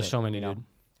 Oh my god, there's merchant, so many, you know? dude.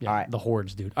 Yeah, All right. the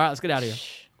hordes, dude. All right, let's get out of here.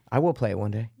 I will play it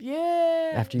one day.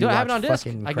 Yeah. After you dude, I have it watch on disc.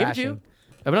 fucking I give it to you. Crashing.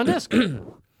 I have it on disc.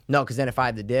 No, because then if I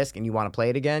have the disc and you want to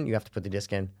play it again, you have to put the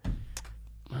disc in.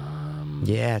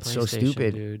 Yeah, it's so PlayStation,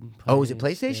 stupid. Dude. Oh, is it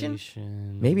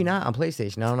PlayStation? Maybe not on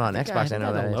PlayStation. I don't know. On Xbox, I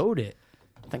know that to is. load it.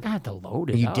 I think I had to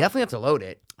load it. You up. definitely have to load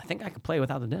it. I think I could play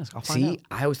without the disc. I'll find See, out.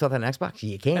 I always thought that on Xbox,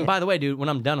 you can't. And by the way, dude, when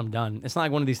I'm done, I'm done. It's not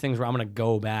like one of these things where I'm gonna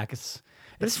go back.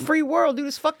 But it's free world, dude.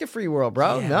 It's fuck the free world,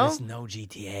 bro. Yeah, no? there's no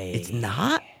GTA. It's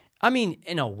not? I mean,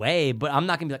 in a way, but I'm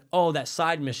not gonna be like, oh, that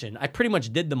side mission. I pretty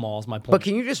much did them all. Is my point. But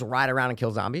can you just ride around and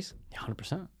kill zombies?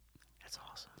 100%. That's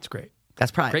awesome. It's great. That's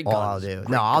probably Great all guns. I'll do. Great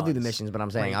No, I'll do the guns. missions, but I'm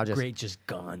saying Great, I'll just. great, just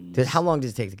guns. Dude, how long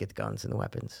does it take to get the guns and the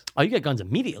weapons? Oh, you get guns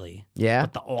immediately. Yeah?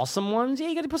 But the awesome ones, yeah,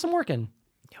 you got to put some work in.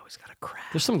 You always gotta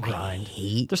craft. There's some grind.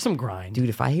 There's some grind. Dude,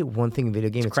 if I hate one thing in video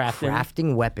game, it's crafting.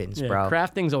 crafting weapons, Yeah, bro.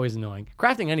 crafting's always annoying.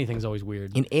 Crafting anything's always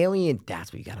weird. In Alien,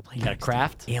 that's what you gotta play. You gotta next,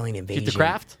 craft. dude. Alien Invasion. You have to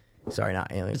craft. Sorry,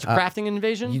 not Alien. It's a crafting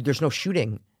invasion. There's no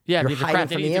shooting. Yeah, You're you have to hiding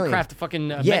craft. from You the have to alien. craft a fucking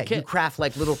Yeah, med kit. you craft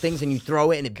like little things and you throw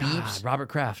it and it God, beeps. Robert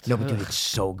Kraft. No, but dude, it's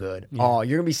so good. Oh,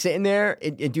 you're gonna be sitting there,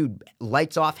 dude.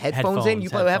 Lights off, headphones in. You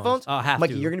play with Headphones. headphones? Oh, have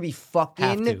Mikey, to. you're gonna be Have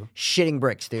fucking to. shitting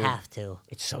bricks, dude. Have to.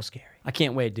 It's so scary. I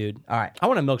can't wait, dude. All right. I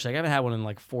want a milkshake. I haven't had one in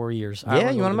like 4 years. Yeah,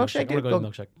 you want a milkshake? I want to dude? go to the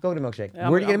milkshake. Go to the milkshake. Yeah,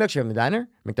 Where do you I'm- get a milkshake from? The diner? I'm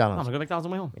McDonald's. gonna go to McDonald's on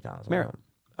my way home. McDonald's. Merit.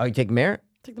 Oh, you take Merit?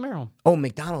 Take the Merit home. Oh,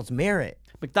 McDonald's Merit.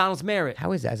 McDonald's Merit.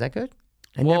 How is that? Is that good?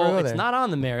 I Well, never go it's there. not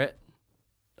on the Merit.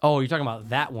 Oh, you're talking about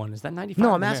that one. Is that 95?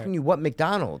 No, I'm asking you what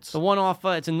McDonald's. The one off,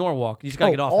 it's in Norwalk. You just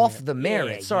gotta get off. off the the Merit.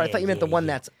 Merit. Yeah, Sorry, I yeah, thought you meant the yeah, one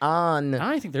yeah. that's on.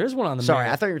 I don't think there is one on the Sorry,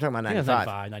 Merit. I thought you were talking about I think it's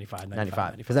 95.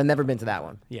 95. Because I've never been to that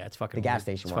one. Yeah, it's fucking The gas weird.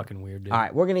 station It's one. fucking weird, dude. All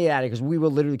right, we're gonna get out of here because we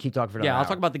will literally keep talking for another Yeah, I'll hour.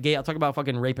 talk about the gate. I'll talk about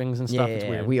fucking rapings and stuff. Yeah, It's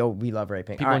weird. we love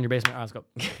raping. People All in right, your basement. All right,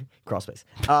 let's go. crawl space.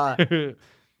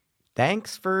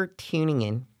 Thanks for tuning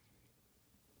in.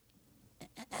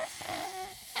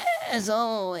 As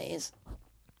always.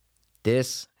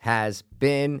 This has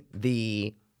been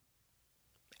the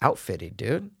Outfitted,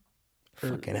 dude.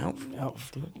 Fucking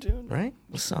outfitted, dude. right?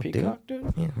 What's up, Peacock,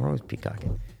 dude. Yeah, we're always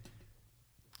peacocking.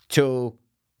 To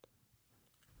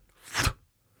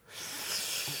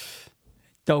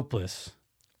Dopeless.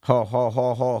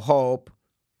 hope.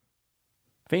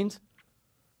 Fiends.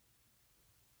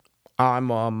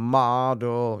 I'm a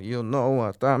model, you know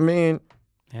what I mean.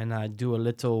 And I do a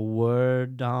little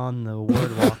word on the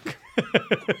word walk.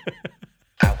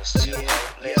 I was too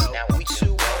hopeless, now I'm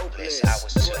too hopeless. I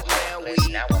was too hopeless,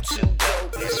 now I'm too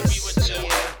dopeless. We were too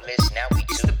hopeless, now we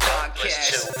too dopeless.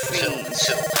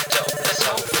 Too dopeless,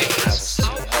 hope fiends. I was too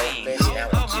hopeless, now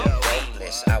I'm too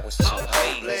hopeless. I was too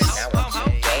hopeless, now I'm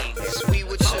too dopeless. We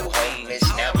were too hopeless,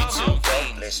 now we too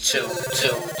dopeless. Too